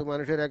 এটা কিন্তু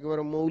মানুষের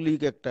একেবারে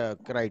মৌলিক একটা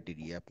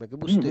ক্রাইটেরিয়া, আপনাকে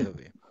হুম বুঝতে হুম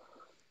হবে।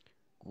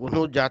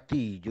 কোনো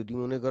জাতি যদি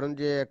মনে করেন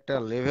যে একটা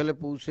লেভেলে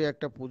পৌঁছে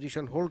একটা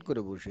পজিশন হোল্ড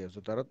করে বসে আছে,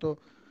 তারা তো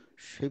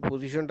সেই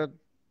পজিশনটা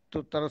তো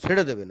তারা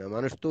ছেড়ে দেবে না।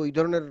 মানুষ তো ওই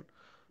ধরনের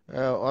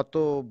অত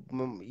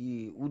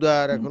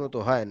উদার হুম। এখনো তো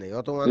হয় নাই,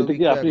 অত এটা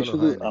কি মানবিকও আপনি এখনো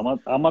শুধু হয় নাই।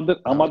 আমাদের আমাদের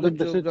আমাদের চোখ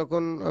দেশের,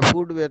 যখন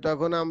ফুটবে,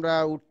 তখন আমরা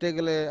উঠতে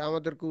গেলে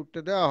আমাদেরকে উঠতে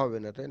দেওয়া হবে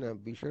না, তাই না?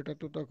 বিষয়টা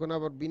তো তখন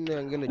আবার ভিন্ন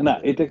অ্যাঙ্গেলে না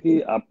চলে এটা যাবে। কি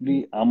আপনি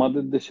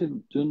আমাদের দেশের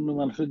জন্য,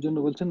 মানুষের জন্য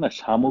বলছেন, না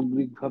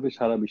সামগ্রিকভাবে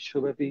সারা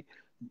বিশ্বব্যাপী?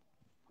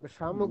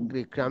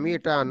 সামগ্রিক, আমি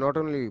এটা not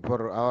only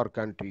for our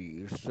country,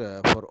 it's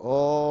for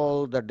all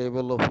the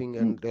developing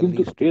and the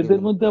কিন্তু লিস্ট এদের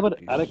ডেভেলপ মধ্যে আবার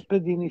কান্ট্রিজ। আরেকটা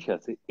জিনিস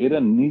আছে, এরা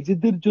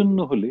নিজেদের জন্য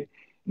হলে,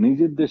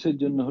 নিজের দেশের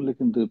জন্য হলে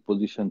কিন্তু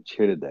পজিশন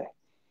ছেড়ে দেয়।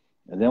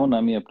 যেমন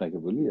আমি আপনাকে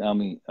বলি,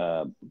 আমি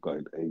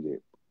এই যে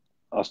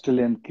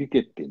অস্ট্রেলিয়ান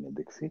ক্রিকেট টিমে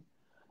দেখছি,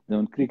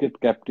 যেমন ক্রিকেট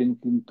ক্যাপ্টেন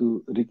কিন্তু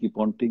রিকি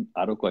পন্টিং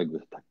আরো কয়েক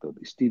বছর থাকতে হতো,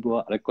 স্টিভ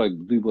আরেক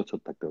 2 বছর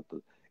থাকতে হতো,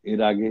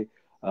 এর আগে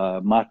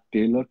মার্ক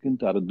টেইলর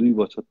কিন্তু আরো 2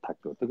 বছর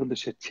থাকতে হতো, কিন্তু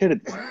সে ছেড়ে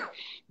দিচ্ছে।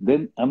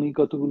 দেন আমি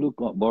কতগুলো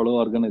বড়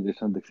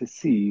অর্গানাইজেশন দেখছি,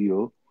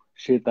 সিইও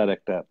সে তার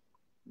একটা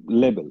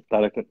লেভেল,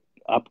 তার একটা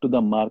up to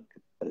the mark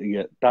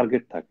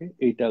target থাকে,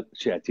 এইটা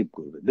সে অ্যাচিভ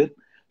করবে, দেন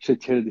সে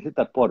ছেড়ে দিছে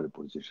তার পরের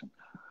position.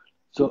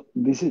 So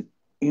this is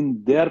in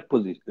their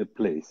position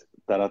place,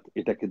 তারা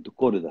এটা কিন্তু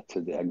করে যাচ্ছে,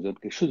 যে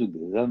একজনকে সুযোগ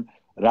দিচ্ছে। যেমন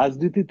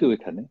রাজনীতিতেও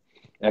এখানে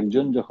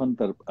একজন যখন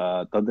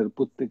তাদের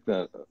প্রত্যেকটা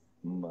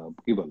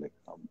কি বলে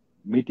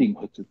মিটিং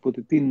হচ্ছে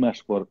প্রতি 3 মাস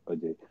পর, ওই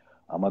যে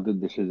আমাদের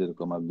দেশে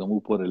যেরকম একদম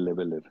উপরের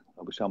লেভেলের,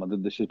 অবশ্য আমাদের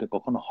দেশে এটা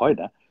কখনো হয়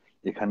না,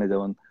 এখানে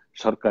যেমন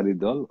সরকারি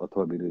দল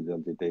অথবা বিরোধী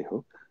দল যেটাই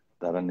হোক,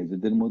 তারা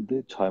নিজেদের মধ্যে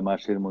 6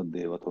 মাসের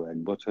মধ্যে অথবা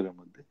 1 বছরের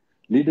মধ্যে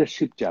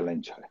লিডারশিপ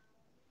চ্যালেঞ্জ হয়।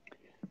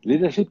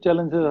 লিডারশিপ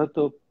চ্যালেঞ্জে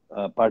হয়তো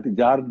পার্টি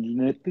যার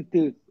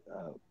নেতৃত্বে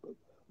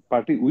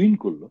পার্টি উইন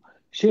করলো,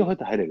 সে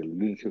হয়তো হারিয়ে গেল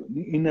লিডারশিপ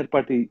ইনার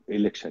পার্টি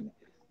ইলেকশনে।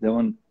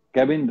 যেমন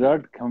কেভিন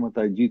রাড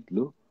ক্ষমতায়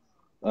জিতলো,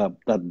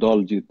 তার দল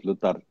জিতলো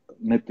তার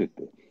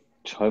নেতৃত্বে,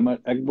 6 মাস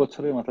 1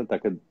 বছরের মাথায়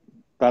তাকে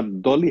তার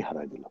দলই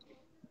হারাই দিল,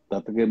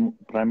 তাকে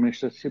প্রাইম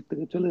মিনিস্টারশিপ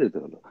থেকে চলে যেতে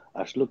হলো।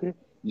 আসলো কে?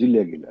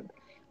 Julia Gillard.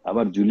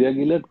 আবার জুলিয়া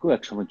গিলার্ডকেও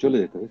একসময় চলে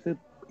যেতে হয়েছে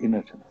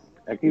ইনার।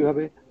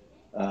 একইভাবে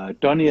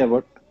টনি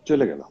অ্যাবট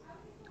চলে গেল,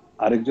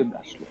 আরেকজন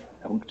আসলো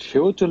এবং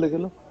সেও চলে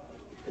গেল।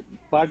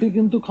 পার্টি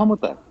কিন্তু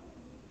ক্ষমতা,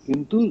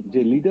 কিন্তু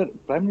যে লিডার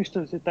প্রাইম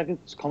মিনিস্টার আছে তাকে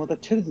ক্ষমতা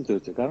ছেড়ে দিতে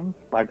হচ্ছে, কারণ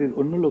পার্টির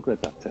অন্য লোকরা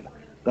চাচ্ছে না।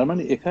 তার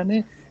মানে এখানে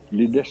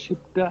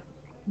লিডারশিপটা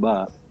বা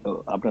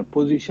আপনার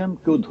পজিশন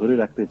কেউ ধরে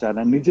রাখতে চায়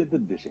না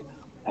নিজেদের দেশে।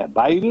 হ্যাঁ,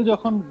 বাইরে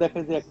যখন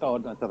দেখে যে একটা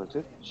অনাচার হচ্ছে,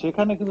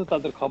 সেখানে কিন্তু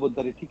তাদের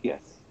খবরদারি ঠিকই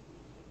আছে।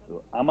 তো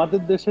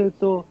আমাদের দেশে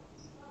তো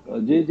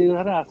যে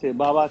যেখানে আছে,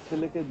 বাবা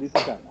ছেলেকে দিতে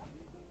চায় না,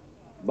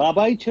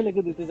 বাবাই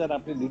ছেলেকে দিতে চায় না,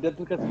 আপনি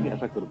লিডারদের কাছে কি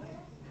আশা করবেন?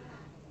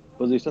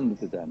 পজিশন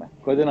দিতে চায় না,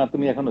 কয়জন আর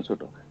তুমি এখনো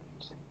ছোট,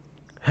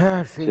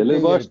 হ্যাঁ, ছেলের সেইটাই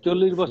আর বয়স কি,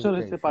 40 বছর সেইটাই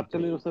হয়েছে, সেইটাই।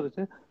 45 বছর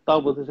হয়েছে, তাও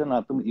বলতেছে না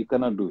তুমি ইউ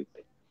ক্যানট ডু ইট,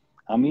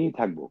 আমি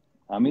থাকবো,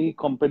 আমি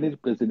কোম্পানির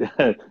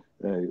প্রেসিডেন্ট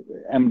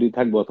এমডি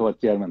থাকবো অথবা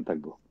চেয়ারম্যান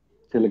থাকবো,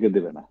 ছেলেকে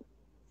দেবে না।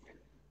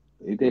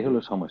 এটাই হলো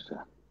সমস্যা।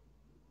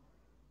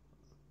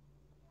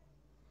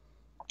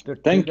 তো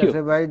ঠিক থ্যাংক ইউ।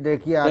 আছে ভাই,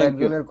 দেখি আর থ্যাংক ইউ।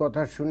 একজনের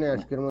কথা শুনে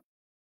আজকের মতো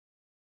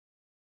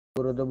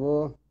করে দেবো।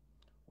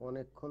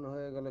 অনেকক্ষণ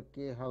হয়ে গেল।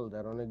 কে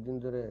হালদার অনেকদিন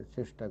ধরে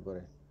চেষ্টা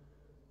করে,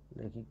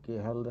 দেখি কে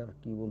হালদার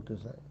কি বলতে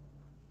চায়।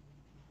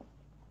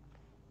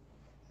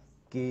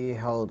 কে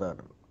হালদার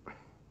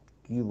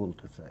কি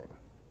বলতে চায়?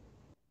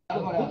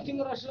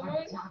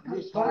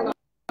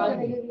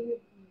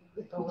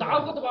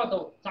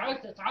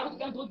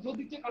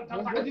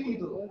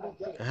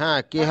 হ্যাঁ,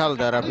 কে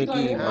হালদার, আপনি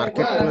কি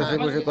মার্কেট প্লেসে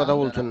বসে কথা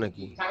বলছেন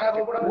নাকি?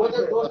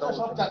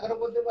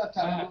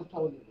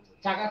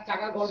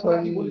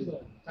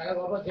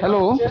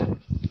 হ্যালো।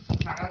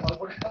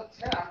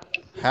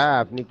 হ্যাঁ,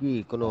 আপনি কি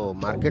কোনো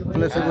মার্কেট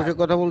প্লেসে বসে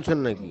কথা বলছেন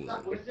নাকি?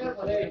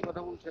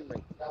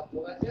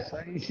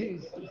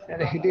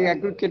 একটু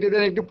একটু কেটে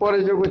দেন, একটু পরে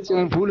যোগ হচ্ছে,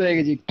 আমার ভুল হয়ে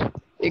গেছে, একটু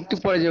একটু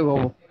পরে যোগ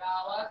হবো।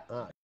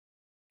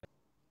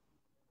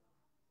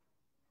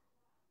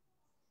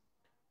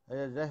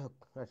 আচ্ছা, যাই হোক,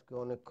 আজকে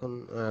অনেকক্ষণ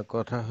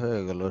কথা হয়ে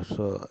গেল।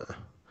 সো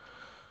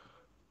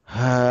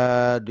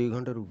হ্যাঁ, 2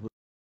 ঘন্টার উপর।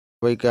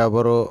 সবাইকে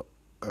আবারও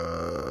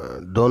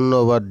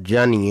ধন্যবাদ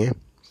জানিয়ে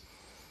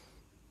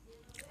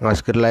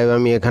আজকের লাইভ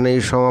আমি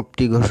এখানেই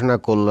সমাপ্তি ঘোষণা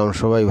করলাম।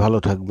 সবাই ভালো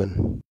থাকবেন।